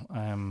all,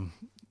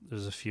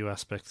 there's a few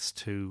aspects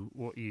to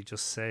what you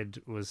just said.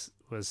 Was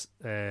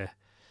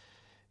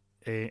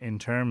in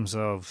terms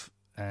of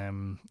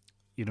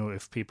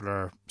if people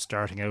are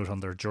starting out on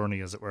their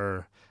journey, as it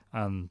were,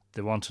 and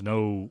they want to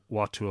know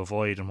what to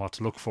avoid and what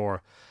to look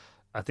for,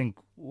 I think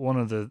one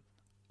of the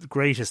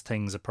greatest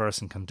things a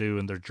person can do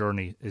in their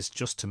journey is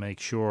just to make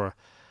sure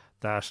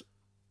that,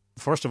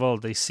 first of all,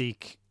 they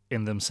seek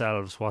in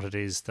themselves what it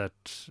is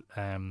that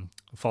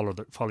follow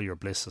your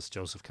bliss, as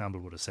Joseph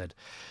Campbell would have said.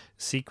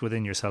 Seek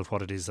within yourself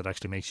what it is that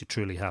actually makes you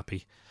truly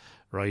happy,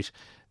 right?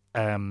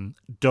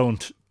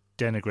 Don't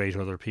denigrate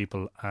other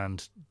people,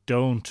 and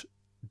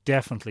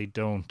definitely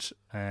don't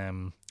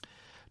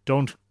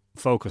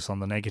focus on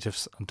the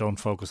negatives, and don't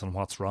focus on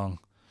what's wrong,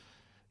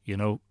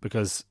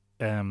 because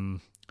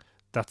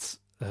that's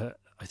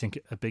I think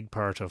a big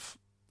part of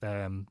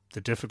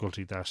the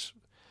difficulty that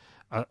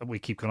we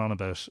keep going on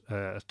about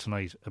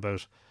tonight,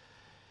 about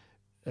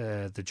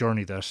the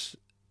journey that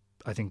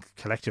I think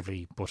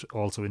collectively, but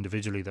also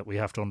individually, that we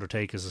have to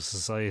undertake as a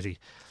society,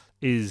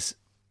 is,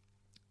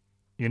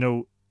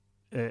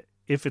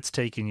 if it's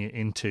taking you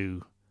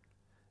into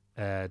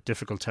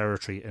difficult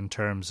territory in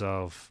terms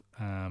of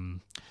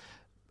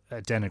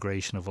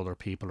denigration of other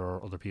people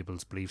or other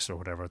people's beliefs or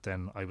whatever,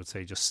 then I would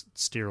say just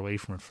steer away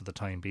from it for the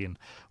time being.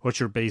 What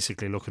you're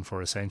basically looking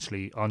for,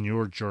 essentially, on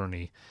your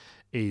journey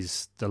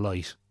is the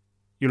light.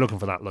 You're looking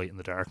for that light in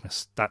the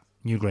darkness, that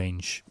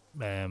Newgrange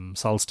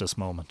solstice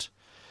moment,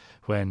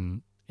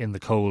 when in the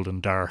cold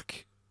and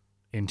dark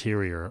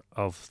interior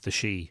of the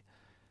Shee,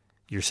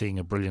 you're seeing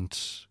a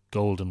brilliant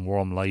golden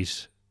warm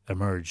light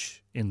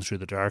emerge in through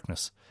the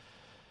darkness.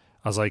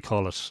 As I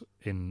call it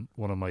in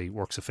one of my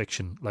works of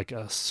fiction, like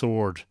a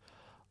sword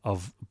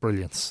of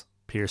brilliance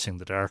piercing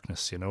the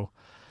darkness, A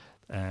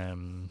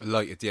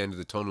light at the end of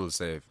the tunnel,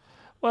 Save.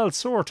 Well,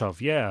 sort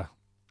of, yeah.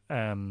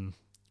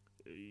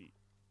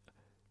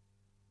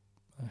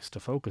 It's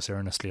to focus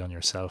earnestly on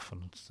yourself,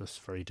 and it's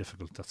just very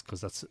difficult. That's because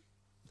that's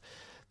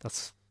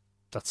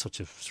such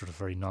a sort of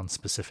very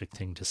non-specific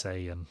thing to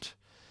say, and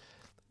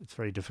it's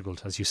very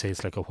difficult. As you say,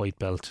 it's like a white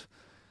belt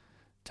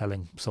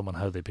telling someone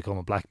how they become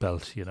a black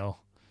belt. It's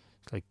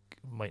like,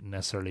 mightn't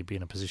necessarily be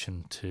in a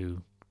position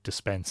to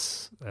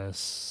dispense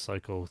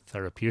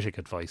psychotherapeutic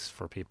advice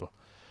for people.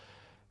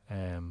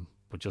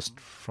 But just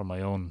from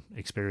my own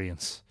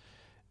experience,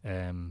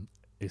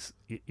 is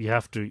you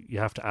have to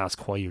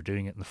ask why you're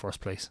doing it in the first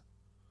place.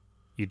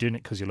 You're doing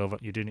it because you love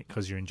it. You're doing it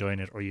because you're enjoying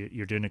it, or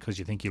you're doing it because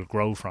you think you'll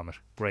grow from it.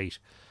 Great.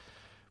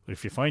 But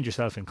if you find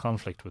yourself in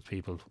conflict with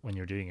people when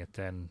you're doing it,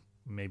 then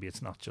maybe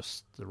it's not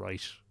just the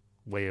right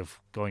way of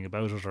going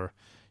about it, or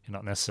you're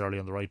not necessarily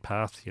on the right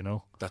path.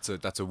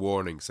 That's a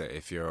warning.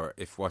 Say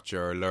if what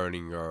you're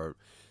learning or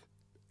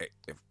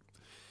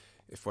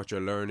if what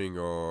you're learning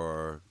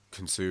or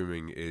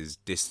consuming is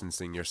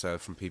distancing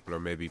yourself from people, or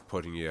maybe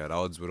putting you at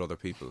odds with other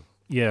people.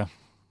 Yeah.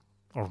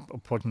 Or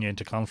putting you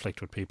into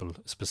conflict with people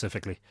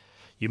specifically.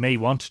 You may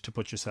want to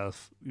put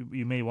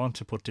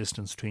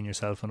distance between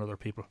yourself and other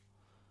people.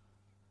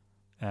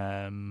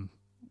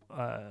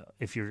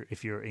 If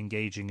you're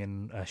engaging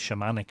in a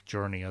shamanic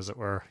journey, as it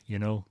were,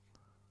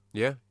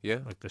 Yeah.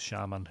 like the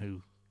shaman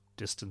who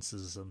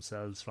distances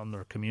themselves from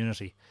their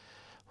community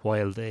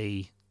while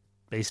they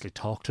basically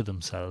talk to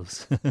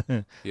themselves.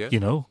 Yeah.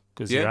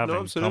 Because you're having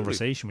absolutely. a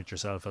conversation with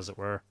yourself, as it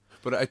were.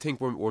 But I think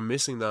we're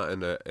missing that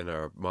in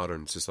our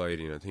modern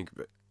society, and I think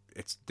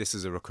this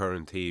is a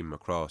recurrent theme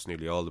across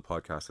nearly all the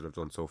podcasts that I've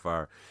done so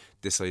far.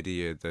 This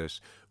idea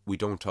that we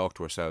don't talk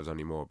to ourselves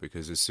anymore,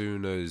 because as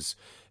soon as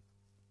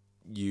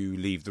you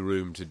leave the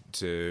room to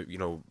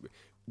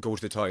go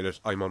to the toilet,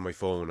 I'm on my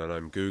phone and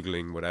I'm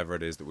Googling whatever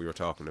it is that we were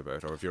talking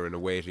about. Or if you're in a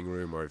waiting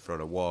room, or if you're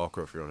on a walk,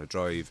 or if you're on a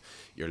drive,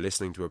 you're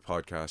listening to a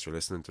podcast, you're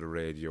listening to the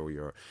radio,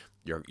 you're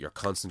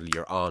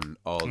on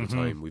all the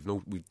time. We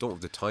don't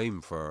have the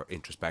time for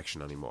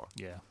introspection anymore.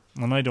 Yeah.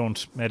 And I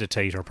don't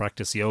meditate or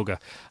practice yoga,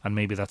 and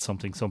maybe that's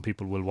something some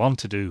people will want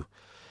to do.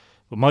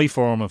 But my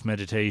form of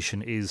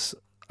meditation is,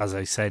 as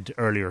I said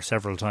earlier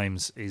several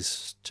times,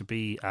 is to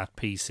be at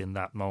peace in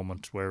that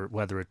moment,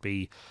 whether it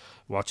be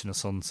watching a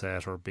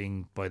sunset, or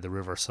being by the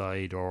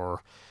riverside,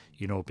 or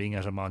being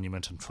at a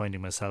monument and finding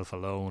myself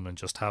alone and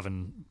just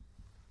having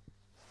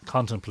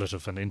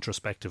contemplative and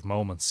introspective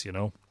moments.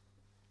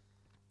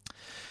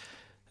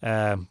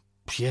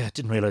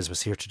 Didn't realise I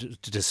was here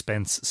to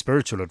dispense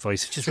spiritual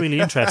advice, which is really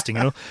interesting.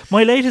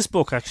 My latest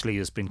book actually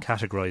has been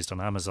categorised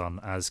on Amazon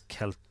as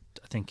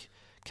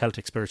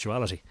Celtic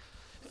spirituality,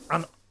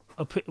 and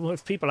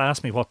if people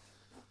ask me what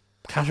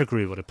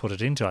category would I put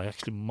it into, I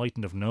actually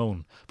mightn't have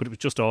known, but it was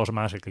just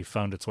automatically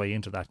found its way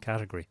into that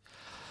category.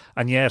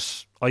 And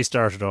yet I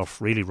started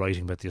off really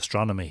writing about the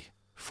astronomy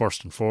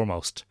first and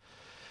foremost,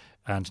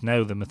 and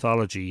now the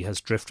mythology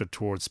has drifted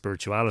towards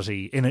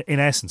spirituality in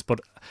essence.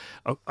 But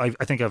I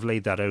think I've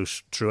laid that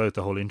out throughout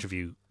the whole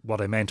interview,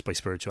 what I meant by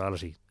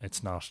spirituality.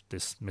 It's not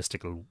this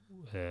mystical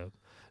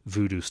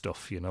voodoo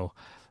stuff,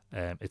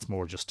 It's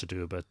more just to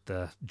do about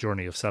the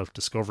journey of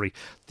self-discovery.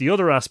 The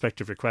other aspect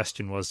of your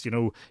question was,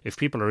 if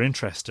people are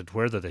interested,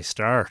 where do they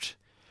start?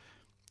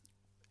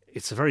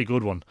 It's a very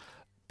good one.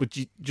 but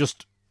you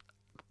just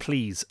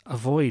please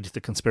avoid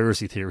the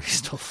conspiracy theory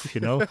stuff.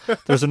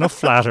 There's enough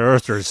flat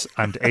earthers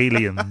and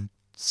alien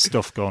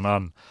stuff going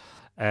on.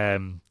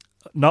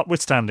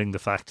 Notwithstanding the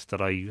fact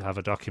that I have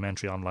a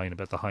documentary online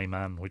about the High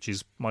Man, which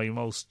is my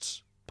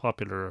most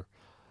popular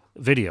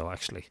video,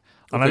 actually.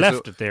 And I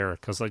left it there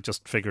because I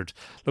just figured,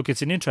 look,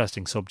 it's an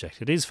interesting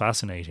subject. It is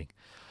fascinating.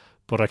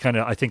 But I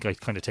think I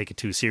take it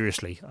too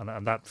seriously.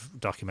 And that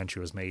documentary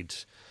was made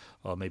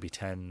maybe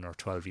 10 or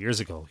 12 years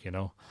ago,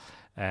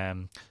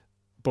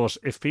 But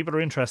if people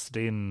are interested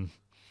in...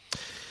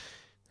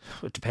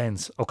 It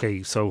depends.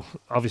 Okay, so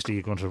obviously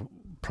you're going to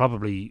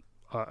probably...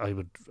 I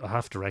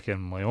have to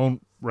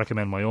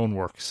recommend my own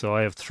work. So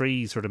I have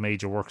 3 sort of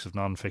major works of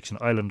non-fiction: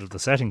 Island of the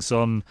Setting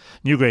Sun,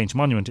 Newgrange,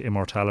 Monument to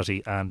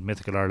Immortality, and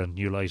Mythical Ireland,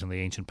 New Light on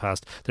the Ancient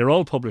Past. They're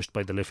all published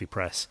by the Liffey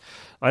Press.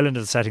 Island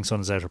of the Setting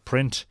Sun is out of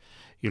print.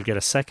 You'll get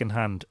a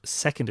second-hand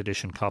second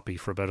edition copy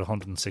for about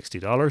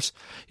 $160.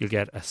 You'll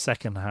get a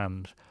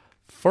second-hand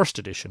first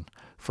edition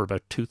for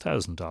about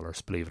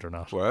 $2,000, believe it or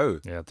not. Wow.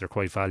 Yeah, they're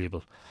quite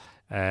valuable.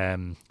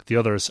 The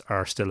others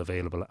are still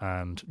available,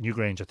 and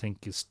Newgrange I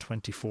think is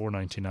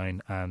 $24.99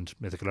 and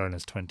Mythical Ireland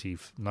is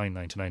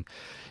 $29.99.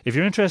 If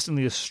you're interested in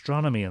the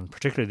astronomy, and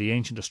particularly the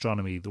ancient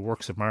astronomy, the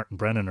works of Martin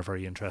Brennan are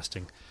very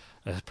interesting,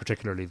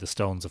 particularly the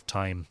Stones of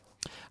Time.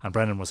 And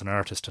Brennan was an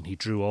artist, and he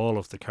drew all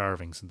of the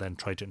carvings and then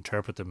tried to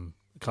interpret them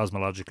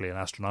cosmologically and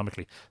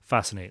astronomically.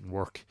 Fascinating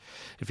work.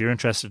 If you're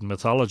interested in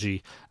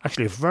mythology,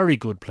 actually a very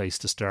good place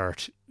to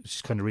start, which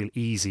is kind of real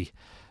easy,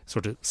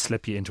 sort of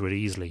slip you into it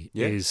easily,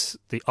 is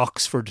the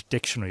Oxford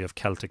Dictionary of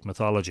Celtic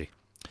Mythology,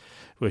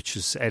 which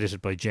is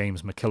edited by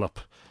James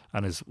McKillop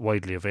and is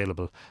widely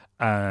available.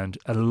 And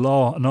an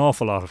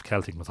awful lot of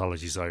Celtic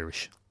mythology is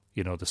Irish.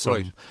 There's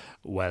some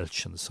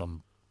Welsh and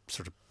some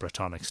sort of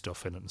Brittonic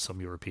stuff in it and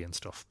some European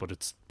stuff, but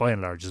it's by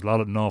and large there's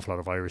an awful lot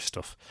of Irish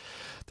stuff.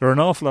 There are an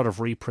awful lot of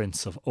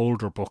reprints of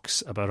older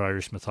books about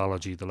Irish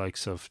mythology, the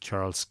likes of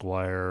Charles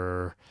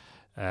Squire,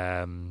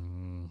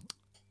 can't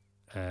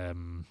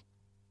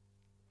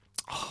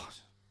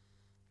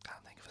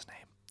think of his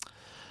name.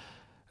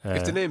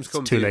 If the names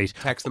come too to late,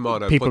 text them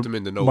on. I'll people put them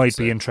in the notes. Might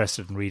be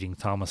interested in reading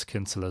Thomas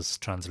Kinsella's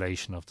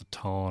translation of the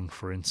Tawn,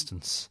 for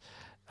instance.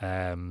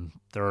 There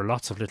are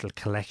lots of little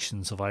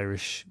collections of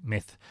Irish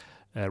myth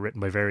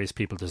written by various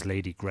people. There's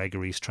Lady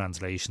Gregory's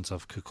translations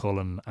of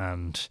Cuchulainn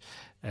and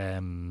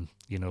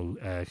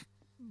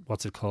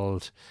what's it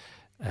called,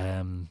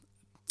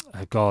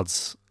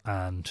 Gods,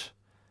 and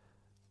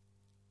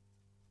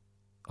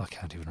I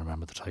can't even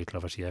remember the title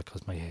of it yet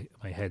because my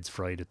head's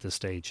fried at this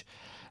stage.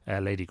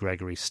 Lady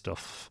Gregory's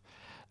stuff.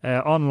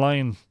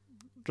 Online,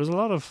 there's a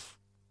lot of...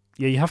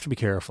 you have to be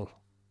careful.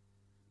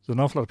 There's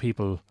an awful lot of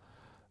people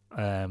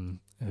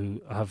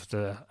who have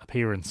the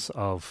appearance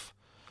of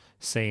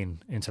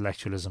sane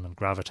intellectualism and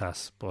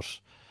gravitas, but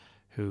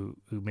who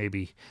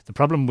maybe... The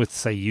problem with,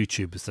 say,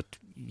 YouTube is that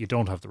you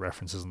don't have the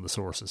references and the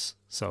sources.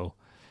 So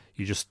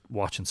you're just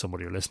watching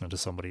somebody or listening to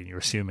somebody and you're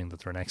assuming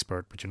that they're an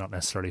expert, but you're not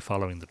necessarily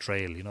following the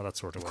trail, that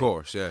sort of way. Of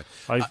course, yeah.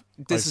 I've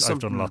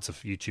done lots of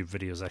YouTube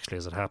videos, actually,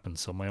 as it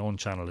happens. So my own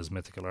channel is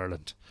Mythical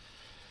Ireland.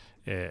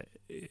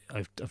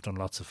 I've done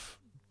lots of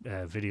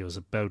videos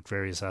about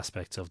various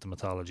aspects of the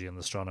mythology and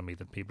the astronomy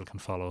that people can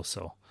follow.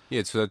 So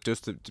yeah, so that,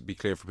 just to be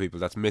clear for people,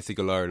 that's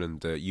Mythical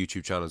Ireland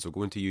YouTube channel. So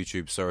go into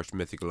YouTube, search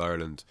Mythical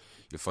Ireland,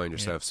 you'll find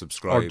yourself,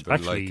 subscribe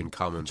and like and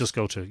comment. Just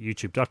go to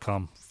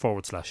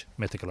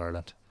youtube.com/Mythical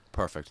Ireland.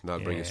 Perfect, and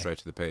that'll bring you straight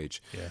to the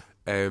page. Yeah.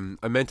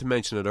 I meant to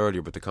mention it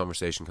earlier, but the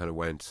conversation kind of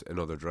went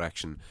another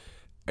direction.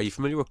 Are you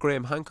familiar with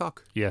Graham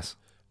Hancock? Yes.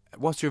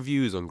 What's your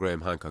views on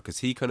Graham Hancock? Because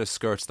he kind of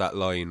skirts that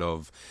line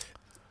of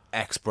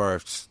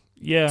expert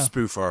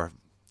spoofer,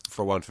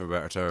 for want of a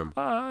better term.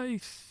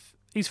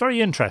 He's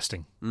very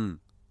interesting.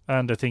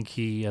 And I think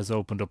he has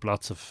opened up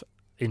lots of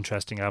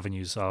interesting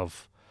avenues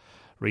of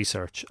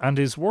research. And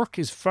his work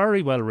is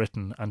very well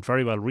written and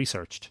very well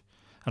researched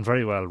and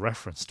very well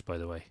referenced, by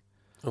the way.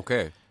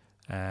 Okay.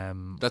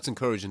 That's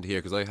encouraging to hear,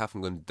 because I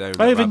haven't gone down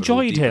that I've rabbit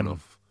enjoyed hole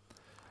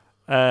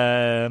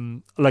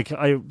him.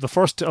 The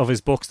first of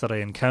his books that I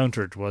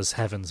encountered was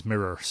Heaven's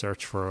Mirror,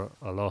 Search for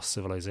a Lost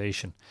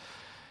Civilization.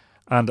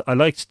 And I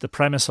liked the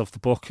premise of the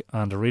book,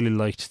 and I really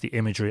liked the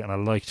imagery, and I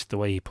liked the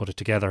way he put it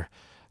together.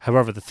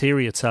 However, the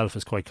theory itself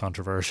is quite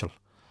controversial.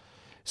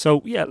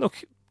 So, yeah,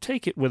 look,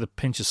 take it with a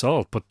pinch of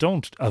salt, but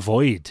don't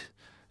avoid.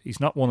 He's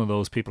not one of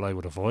those people I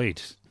would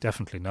avoid.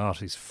 Definitely not.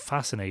 He's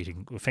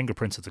fascinating.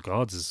 Fingerprints of the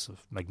Gods is a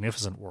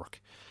magnificent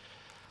work.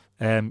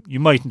 You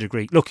mightn't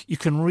agree. Look, you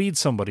can read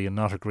somebody and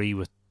not agree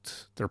with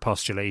their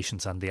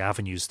postulations and the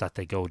avenues that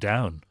they go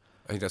down.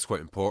 I think that's quite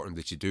important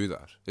that you do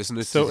that, isn't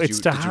it? So it's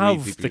to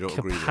have the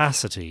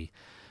capacity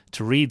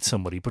to read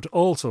somebody, but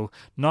also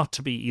not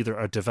to be either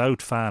a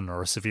devout fan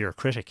or a severe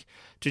critic,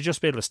 to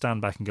just be able to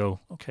stand back and go,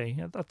 okay,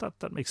 yeah,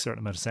 that makes a certain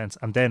amount of sense,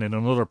 and then in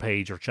another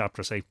page or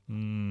chapter say,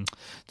 don't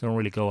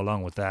really go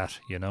along with that,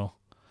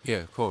 Yeah,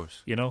 of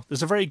course.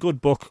 There's a very good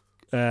book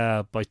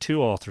by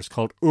 2 authors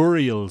called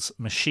Uriel's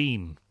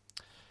Machine,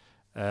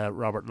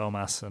 Robert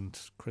Lomas and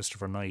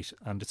Christopher Knight,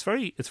 and it's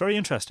very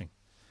interesting.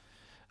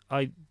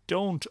 I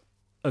don't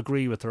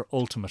agree with their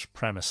ultimate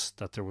premise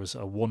that there was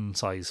a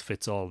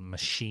one-size-fits-all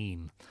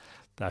machine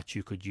that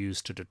you could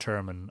use to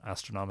determine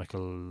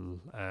astronomical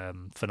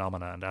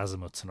phenomena and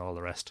azimuths and all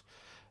the rest.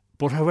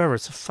 But however,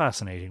 it's a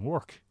fascinating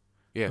work.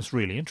 Yeah. It's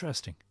really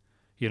interesting,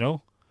 you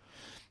know?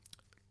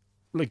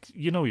 Like,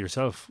 you know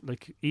yourself,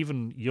 like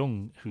even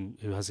Jung, who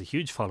has a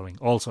huge following,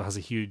 also has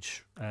a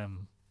huge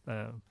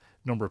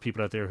number of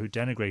people out there who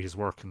denigrate his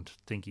work and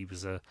think he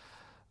was a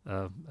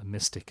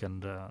mystic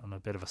and a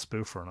bit of a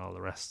spoofer and all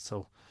the rest.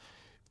 So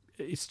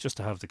it's just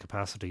to have the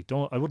capacity.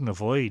 I wouldn't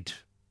avoid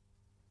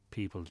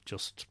people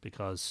just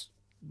because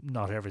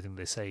not everything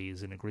they say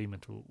is in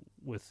agreement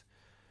with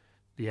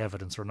the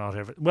evidence, or not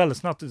every. Well,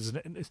 it's not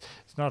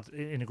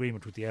in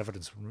agreement with the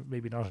evidence.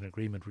 Maybe not in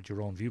agreement with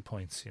your own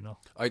viewpoints. You know,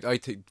 I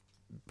think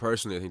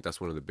personally, I think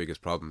that's one of the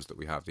biggest problems that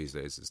we have these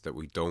days, is that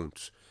we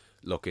don't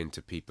look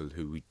into people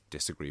who we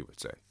disagree with,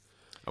 say,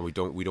 and we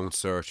don't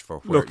search for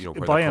where, where they're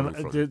coming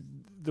from.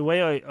 The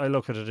way I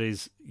look at it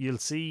is, you'll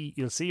see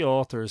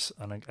authors,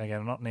 and again,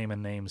 I'm not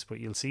naming names, but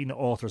you'll see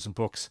authors and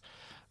books,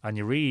 and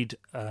you read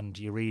and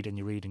you read and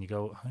you read and you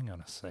go, hang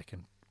on a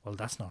second, well,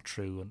 that's not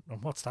true,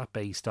 and what's that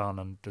based on?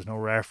 And there's no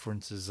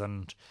references,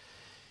 and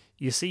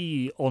you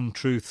see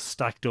untruth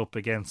stacked up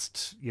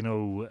against,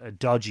 a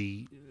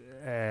dodgy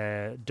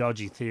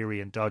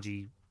theory and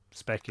dodgy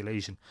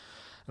speculation,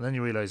 and then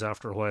you realise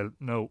after a while,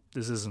 no,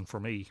 this isn't for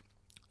me.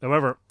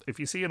 However, if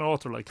you see an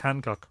author like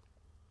Hancock,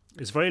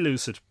 is very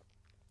lucid,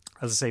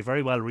 as I say,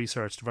 very well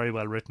researched, very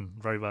well written,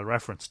 very well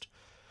referenced,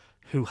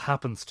 who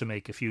happens to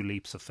make a few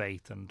leaps of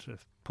faith and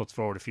puts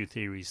forward a few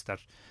theories that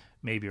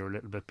maybe are a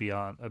little bit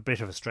beyond, a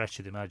bit of a stretch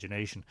of the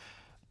imagination.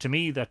 To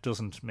me, that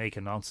doesn't make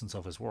a nonsense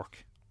of his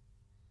work.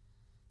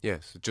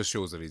 Yes, it just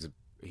shows that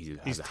he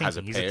has a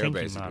pair,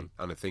 basically, man.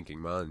 And a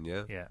thinking man.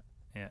 Yeah.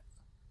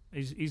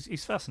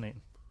 He's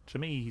fascinating. To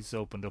me, he's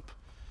opened up,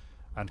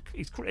 and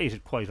he's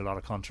created quite a lot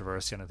of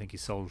controversy, and I think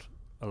he's sold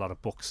a lot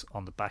of books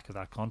on the back of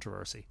that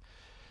controversy.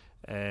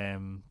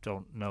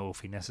 Don't know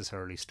if he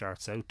necessarily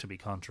starts out to be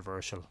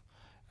controversial.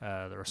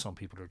 There are some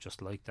people who are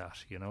just like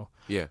that,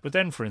 Yeah. But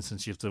then, for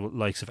instance, you have the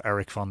likes of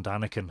Erich von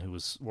Däniken,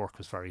 whose work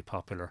was very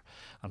popular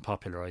and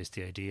popularised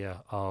the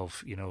idea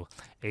of,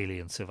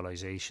 alien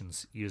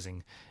civilizations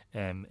using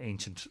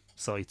ancient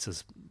sites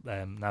as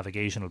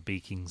navigational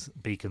beacons,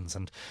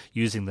 and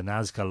using the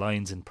Nazca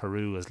lines in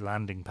Peru as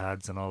landing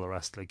pads and all the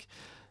rest. Like,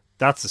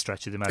 that's a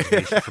stretch of the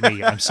imagination for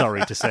me, I'm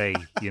sorry to say,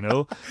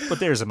 But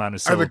there's a man who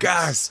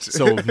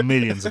sold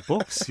millions of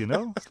books,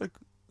 It's like,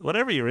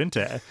 whatever you're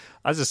into,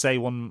 as I say,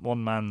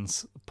 one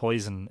man's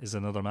poison is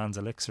another man's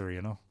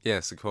elixir,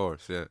 Yes, of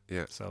course,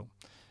 yeah. So,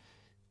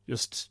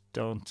 just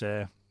don't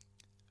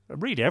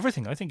read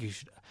everything. I think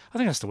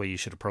that's the way you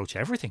should approach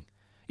everything,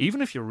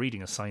 even if you're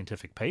reading a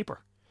scientific paper.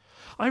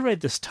 I read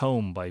this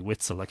tome by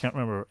Witzel. I can't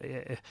remember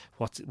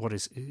what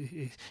is.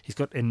 He's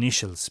got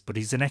initials, but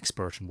he's an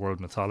expert in world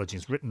mythology.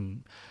 He's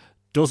written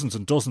dozens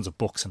and dozens of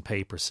books and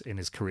papers in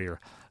his career,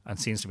 and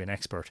seems to be an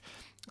expert.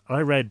 I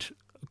read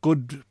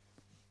good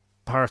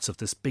parts of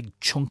this big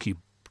chunky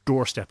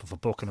doorstep of a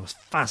book, and I was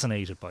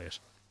fascinated by it.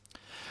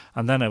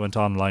 And then I went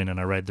online and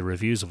I read the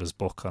reviews of his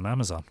book on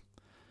Amazon,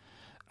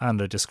 and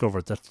I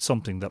discovered that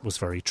something that was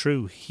very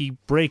true. He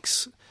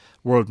breaks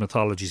world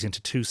mythologies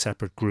into two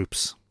separate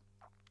groups.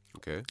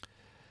 Okay.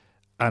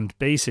 And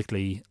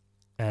basically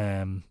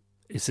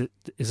is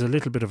a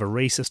little bit of a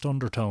racist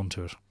undertone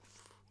to it.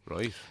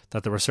 Right.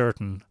 That there were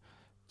certain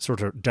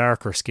sort of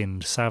darker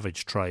skinned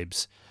savage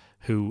tribes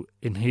who,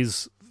 in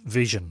his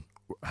vision,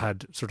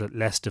 had sort of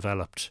less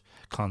developed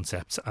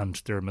concepts,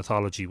 and their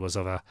mythology was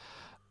of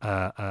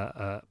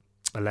a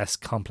less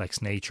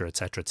complex nature,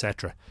 etc.,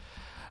 etc.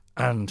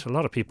 And a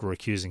lot of people were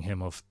accusing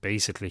him of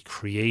basically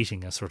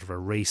creating a sort of a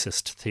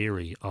racist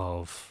theory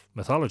of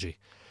mythology.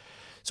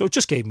 So it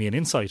just gave me an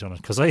insight on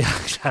it, because I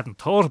hadn't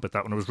thought about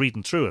that when I was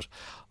reading through it.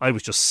 I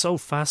was just so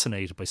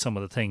fascinated by some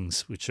of the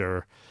things which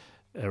are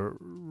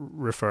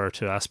refer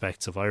to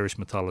aspects of Irish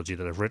mythology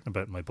that I've written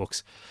about in my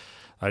books.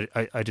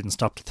 I didn't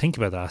stop to think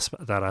about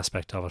that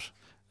aspect of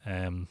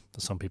it.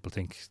 Some people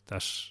think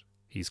that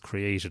he's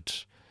created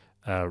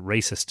a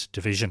racist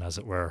division, as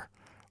it were,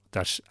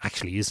 that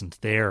actually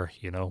isn't there,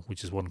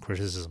 which is one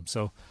criticism.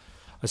 So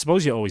I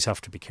suppose you always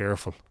have to be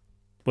careful.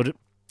 But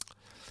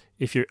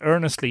if you're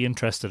earnestly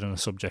interested in a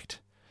subject,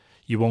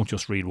 you won't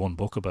just read one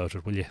book about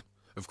it, will you?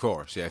 Of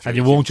course, yeah. And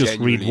you won't just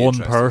read one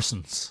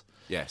person's.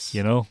 Yes.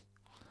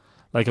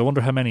 Like, I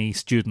wonder how many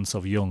students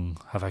of Jung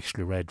have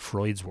actually read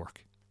Freud's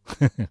work.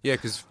 Yeah,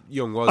 because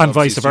Jung was, and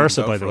vice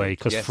versa, by the way,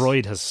 because yes.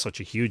 Freud has such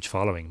a huge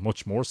following,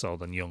 much more so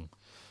than Jung.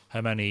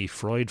 How many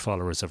Freud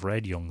followers have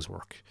read Jung's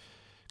work?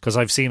 Because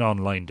I've seen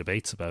online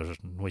debates about it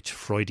in which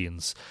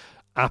Freudians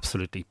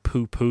absolutely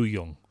poo-poo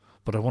Jung,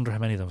 but I wonder how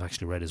many of them have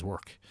actually read his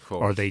work.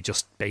 Or are they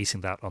just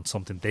basing that on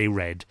something they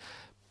read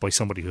by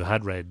somebody who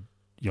had read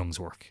Jung's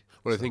work?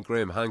 Well, I think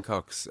Graham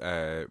Hancock's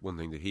one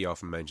thing that he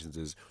often mentions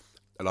is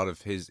a lot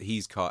of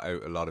he's caught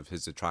out a lot of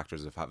his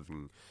detractors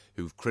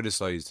who've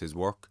criticised his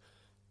work.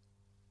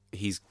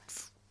 He's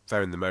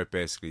found them out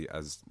basically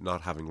as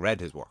not having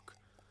read his work.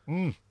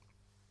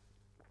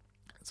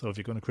 So if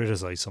you're going to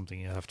criticise something,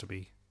 you have to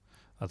be,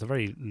 at the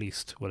very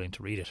least, willing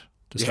to read it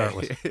to start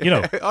with. You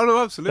know, oh no,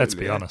 absolutely. Let's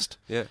be honest.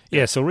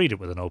 Yeah. So read it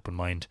with an open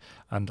mind.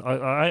 And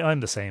I'm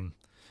the same.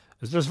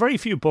 There's very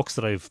few books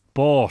that I've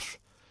bought,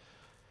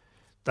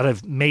 that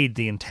I've made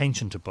the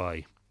intention to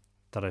buy,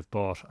 that I've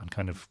bought and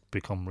kind of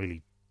become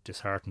really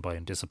disheartened by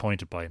and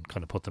disappointed by and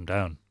kind of put them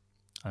down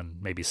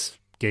and maybe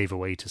gave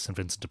away to St.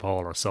 Vincent de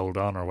Paul or sold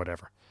on or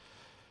whatever.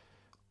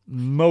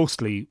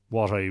 Mostly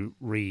what I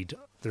read,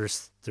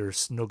 there's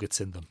nuggets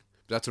in them.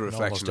 That's a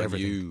reflection of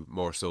you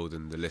more so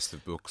than the list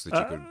of books that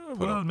you could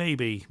put up.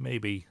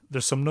 Maybe.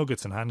 There's some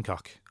nuggets in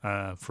Hancock,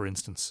 for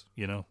instance.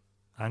 You know,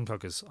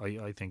 Hancock is,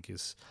 I think,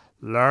 is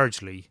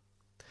largely...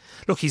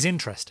 Look, he's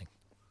interesting.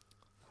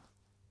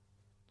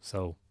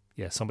 So,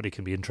 yeah, somebody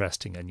can be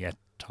interesting and yet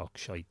talk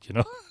shite, you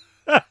know?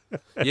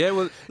 Yeah,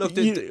 well, look...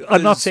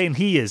 I'm not saying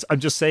he is. I'm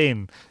just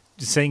saying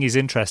he's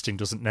interesting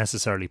doesn't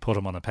necessarily put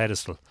him on a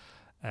pedestal.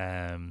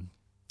 There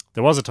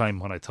was a time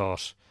when I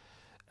thought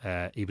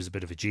he was a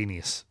bit of a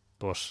genius,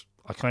 but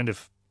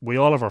we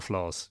all have our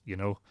flaws, you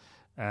know,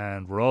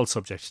 and we're all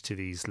subject to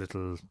these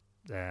little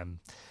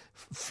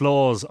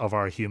flaws of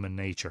our human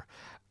nature.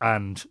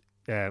 And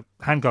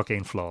Hancock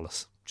ain't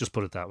flawless, just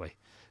put it that way.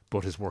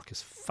 But his work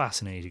is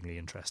fascinatingly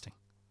interesting.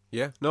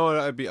 Yeah, no,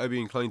 I'd be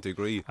inclined to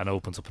agree. And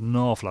opens up an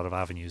awful lot of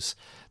avenues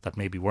that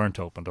maybe weren't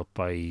opened up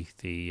by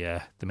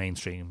the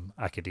mainstream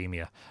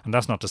academia. And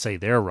that's not to say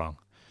they're wrong,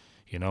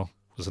 you know.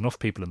 There's enough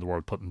people in the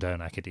world putting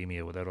down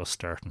academia without us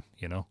starting,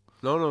 you know.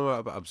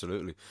 No,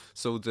 absolutely.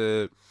 So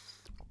the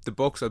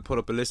books, I'll put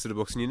up a list of the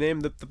books. Can you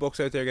name the books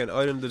out there again?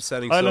 Island of the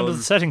Setting Sun. Island of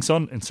the Setting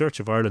Sun, In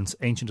Search of Ireland's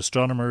Ancient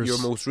Astronomers. Your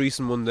most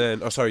recent one then,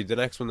 the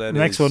next one then The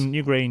next one,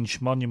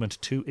 Newgrange, Monument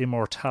to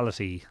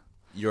Immortality.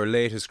 Your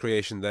latest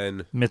creation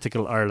then,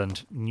 Mythical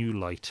Ireland, New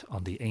Light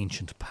on the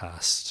Ancient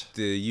Past.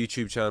 The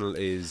YouTube channel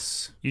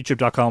is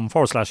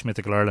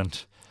youtube.com/Mythical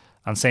Ireland.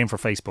 And same for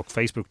Facebook,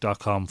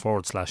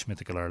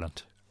 facebook.com/Mythical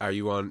Ireland. Are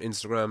you on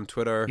Instagram,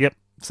 Twitter? Yep,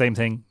 same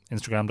thing.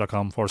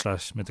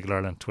 Instagram.com/Mythical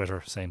Ireland.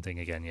 Twitter, same thing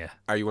again, yeah.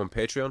 Are you on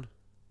Patreon?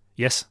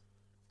 Yes.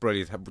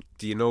 Brilliant.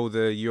 Do you know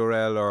the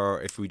URL,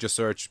 or if we just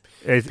search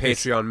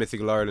Patreon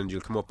Mythical Ireland,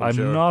 you'll come up?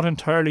 I'm not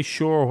entirely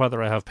sure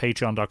whether I have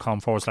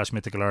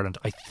patreon.com/Mythical Ireland.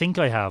 I think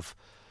I have,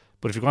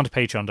 but if you go on to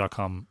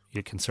patreon.com,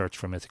 you can search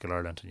for Mythical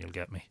Ireland and you'll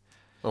get me.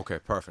 Okay,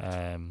 perfect.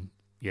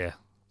 Yeah,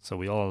 so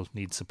we all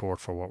need support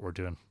for what we're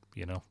doing,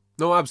 you know.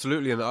 No,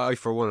 absolutely, and I,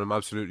 for one, am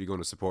absolutely going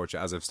to support you,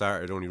 as I've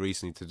started only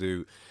recently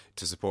to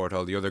support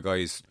all the other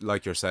guys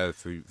like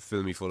yourself who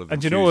fill me full of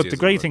And you know what, the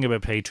great thing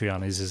about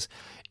Patreon is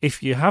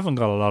if you haven't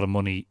got a lot of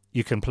money,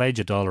 you can pledge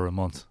 $1 a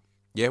month.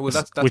 Yeah, well,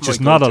 that's which my is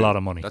not go-to. a lot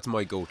of money. That's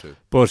my go-to.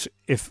 But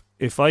if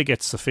I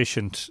get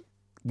sufficient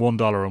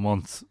 $1 a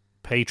month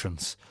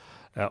patrons,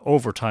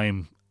 over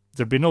time,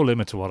 there'd be no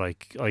limit to what I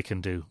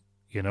can do,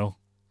 you know,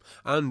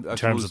 and in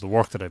terms of the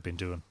work that I've been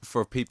doing.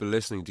 For people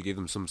listening, to give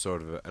them some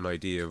sort of an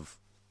idea of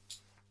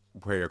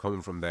where you're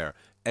coming from there,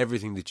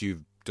 everything that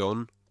you've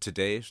done to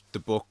date, the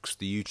books,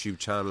 the YouTube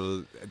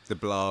channel, the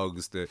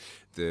blogs, the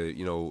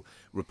you know,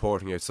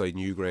 reporting outside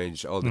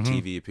Newgrange, all the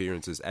TV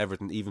appearances,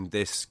 everything, even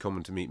this,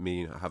 coming to meet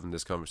me, having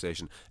this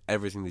conversation,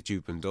 everything that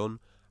you've been done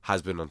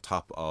has been on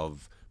top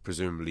of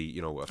presumably,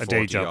 you know, a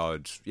day job.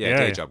 odd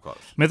day job cost.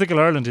 Mythical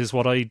Ireland is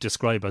what I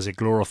describe as a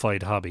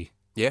glorified hobby.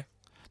 Yeah.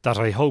 That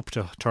I hope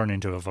to turn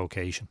into a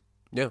vocation.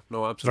 Yeah,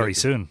 no, absolutely. Very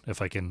soon, if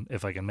I can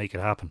make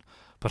it happen.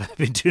 But I've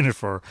been doing it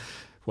for,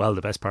 well,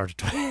 the best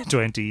part of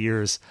 20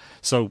 years.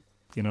 So,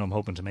 you know, I'm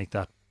hoping to make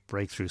that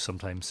breakthrough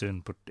sometime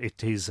soon. But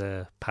it is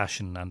a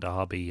passion and a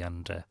hobby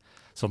and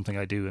something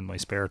I do in my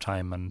spare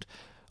time. And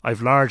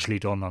I've largely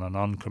done on a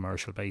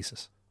non-commercial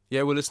basis.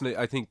 Yeah, well, listen,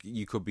 I think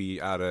you could be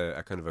at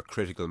a kind of a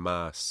critical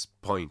mass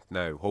point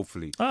now,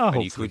 hopefully. And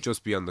hopefully. You could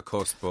just be on the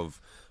cusp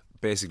of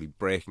basically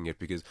breaking it,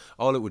 because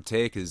all it would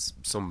take is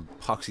some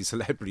poxy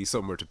celebrity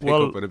somewhere to pick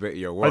up on a bit of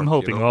your work. I'm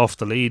hoping, you know? Off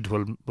the Lead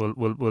will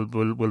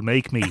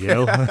make me, you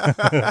know.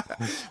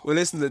 Well,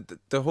 listen,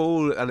 the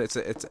whole, and it's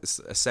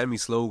a semi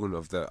slogan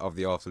of the Off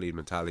the Lead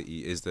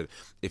mentality is that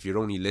if you're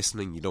only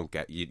listening,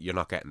 you're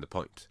not getting the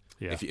point.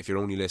 Yeah. If you're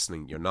only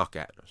listening, you're not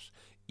getting it.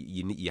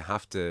 You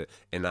have to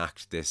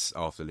enact this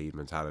Off the Lead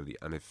mentality,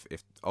 and if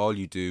all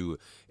you do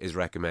is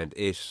recommend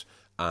it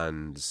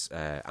and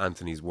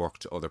Anthony's work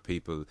to other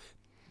people,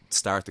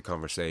 start the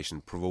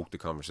conversation, provoke the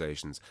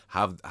conversations,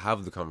 have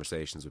the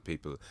conversations with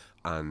people,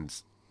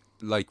 and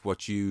like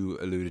what you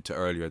alluded to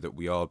earlier, that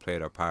we all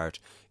played our part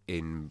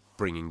in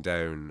bringing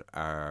down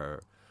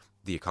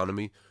the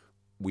economy,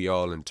 we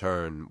all in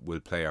turn will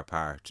play our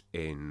part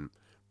in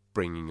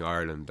bringing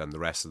Ireland and the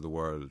rest of the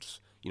world,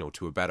 you know,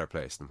 to a better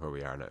place than where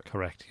we are now.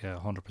 Correct, yeah,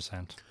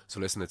 100%. So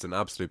listen, it's an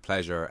absolute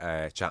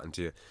pleasure chatting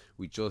to you.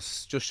 We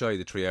just shy of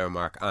the 3 hour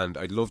mark, and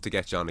I'd love to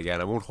get you on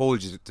again. I won't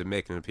hold you to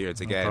make an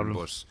appearance again, problem.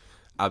 But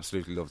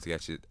absolutely love to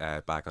get you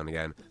back on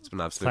again. It's been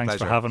an absolute Thanks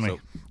pleasure. for having me.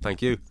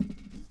 Thank you.